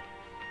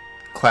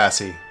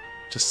classy.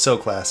 Just so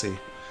classy.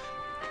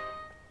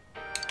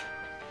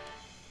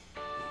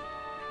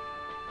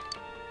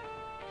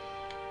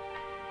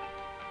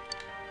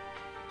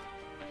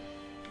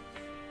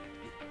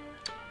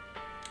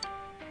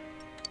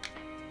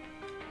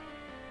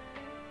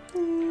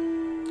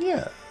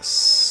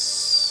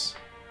 Yes.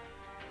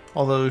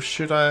 Although,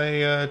 should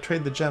I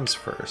trade the gems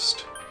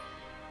first?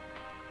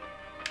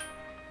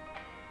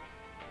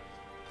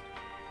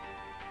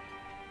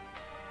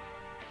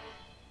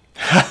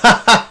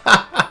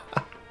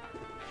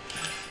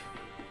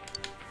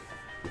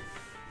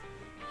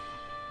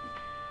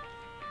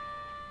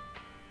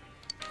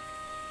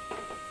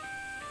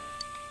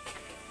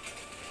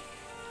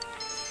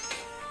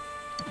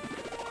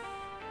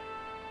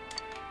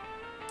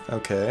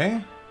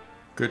 Okay.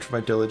 Good for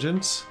my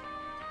diligence.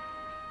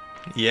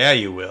 Yeah,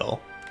 you will.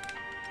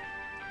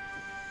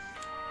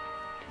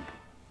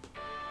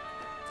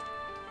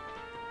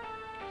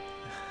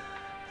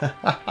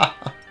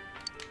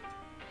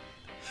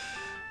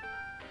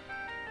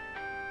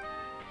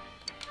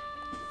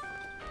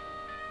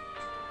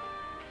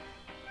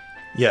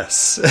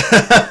 Yes.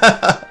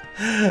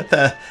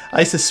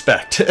 I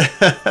suspect.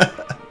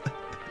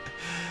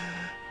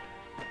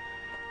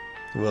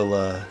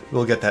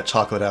 We'll get that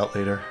chocolate out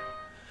later.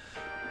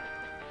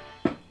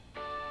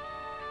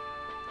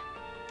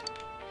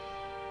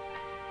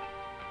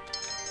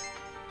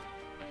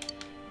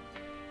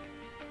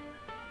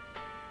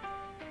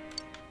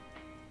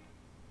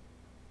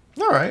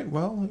 Alright,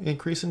 well,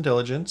 increase in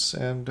diligence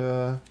and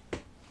a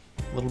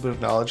little bit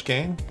of knowledge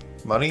gain.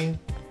 Money.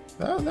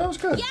 Oh, that was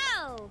good. Yo!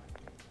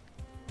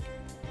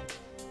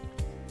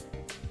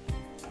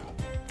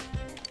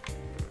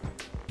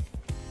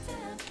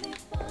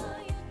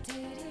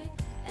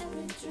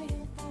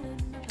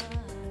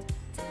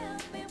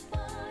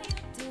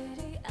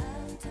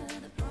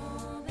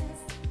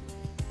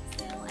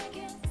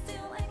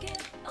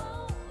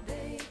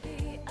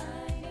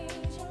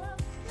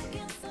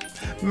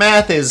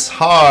 Math is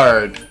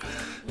hard.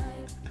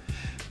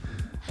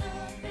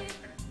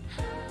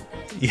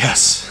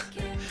 Yes.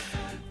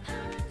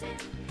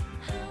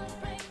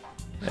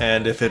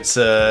 And if it's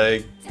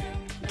a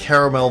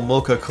caramel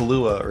mocha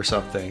Kahlua or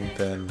something,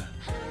 then...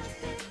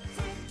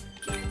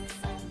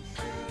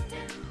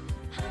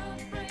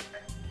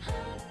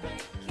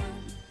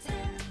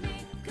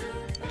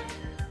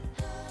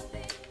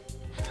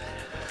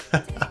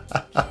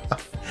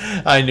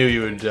 I knew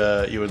you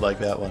would like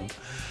that one.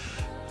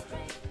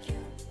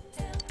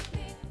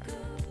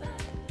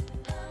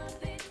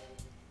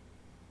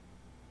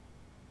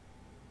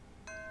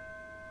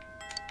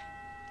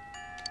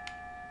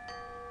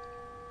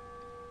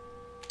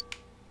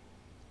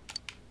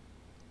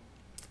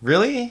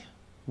 Really?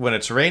 When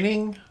it's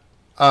raining?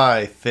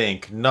 I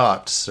think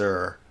not,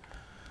 sir.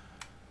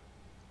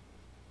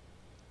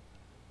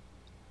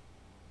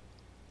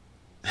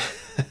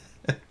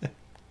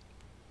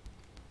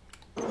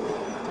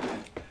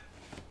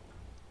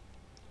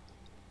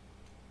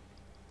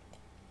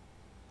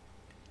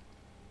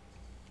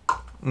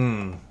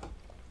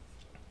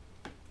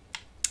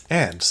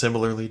 And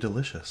similarly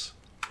delicious.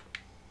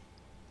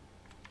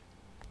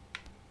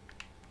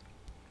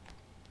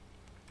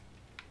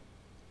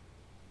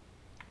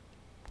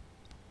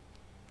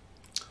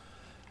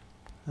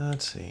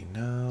 Let's see,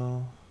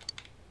 no.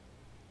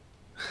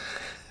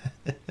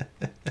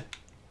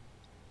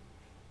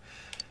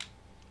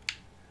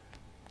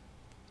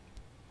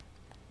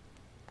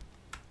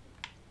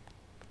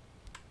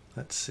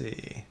 Let's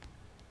see.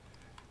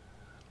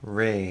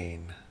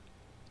 Rain.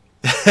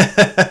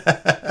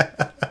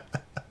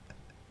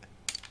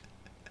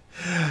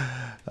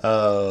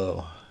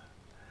 Oh.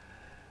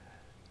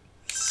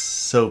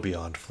 So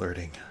beyond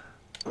flirting.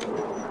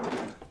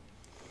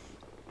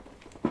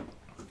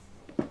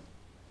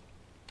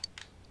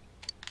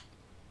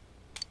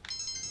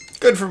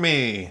 Good for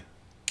me.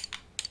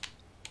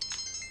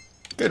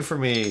 Good for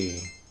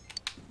me.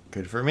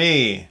 Good for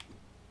me.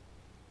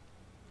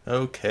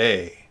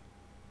 Okay.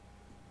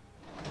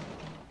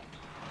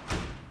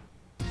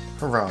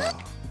 Hurrah.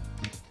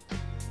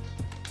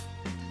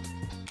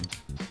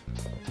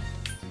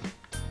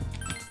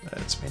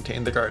 Let's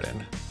maintain the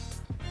garden.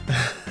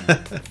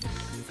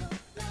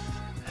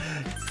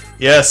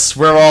 Yes,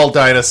 we're all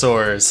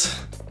dinosaurs.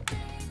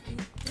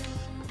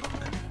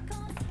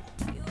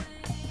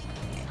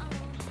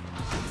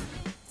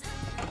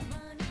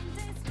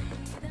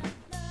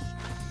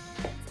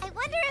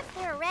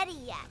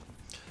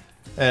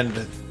 And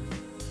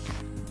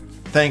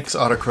thanks,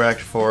 autocorrect,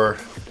 for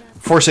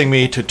forcing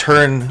me to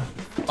turn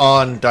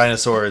on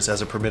dinosaurs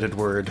as a permitted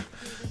word.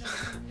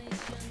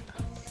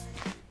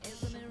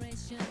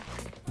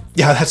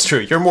 Yeah, that's true.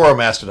 You're more a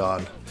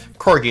mastodon.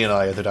 Corgi and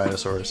I are the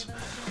dinosaurs.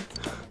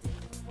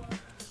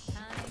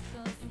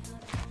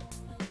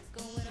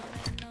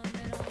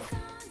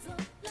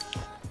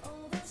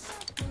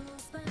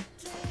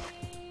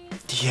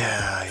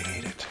 Yeah, I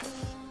hate it.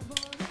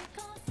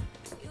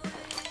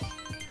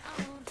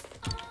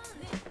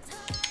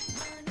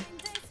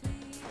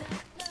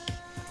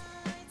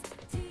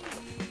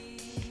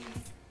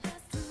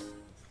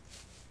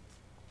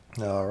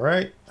 All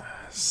right,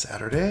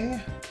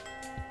 Saturday.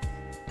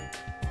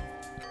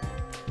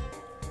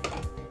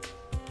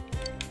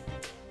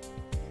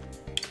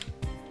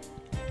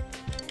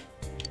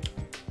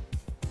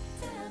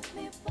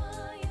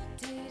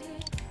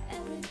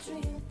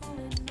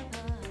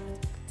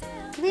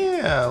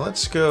 Yeah,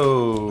 let's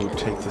go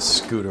take the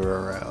scooter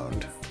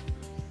around.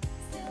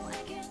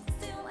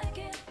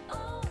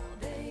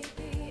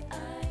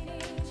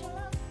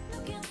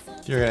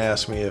 You're gonna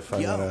ask me if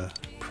I'm gonna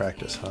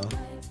practice, huh?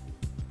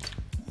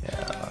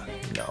 Yeah,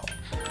 no.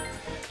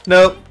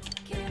 Nope.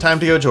 Time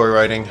to go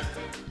joyriding.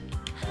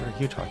 What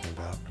are you talking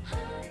about?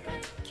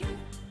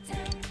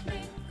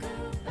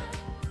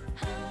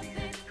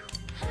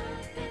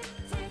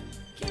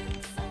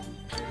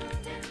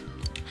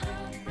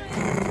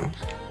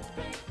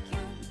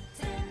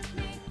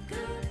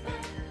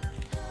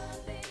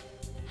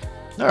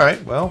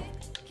 Alright, well.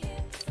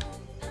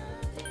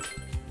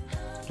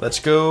 Let's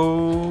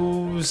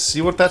go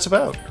see what that's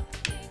about.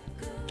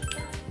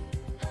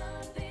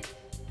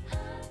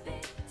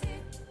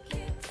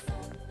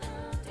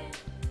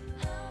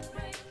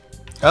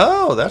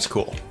 Oh, that's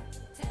cool.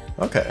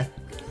 Okay.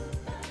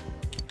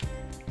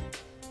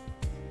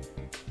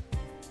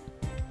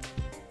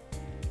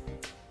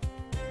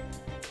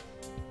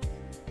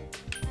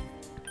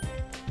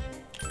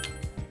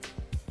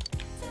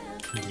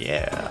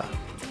 Yeah.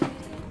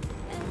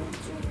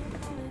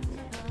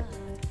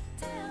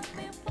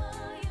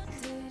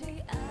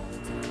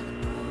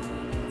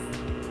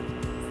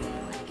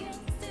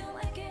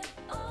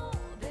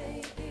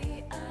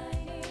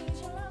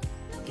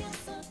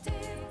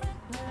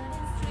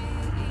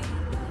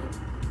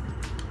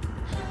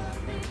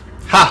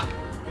 Ha!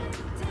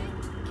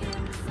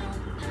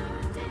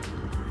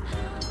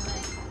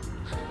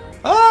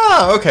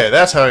 Ah, okay,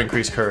 that's how I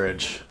increase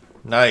courage.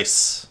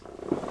 Nice.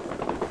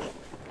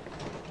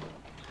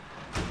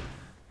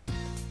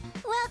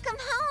 Welcome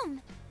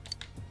home.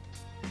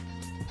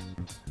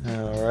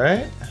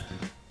 Alright.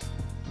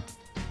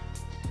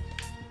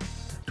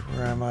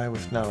 Where am I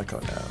with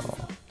Nanako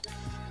now?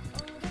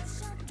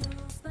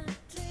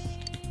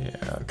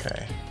 Yeah,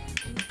 okay.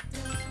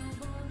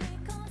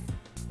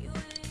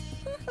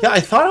 Yeah, I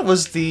thought it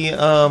was the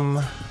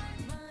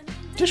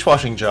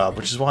dishwashing job,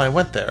 which is why I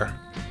went there.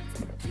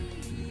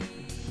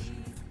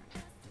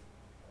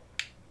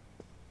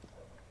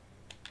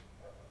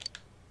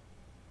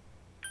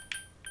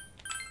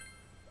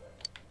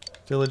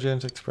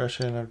 Diligence,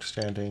 expression,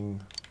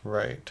 understanding,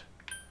 right.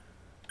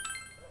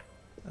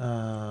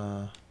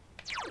 And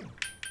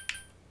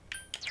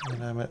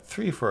I'm at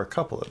 3 for a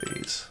couple of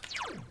these.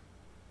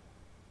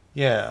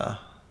 Yeah.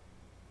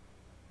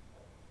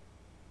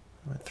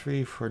 I'm at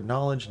 3 for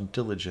knowledge and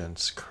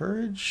diligence.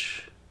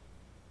 Courage?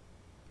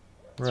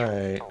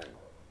 Right.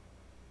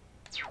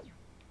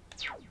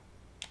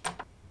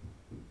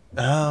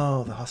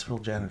 Oh, the hospital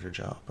janitor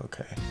job.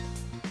 Okay.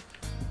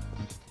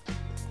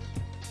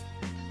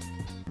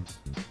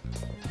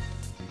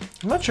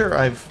 I'm not sure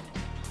I've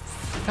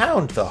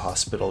found the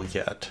hospital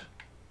yet.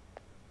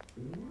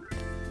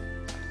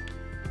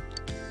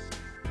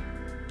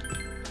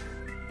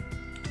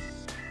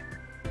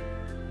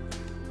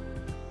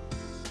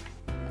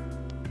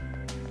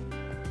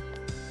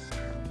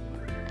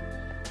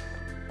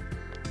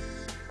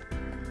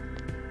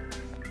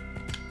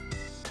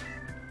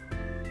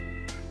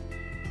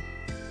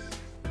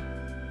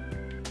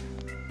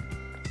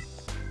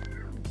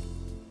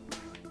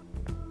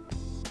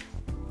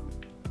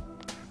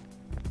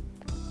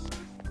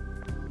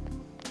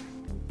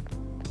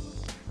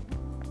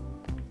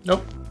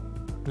 Nope.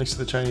 Next to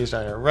the Chinese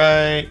diner.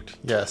 Right.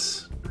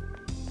 Yes.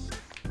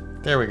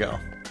 There we go.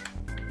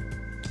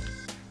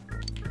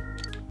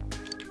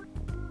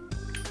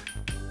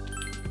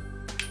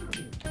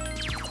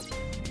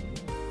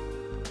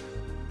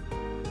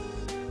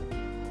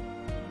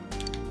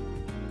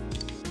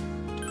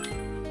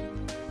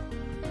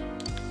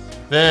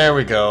 There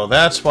we go.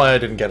 That's why I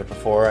didn't get it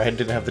before. I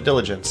didn't have the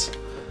diligence.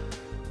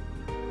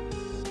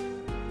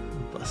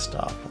 Bus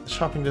stop. The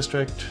shopping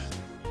district.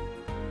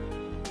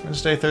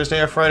 Wednesday, Thursday,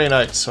 or Friday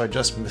night, so I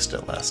just missed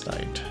it last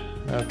night.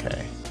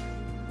 Okay.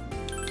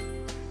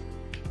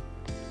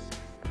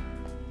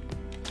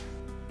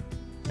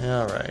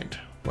 Alright,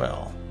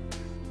 well.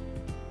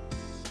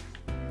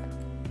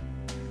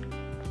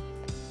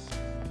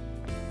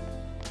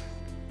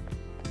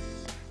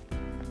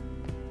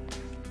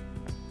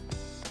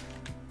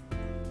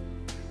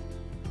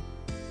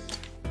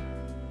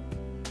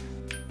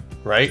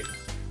 Right?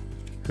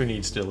 Who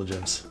needs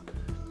diligence?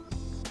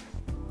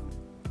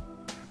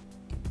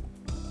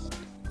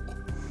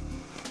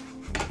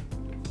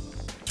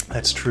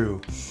 That's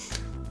true.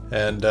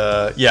 And,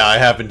 yeah, I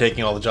have been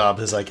taking all the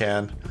jobs as I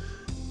can.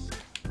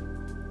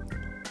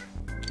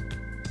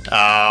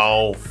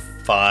 Oh,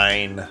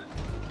 fine.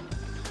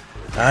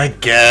 I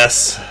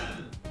guess.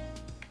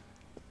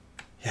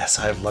 Yes,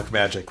 I have luck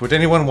magic. Would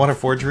anyone want a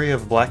forgery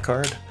of a black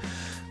card?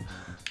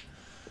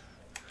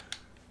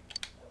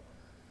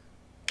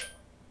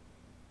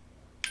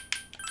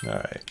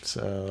 Alright,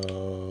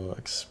 so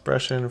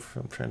expression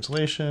from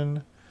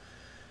translation.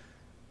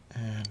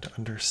 And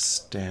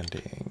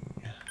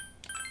understanding.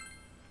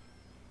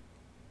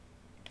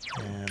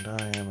 And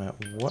I am at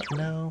what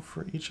now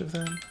for each of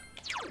them?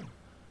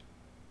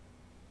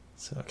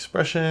 So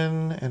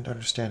expression and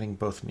understanding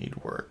both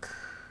need work,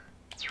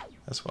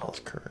 as well as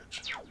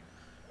courage.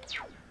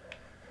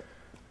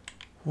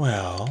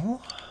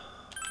 Well,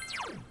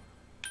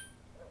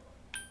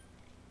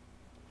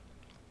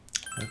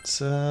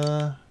 let's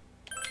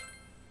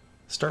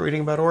start reading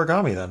about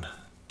origami then.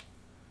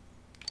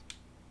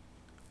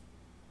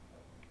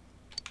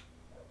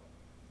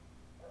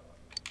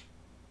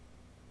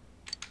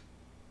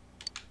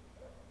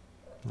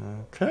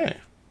 Okay.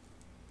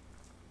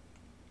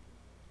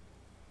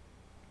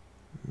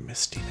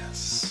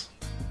 Mistiness.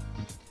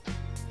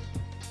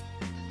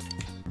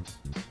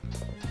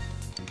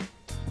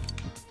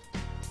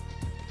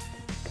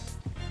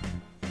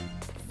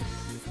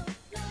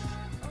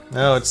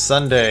 No, it's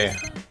Sunday.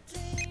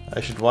 I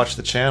should watch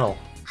the channel.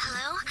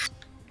 Hello?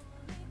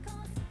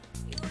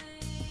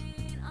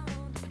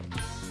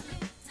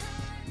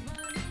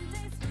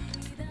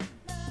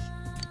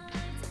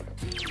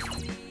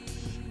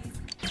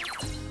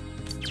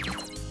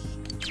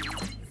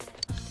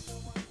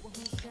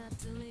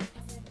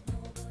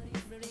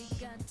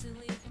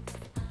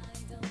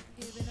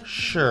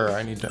 Sure,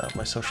 I need to up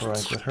my social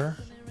rank with her.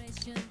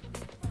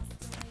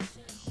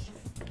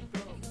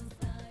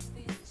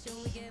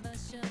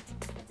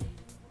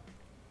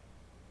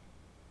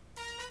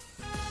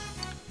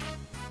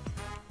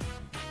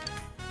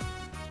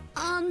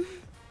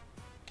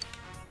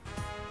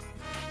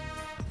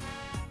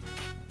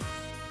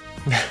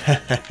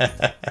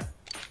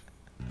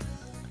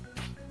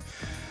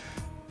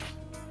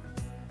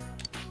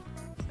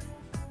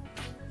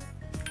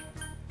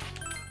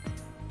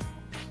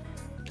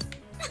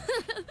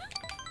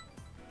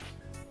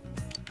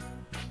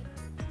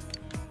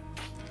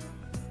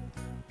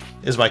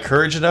 Is my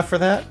courage enough for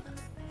that?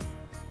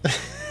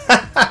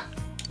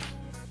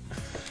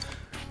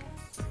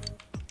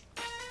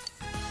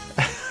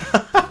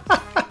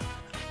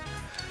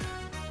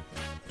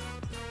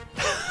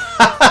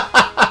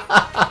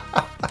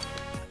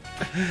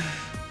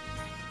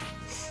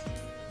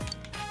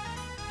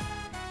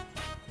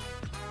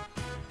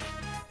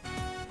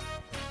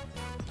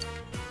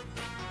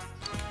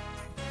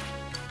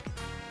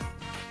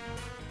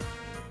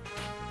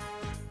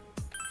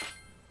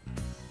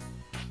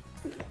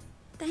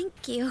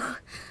 Thank you.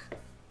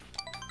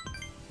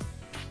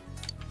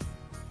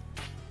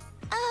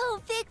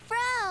 Oh, Big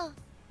Bro!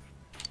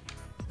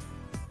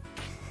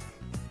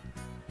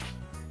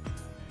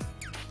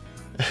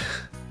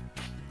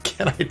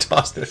 Can I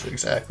toss this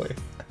exactly?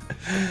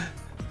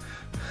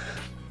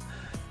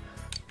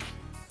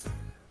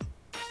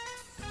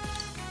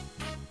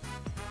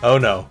 Oh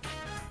no.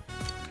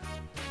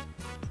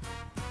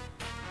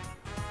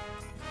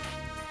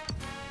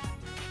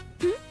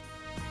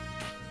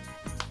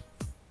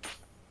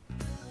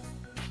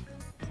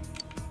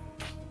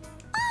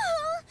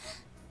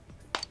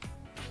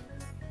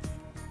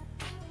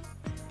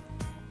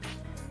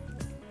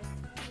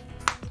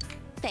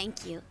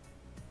 Thank you.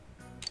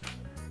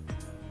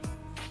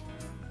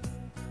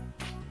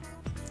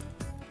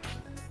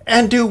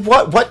 And do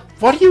what?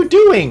 What are you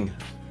doing?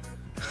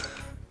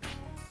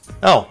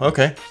 Oh,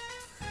 okay.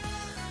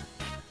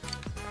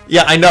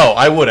 Yeah, I know.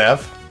 I would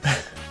have.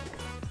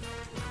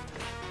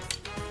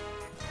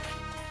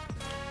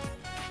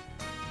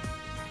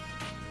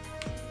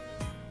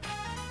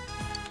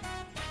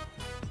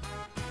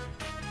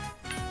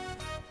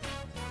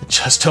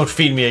 Just don't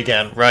feed me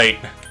again. Right.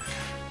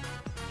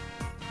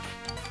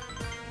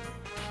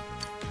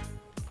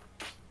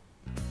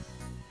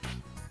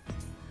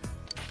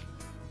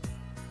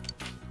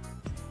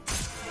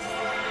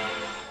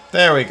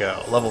 There we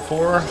go. Level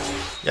 4.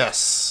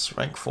 Yes,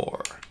 rank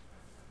 4.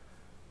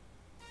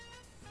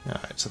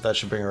 Alright, so that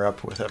should bring her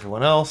up with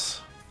everyone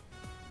else.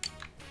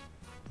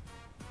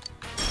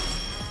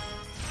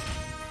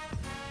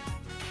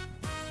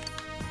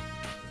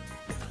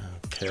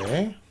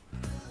 Okay.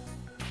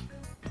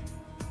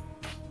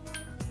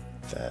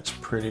 That's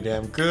pretty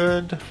damn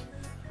good.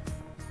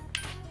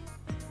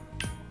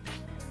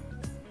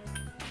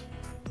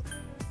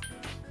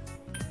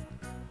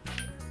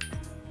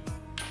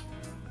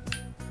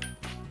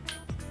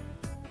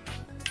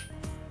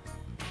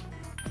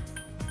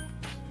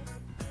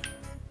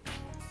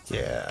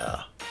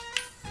 Yeah.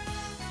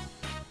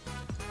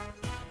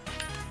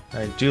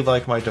 I do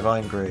like my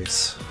Divine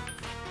Grace.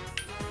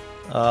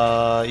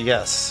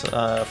 Yes.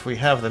 If we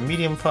have the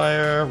medium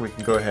fire, we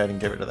can go ahead and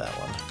get rid of that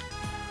one.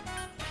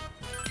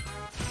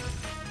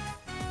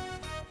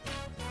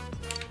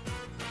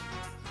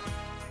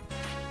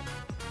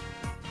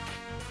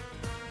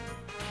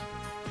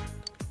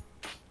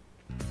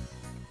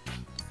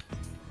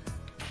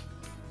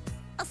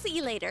 I'll see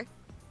you later.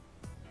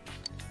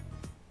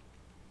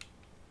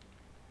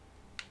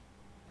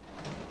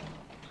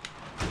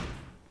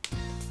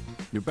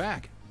 You're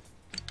back.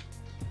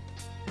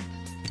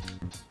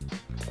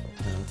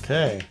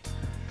 Okay.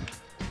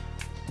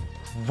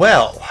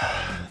 Well,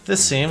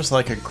 this seems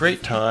like a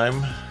great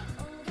time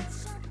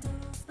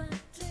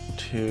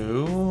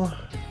to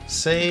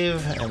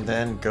save and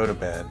then go to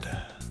bed.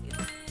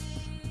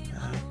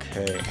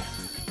 Okay.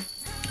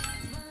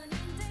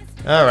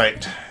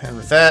 Alright, and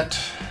with that,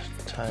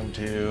 time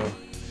to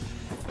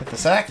hit the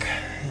sack,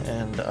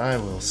 and I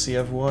will see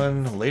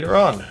everyone later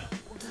on.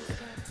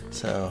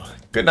 So,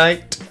 good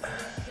night.